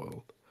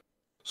Palworld.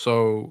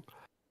 So,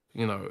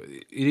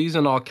 it is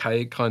an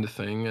archaic kind of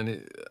thing,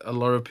 and a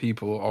lot of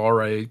people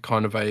our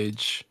kind of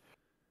age,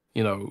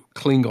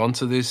 cling on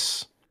to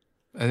this,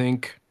 I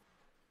think.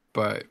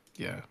 But,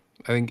 yeah,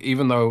 I think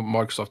even though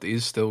Microsoft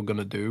is still going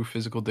to do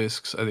physical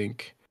discs, I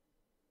think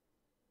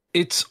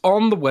it's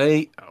on the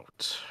way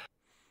out.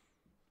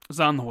 It's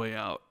on the way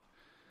out.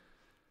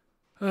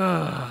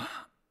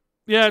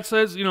 Yeah, it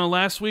says,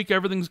 last week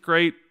everything's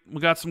great. We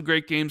got some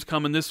great games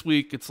coming. This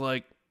week it's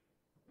like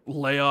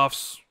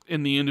layoffs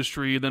in the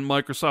industry. Then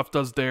Microsoft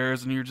does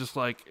theirs, and you're just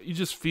like, you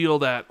just feel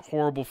that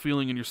horrible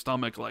feeling in your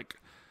stomach. Like,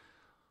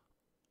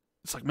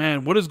 it's like,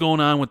 man, what is going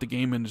on with the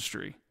game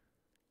industry?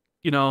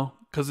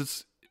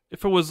 Because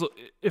if it was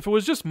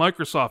just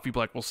Microsoft, you'd be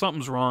like, well,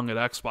 something's wrong at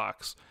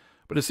Xbox.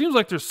 But it seems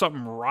like there's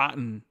something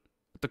rotten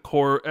at the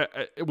core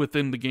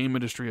within the game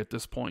industry at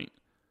this point.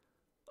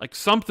 Like,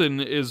 something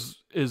is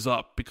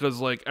up, because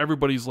like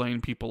everybody's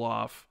laying people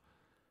off.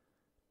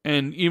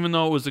 And even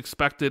though it was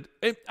expected,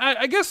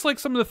 I guess like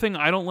some of the thing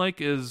I don't like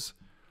is,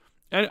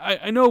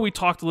 I know we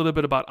talked a little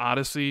bit about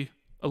Odyssey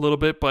a little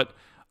bit, but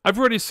I've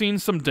already seen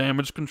some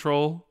damage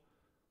control.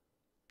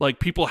 Like,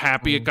 people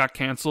happy it got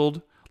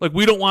canceled. Like,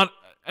 we don't want,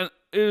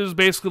 it was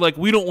basically like,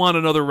 we don't want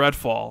another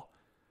Redfall.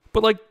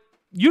 But like,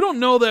 you don't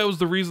know that was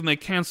the reason they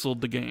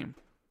canceled the game.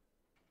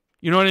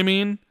 You know what I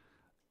mean?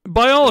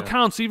 By all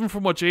accounts, even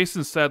from what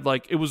Jason said,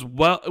 like, it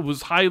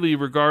was highly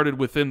regarded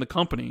within the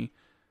company.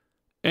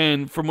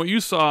 And from what you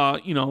saw,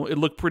 it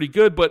looked pretty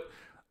good. But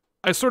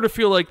I sort of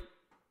feel like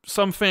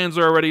some fans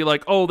are already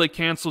like, oh, they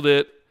canceled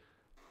it.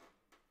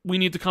 We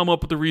need to come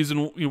up with the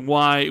reason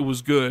why it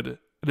was good.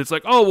 And it's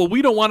like, oh, well,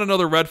 we don't want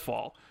another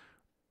Redfall.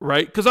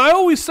 right? Because I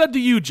always said to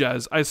you,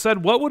 Jez, I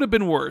said, what would have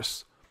been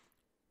worse?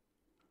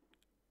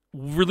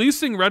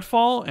 Releasing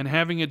Redfall and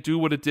having it do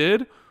what it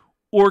did,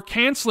 or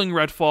canceling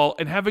Redfall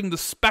and having the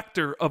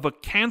specter of a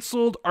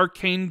canceled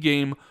Arcane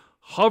game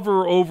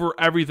hover over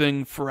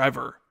everything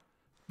forever.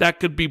 That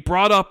could be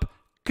brought up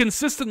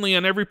consistently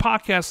on every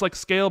podcast like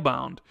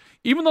Scalebound.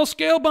 Even though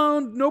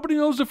Scalebound, nobody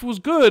knows if it was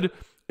good,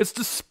 it's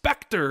the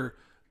specter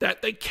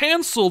that they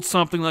canceled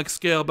something like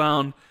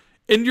Scalebound.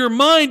 In your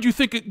mind, you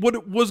think it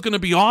was going to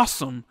be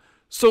awesome.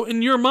 So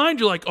in your mind,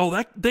 you're like, oh,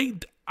 I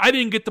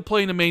didn't get to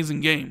play an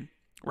amazing game,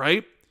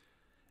 right?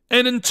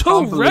 And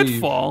until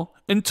Redfall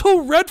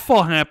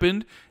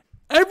happened,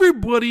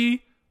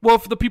 everybody, well,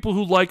 for the people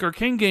who like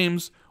Arcane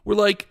games, were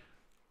like,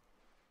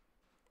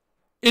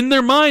 in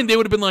their mind, they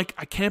would have been like,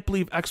 I can't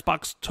believe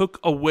Xbox took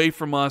away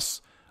from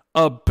us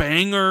a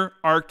banger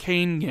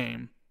Arcane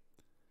game,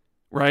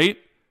 right?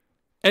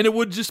 And it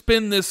would just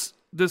been this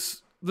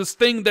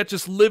thing that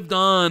just lived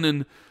on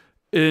in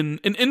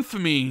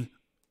infamy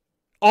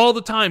all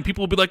the time.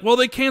 People would be like, well,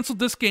 they canceled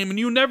this game, and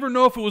you never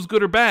know if it was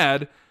good or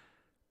bad.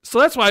 So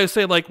that's why I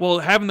say, like, well,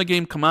 having the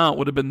game come out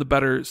would have been the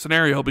better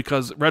scenario,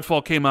 because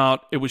Redfall came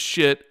out, it was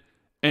shit,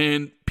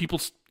 and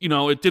people,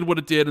 it did what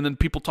it did, and then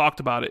people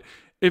talked about it.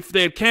 If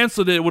they had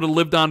canceled it, it would have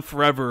lived on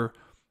forever,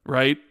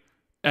 right?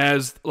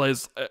 As a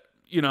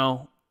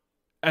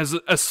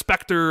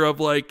specter of,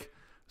 like,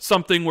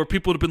 something where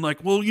people would have been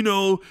like, well,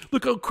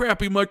 look how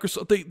crappy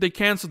Microsoft, they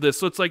canceled this.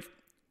 So it's like,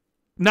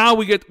 now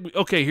we get,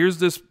 okay, here's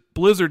this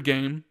Blizzard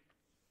game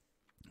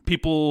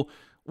people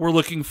were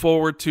looking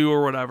forward to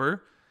or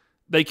whatever.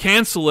 They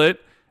cancel it,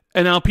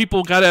 and now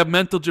people got to have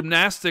mental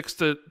gymnastics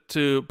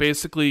to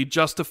basically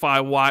justify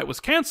why it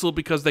was canceled,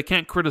 because they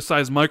can't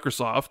criticize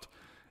Microsoft.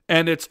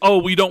 And it's, oh,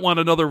 we don't want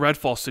another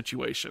Redfall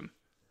situation.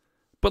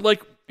 But,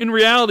 like, in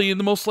reality,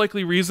 the most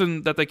likely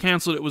reason that they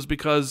canceled it was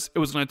because it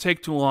was going to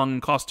take too long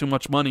and cost too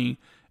much money,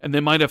 and they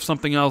might have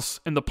something else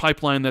in the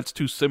pipeline that's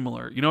too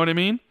similar. You know what I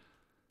mean?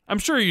 I'm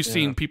sure you've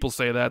seen people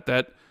say that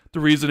the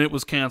reason it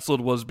was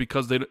canceled was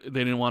because they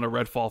didn't want a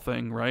Redfall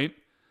thing, right?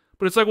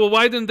 But it's like, well,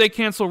 why didn't they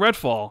cancel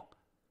Redfall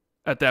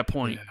at that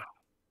point?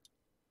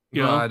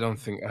 Yeah. No, I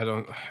think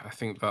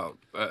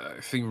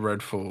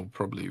Redfall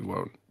probably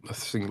won't. A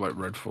thing like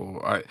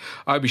Redfall,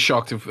 I'd be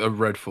shocked if a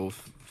Redfall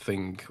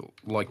thing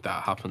like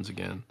that happens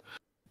again.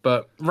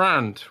 But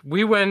Rand,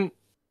 we went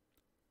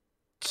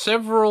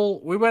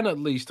at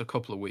least a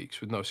couple of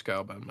weeks with no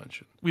Scalebound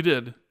mention. We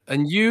did.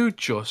 And you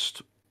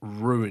just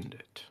ruined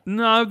it.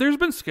 No, there's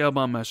been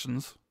Scalebound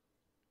mentions.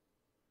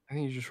 I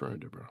think you just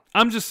ruined it, bro.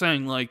 I'm just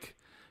saying, like,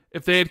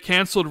 if they had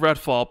canceled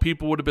Redfall,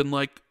 people would have been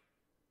like,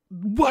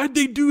 why'd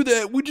they do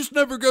that? We just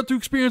never got to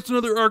experience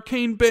another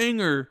Arcane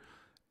banger.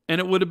 And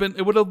it would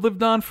have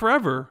lived on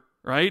forever,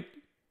 right?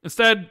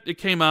 Instead, it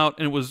came out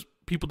and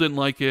people didn't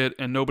like it,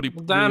 and nobody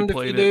really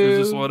played it. It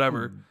was just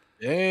whatever.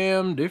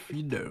 Damned if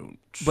you don't.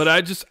 But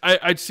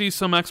I'd see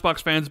some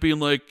Xbox fans being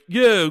like,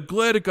 yeah,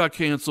 glad it got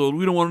canceled.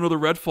 We don't want another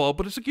Redfall.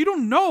 But it's like, you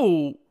don't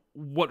know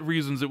what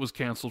reasons it was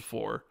canceled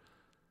for.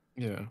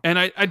 Yeah. And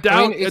I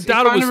doubt it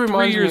was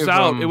 3 years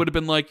out. It would have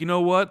been like, you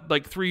know what?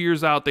 Like 3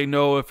 years out, they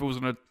know if it was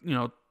going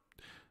to,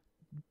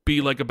 be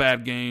like a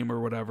bad game or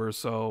whatever.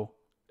 So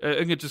I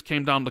think it just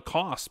came down to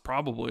cost,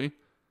 probably.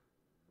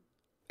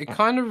 It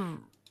kind of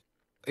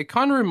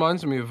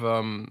reminds me of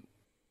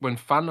when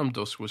Phantom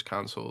Dust was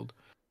cancelled,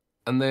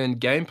 and then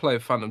gameplay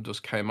of Phantom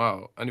Dust came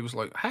out, and it was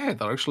like, hey,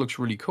 that actually looks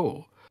really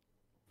cool.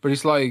 But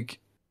it's like,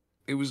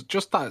 it was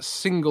just that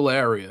single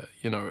area,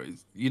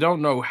 You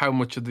don't know how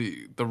much of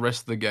the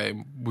rest of the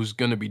game was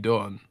going to be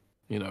done,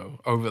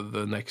 over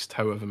the next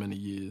however many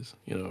years,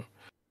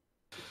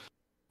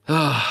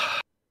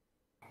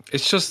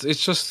 It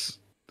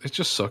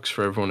just sucks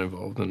for everyone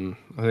involved, and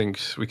I think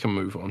we can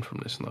move on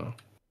from this now.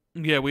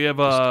 Yeah, we have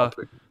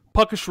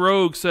Puckish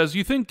Rogue says,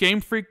 you think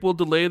Game Freak will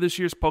delay this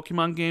year's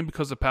Pokemon game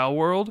because of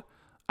Palworld?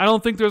 I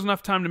don't think there's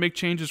enough time to make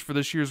changes for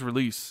this year's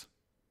release.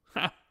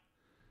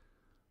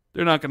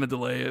 They're not going to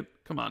delay it.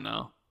 Come on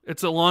now.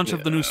 It's a launch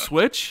of the new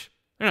Switch.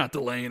 They're not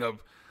delaying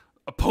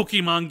a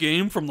Pokemon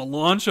game from the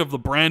launch of the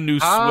brand new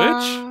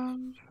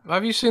Switch.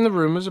 Have you seen the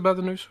rumors about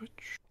the new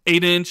Switch?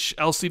 8-inch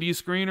LCD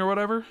screen or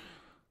whatever?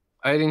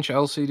 8-inch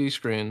LCD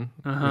screen,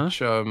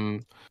 which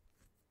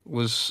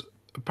was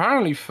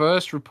apparently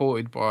first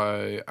reported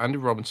by Andy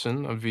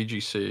Robinson on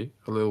VGC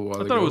a little while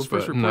ago. I thought it was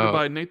first reported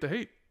by Nate the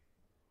Hate.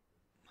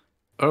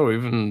 Oh,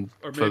 even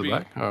or further maybe,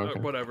 back? Oh, okay.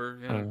 Whatever,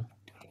 yeah.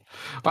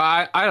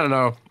 But I don't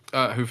know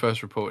who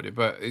first reported it,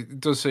 but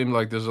it does seem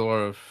like there's a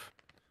lot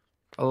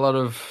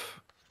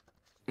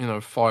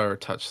of fire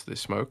attached to this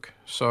smoke.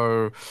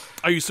 So,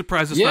 are you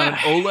surprised it's not an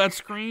OLED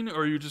screen,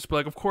 or are you just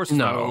like, of course it's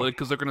not OLED,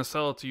 because they're going to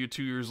sell it to you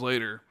 2 years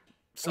later?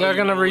 They're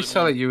going to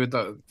resell it you with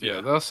the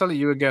they'll sell it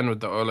you again with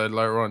the OLED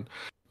later on.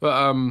 But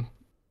are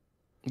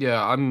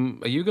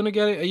you going to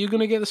get it? Are you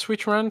going to get the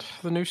Switch, Rand?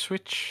 The new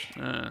Switch?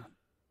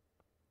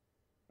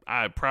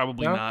 I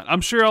probably not.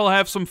 I'm sure I'll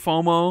have some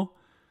FOMO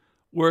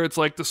where it's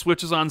like the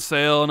Switch is on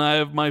sale and I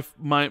have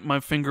my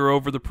finger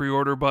over the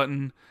pre-order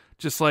button,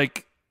 just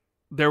like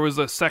there was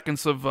a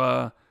seconds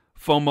of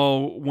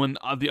FOMO when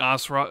the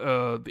Asus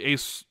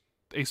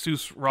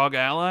ROG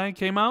Ally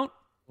came out.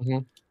 Mm-hmm.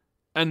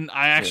 And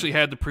I actually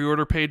had the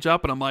pre-order page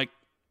up, and I'm like,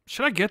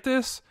 should I get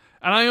this?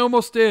 And I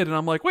almost did, and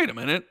I'm like, wait a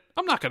minute,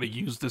 I'm not going to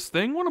use this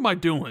thing. What am I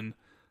doing?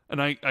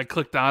 And I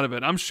clicked out of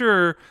it. I'm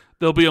sure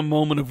there'll be a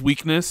moment of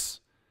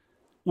weakness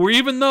where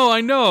even though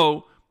I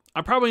know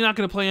I'm probably not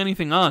going to play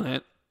anything on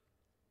it,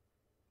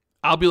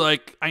 I'll be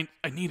like, I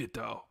need it,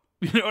 though.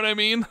 You know what I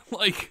mean?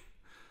 Like,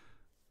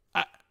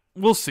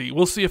 we'll see.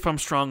 We'll see if I'm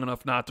strong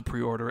enough not to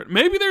pre-order it.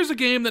 Maybe there's a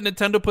game that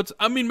Nintendo puts...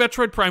 I mean,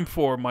 Metroid Prime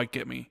 4 might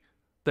get me.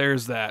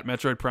 There's that,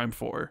 Metroid Prime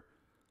 4.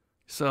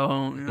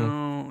 So, you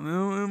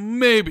know,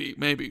 maybe.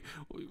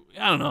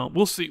 I don't know.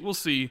 We'll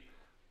see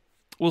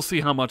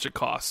how much it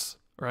costs,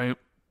 right?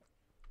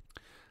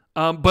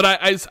 But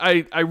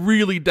I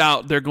really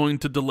doubt they're going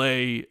to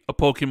delay a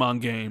Pokemon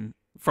game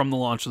from the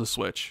launch of the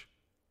Switch.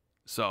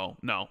 So,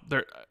 no.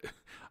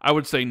 I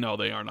would say no,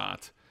 they are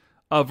not.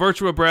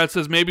 Virtua Brad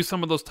says maybe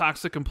some of those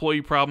toxic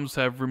employee problems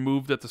have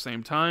removed at the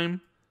same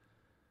time.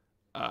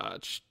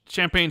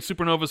 Champagne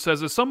Supernova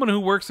says, as someone who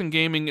works in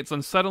gaming, it's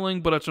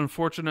unsettling, but it's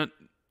unfortunate.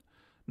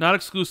 Not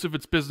exclusive,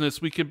 it's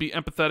business. We can be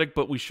empathetic,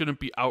 but we shouldn't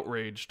be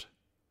outraged.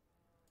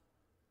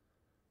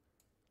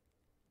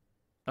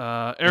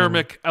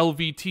 Aramic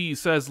LVT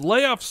says,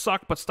 layoffs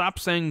suck, but stop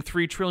saying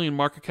 3 trillion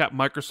market cap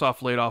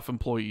Microsoft laid off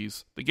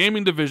employees. The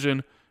gaming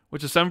division,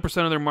 which is 7%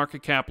 of their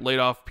market cap, laid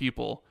off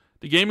people.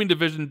 The gaming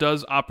division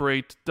does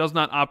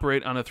not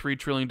operate on a $3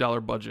 trillion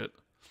budget.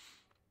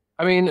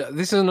 I mean,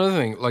 this is another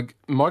thing. Like,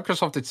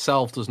 Microsoft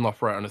itself doesn't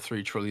operate on a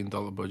 $3 trillion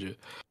budget.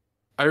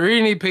 I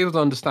really need people to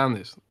understand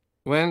this.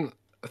 When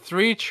a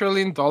 $3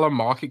 trillion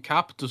market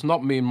cap does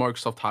not mean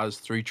Microsoft has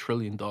 $3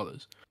 trillion.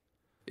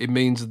 It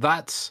means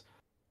that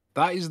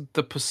is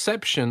the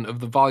perception of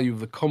the value of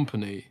the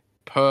company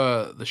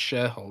per the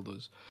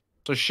shareholders.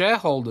 So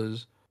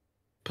shareholders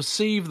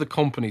perceive the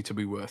company to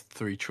be worth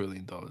 $3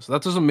 trillion.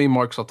 That doesn't mean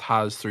Microsoft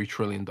has $3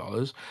 trillion.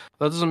 That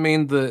doesn't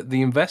mean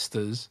the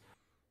investors...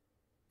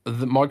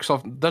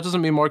 That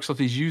doesn't mean Microsoft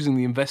is using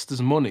the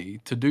investors' money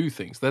to do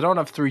things. They don't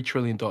have $3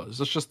 trillion.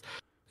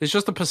 It's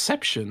just a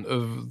perception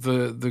of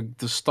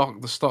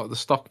the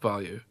stock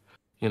value.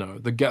 You know,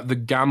 the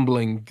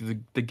gambling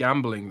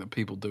that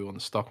people do on the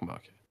stock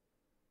market.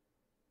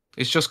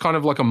 It's just kind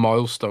of like a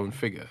milestone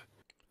figure.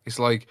 It's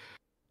like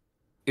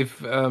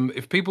if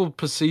people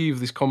perceive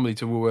this company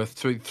to be worth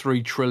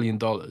 $3 trillion,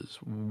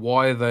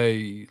 why are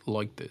they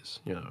like this?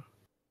 You know,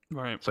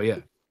 right? So yeah.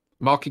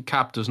 Market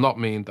cap does not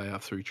mean they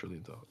have $3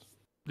 trillion.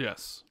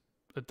 Yes,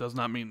 it does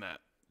not mean that.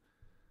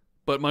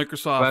 But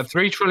Microsoft... At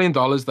 $3 trillion,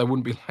 they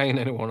wouldn't be laying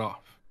anyone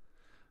off.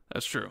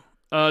 That's true.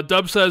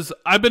 Dub says,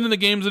 I've been in the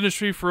games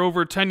industry for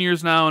over 10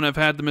 years now, and I've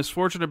had the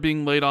misfortune of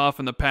being laid off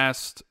in the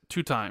past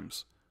 2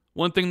 times.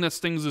 One thing that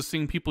stings is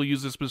seeing people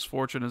use this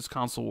misfortune as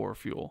console war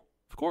fuel.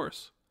 Of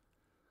course.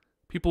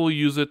 People will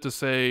use it to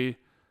say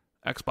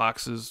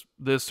Xbox is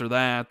this or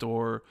that,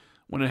 or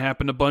when it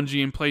happened to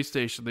Bungie and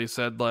PlayStation, they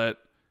said that,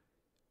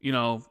 you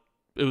know,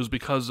 it was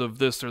because of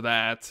this or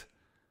that.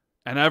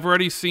 And I've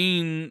already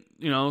seen,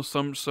 you know,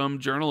 some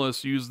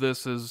journalists use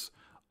this as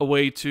a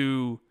way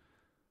to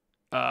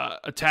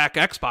attack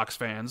Xbox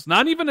fans.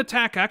 Not even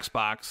attack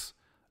Xbox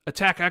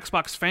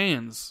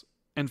fans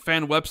and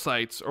fan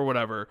websites or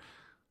whatever,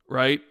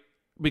 right?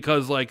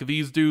 Because, like,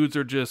 these dudes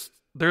are just,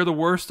 they're the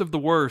worst of the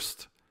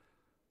worst.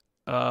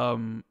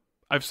 I've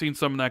seen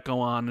some of that go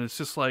on, and it's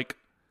just like,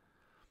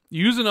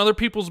 using other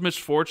people's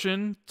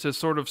misfortune to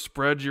sort of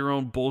spread your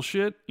own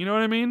bullshit. You know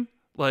what I mean?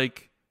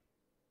 Like,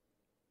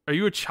 are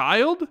you a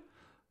child?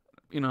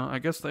 You know, I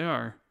guess they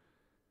are.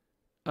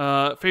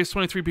 Face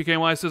 23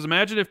 PKY says,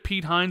 imagine if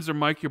Pete Hines or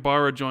Mike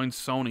Ybarra joined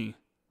Sony.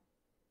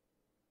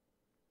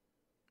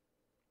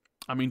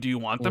 I mean, do you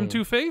want them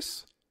to,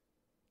 Face?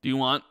 Do you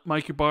want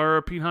Mike Ybarra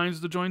or Pete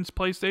Hines to join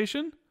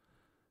PlayStation?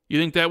 You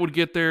think that would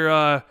get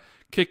their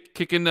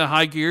kick into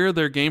high gear,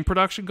 their game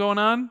production going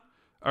on?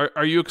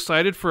 Are you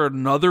excited for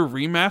another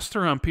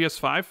remaster on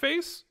PS5,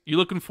 Face? You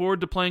looking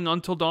forward to playing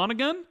Until Dawn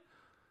again?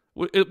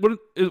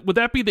 Would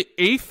that be the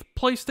 8th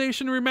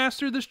PlayStation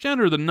remaster this gen,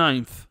 or the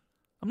 9th?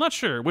 I'm not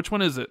sure. Which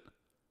one is it?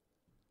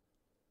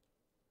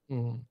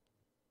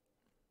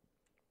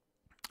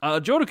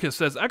 Jodicus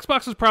says,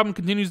 Xbox's problem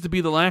continues to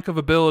be the lack of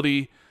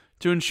ability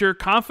to ensure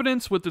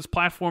confidence with its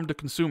platform to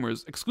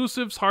consumers,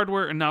 exclusives,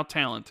 hardware, and now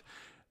talent.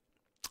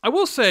 I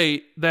will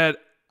say that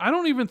I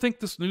don't even think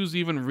this news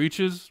even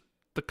reaches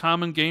the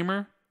common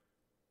gamer.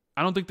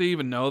 I don't think they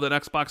even know that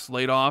Xbox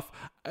laid off.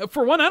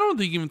 For one, I don't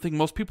even think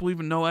most people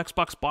even know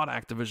Xbox bought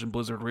Activision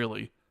Blizzard,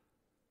 really.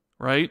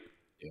 Right?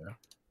 Yeah.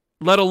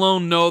 Let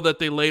alone know that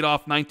they laid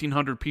off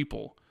 1,900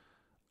 people.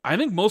 I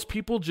think most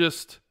people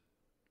just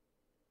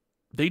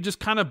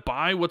kind of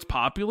buy what's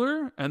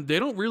popular, and they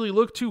don't really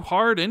look too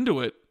hard into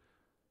it.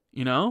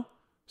 You know?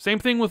 Same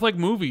thing with, like,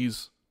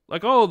 movies.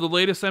 Like, oh, the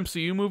latest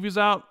MCU movie's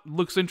out.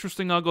 Looks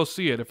interesting, I'll go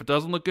see it. If it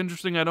doesn't look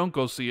interesting, I don't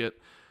go see it.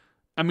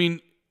 I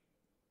mean,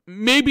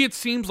 maybe it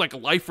seems like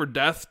life or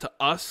death to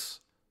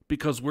us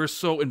because we're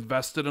so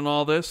invested in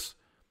all this,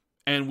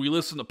 and we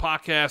listen to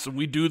podcasts and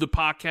we do the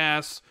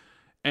podcasts,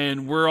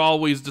 and we're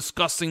always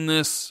discussing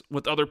this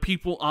with other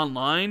people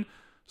online,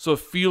 so it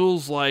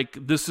feels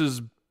like this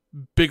is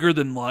bigger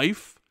than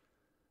life.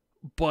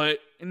 But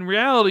in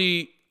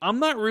reality, I'm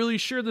not really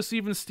sure this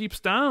even steeps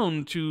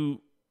down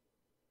to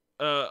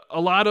a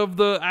lot of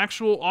the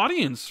actual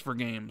audience for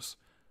games.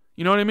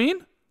 You know what I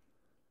mean?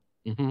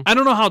 Mm-hmm. I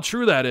don't know how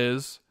true that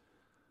is,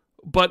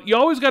 but you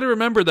always got to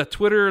remember that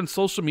Twitter and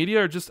social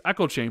media are just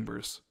echo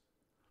chambers,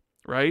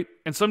 right?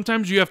 And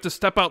sometimes you have to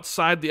step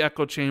outside the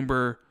echo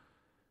chamber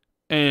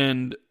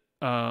and,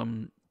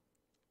 think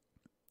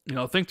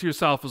to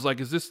yourself,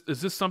 is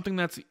this something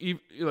that's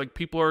like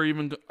people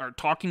are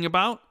talking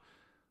about?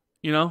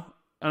 You know,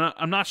 and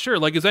I'm not sure.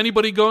 Like, is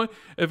anybody going?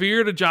 If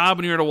you're at a job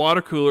and you're at a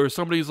water cooler,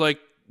 somebody's like,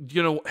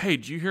 hey,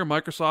 did you hear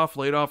Microsoft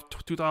laid off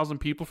 2,000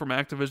 people from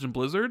Activision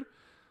Blizzard?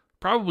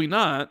 Probably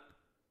not.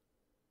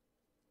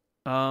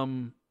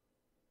 And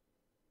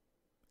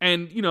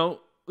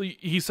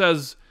he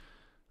says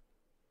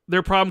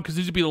their problem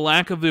continues to be the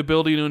lack of the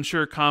ability to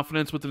ensure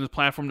confidence within the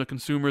platform to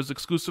consumers,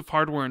 exclusive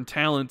hardware, and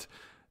talent.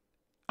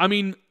 I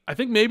mean, I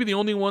think maybe the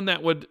only one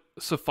that would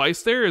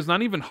suffice there is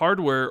not even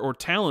hardware or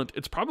talent.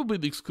 It's probably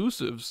the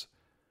exclusives.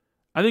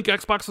 I think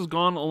Xbox has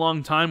gone a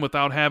long time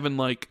without having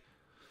like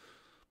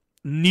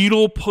a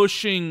needle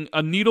pushing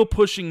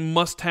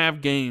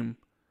must-have game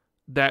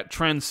that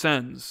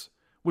transcends,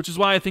 which is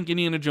why I think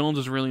Indiana Jones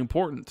is really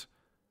important.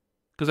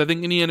 Because I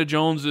think Indiana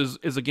Jones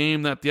is a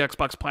game that the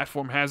Xbox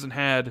platform hasn't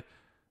had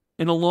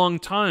in a long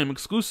time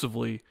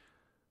exclusively.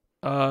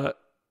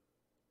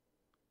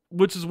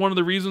 Which is one of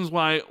the reasons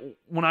why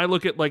when I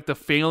look at like the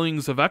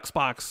failings of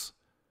Xbox,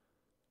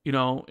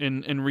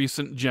 in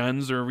recent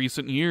gens or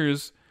recent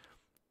years,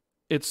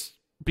 it's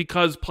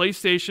because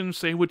PlayStation,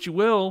 say what you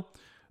will,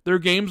 their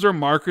games are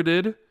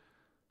marketed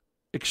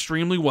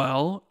extremely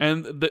well,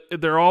 and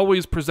they're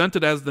always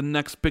presented as the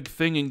next big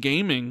thing in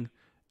gaming,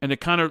 and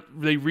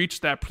they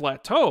reach that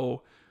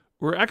plateau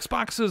where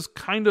Xboxes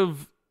kind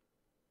of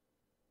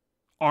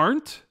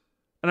aren't.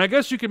 And I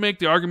guess you could make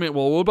the argument,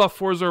 well, what about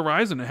Forza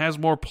Horizon? It has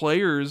more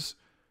players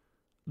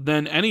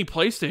than any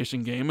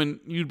PlayStation game,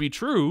 and you'd be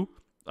true.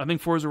 I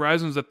think Forza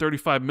Horizon is at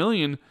 35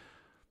 million.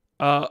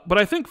 But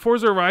I think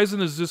Forza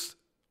Horizon is just,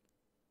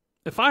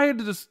 if I had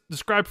to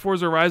describe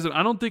Forza Horizon,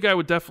 I don't think I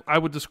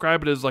would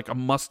describe it as like a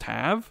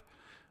must-have.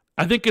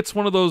 I think it's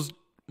one of those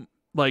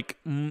like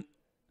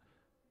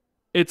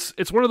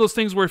it's one of those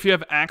things where if you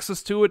have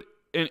access to it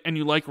and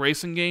you like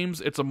racing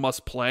games, it's a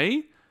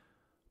must-play.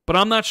 But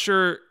I'm not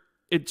sure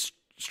it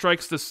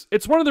strikes this.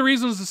 It's one of the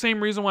reasons, the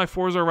same reason why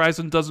Forza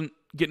Horizon doesn't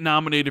get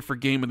nominated for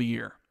Game of the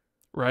Year,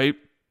 right?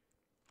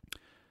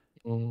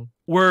 Mm-hmm.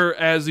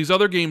 Whereas these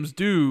other games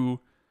do.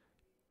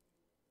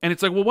 And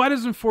it's like, well, why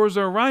doesn't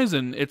Forza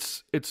Horizon?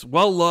 It's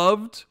well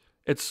loved,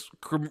 it's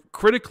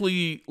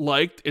critically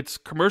liked, it's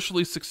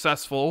commercially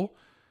successful,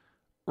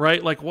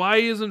 right? Like, why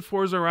isn't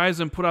Forza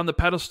Horizon put on the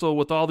pedestal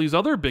with all these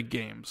other big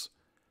games?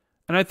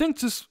 And I think,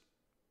 just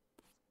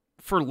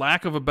for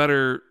lack of a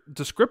better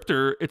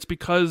descriptor, it's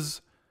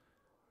because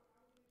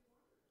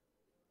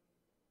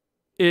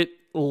it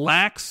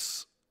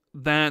lacks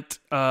that.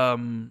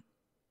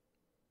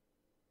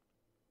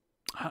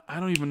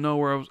 I don't even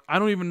know I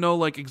don't even know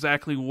like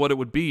exactly what it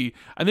would be.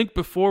 I think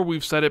before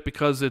we've said it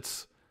because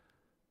it's.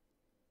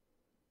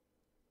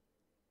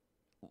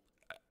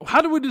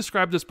 How did we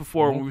describe this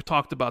before when we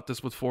talked about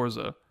this with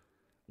Forza?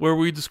 Where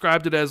we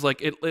described it as like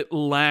it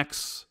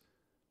lacks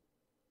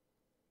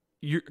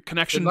your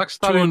connection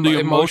to the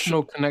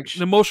emotional connection.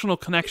 The emotional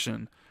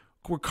connection.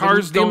 Where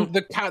cars don't.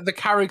 The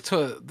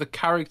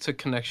character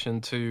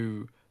connection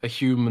to a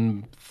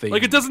human thing.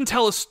 Like, it doesn't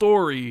tell a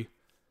story.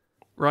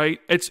 Right?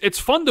 It's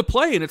fun to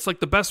play, and it's like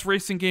the best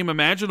racing game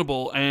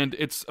imaginable, and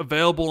it's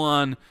available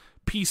on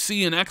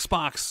PC and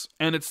Xbox,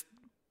 and it's,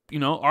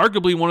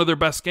 arguably one of their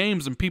best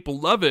games, and people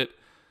love it.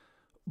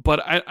 But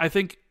I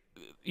think,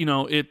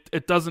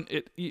 it doesn't,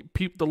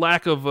 the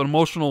lack of an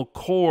emotional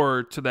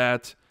core to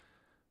that,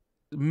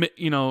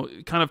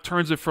 kind of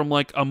turns it from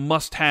like a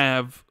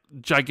must-have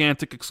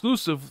gigantic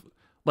exclusive,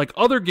 like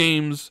other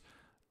games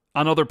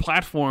on other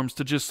platforms,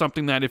 to just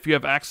something that if you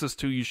have access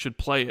to, you should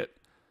play it.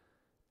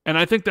 And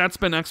I think that's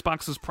been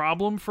Xbox's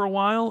problem for a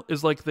while,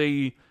 is like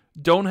they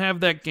don't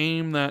have that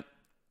game that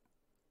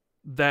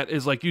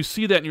is like, you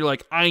see that and you're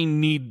like, I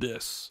need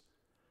this.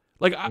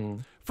 Like,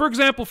 for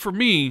example, for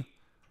me,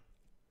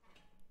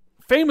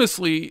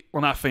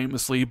 not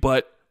famously,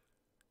 but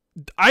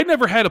I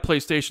never had a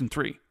PlayStation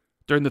 3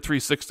 during the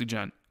 360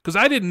 gen because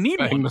I didn't need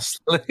one.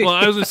 Well,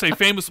 I was going to say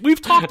famous. We've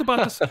talked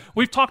about this.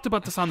 We've talked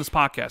about this on this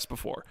podcast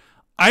before.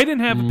 I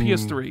didn't have a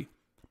PS3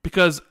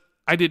 because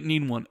I didn't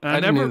need one. And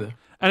I didn't either.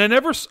 And I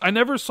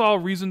never saw a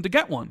reason to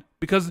get one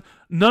because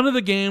none of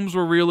the games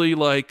were really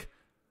like,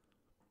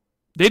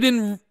 they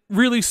didn't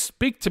really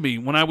speak to me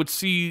when I would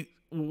see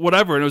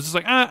whatever. And it was just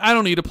like, I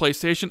don't need a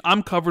PlayStation.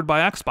 I'm covered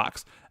by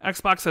Xbox.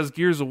 Xbox has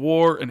Gears of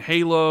War and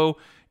Halo,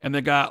 and they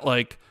got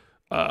like,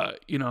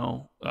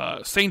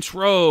 Saints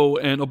Row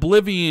and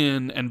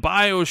Oblivion and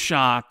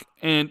BioShock.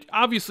 And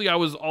obviously I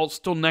was all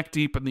still neck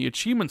deep in the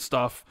achievement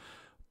stuff,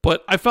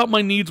 but I felt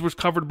my needs were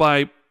covered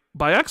by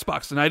buy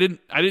Xbox, and I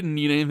didn't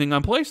need anything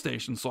on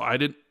PlayStation, so I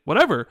didn't,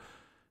 whatever.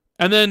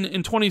 And then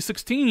in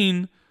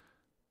 2016,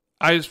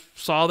 I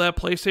saw that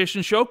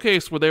PlayStation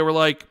showcase where they were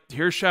like,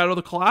 here's Shadow of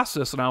the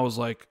Colossus, and I was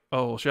like,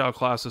 oh, Shadow of the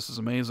Colossus is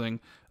amazing.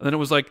 And then it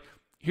was like,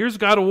 here's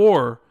God of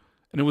War,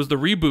 and it was the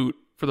reboot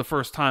for the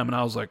first time, and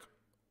I was like,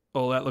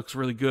 oh, that looks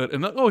really good.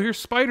 And then, oh, here's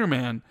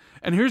Spider-Man,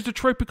 and here's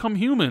Detroit Become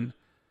Human.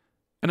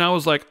 And I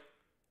was like,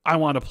 I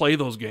want to play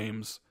those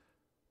games.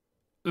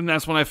 And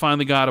that's when I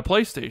finally got a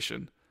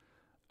PlayStation.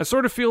 I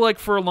sort of feel like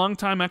for a long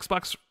time,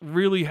 Xbox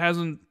really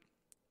hasn't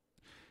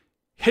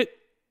hit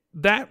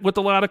that with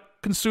a lot of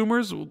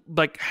consumers.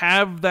 Like,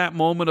 have that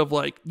moment of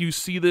like, you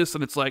see this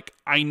and it's like,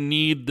 I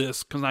need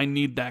this because I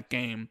need that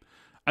game.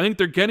 I think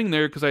they're getting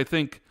there because I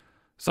think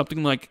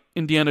something like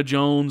Indiana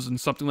Jones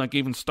and something like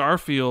even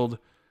Starfield,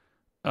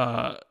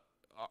 are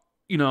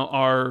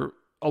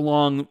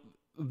along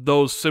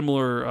those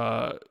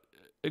similar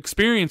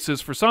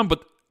experiences for some,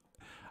 but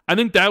I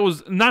think that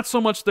was not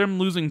so much them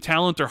losing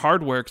talent or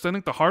hardware, because I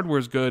think the hardware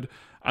is good.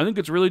 I think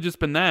it's really just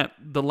been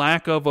the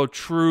lack of a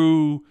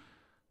true,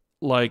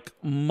 like,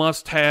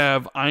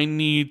 must-have, I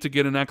need to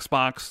get an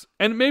Xbox.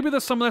 And maybe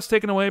some of that's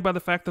taken away by the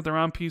fact that they're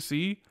on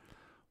PC,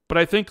 but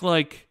I think,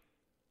 like,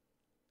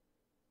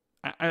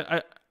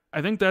 I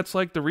think that's,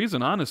 like, the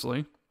reason,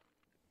 honestly.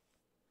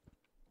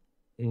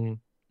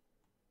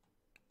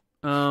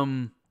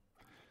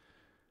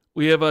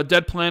 We have a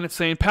Dead Planet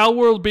saying,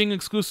 Palworld being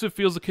exclusive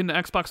feels akin to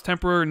Xbox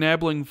temporary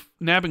nabbing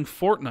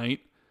Fortnite.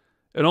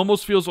 It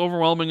almost feels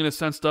overwhelming in a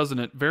sense, doesn't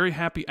it? Very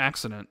happy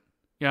accident.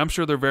 Yeah, I'm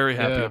sure they're very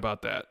happy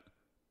about that.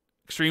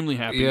 Extremely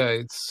happy.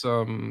 Yeah,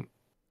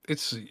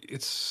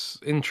 it's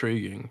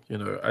intriguing,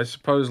 I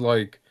suppose,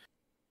 like,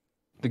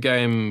 the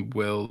game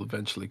will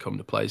eventually come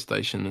to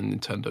PlayStation and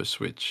Nintendo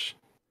Switch.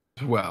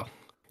 Well,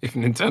 if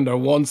Nintendo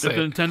wants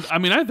it.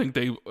 I think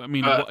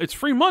it's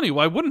free money.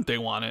 Why wouldn't they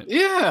want it?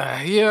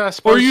 Yeah, I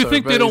suppose. Or you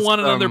think they don't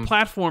want another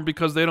platform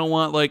because they don't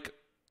want, like,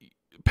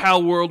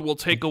 Palworld will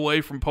take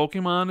away from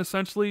Pokemon,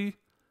 essentially?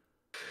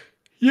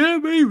 Yeah,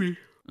 maybe.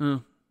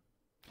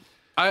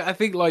 I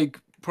think, like,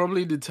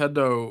 probably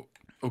Nintendo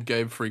or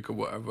Game Freak or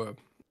whatever,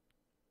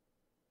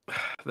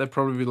 they'd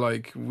probably be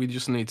like, we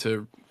just need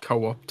to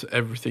co-opt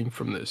everything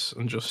from this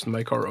and just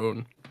make our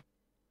own.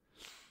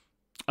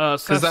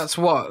 Because that's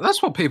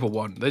what people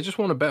want. They just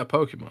want a better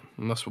Pokemon,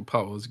 and that's what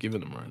Palworld's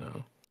giving them right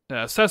now.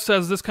 Yeah, Seth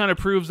says this kind of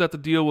proves that the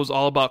deal was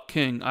all about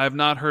King. I have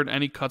not heard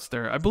any cuts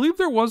there. I believe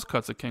there was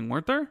cuts at King,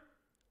 weren't there?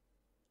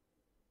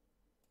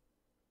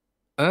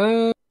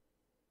 I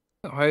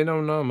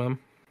don't know, man.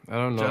 I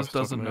don't know. Jess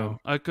doesn't know.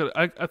 I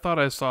thought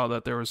I saw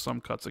that there was some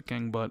cuts at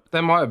King, but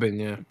there might have been.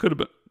 Yeah, could have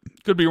been.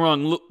 Could be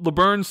wrong.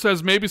 LeBurn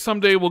says maybe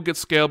someday we'll get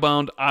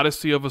Scalebound,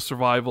 Odyssey of a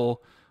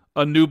Survival,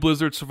 a new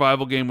Blizzard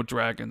survival game with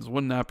dragons.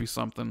 Wouldn't that be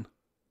something?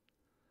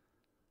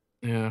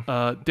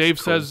 Yeah. Dave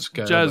says,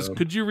 Jez,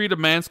 could you read a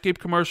Manscaped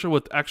commercial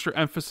with extra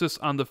emphasis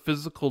on the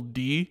physical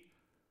D?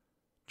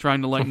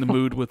 Trying to lighten the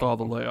mood with all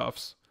the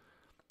layoffs.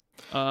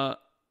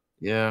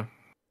 Yeah.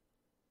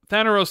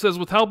 Thanero says,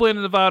 with Hellblade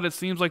and Nevada, it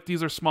seems like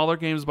these are smaller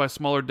games by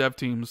smaller dev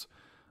teams.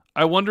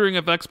 I'm wondering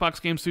if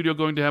Xbox Game Studio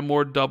going to have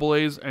more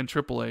AA's and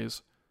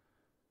AAA's.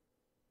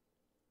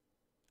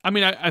 I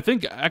mean, I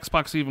think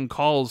Xbox even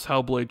calls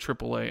Hellblade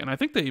AAA, and I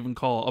think they even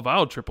call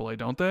Avowed AAA,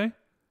 don't they?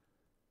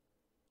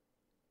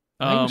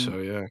 I think so,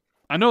 yeah.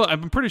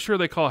 I'm pretty sure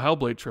they call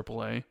Hellblade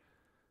AAA.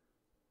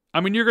 I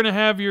mean, you're going to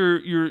have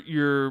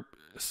your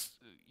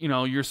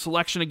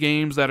selection of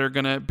games that are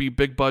going to be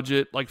big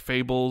budget, like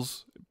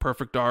Fables,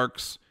 Perfect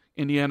Darks,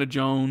 Indiana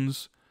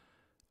Jones,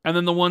 and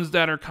then the ones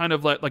that are kind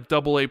of like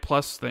AA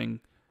plus thing.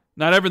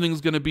 Not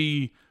everything's going to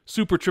be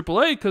super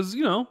AAA because,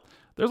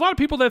 there's a lot of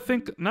people that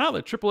think now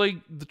that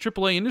the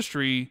AAA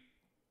industry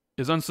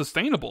is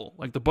unsustainable.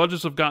 Like, the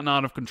budgets have gotten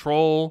out of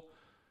control,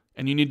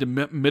 and you need to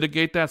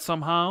mitigate that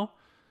somehow.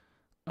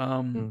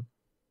 I mean,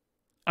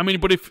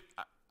 but if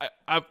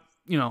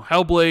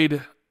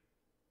Hellblade,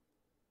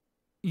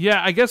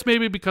 yeah, I guess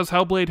maybe because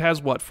Hellblade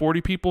has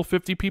 40 people,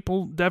 50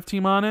 people dev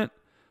team on it.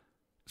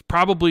 It's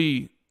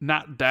probably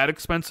not that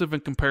expensive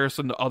in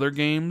comparison to other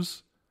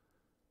games.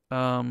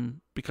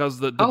 Because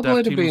the Hellblade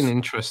dev team would be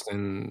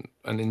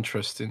an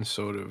interesting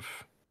sort of,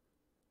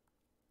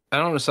 I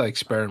don't want to say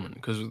experiment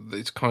because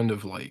it's kind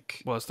of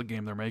like, well, it's the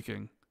game they're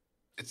making.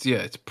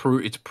 It's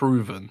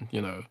proven,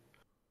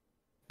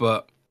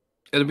 but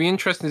it'll be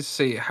interesting to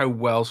see how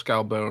well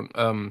Scalebound,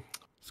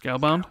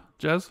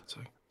 Jez?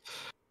 Sorry.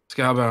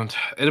 Scalebound.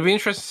 It'll be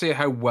interesting to see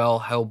how well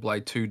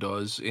Hellblade 2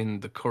 does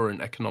in the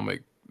current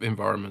economic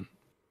environment,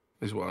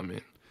 is what I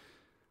mean.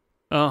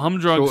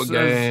 Humdrug says,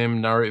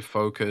 game, narrative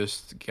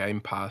focused, Game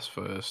Pass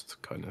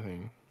first kind of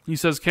thing. He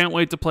says, can't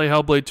wait to play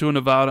Hellblade 2 and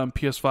Avowed on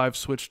PS5,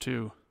 Switch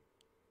 2.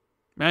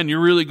 Man, you're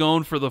really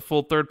going for the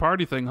full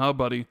third-party thing, huh,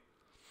 buddy?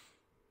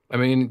 I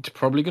mean, it's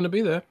probably going to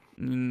be there.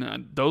 Nah,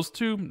 those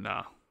two?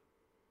 Nah.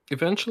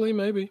 Eventually,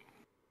 maybe.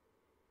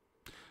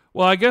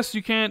 Well, I guess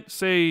you can't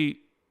say...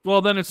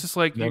 Well, then it's just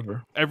like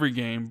never. Every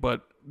game,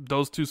 but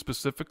those two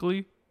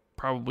specifically,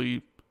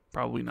 probably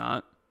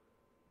not.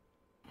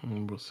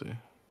 We'll see.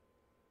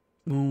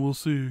 Well, we'll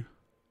see.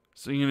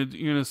 So you're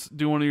gonna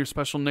do one of your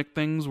special Nick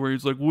things where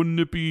he's like, wouldn't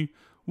it be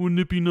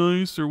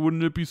nice, or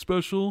wouldn't it be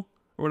special,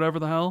 or whatever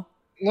the hell?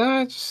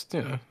 Nah, just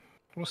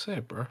we'll see,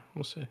 bro.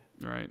 We'll see.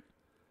 All right.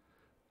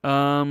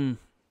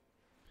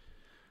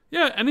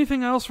 Yeah.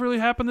 Anything else really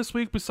happened this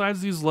week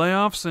besides these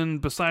layoffs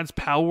and besides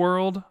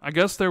Palworld? I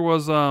guess there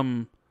was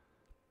ID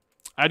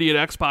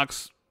at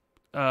Xbox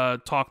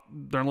talk.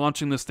 They're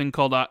launching this thing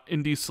called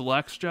Indie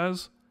Selects,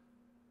 Jez.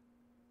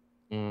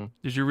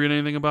 Did you read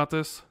anything about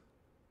this?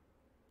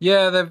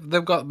 Yeah,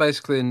 they've got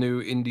basically a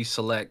new Indie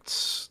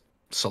Selects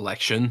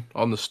selection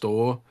on the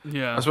store.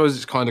 Yeah, I suppose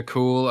it's kind of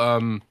cool.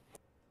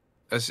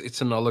 As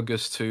it's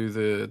analogous to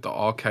the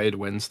Arcade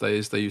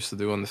Wednesdays they used to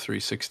do on the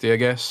 360, I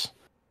guess.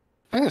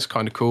 I think it's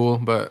kind of cool,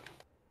 but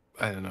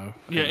I don't know.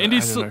 Yeah,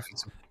 Indie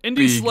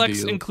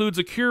Selects includes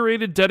a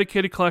curated,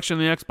 dedicated collection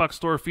in the Xbox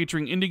Store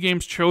featuring indie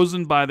games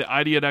chosen by the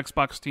ID at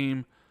Xbox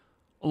team,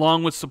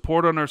 along with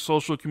support on our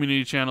social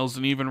community channels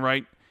and even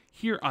right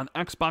here on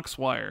Xbox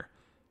Wire.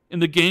 In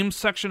the games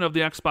section of the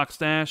Xbox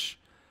Dash,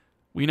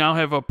 we now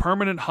have a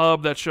permanent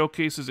hub that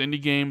showcases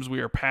indie games we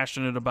are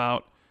passionate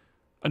about.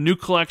 A new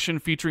collection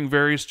featuring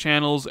various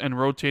channels and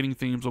rotating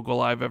themes will go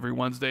live every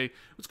Wednesday.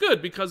 It's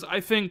good because I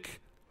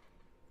think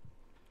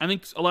there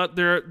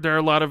are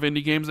a lot of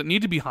indie games that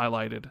need to be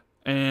highlighted,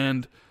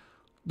 and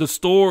the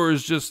store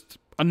is just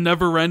a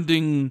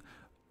never-ending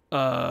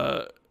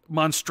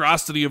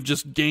monstrosity of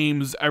just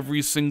games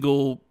every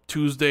single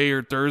Tuesday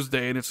or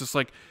Thursday, and it's just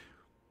like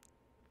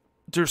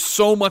there's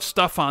so much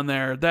stuff on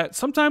there that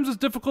sometimes it's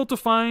difficult to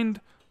find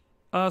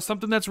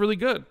something that's really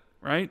good,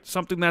 right?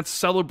 Something that's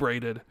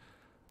celebrated.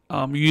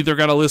 You either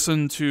got to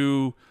listen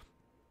to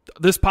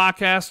this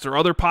podcast or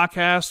other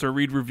podcasts or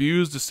read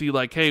reviews to see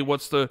like, hey,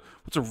 what's a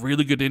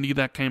really good indie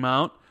that came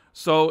out.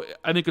 So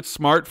I think it's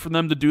smart for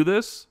them to do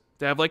this.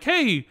 To have like,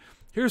 hey,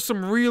 here's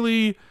some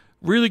really,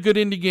 really good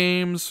indie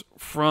games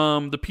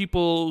from the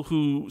people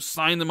who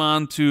signed them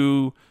on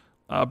to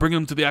bring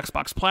them to the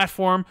Xbox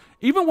platform.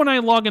 Even when I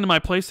log into my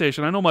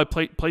PlayStation, I know my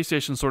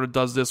PlayStation sort of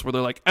does this where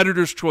they're like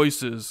editor's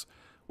choices,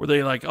 where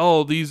they like,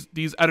 oh, these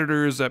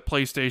editors at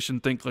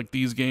PlayStation think like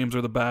these games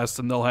are the best,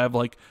 and they'll have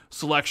like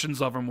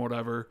selections of them,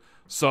 whatever.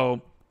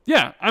 So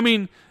yeah, I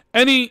mean,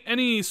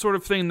 any sort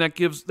of thing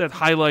that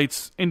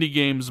highlights indie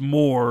games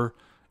more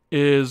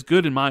is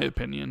good in my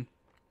opinion,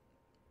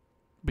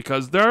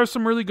 because there are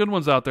some really good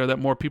ones out there that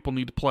more people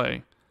need to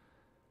play.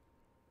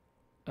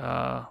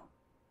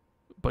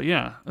 But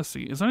yeah, let's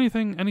see. Is there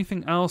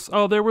anything else?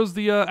 Oh, there was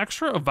the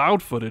extra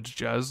Avowed footage,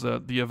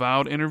 Jez, the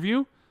Avowed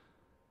interview.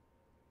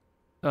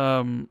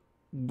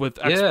 With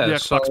the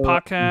Xbox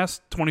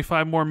podcast,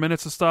 25 more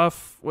minutes of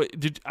stuff.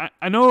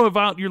 I know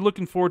Avowed, you're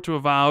looking forward to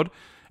Avowed,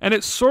 and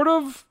it sort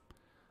of,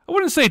 I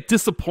wouldn't say it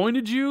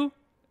disappointed you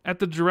at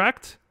the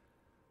Direct,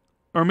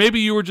 or maybe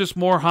you were just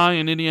more high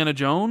in Indiana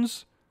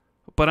Jones,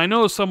 but I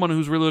know someone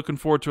who's really looking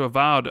forward to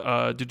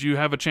Avowed. Did you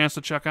have a chance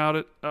to check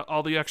out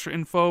all the extra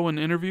info and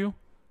interview?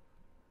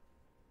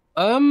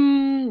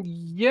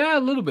 Yeah,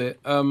 a little bit.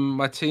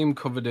 My team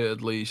covered it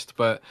at least,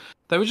 but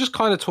they were just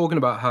kind of talking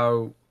about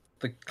how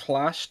the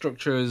class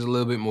structure is a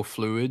little bit more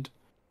fluid.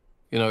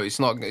 You know, it's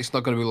not going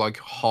to be like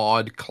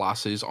hard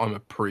classes. I'm a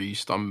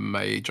priest, I'm a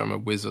mage, I'm a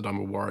wizard, I'm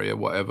a warrior,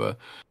 whatever.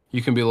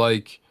 You can be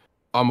like,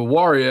 I'm a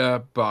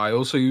warrior, but I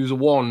also use a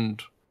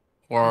wand,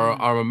 or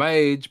I'm a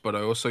mage, but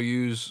I also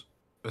use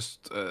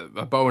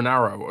a bow and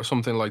arrow, or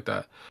something like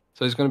that.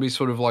 So it's going to be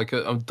sort of like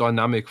a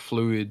dynamic,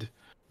 fluid,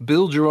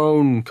 build your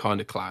own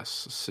kind of class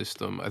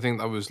system. I think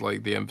that was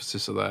like the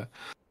emphasis of that.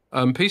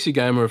 PC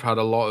Gamer have had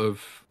a lot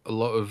of.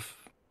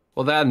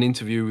 Well, they had an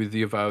interview with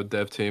the Avowed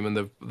dev team,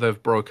 and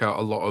they've broke out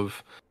a lot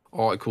of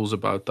articles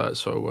about that.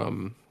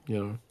 So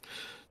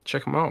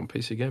check them out on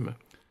PC Gamer.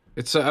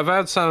 It's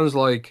Avowed sounds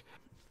like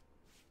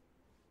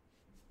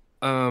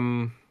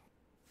if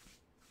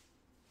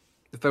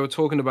they were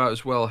talking about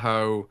as well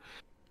how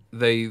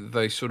they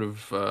sort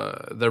of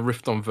they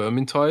riffed on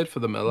Vermintide for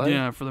the melee.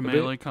 Yeah, for the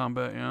melee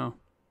combat, yeah.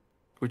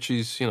 Which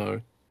is,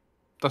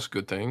 that's a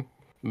good thing.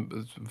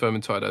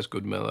 Vermintide has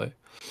good melee.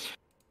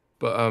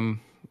 But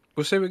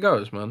we'll see where it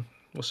goes, man.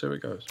 We'll see where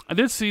it goes. I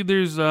did see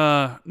there's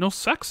no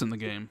sex in the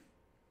game.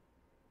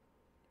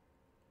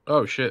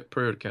 Oh shit!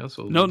 Pre-order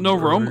canceled. No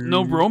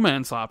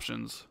romance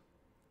options.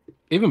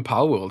 Even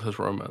Palworld has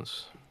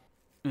romance.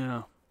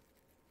 Yeah.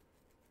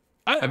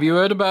 Have you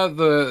heard about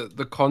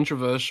the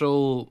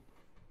controversial,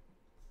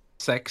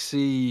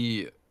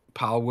 sexy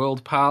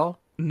Palworld pal?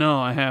 No,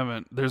 I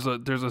haven't. There's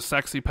a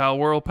sexy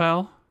Palworld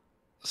pal.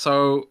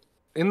 So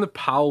in the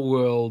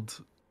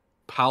Palworld,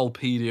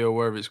 Palpedia,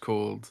 whatever it's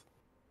called,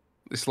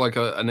 it's like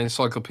an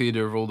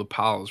encyclopedia of all the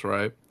pals,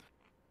 right?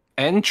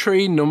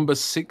 Entry number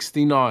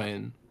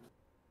 69.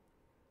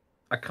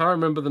 I can't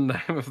remember the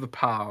name of the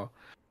pal,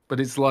 but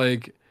it's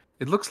like,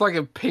 it looks like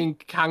a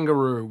pink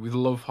kangaroo with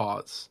love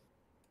hearts,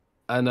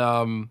 and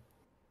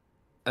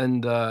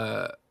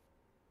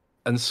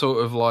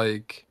sort of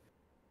like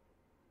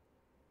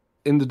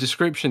in the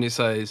description it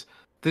says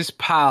this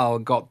pal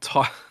got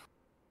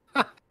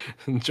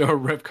and Joe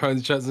Repco in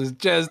the chat says,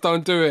 Jez,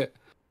 don't do it.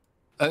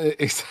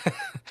 It's,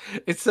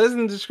 it says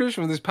in the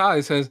description of this pal,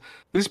 it says,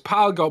 this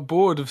pal got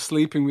bored of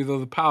sleeping with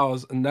other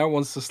pals and now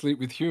wants to sleep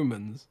with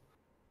humans.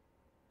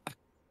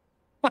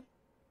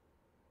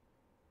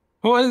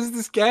 What is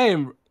this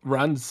game?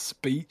 Rand's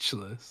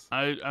speechless.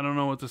 I don't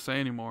know what to say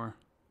anymore.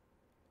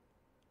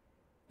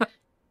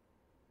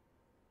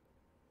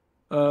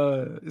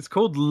 It's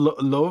called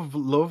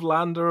Love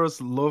Lander or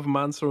Love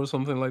Mancer or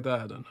something like that.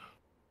 I don't know.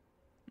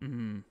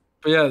 Mm-hmm.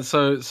 But yeah,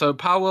 so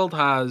Palworld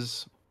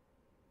has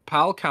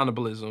pal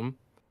cannibalism,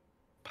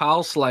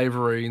 pal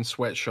slavery in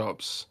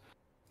sweatshops,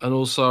 and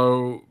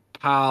also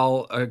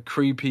a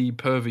creepy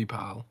pervy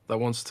pal that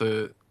wants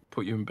to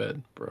put you in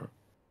bed, bro.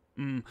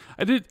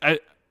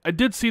 I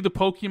did see the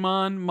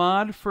Pokemon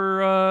mod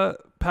for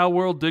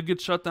Palworld did get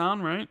shut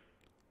down, right?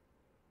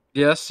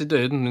 Yes, it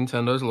did. And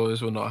Nintendo's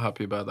lawyers were not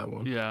happy about that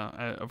one.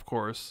 Yeah, of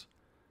course.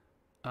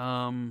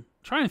 Trying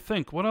to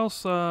think what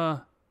else.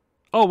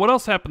 What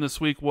else happened this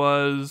week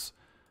was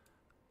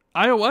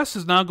iOS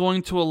is now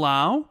going to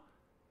allow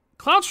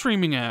cloud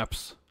streaming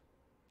apps.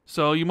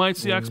 So you might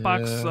see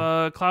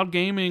Xbox Cloud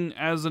Gaming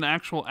as an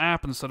actual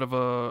app instead of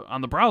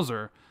on the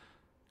browser.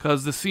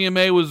 Because the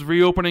CMA was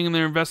reopening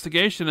their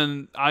investigation,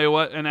 and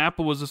iOS and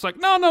Apple was just like,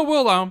 no,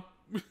 we'll allow 'em.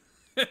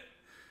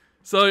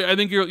 So I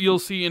think you'll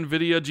see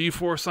NVIDIA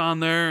GeForce on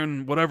there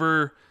and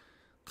whatever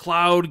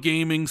cloud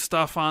gaming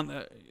stuff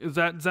on. Does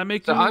that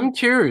make you? I'm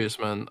curious,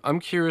 man. I'm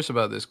curious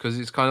about this because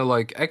it's kind of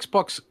like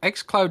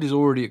xCloud is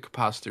already at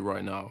capacity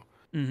right now.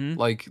 Mm-hmm.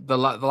 Like the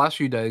last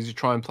few days, you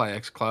try and play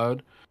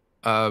xCloud,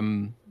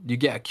 you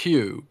get a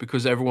queue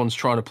because everyone's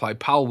trying to play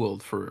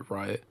Palworld for it,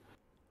 right?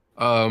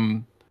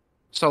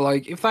 So,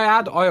 like, if they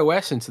add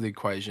iOS into the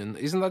equation,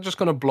 isn't that just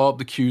going to blow up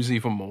the queues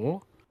even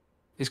more?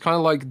 It's kind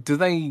of like, do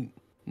they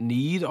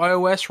need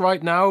iOS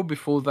right now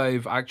before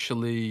they've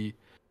actually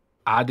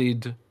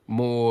added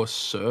more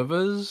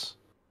servers?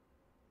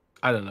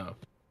 I don't know.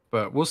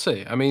 But we'll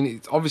see. I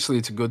mean, obviously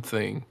it's a good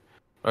thing.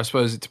 I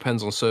suppose it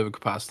depends on server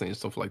capacity and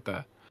stuff like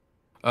that.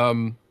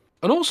 And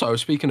also,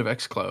 speaking of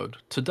xCloud,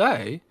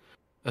 today,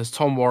 as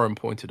Tom Warren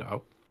pointed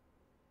out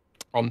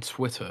on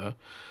Twitter,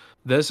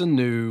 there's a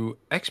new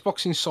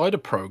Xbox Insider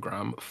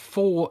program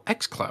for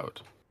xCloud,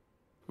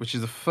 which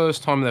is the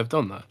first time they've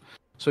done that.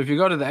 So if you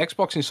go to the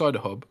Xbox Insider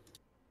Hub,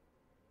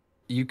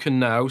 you can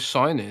now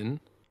sign in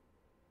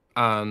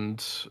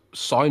and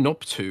sign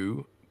up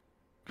to,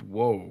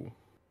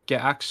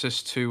 get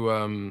access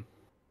to,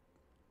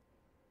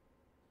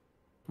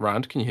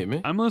 Rand, can you hear me?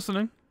 I'm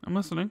listening.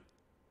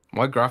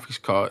 My graphics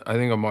card, I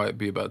think I might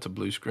be about to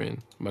blue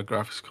screen. My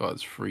graphics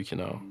card's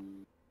freaking out.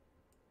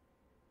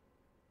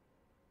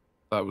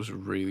 That was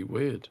really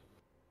weird.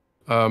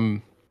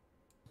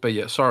 But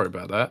yeah, sorry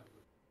about that.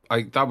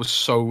 That was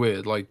so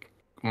weird. Like,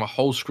 my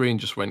whole screen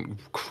just went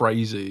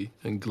crazy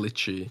and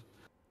glitchy,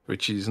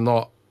 which is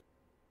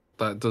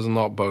that does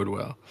not bode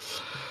well.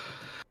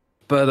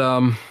 But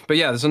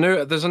yeah,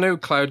 there's a new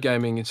cloud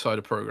gaming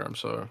insider program,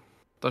 so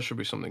that should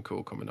be something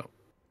cool coming up.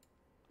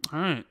 All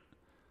right.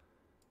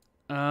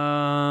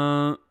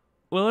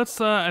 Well,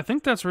 let's. I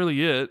think that's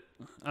really it.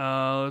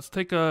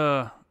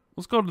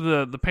 Let's go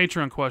to the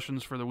Patreon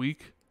questions for the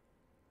week.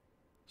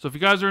 So if you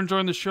guys are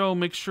enjoying the show,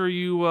 make sure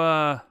you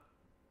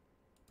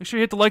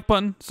hit the like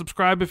button,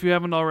 subscribe if you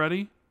haven't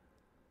already,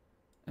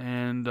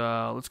 and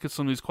let's get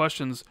some of these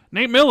questions.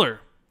 Nate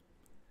Miller,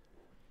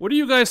 what do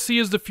you guys see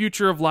as the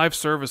future of live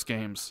service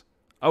games?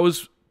 I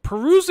was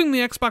perusing the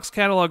Xbox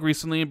catalog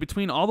recently, and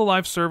between all the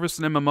live service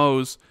and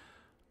MMOs,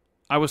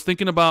 I was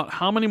thinking about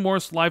how many more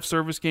live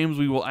service games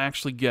we will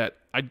actually get.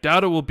 I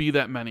doubt it will be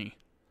that many.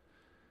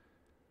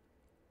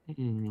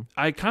 Mm-hmm.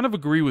 I kind of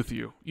agree with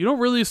you. You don't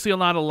really see a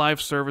lot of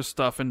live service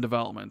stuff in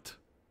development.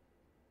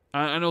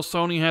 I know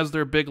Sony has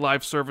their big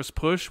live service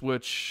push,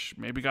 which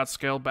maybe got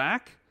scaled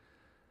back.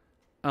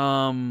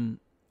 And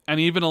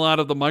even a lot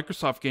of the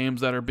Microsoft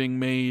games that are being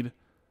made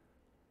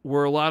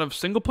were a lot of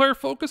single-player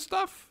focused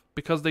stuff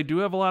because they do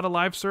have a lot of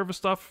live service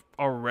stuff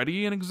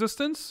already in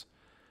existence.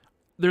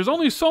 There's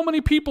only so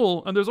many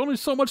people, and there's only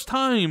so much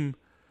time.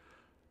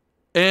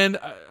 And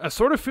I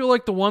sort of feel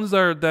like the ones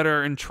that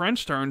are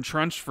entrenched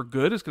for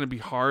good. It's going to be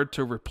hard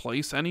to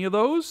replace any of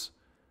those.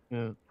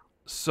 Yeah.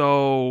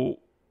 So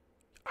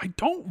I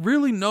don't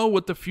really know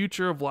what the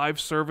future of live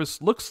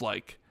service looks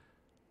like.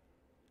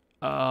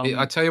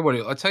 I tell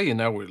you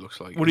now what it looks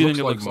like. What do you think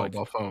it looks looks like? like?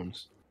 Mobile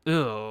phones.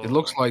 Ew. It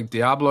looks like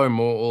Diablo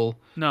Immortal.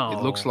 No.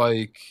 It looks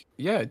like...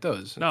 Yeah, it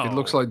does. No. It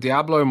looks like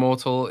Diablo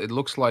Immortal. It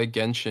looks like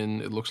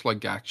Genshin. It looks like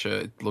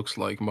Gacha. It looks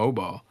like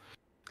mobile.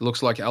 It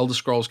looks like Elder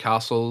Scrolls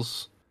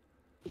Castles.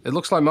 It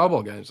looks like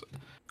mobile games.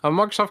 And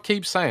Microsoft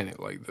keeps saying it.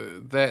 Like,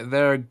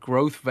 their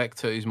growth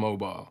vector is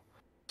mobile.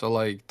 So,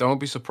 like, don't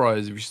be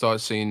surprised if you start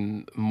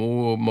seeing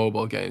more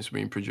mobile games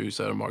being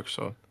produced out of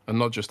Microsoft. And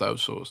not just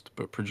outsourced,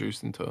 but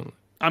produced internally.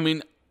 I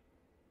mean...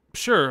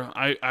 Sure,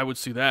 I would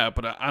see that,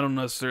 but I don't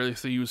necessarily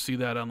think you would see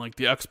that on like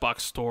the Xbox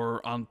store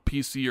on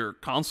PC or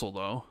console,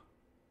 though.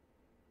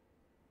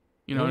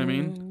 You know what I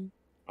mean?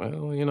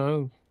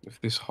 Well, if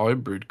this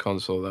hybrid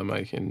console they're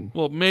making...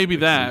 Well, maybe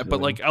that,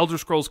 but like Elder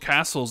Scrolls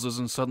Castles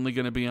isn't suddenly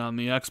going to be on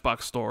the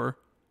Xbox store.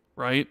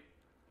 right?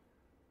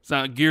 It's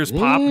not Gears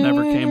Pop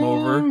never came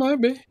over. Might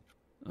be.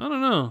 I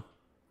don't know.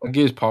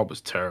 Gears Pop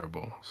was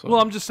terrible. So. Well,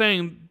 I'm just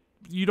saying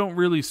you don't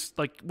really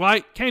like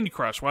why Candy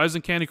Crush. Why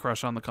isn't Candy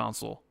Crush on the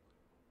console?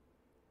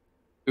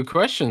 Good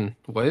question.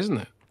 Why isn't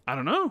it? I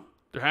don't know.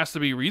 There has to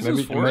be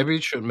reasons for it. Maybe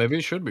it should. Maybe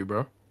it should be,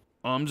 bro.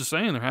 Well, I'm just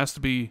saying there has to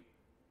be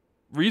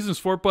reasons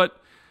for it. But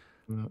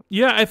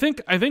yeah, I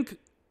think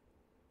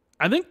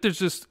there's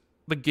just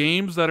the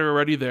games that are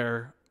already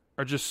there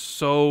are just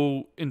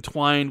so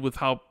entwined with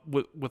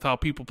how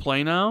people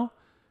play now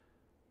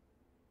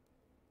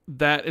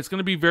that it's going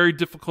to be very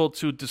difficult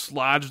to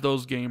dislodge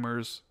those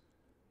gamers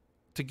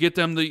to get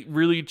them to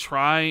really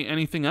try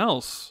anything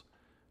else.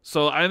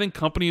 So I think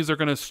companies are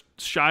going to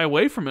shy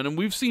away from it. And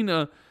we've seen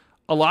a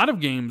lot of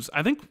games.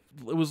 I think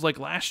it was like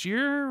last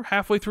year,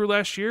 halfway through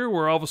last year,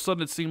 where all of a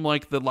sudden it seemed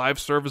like the live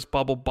service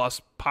bubble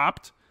bust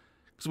popped.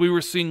 Because we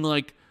were seeing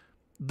like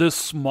the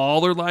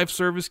smaller live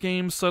service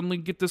games suddenly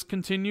get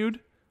discontinued.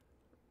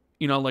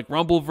 You know, like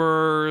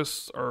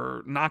Rumbleverse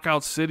or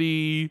Knockout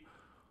City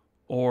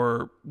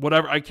or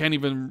whatever. I can't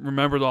even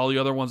remember all the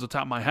other ones at the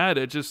top of my head.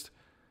 It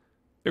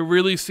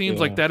really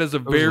seems like that is a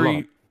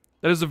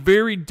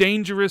very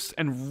dangerous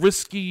and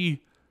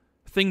risky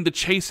thing to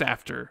chase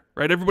after,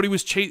 right? Everybody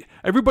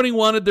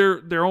wanted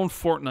their own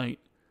Fortnite,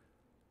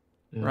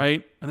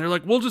 right? And they're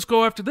like, we'll just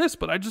go after this,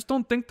 but I just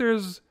don't think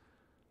there's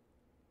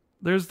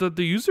the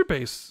user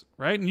base,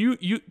 right? And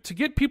you to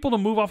get people to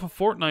move off of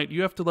Fortnite,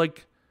 you have to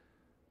like.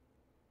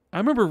 I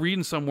remember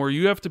reading somewhere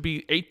you have to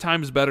be 8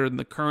 times better than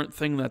the current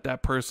thing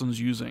that person's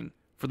using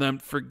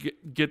for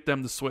get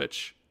them to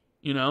switch,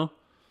 you know?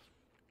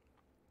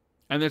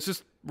 And it's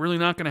just really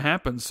not going to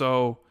happen.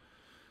 So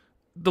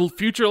the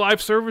future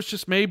live service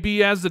just may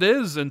be as it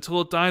is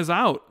until it dies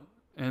out.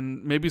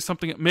 And maybe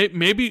something,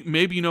 maybe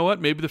you know what?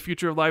 Maybe the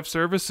future of live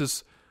service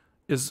is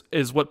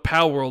what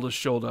Palworld has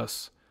showed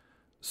us.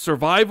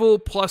 Survival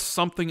plus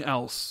something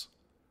else.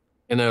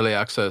 In early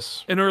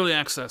access.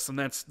 And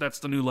that's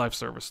the new live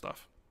service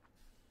stuff.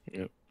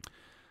 Yep.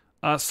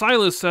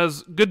 Silas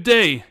says, "Good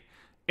day.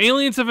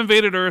 Aliens have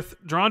invaded Earth,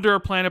 drawn to our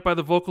planet by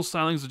the vocal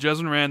stylings of Jez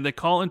and Rand. They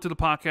call into the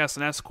podcast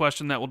and ask a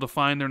question that will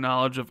define their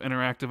knowledge of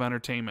interactive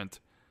entertainment.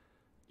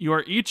 You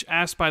are each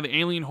asked by the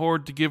alien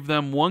horde to give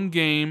them one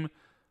game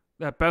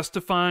that best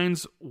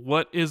defines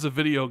what is a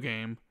video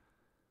game.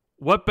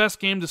 What best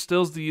game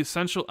distills the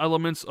essential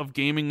elements of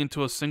gaming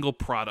into a single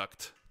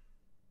product?"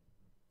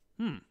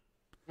 I'm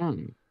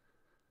going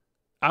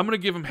to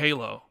give him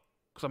Halo.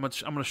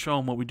 Because I'm going to show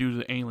them what we do to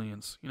the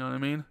aliens. You know what I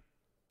mean?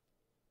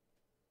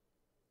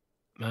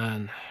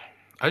 Man,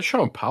 I'd show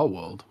them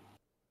Palworld.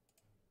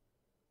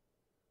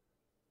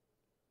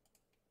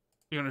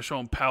 You're going to show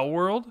them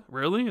Palworld?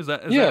 Really? Is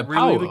that really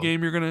Palworld. the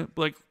game you're going to,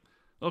 like,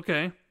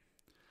 okay.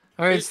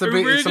 I mean, it's the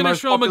most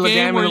show them a popular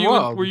game in the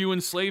world. Where you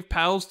enslave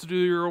pals to do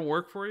your own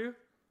work for you?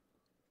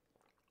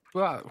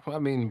 Well, I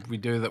mean, we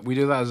do that. We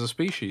do that as a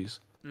species.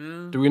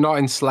 Yeah. Do we not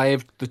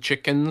enslave the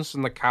chickens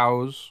and the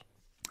cows?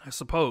 I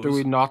suppose. Do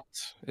we not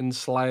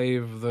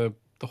enslave the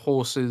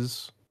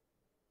horses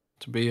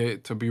to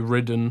be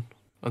ridden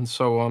and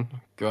so on?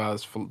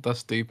 God,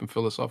 that's deep and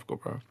philosophical,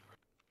 bro.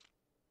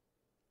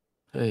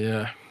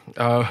 Yeah.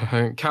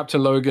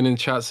 Captain Logan in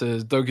chat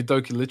says Doki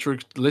Doki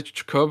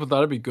Literature Club.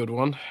 That'd be a good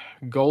one.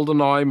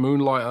 GoldenEye,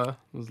 Moonlighter.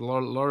 There's a lot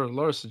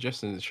of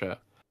suggestions in the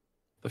chat.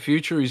 The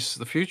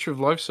future of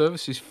live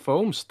service is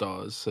foam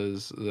stars,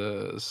 says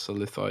the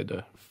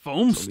Solithida.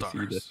 Foam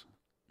stars.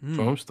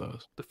 Foam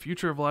stars. The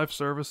future of live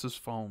service is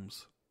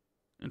foams.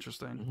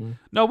 Interesting. Mm-hmm.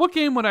 Now, what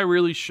game would I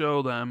really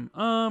show them?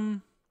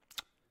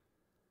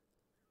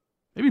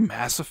 Maybe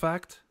Mass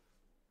Effect.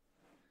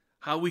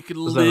 How we could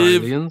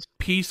live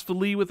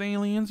peacefully with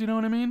aliens. You know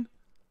what I mean?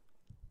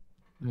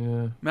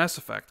 Yeah. Mass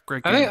Effect,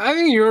 great game. I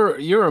think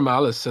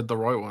Malice said the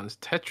right one. It's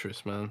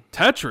Tetris, man.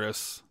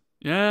 Tetris.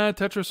 Yeah,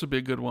 Tetris would be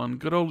a good one.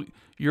 Good old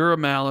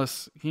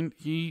Malice. He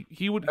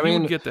would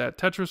get that.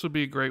 Tetris would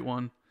be a great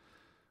one.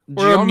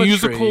 Or a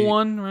musical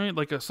one, right?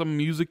 Like some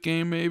music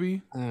game,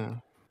 maybe. Yeah.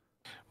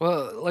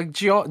 Well, like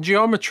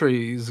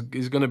geometry is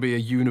going to be a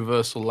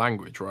universal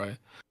language, right?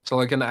 So,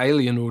 like, an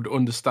alien would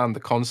understand the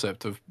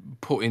concept of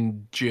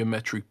putting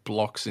geometric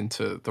blocks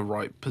into the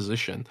right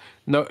position.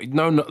 No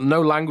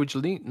language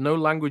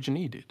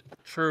needed.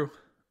 True.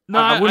 No,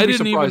 I wouldn't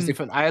be surprised if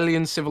an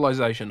alien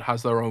civilization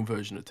has their own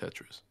version of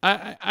Tetris.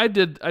 I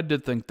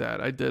did think that.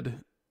 I did.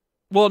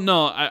 Well,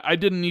 no, I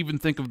didn't even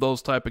think of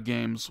those type of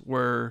games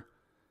where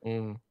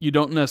you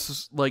don't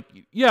necessarily,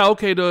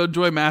 to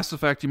enjoy Mass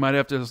Effect, you might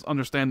have to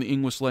understand the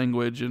English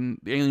language, and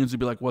the aliens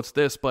would be like, what's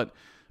this? But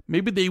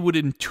maybe they would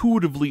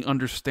intuitively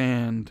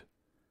understand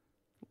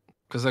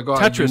because they got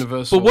Tetris. A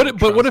universal.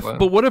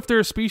 But what if there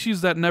are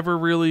species that never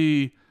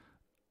really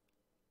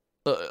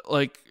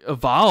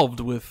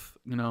evolved with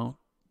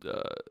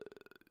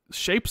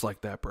shapes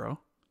like that, bro?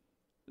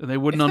 And they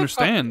wouldn't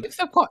understand. If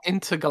they've got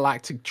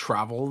intergalactic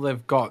travel,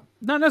 they've got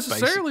not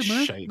necessarily,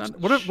 man. Shapes.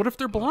 What if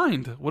they're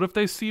blind? What if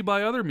they see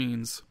by other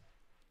means?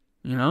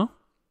 You know?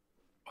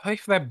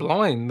 If they're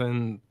blind,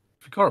 then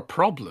if you got a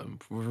problem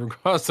with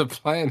regards to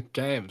playing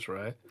games,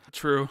 right?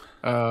 True.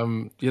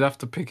 You'd have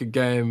to pick a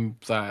game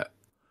that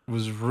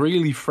was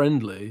really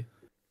friendly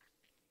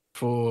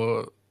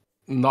for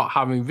not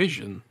having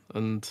vision,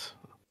 and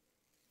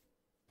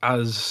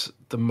as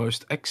the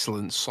most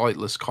excellent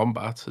sightless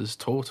combat has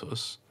taught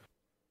us,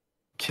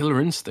 Killer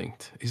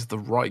Instinct is the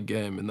right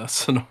game in that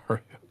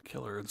scenario.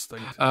 Killer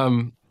Instinct.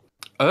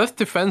 Earth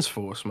Defense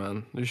Force,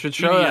 man. You should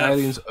show EDF.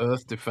 aliens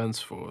Earth Defense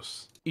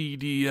Force.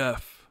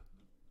 EDF.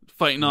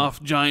 Fighting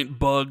off giant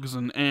bugs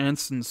and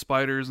ants and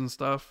spiders and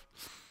stuff.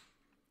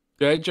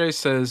 JJ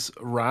says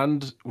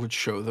Rand would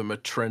show them a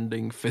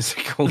trending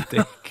physical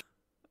dick.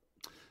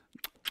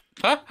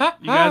 You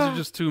guys are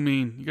just too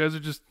mean. You guys are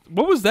just...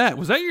 What was that?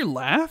 Was that your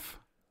laugh?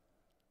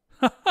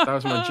 That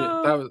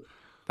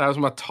was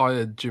my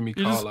tired Jimmy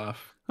Carr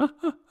laugh.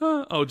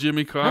 Oh,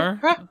 Jimmy Carr?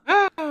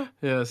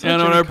 Yeah,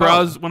 when I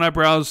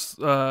browse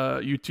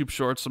YouTube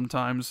Shorts,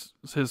 sometimes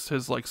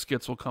his like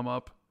skits will come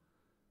up.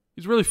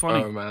 He's really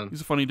funny. Oh man,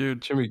 he's a funny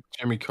dude. Jimmy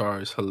Carr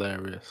is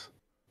hilarious.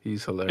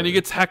 He's hilarious, and he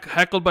gets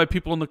heckled by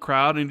people in the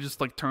crowd, and he just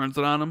like turns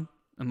it on him,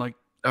 and like,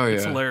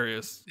 it's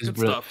hilarious. It's good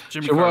brilliant. stuff.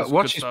 Jimmy Carr's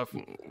good stuff.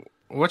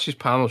 Watch his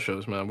panel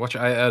shows, man. Watch 8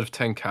 out of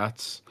 10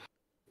 Cats.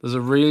 There's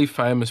a really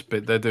famous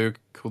bit they do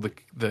called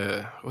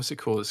the what's it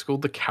called? It's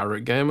called the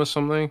Carrot Game or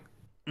something.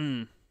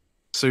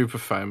 Super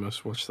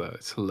famous. Watch that.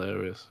 It's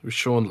hilarious. With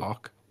Sean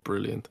Locke.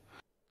 Brilliant.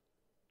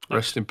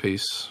 Rest in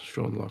peace,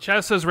 Sean Locke.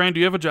 Chaz says, Rand, do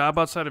you have a job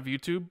outside of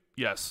YouTube?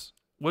 Yes.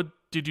 What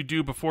did you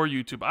do before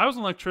YouTube? I was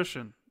an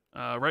electrician.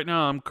 Right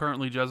now, I'm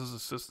currently Jez's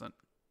assistant.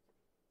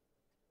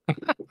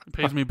 It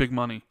pays me big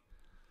money.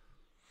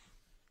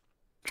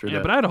 True yeah,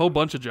 that. but I had a whole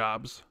bunch of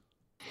jobs.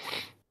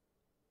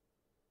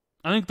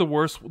 I think the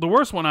worst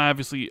one I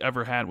obviously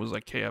ever had was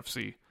like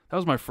KFC. That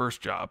was my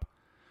first job.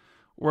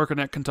 Working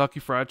at Kentucky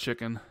Fried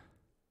Chicken.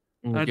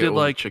 I did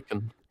like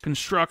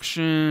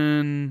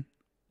construction,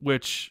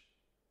 which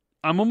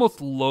I'm almost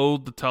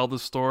loath to tell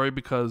this story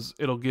because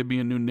it'll give me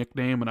a new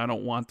nickname and I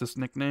don't want this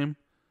nickname.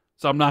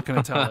 So I'm not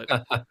going to tell it.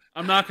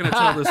 I'm not going to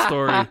tell this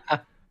story.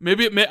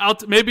 Maybe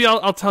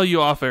I'll tell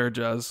you off air,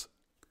 Jez.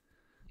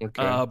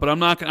 Okay. But I'm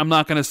not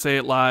going to say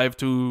it live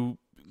to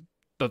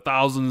the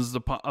thousands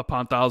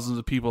upon thousands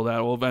of people that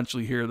will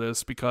eventually hear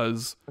this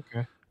because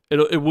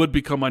it would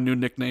become my new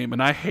nickname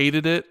and I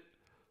hated it.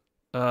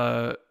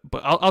 But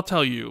I'll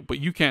tell you, but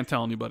you can't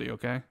tell anybody,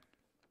 okay?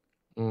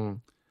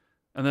 And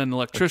then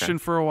electrician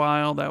for a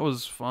while, that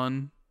was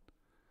fun.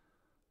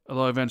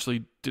 Although I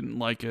eventually didn't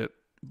like it,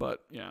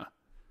 but yeah.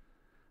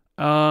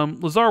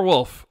 Lazar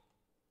Wolf,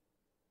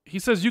 he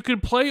says you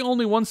could play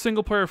only one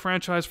single player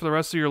franchise for the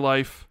rest of your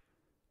life,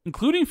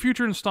 including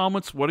future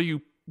installments. What are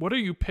you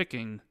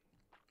picking?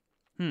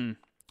 What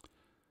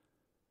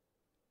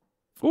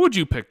would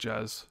you pick,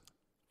 Jez?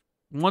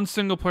 One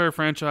single player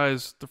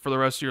franchise for the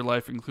rest of your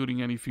life,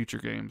 including any future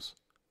games.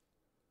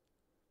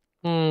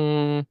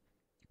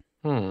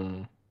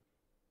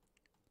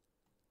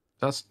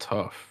 That's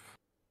tough.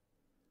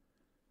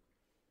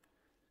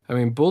 I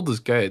mean, Baldur's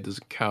Gate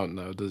doesn't count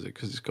now, does it?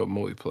 Because it's got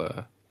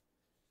multiplayer.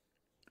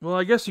 Well,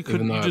 I guess you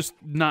could just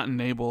not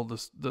enable the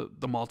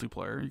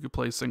multiplayer. You could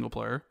play single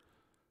player.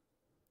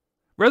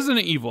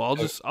 Resident Evil. I'll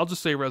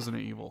just say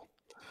Resident Evil.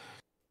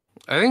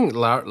 I think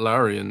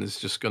Larian is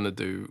just gonna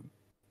do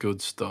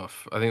good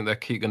stuff. I think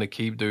they're gonna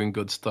keep doing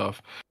good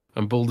stuff,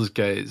 and Baldur's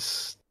Gate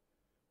is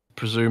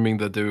presuming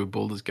they do a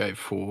Baldur's Gate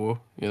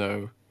 4. You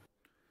know,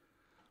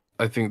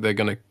 I think they're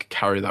gonna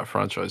carry that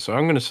franchise. So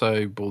I'm gonna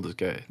say Baldur's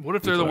Gate. What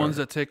if they're the ones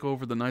that take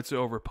over the Knights of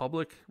the Old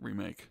Republic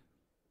remake?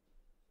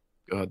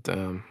 God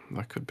damn,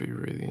 that could be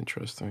really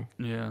interesting.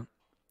 Yeah.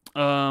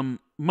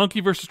 Monkey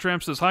vs.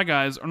 Tramp says, "Hi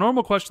guys, a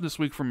normal question this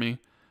week from me.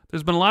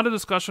 There's been a lot of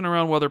discussion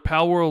around whether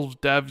Palworld's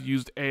dev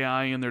used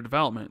AI in their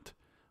development.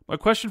 My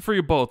question for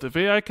you both, if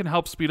AI can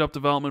help speed up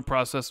development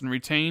process and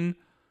retain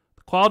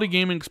the quality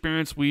gaming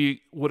experience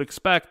we would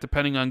expect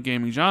depending on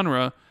gaming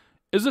genre,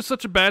 is it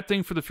such a bad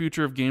thing for the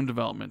future of game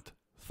development?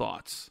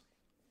 Thoughts?"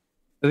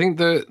 I think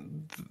the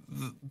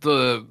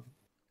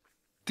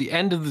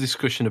end of the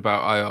discussion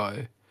about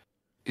AI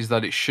is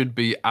that it should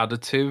be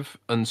additive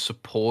and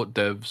support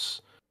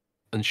devs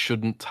and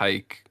shouldn't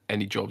take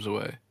any jobs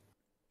away.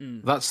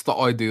 That's the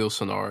ideal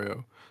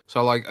scenario.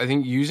 So, like, I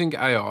think using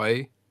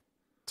AI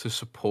to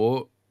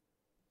support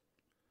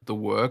the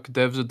work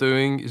devs are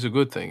doing is a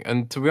good thing.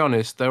 And to be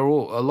honest, a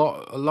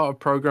lot of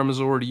programmers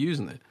are already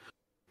using it.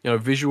 You know,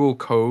 Visual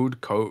Code,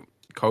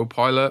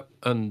 Copilot,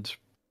 and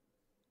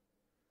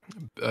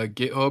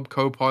GitHub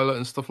Copilot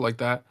and stuff like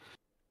that.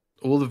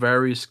 All the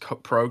various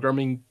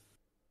programming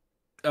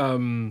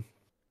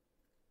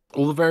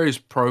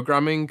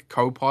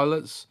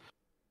copilots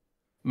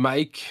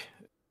make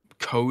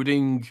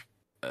coding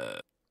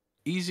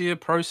easier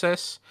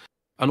process.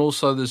 And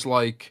also there's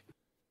like,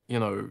 you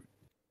know,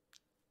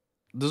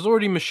 there's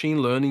already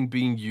machine learning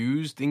being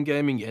used in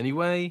gaming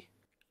anyway.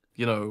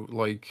 You know,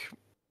 like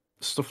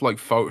stuff like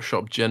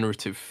Photoshop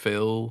generative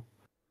fill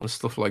and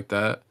stuff like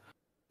that.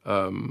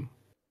 That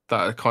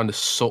are kind of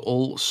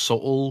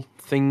subtle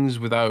things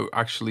without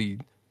actually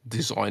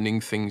designing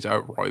things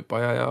outright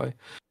by AI.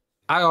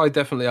 AI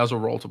definitely has a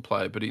role to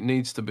play, but it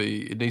needs to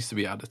be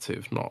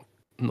additive,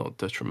 not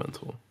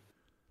detrimental.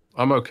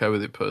 I'm okay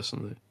with it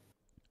personally.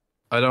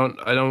 I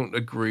don't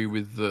agree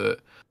with the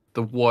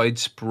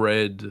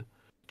widespread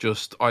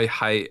just I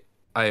hate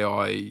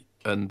AI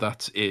and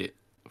that's it,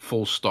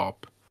 full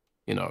stop.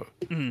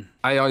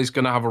 AI is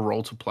going to have a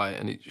role to play,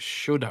 and it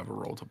should have a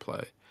role to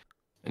play,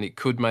 and it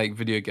could make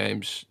video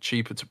games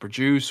cheaper to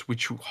produce,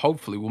 which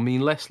hopefully will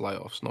mean less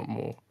layoffs, not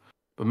more.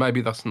 But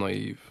maybe that's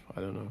naive.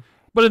 I don't know.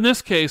 But in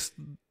this case,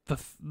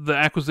 the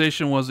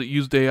accusation was it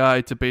used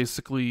AI to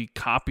basically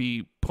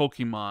copy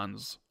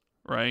Pokemons,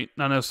 right?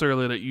 Not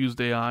necessarily that it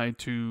used AI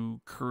to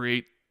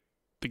create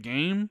the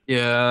game.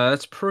 Yeah,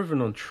 that's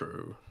proven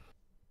untrue.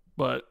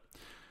 But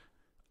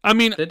I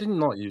mean, they did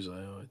not use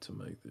AI to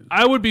make this.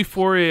 I would be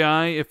for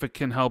AI if it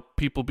can help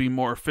people be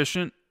more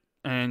efficient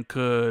and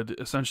could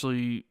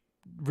essentially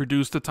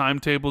reduce the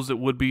timetables it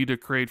would be to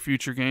create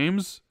future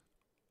games.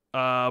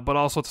 But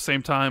also at the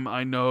same time,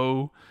 I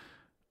know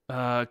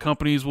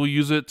companies will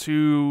use it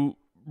to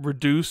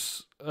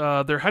reduce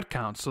their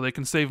headcount so they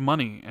can save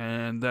money,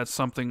 and that's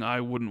something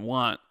I wouldn't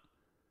want.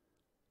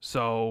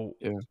 So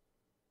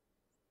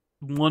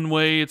one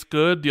way it's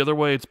good, the other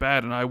way it's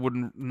bad, and I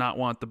wouldn't not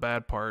want the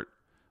bad part.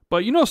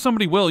 But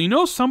somebody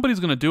will. Somebody's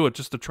going to do it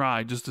just to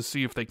try, just to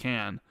see if they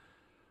can.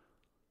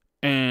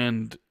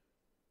 And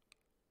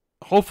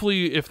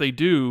hopefully if they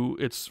do,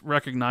 it's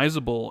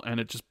recognizable and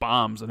it just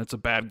bombs and it's a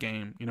bad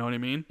game. You know what I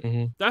mean?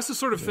 Mm-hmm. That's the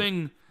sort of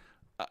thing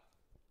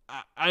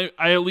I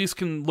at least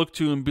can look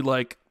to and be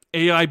like,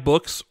 AI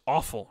books,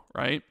 awful,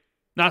 right?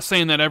 Not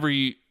saying that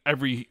every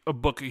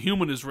book a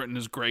human has written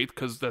is great,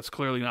 because that's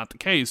clearly not the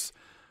case.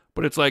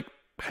 But it's like,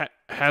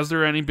 has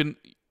there any been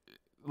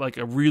like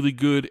a really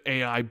good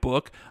AI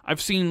book?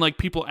 I've seen like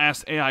people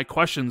ask AI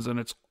questions and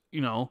it's,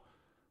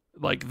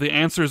 like the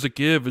answers it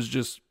give is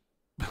just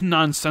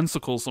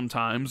nonsensical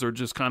sometimes, or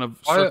just kind of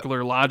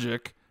circular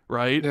logic,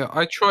 right? Yeah,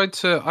 I tried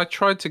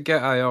to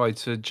get AI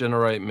to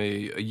generate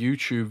me a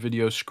YouTube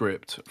video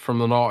script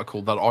from an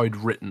article that I'd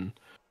written,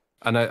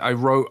 and I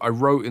wrote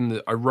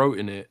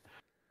in it,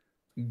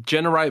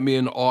 generate me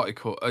an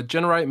article,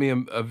 generate me a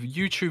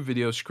YouTube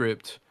video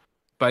script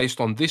based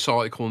on this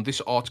article and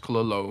this article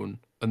alone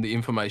and the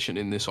information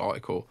in this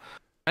article.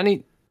 And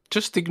he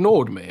just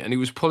ignored me, and he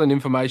was pulling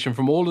information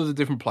from all of the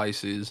different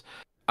places,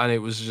 and it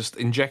was just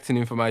injecting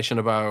information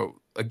about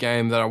a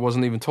game that I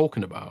wasn't even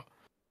talking about.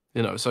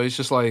 So it's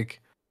just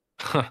like,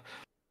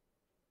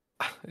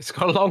 it's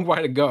got a long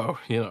way to go,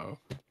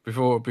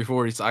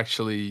 before it's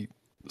actually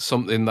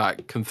something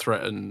that can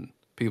threaten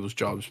people's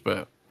jobs,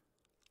 but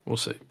we'll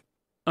see.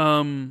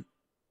 The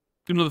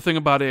thing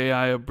about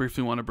AI I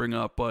briefly want to bring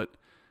up, but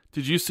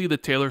did you see the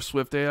Taylor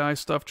Swift AI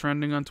stuff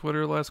trending on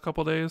Twitter the last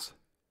couple of days?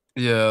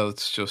 Yeah,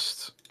 it's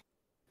just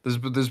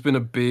there's been a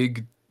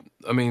big.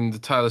 I mean, the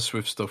Taylor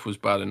Swift stuff was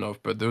bad enough,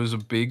 but there was a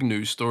big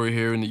news story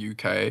here in the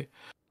UK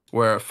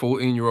where a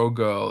 14-year-old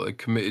girl had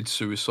committed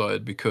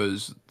suicide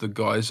because the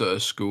guys at her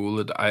school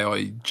had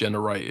AI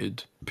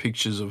generated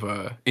pictures of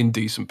her,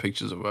 indecent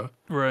pictures of her.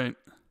 Right.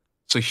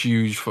 It's a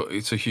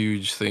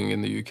huge thing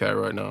in the UK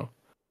right now.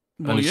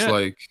 Well, and it's yeah.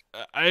 like,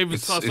 I even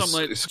saw something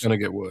like it's gonna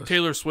get worse.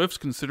 Taylor Swift's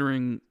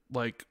considering,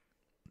 like,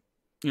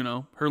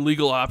 her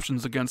legal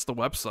options against the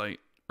website,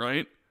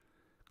 right?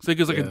 I think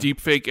it's like a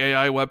deep fake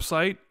AI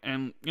website,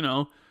 and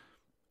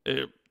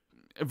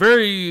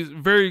very,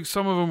 very.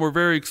 Some of them were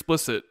very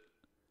explicit,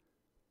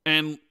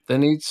 and there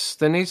needs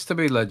to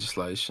be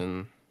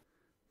legislation.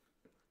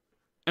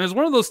 And it's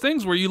one of those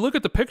things where you look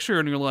at the picture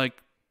and you're like,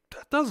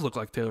 that does look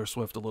like Taylor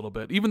Swift a little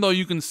bit, even though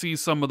you can see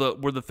some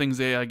of where the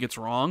things AI gets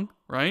wrong,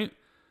 right?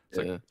 It's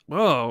like,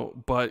 whoa,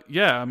 but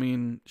yeah, I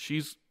mean,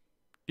 she's,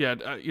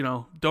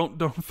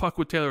 don't fuck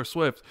with Taylor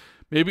Swift.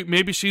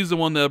 Maybe she's the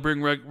one that'll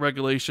bring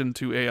regulation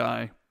to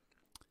AI.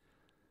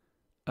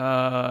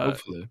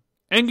 Hopefully.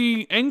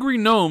 Angry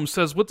Gnome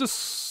says, with the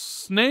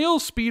snail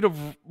speed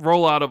of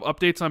rollout of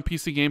updates on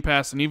PC Game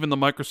Pass and even the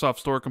Microsoft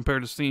Store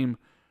compared to Steam,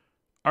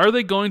 are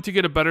they going to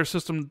get a better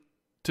system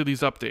to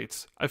these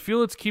updates? I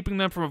feel it's keeping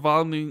them from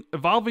evolving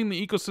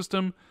the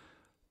ecosystem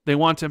they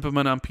want to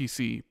implement on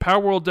PC.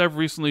 Palworld dev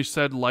recently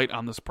shed light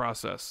on this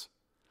process.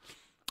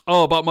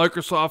 Oh, about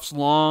Microsoft's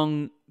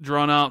long,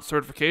 drawn-out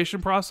certification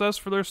process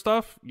for their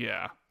stuff?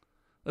 Yeah.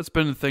 That's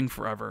been a thing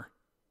forever.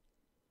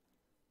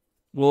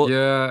 Well,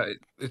 yeah,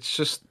 it's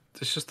just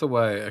the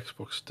way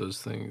Xbox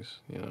does things,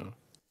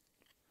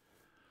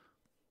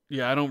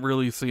 Yeah, I don't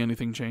really see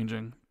anything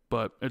changing,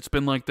 but it's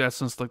been like that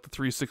since like the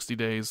 360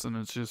 days, and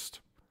it's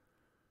just,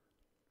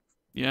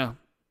 yeah.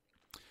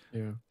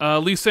 Yeah.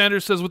 Lee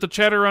Sanders says, with the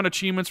chatter around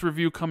achievements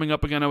review coming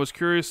up again, I was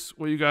curious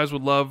what you guys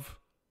would love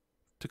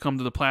to come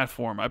to the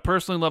platform. I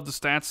personally love the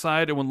stats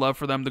side and would love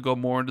for them to go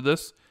more into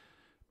this.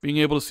 Being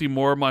able to see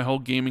more of my whole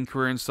gaming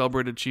career and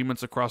celebrate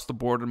achievements across the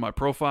board in my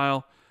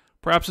profile.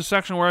 Perhaps a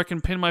section where I can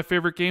pin my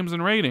favorite games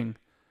and rating.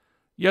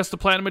 Yes, the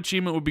Platinum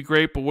achievement would be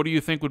great, but what do you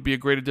think would be a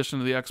great addition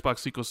to the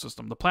Xbox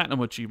ecosystem? The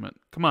Platinum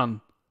achievement. Come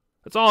on.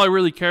 That's all I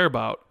really care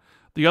about.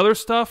 The other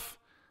stuff,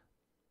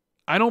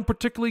 I don't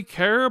particularly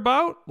care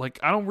about. Like,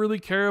 I don't really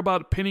care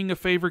about pinning a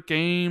favorite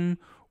game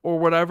or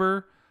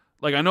whatever.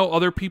 Like, I know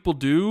other people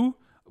do,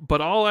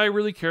 but all I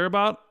really care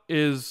about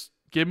is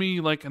give me,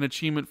 like, an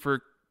achievement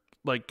for,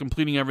 like,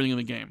 completing everything in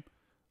the game.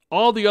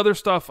 All the other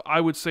stuff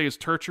I would say is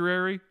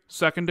tertiary,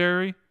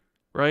 secondary,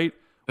 right?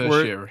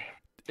 Tertiary.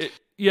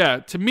 Yeah,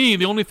 to me,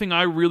 the only thing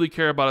I really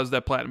care about is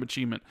that platinum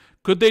achievement.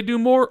 Could they do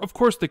more? Of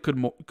course they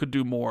could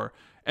do more.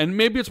 And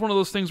maybe it's one of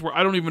those things where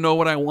I don't even know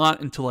what I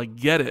want until I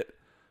get it.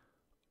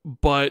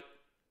 But,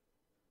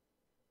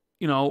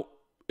 you know,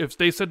 if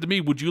they said to me,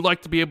 would you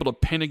like to be able to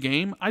pin a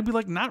game? I'd be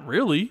like, not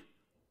really.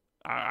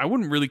 I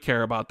wouldn't really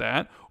care about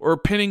that. Or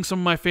pinning some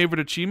of my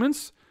favorite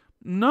achievements?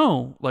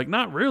 No, like,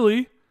 not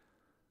really.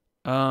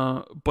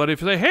 But if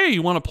they say, hey,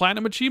 you want a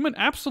platinum achievement?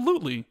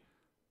 Absolutely.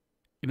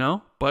 You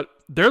know, but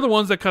they're the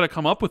ones that kind of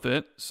come up with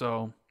it.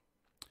 So,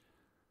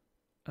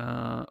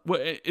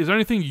 is there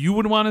anything you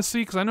would want to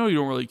see? Because I know you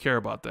don't really care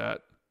about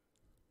that.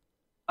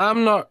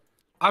 I'm not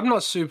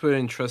super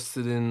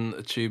interested in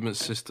achievement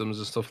systems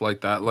and stuff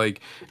like that.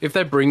 Like, if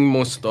they bring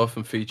more stuff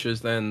and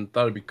features, then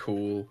that'd be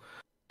cool.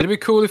 It'd be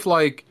cool if,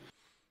 like,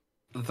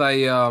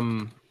 they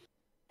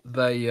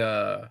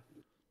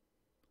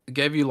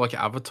gave you, like,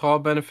 avatar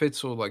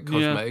benefits or, like,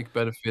 cosmetic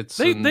benefits.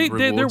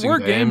 There were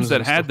games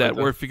that had that,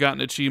 where if you got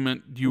an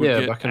achievement, you would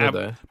get back in the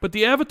day. But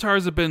the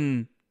avatars have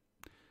been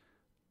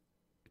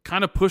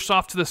kind of pushed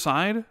off to the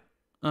side.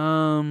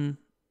 Now,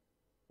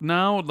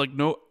 like,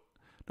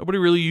 nobody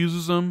really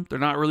uses them. They're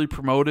not really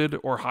promoted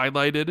or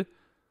highlighted.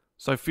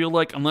 So I feel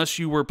like unless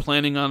you were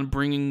planning on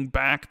bringing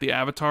back the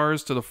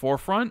avatars to the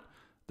forefront,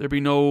 there'd be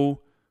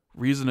no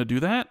reason to do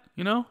that,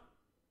 you know?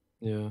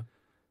 Yeah.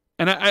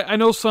 And I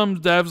know some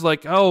devs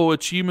like, oh,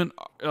 achievement,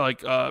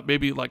 like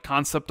maybe like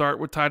concept art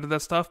would tie to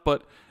that stuff,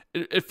 but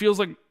it feels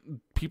like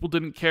people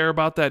didn't care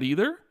about that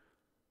either.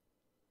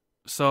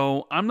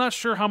 So I'm not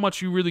sure how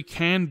much you really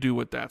can do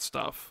with that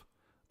stuff.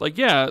 Like,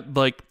 yeah,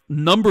 like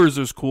numbers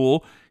is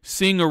cool.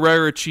 Seeing a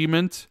rare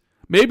achievement,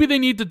 maybe they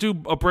need to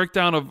do a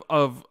breakdown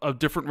of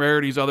different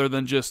rarities other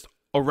than just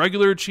a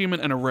regular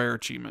achievement and a rare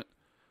achievement.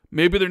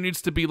 Maybe there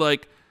needs to be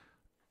like,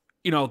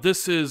 you know,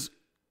 this is.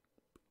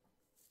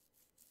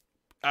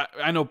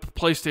 I know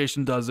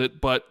PlayStation does it,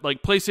 but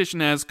like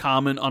PlayStation has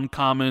common,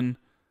 uncommon,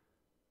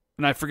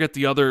 and I forget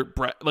the other.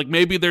 Like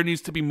maybe there needs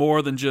to be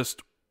more than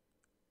just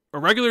a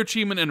regular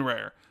achievement and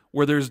rare,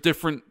 where there's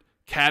different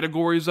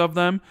categories of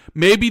them.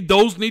 Maybe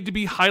those need to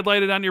be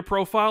highlighted on your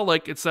profile.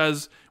 Like it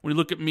says when you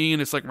look at me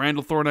and it's like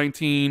Randall Thor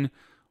 19,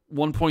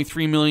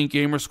 1.3 million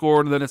gamer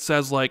scored, and then it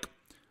says like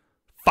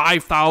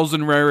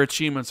 5,000 rare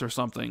achievements or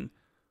something.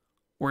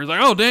 Where he's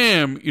like, oh,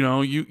 damn, you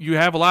know, you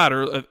have a lot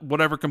or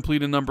whatever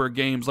completed number of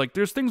games. Like,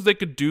 there's things they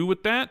could do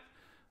with that.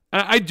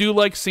 I do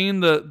like seeing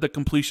the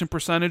completion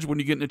percentage when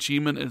you get an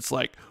achievement. It's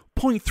like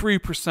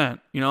 0.3%.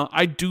 You know,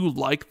 I do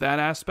like that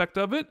aspect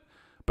of it.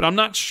 But I'm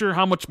not sure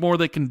how much more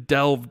they can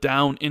delve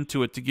down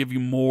into it to give you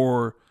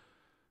more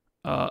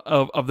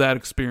of that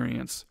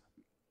experience.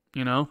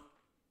 You know?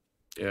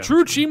 Yeah.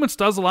 True Achievements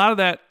does a lot of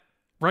that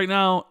right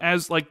now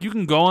as, like, you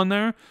can go on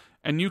there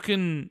and you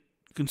can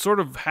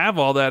sort of have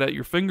all that at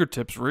your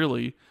fingertips,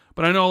 really.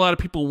 But I know a lot of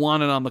people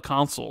want it on the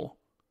console.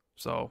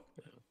 So,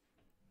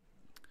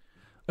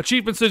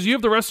 Achievement says, you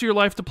have the rest of your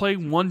life to play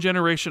one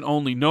generation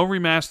only. No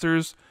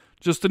remasters,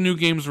 just the new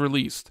games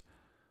released.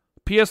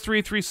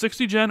 PS3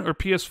 360 gen or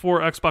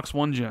PS4 Xbox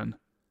One gen?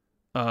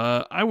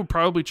 I would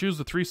probably choose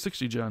the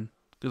 360 gen.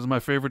 This is my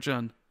favorite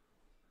gen.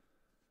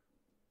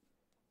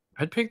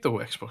 I'd pick the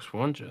Xbox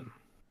One gen.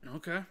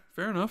 Okay,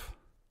 fair enough.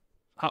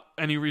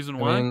 Any reason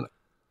why? I mean,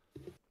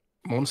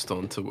 Monster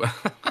Hunter.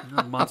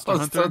 Monster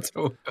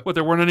Hunter? What,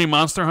 there weren't any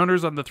Monster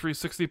Hunters on the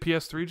 360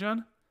 PS3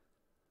 gen?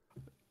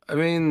 I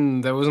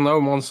mean, there was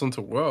no Monster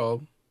Hunter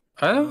World.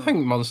 I don't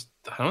think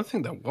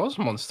there was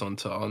Monster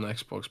Hunter on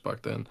Xbox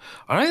back then.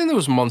 I don't think there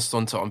was Monster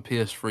Hunter on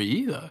PS3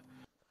 either.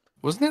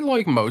 Wasn't it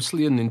like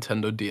mostly a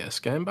Nintendo DS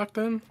game back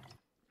then?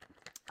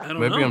 I don't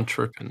know. Maybe I'm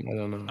tripping.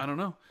 I don't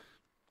know.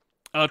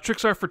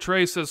 Trixar for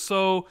Trey says,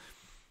 So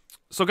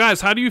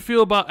guys, how do you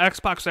feel about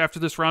Xbox after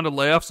this round of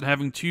layoffs and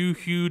having two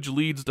huge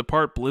leads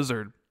depart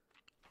Blizzard?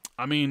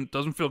 I mean,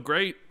 doesn't feel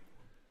great,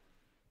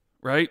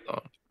 right? Oh,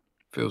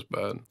 feels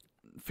bad.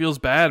 Feels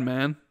bad,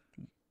 man.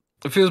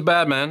 It feels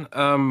bad, man.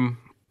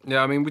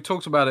 Yeah, I mean, we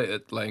talked about it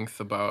at length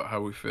about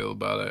how we feel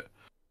about it.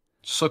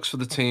 Sucks for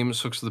the team,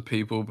 sucks for the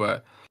people,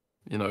 but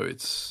you know,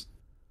 it's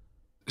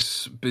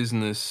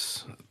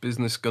business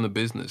gonna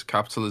business,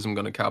 capitalism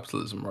gonna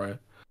capitalism, right?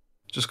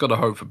 Just gotta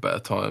hope for better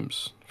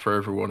times for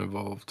everyone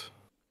involved.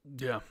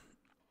 Yeah.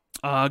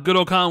 Good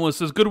old Conway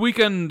says, good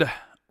weekend,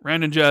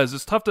 Rand and Jazz.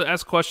 It's tough to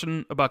ask a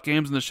question about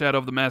games in the shadow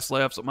of the mass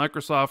layoffs at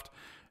Microsoft.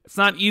 It's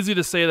not easy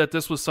to say that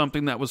this was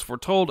something that was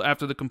foretold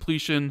after the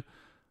completion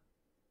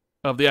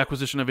of the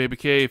acquisition of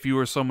ABK if you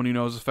or someone you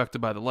know is affected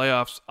by the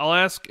layoffs. I'll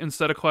ask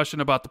instead a question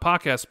about the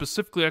podcast,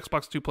 specifically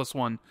Xbox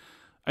 2+1.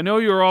 I know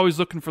you're always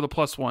looking for the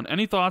 +1.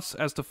 Any thoughts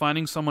as to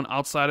finding someone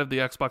outside of the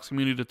Xbox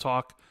community to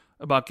talk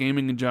about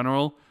gaming in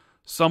general?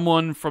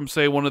 Someone from,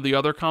 say, one of the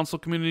other console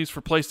communities.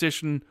 For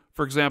PlayStation,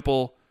 for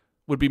example,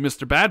 would be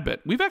Mr. Badbit.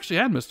 We've actually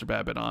had Mr.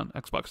 Badbit on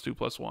Xbox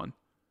 2+1.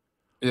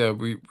 Yeah,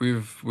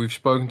 we've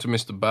spoken to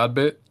Mr.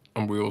 Badbit,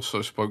 and we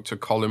also spoke to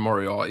Colin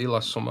Moriarty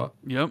last summer.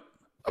 Yep.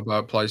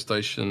 About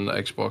PlayStation,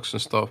 Xbox,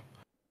 and stuff.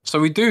 So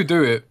we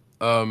do it.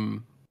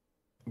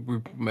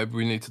 Maybe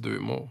we need to do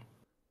it more.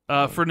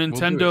 For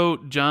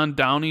Nintendo, John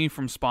Downey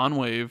from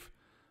Spawnwave.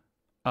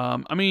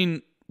 I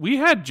mean, we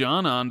had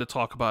John on to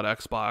talk about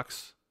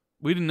Xbox.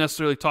 We didn't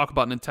necessarily talk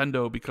about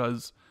Nintendo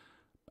because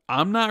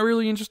I'm not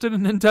really interested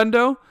in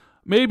Nintendo.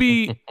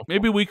 Maybe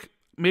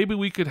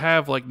we could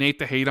have like Nate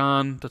the Hate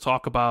on to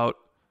talk about,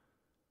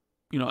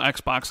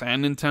 Xbox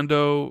and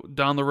Nintendo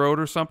down the road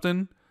or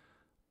something.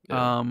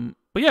 Yeah.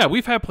 But yeah,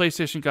 we've had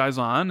PlayStation guys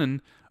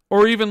on,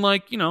 or even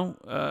like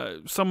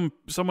someone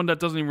that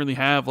doesn't even really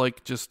have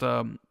like just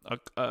like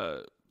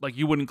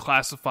you wouldn't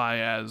classify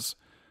as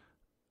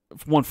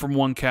one from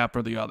one cap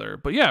or the other.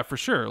 But yeah, for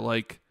sure,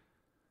 like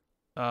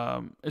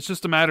it's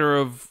just a matter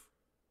of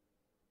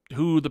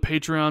who the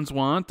Patreons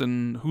want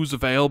and who's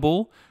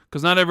available,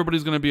 because not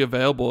everybody's going to be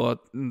available at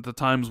the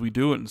times we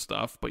do it and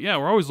stuff. But yeah,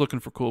 we're always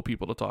looking for cool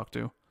people to talk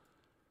to.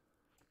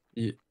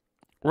 Yeah.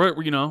 We're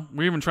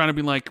even trying to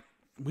be like,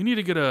 we need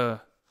to get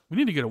a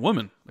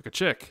woman, like a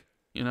chick,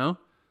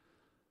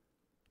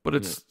 But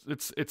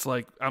it's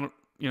like, I don't,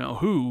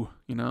 who,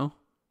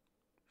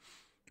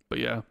 But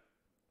yeah.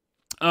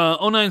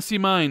 09C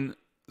Mine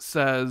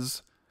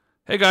says,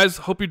 "Hey guys,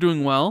 hope you're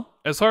doing well.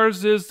 As hard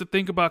as it is to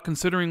think about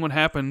considering what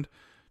happened,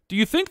 do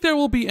you think there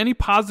will be any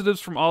positives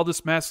from all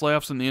this mass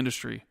layoffs in the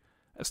industry?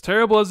 As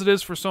terrible as it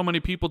is for so many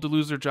people to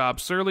lose their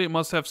jobs, surely it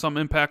must have some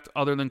impact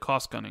other than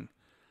cost cutting.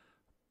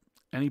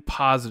 Any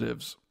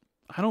positives?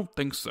 I don't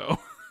think so."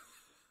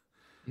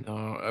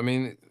 No, I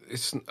mean,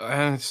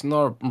 it's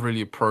not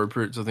really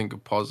appropriate to think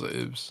of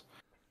positives.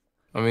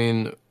 I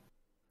mean,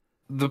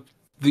 the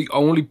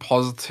only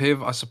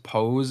positive, I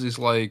suppose, is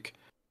like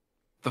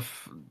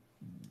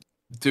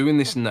doing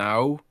this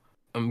now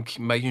and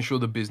making sure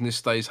the business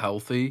stays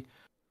healthy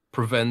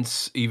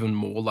prevents even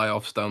more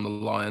layoffs down the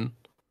line.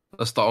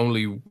 That's the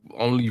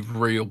only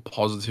real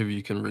positive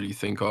you can really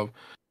think of.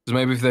 Because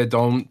maybe if they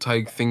don't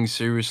take things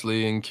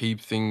seriously and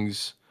keep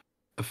things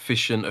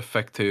efficient,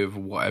 effective,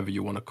 whatever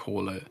you want to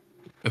call it,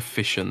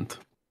 efficient,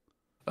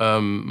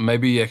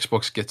 maybe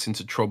Xbox gets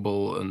into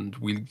trouble and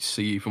we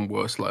see even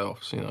worse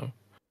layoffs,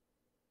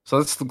 So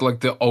that's like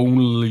the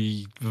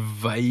only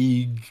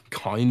vague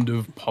kind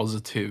of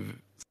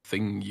positive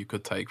thing you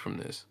could take from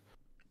this,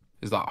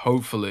 is that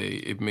hopefully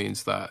it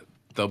means that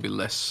there'll be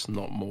less,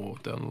 not more,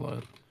 down the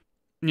line.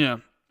 Yeah.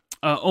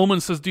 Omen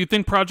says, "Do you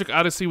think Project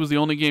Odyssey was the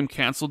only game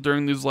canceled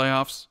during these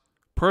layoffs?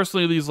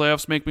 Personally, these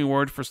layoffs make me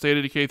worried for State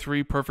of Decay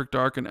 3, Perfect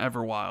Dark, and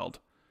Everwild."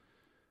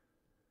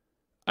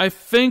 I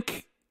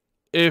think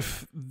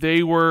if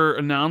they were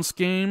announced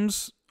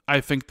games,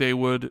 I think they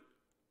would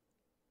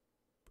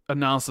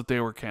announce that they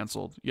were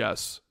canceled.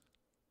 Yes.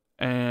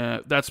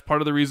 And that's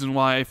part of the reason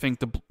why I think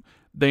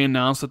they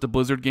announced that the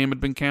Blizzard game had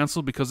been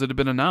canceled, because it had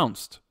been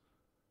announced.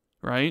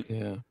 Right?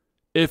 Yeah.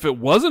 If it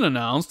wasn't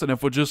announced and if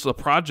it was just a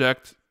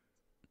project,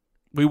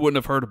 we wouldn't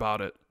have heard about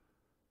it,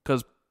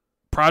 because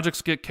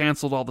projects get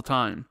canceled all the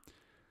time.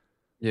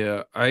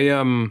 Yeah,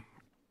 I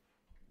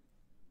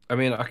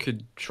mean, I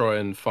could try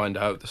and find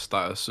out the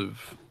status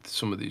of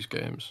some of these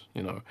games.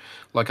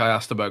 Like I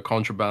asked about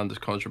Contraband. Is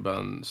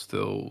Contraband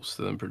still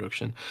in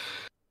production?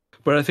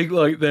 But I think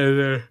like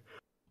they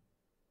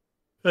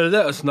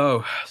let us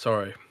know.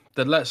 Sorry,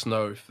 they'd let us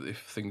know if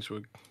things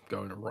were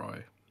going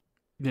awry.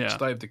 Yeah.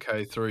 State of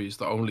Decay 3 is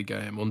the only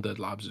game Undead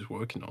Labs is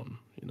working on.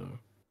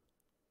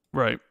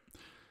 Right.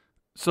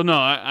 So no,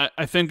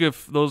 I think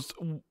if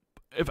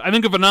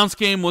announced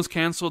game was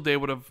canceled, they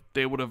would have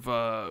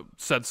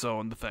said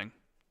so in the thing.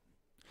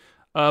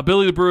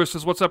 Billy the Brewer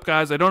says, "What's up,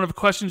 guys? I don't have a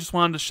question. Just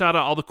wanted to shout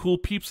out all the cool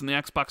peeps in the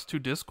Xbox 2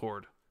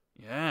 Discord.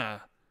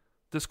 Yeah,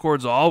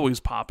 Discord's always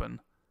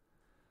popping."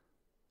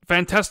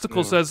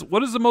 Fantastical says,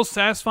 "What is the most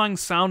satisfying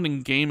sound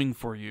in gaming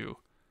for you?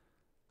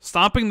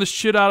 Stomping the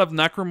shit out of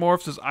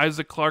necromorphs as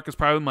Isaac Clarke is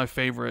probably my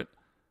favorite.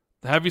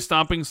 The heavy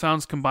stomping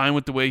sounds combined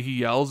with the way he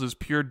yells is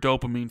pure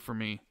dopamine for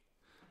me."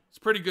 It's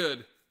pretty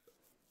good.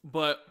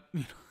 But,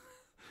 you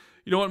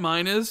know what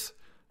mine is?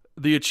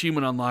 The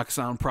achievement unlock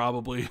sound,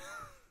 probably.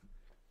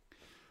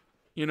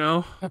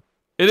 It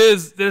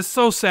is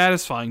so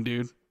satisfying,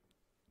 dude.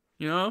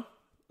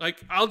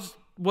 Like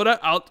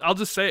I'll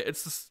just say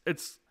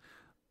it's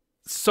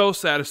so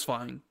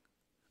satisfying.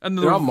 And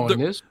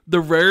the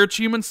rare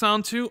achievement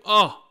sound too.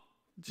 Oh,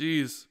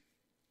 jeez.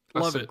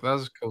 Love it.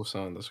 That's a cool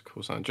sound.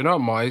 Do you know what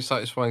my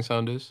satisfying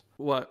sound is?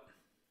 What?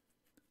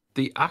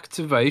 The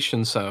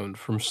activation sound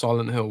from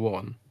Silent Hill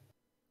 1.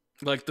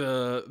 Like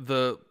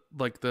the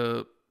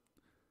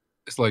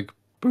It's like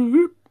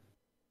boop.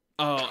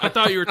 Oh, I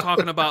thought you were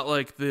talking about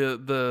like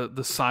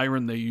the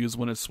siren they use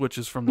when it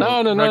switches from the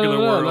regular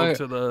world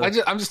to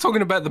the. I'm just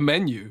talking about the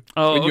menu.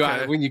 Oh,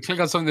 when you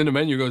click on something in the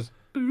menu, it goes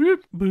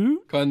boop,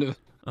 boop, kind of.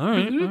 All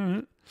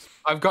right.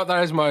 I've got that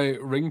as my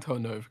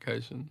ringtone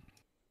notification.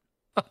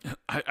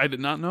 I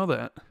did not know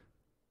that.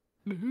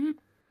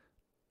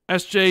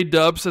 SJ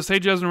Dub says,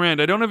 "Hey, Jez and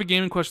Rand, I don't have a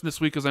gaming question this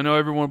week because I know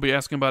everyone will be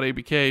asking about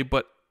ABK,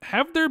 but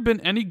have there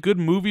been any good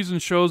movies and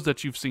shows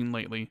that you've seen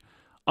lately?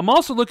 I'm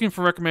also looking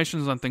for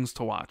recommendations on things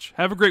to watch.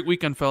 Have a great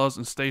weekend, fellas,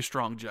 and stay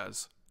strong,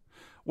 Jez."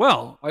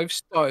 Well, I've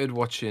started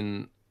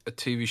watching a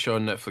TV show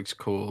on Netflix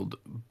called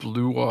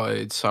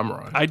Blue-Eyed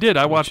Samurai. I did.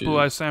 I watched Blue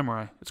Eyed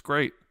Samurai. It's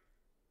great.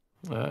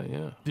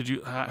 Yeah. Did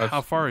you?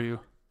 How far are you?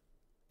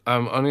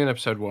 I'm only in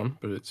episode 1,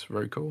 but it's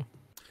very cool.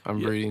 I'm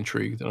really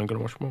intrigued, and I'm going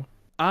to watch more.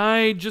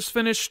 I just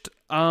finished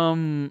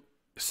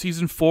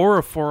season 4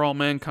 of For All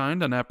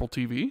Mankind on Apple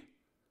TV.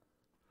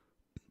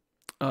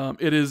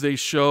 It is a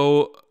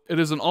show. It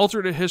is an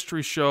alternate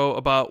history show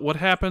about what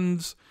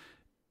happens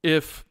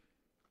if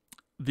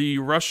the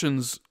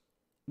Russians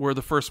were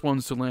the first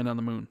ones to land on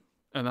the moon,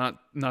 and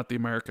not the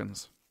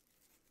Americans.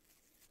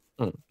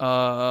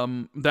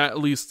 That at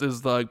least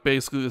is like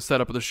basically the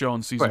setup of the show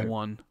in season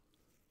 1.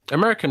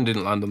 American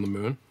didn't land on the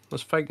moon.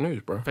 That's fake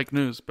news, bro. Fake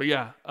news, but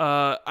yeah,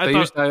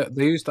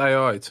 they used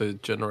AI to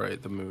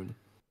generate the moon.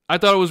 I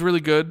thought it was really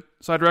good,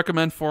 so I'd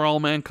recommend For All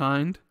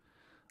Mankind.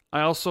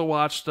 I also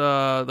watched,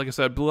 like I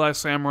said, Blue Eye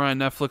Samurai on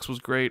Netflix was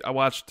great. I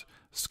watched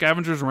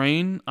Scavenger's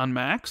Reign on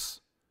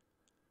Max,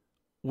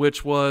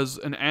 which was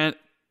an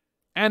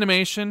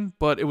animation,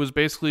 but it was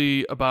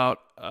basically about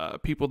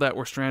people that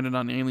were stranded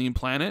on an alien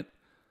planet.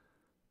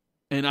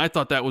 And I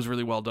thought that was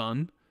really well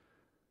done.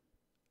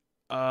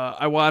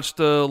 I watched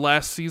the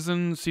last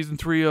season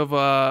 3 of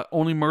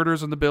Only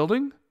Murders in the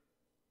Building,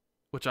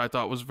 which I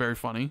thought was very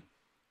funny.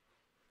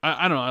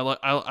 I don't know.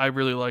 I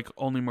really like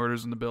Only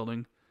Murders in the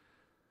Building.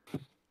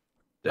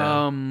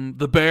 Damn.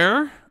 The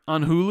Bear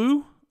on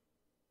Hulu,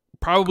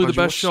 probably the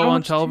best show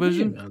on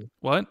television. TV,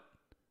 what?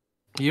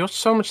 You watch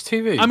so much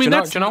TV. I mean,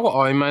 do you know what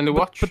I mainly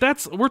watch?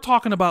 But we're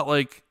talking about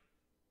like,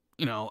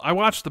 I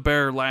watched The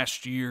Bear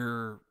last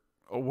year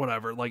or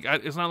whatever. Like,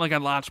 it's not like I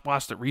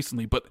watched it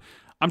recently, but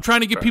I'm trying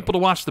to get people to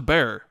watch The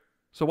Bear.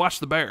 So watch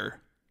The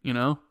Bear.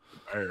 The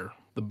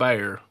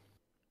Bear.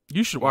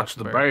 You should watch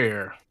The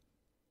Bear.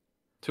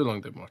 Too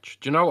long to watch.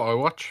 Do you know what I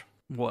watch?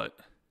 What?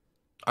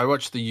 I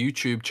watch the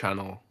YouTube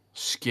channel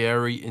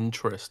Scary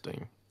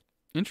Interesting.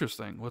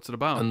 Interesting. What's it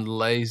about? And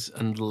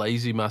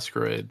Lazy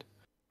Masquerade.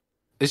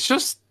 It's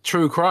just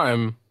true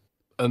crime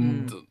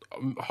and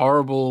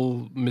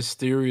horrible,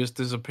 mysterious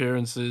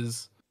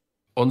disappearances,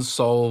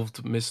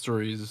 unsolved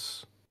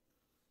mysteries.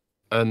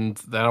 And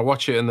then I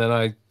watch it and then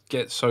I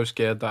get so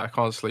scared that I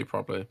can't sleep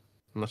properly.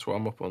 And that's what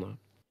I'm up on now.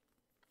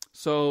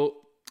 So,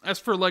 as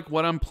for like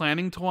what I'm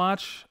planning to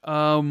watch,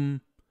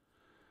 I'm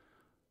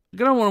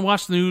gonna want to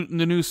watch the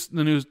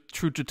new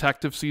True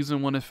Detective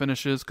season when it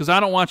finishes, because I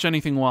don't watch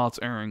anything while it's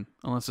airing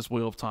unless it's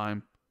Wheel of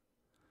Time.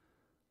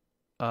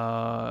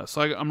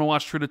 So I'm gonna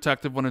watch True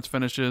Detective when it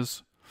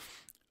finishes.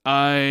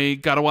 I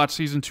gotta watch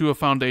season 2 of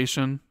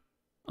Foundation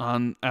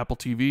on Apple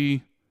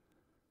TV,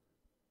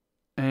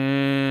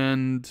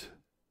 and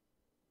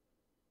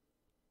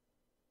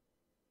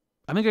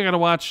I think I gotta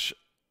watch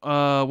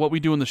What We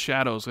Do in the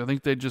Shadows. I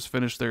think they just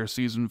finished their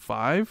season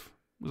 5.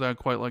 I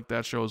quite like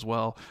that show as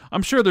well.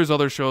 I'm sure there's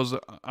other shows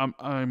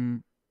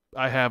I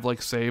have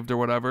like saved or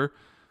whatever.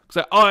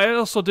 I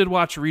also did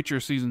watch Reacher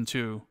season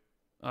 2,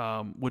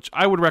 which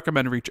I would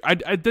recommend Reacher.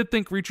 I did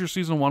think Reacher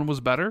season 1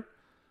 was better,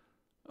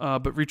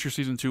 but Reacher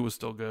season 2 was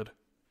still good.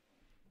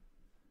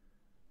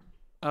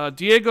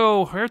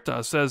 Diego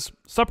Huerta says,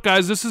 "Sup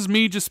guys, this is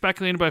me just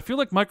speculating, but I feel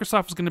like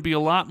Microsoft is going to be a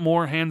lot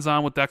more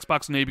hands-on with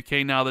Xbox and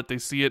ABK now that they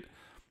see it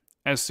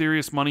as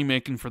serious money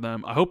making for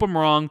them. I hope I'm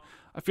wrong.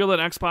 I feel that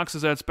Xbox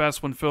is at its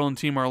best when Phil and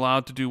team are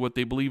allowed to do what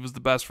they believe is the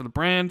best for the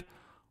brand.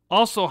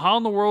 Also, how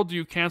in the world do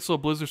you cancel a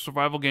Blizzard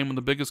survival game when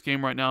the biggest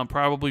game right now, and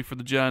probably for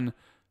the gen,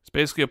 is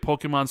basically a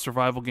Pokemon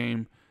survival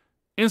game?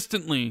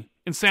 Instantly.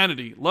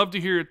 Insanity. Love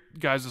to hear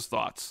guys'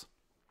 thoughts."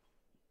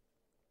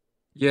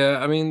 Yeah,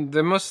 I mean,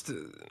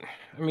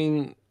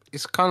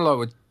 it's kind of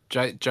like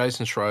what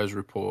Jason Schreier's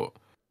report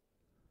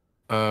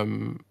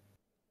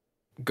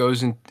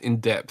goes in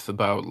depth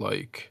about,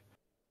 like,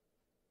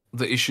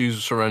 the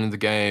issues surrounding the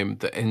game,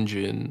 the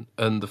engine,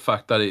 and the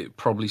fact that it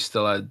probably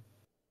still had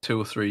 2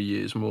 or 3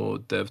 years more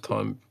dev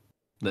time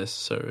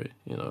necessary,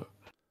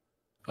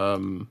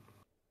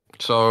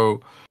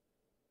 So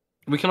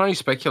we can only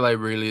speculate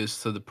really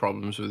as to the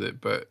problems with it,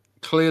 but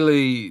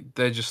clearly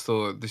they just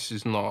thought this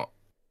is not.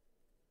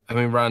 I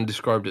mean, Rand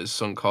described it as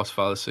sunk cost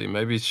fallacy.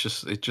 Maybe it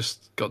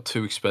just got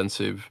too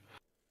expensive,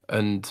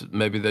 and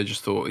maybe they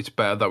just thought it's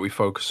better that we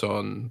focus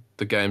on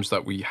the games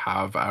that we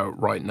have out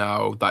right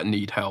now that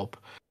need help.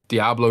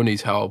 Diablo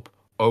needs help.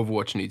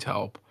 Overwatch needs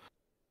help.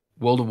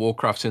 World of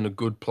Warcraft's in a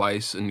good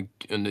place and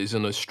is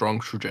in a strong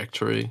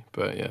trajectory.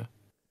 But yeah.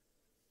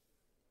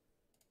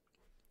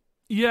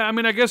 Yeah, I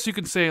mean, I guess you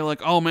could say,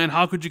 like, oh man,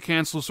 how could you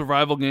cancel a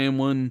survival game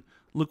when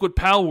look what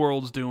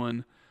Palworld's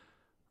doing?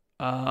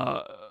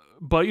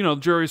 But,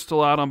 jury's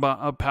still out on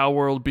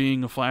Palworld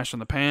being a flash in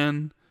the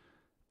pan.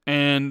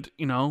 And,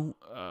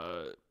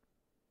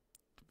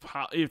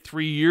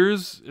 3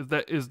 years,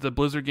 is the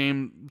Blizzard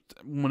game,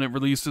 when it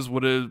releases,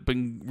 would it have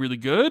been really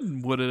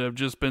good? Would it have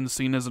just been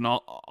seen as an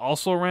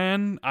also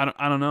ran? I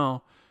don't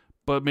know.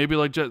 but maybe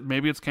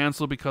maybe it's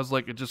canceled because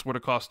like it just would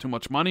have cost too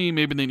much money.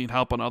 Maybe they need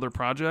help on other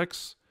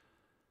projects.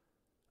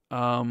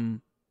 Although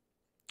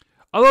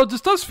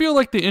this does feel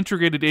like they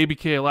integrated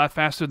ABK a lot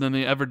faster than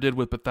they ever did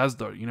with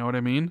Bethesda. You know what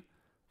I mean?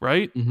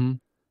 Right? Mm-hmm.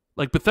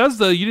 Like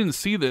Bethesda, you didn't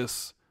see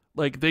this.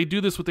 Like they do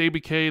this with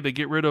ABK. They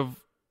get rid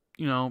of,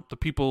 the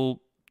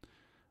people,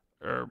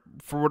 or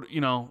for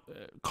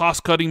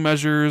cost-cutting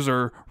measures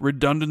or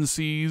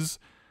redundancies.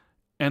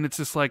 And it's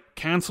just like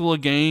cancel a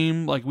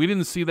game. Like we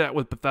didn't see that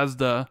with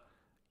Bethesda,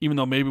 even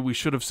though maybe we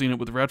should have seen it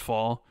with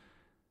Redfall.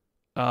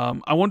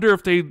 I wonder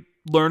if they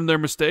learned their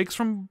mistakes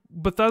from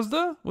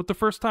Bethesda with the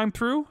first time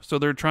through, so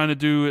they're trying to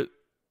do it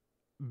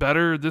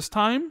better this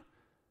time.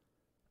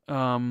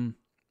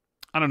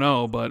 I don't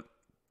know, but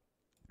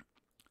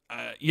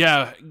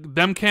yeah,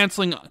 them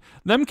canceling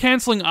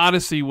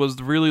Odyssey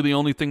was really the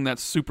only thing that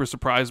super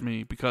surprised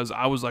me, because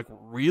I was like,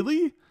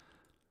 really?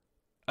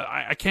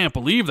 I can't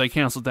believe they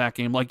canceled that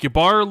game. Like,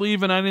 Yabar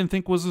leaving, I didn't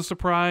think was a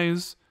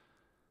surprise.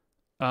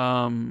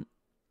 I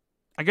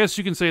guess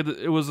you can say that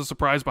it was a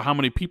surprise by how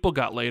many people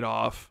got laid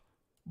off,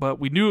 but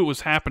we knew it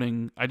was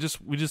happening.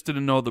 We just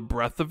didn't know the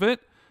breadth of it.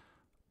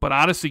 But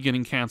Odyssey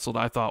getting canceled,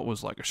 I thought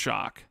was like a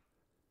shock.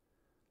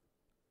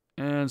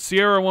 And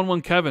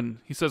Sierra11 Kevin,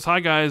 he says,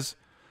 "Hi guys.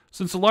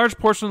 Since a large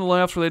portion of the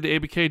layoffs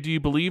related to ABK, do you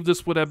believe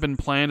this would have been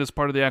planned as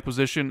part of the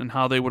acquisition and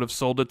how they would have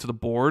sold it to the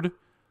board?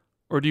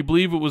 Or do you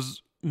believe it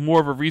was more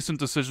of a recent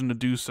decision to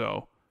do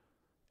so?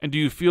 And do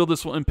you feel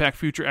this will impact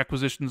future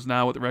acquisitions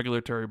now with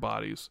regulatory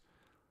bodies?"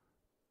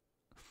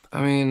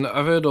 I mean,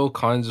 I've heard all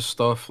kinds of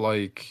stuff,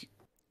 like,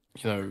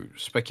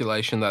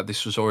 speculation that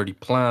this was already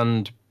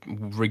planned,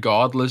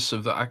 regardless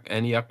of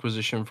any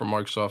acquisition from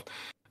Microsoft.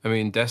 I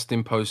mean,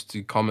 Destin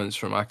posted comments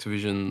from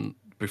Activision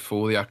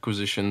before the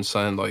acquisition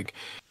saying, like,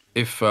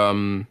 if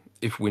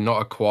we're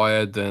not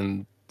acquired,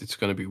 then it's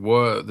going to be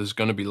worse. There's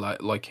going to be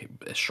like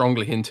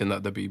strongly hinting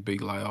that there'll be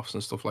big layoffs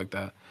and stuff like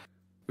that.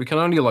 We can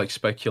only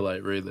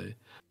speculate, really.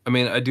 I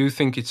mean, I do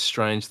think it's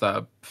strange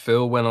that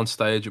Phil went on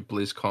stage at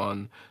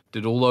BlizzCon,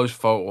 did all those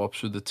photo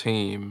ops with the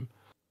team,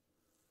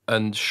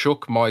 and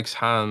shook Mike's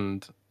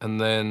hand,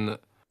 and then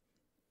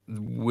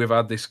we've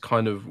had this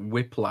kind of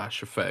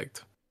whiplash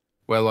effect,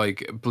 where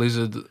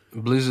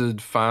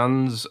Blizzard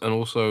fans and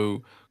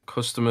also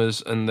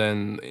customers and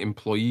then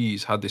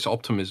employees had this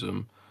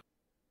optimism,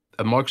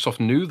 and Microsoft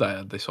knew they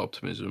had this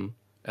optimism,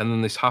 and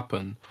then this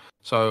happened.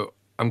 So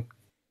I'm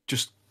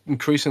just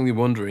increasingly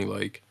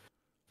wondering,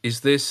 is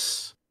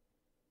this,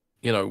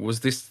 was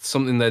this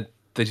something that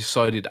they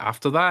decided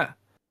after that?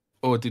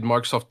 Or did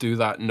Microsoft do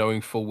that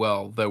knowing full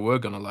well they were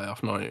going to lay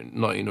off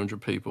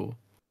 1,900 people?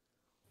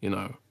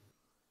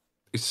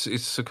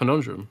 It's a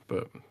conundrum,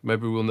 but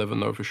maybe we'll never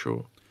know for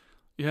sure.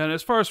 Yeah, and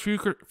as far as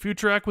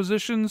future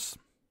acquisitions,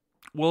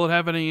 will it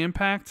have any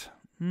impact?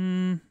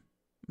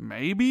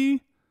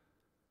 Maybe.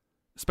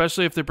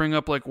 Especially if they bring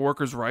up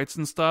workers' rights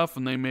and stuff,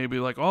 and they may be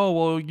like, "Oh,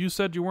 well, you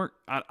said you weren't."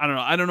 I don't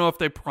know. I don't know if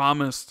they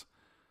promised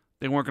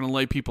they weren't going to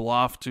lay people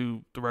off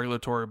to the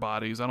regulatory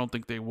bodies. I don't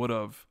think they would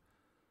have.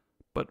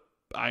 But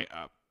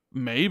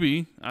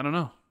maybe. I don't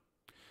know.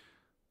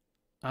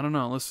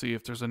 Let's see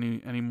if there's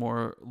any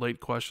more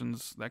late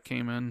questions that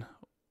came in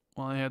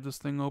while I had this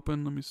thing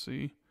open. Let me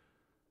see.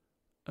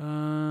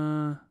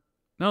 No,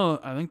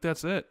 I think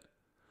that's it.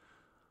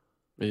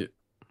 Yeah.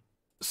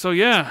 So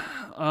yeah,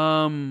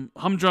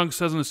 Humdrunk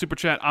says in the super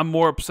chat, I'm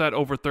more upset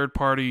over the third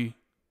party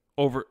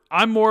over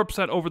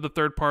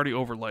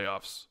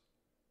layoffs.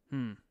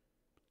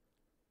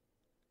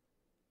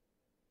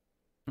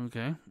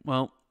 Okay.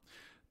 Well,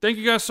 thank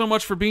you guys so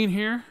much for being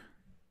here.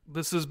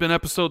 This has been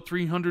episode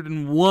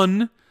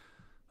 301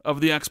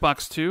 of the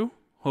Xbox 2.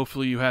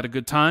 Hopefully you had a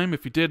good time.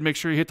 If you did, make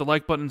sure you hit the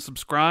like button and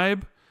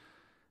subscribe.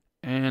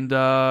 And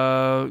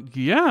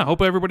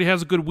hope everybody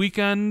has a good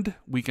weekend.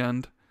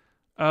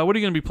 What are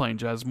you going to be playing,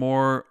 Jazz?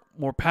 More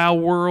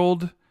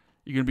Palworld?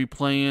 You're going to be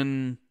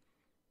playing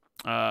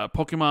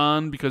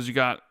Pokemon because you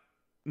got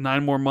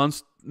 9 more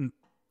months,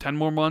 10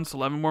 more months,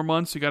 11 more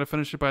months. You got to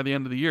finish it by the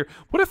end of the year.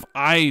 What if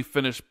I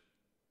finish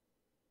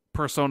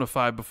Persona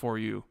 5 before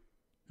you?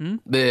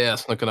 Yeah,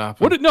 that's not going to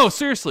happen. No,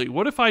 seriously.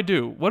 What if I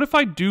do? What if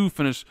I do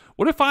finish?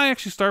 What if I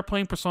actually start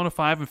playing Persona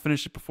 5 and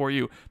finish it before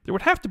you? There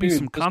would have to be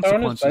some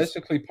consequences. Persona's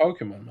basically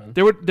Pokemon, man.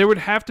 There would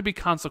have to be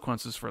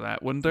consequences for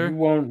that, wouldn't there?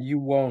 You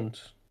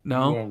won't.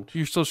 No? You won't.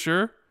 You're still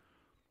sure?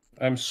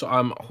 I'm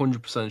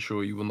 100%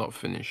 sure you will not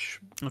finish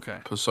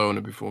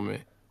Persona before me,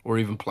 or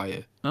even play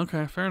it.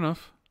 Okay, fair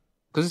enough.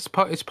 Because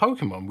it's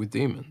Pokemon with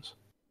demons,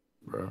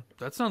 bro.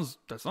 That sounds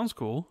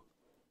cool.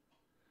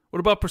 What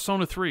about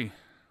Persona 3?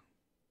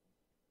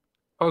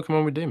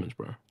 Pokemon with demons,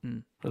 bro.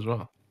 As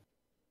well.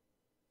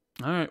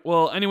 All right.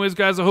 Well, anyways,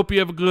 guys, I hope you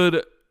have a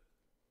good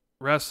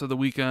rest of the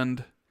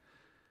weekend.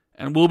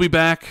 And we'll be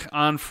back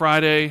on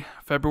Friday,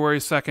 February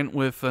 2nd,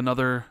 with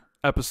another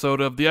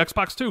episode of the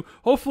Xbox 2.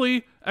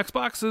 Hopefully,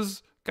 Xbox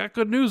has got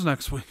good news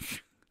next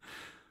week.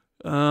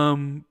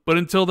 But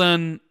until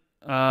then,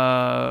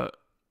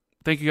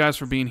 thank you guys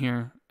for being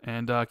here,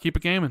 and keep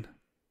it gaming.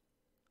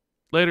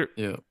 Later.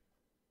 Yeah.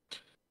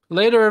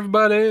 Later,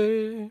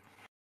 everybody.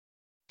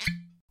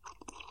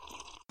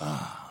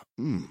 Ah,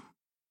 mmm.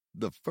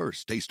 The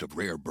first taste of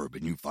rare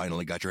bourbon you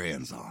finally got your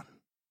hands on.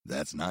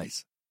 That's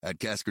nice. At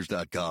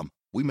Caskers.com,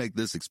 we make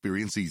this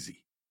experience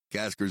easy.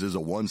 Caskers is a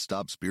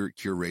one-stop spirit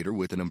curator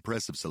with an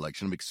impressive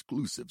selection of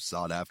exclusive,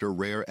 sought-after,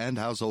 rare, and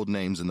household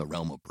names in the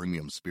realm of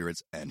premium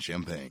spirits and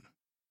champagne.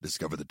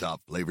 Discover the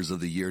top flavors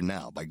of the year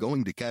now by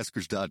going to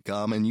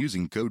Caskers.com and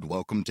using code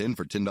WELCOME10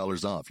 for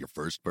 $10 off your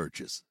first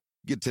purchase.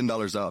 Get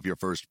 $10 off your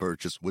first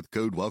purchase with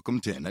code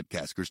WELCOME10 at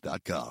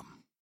Caskers.com.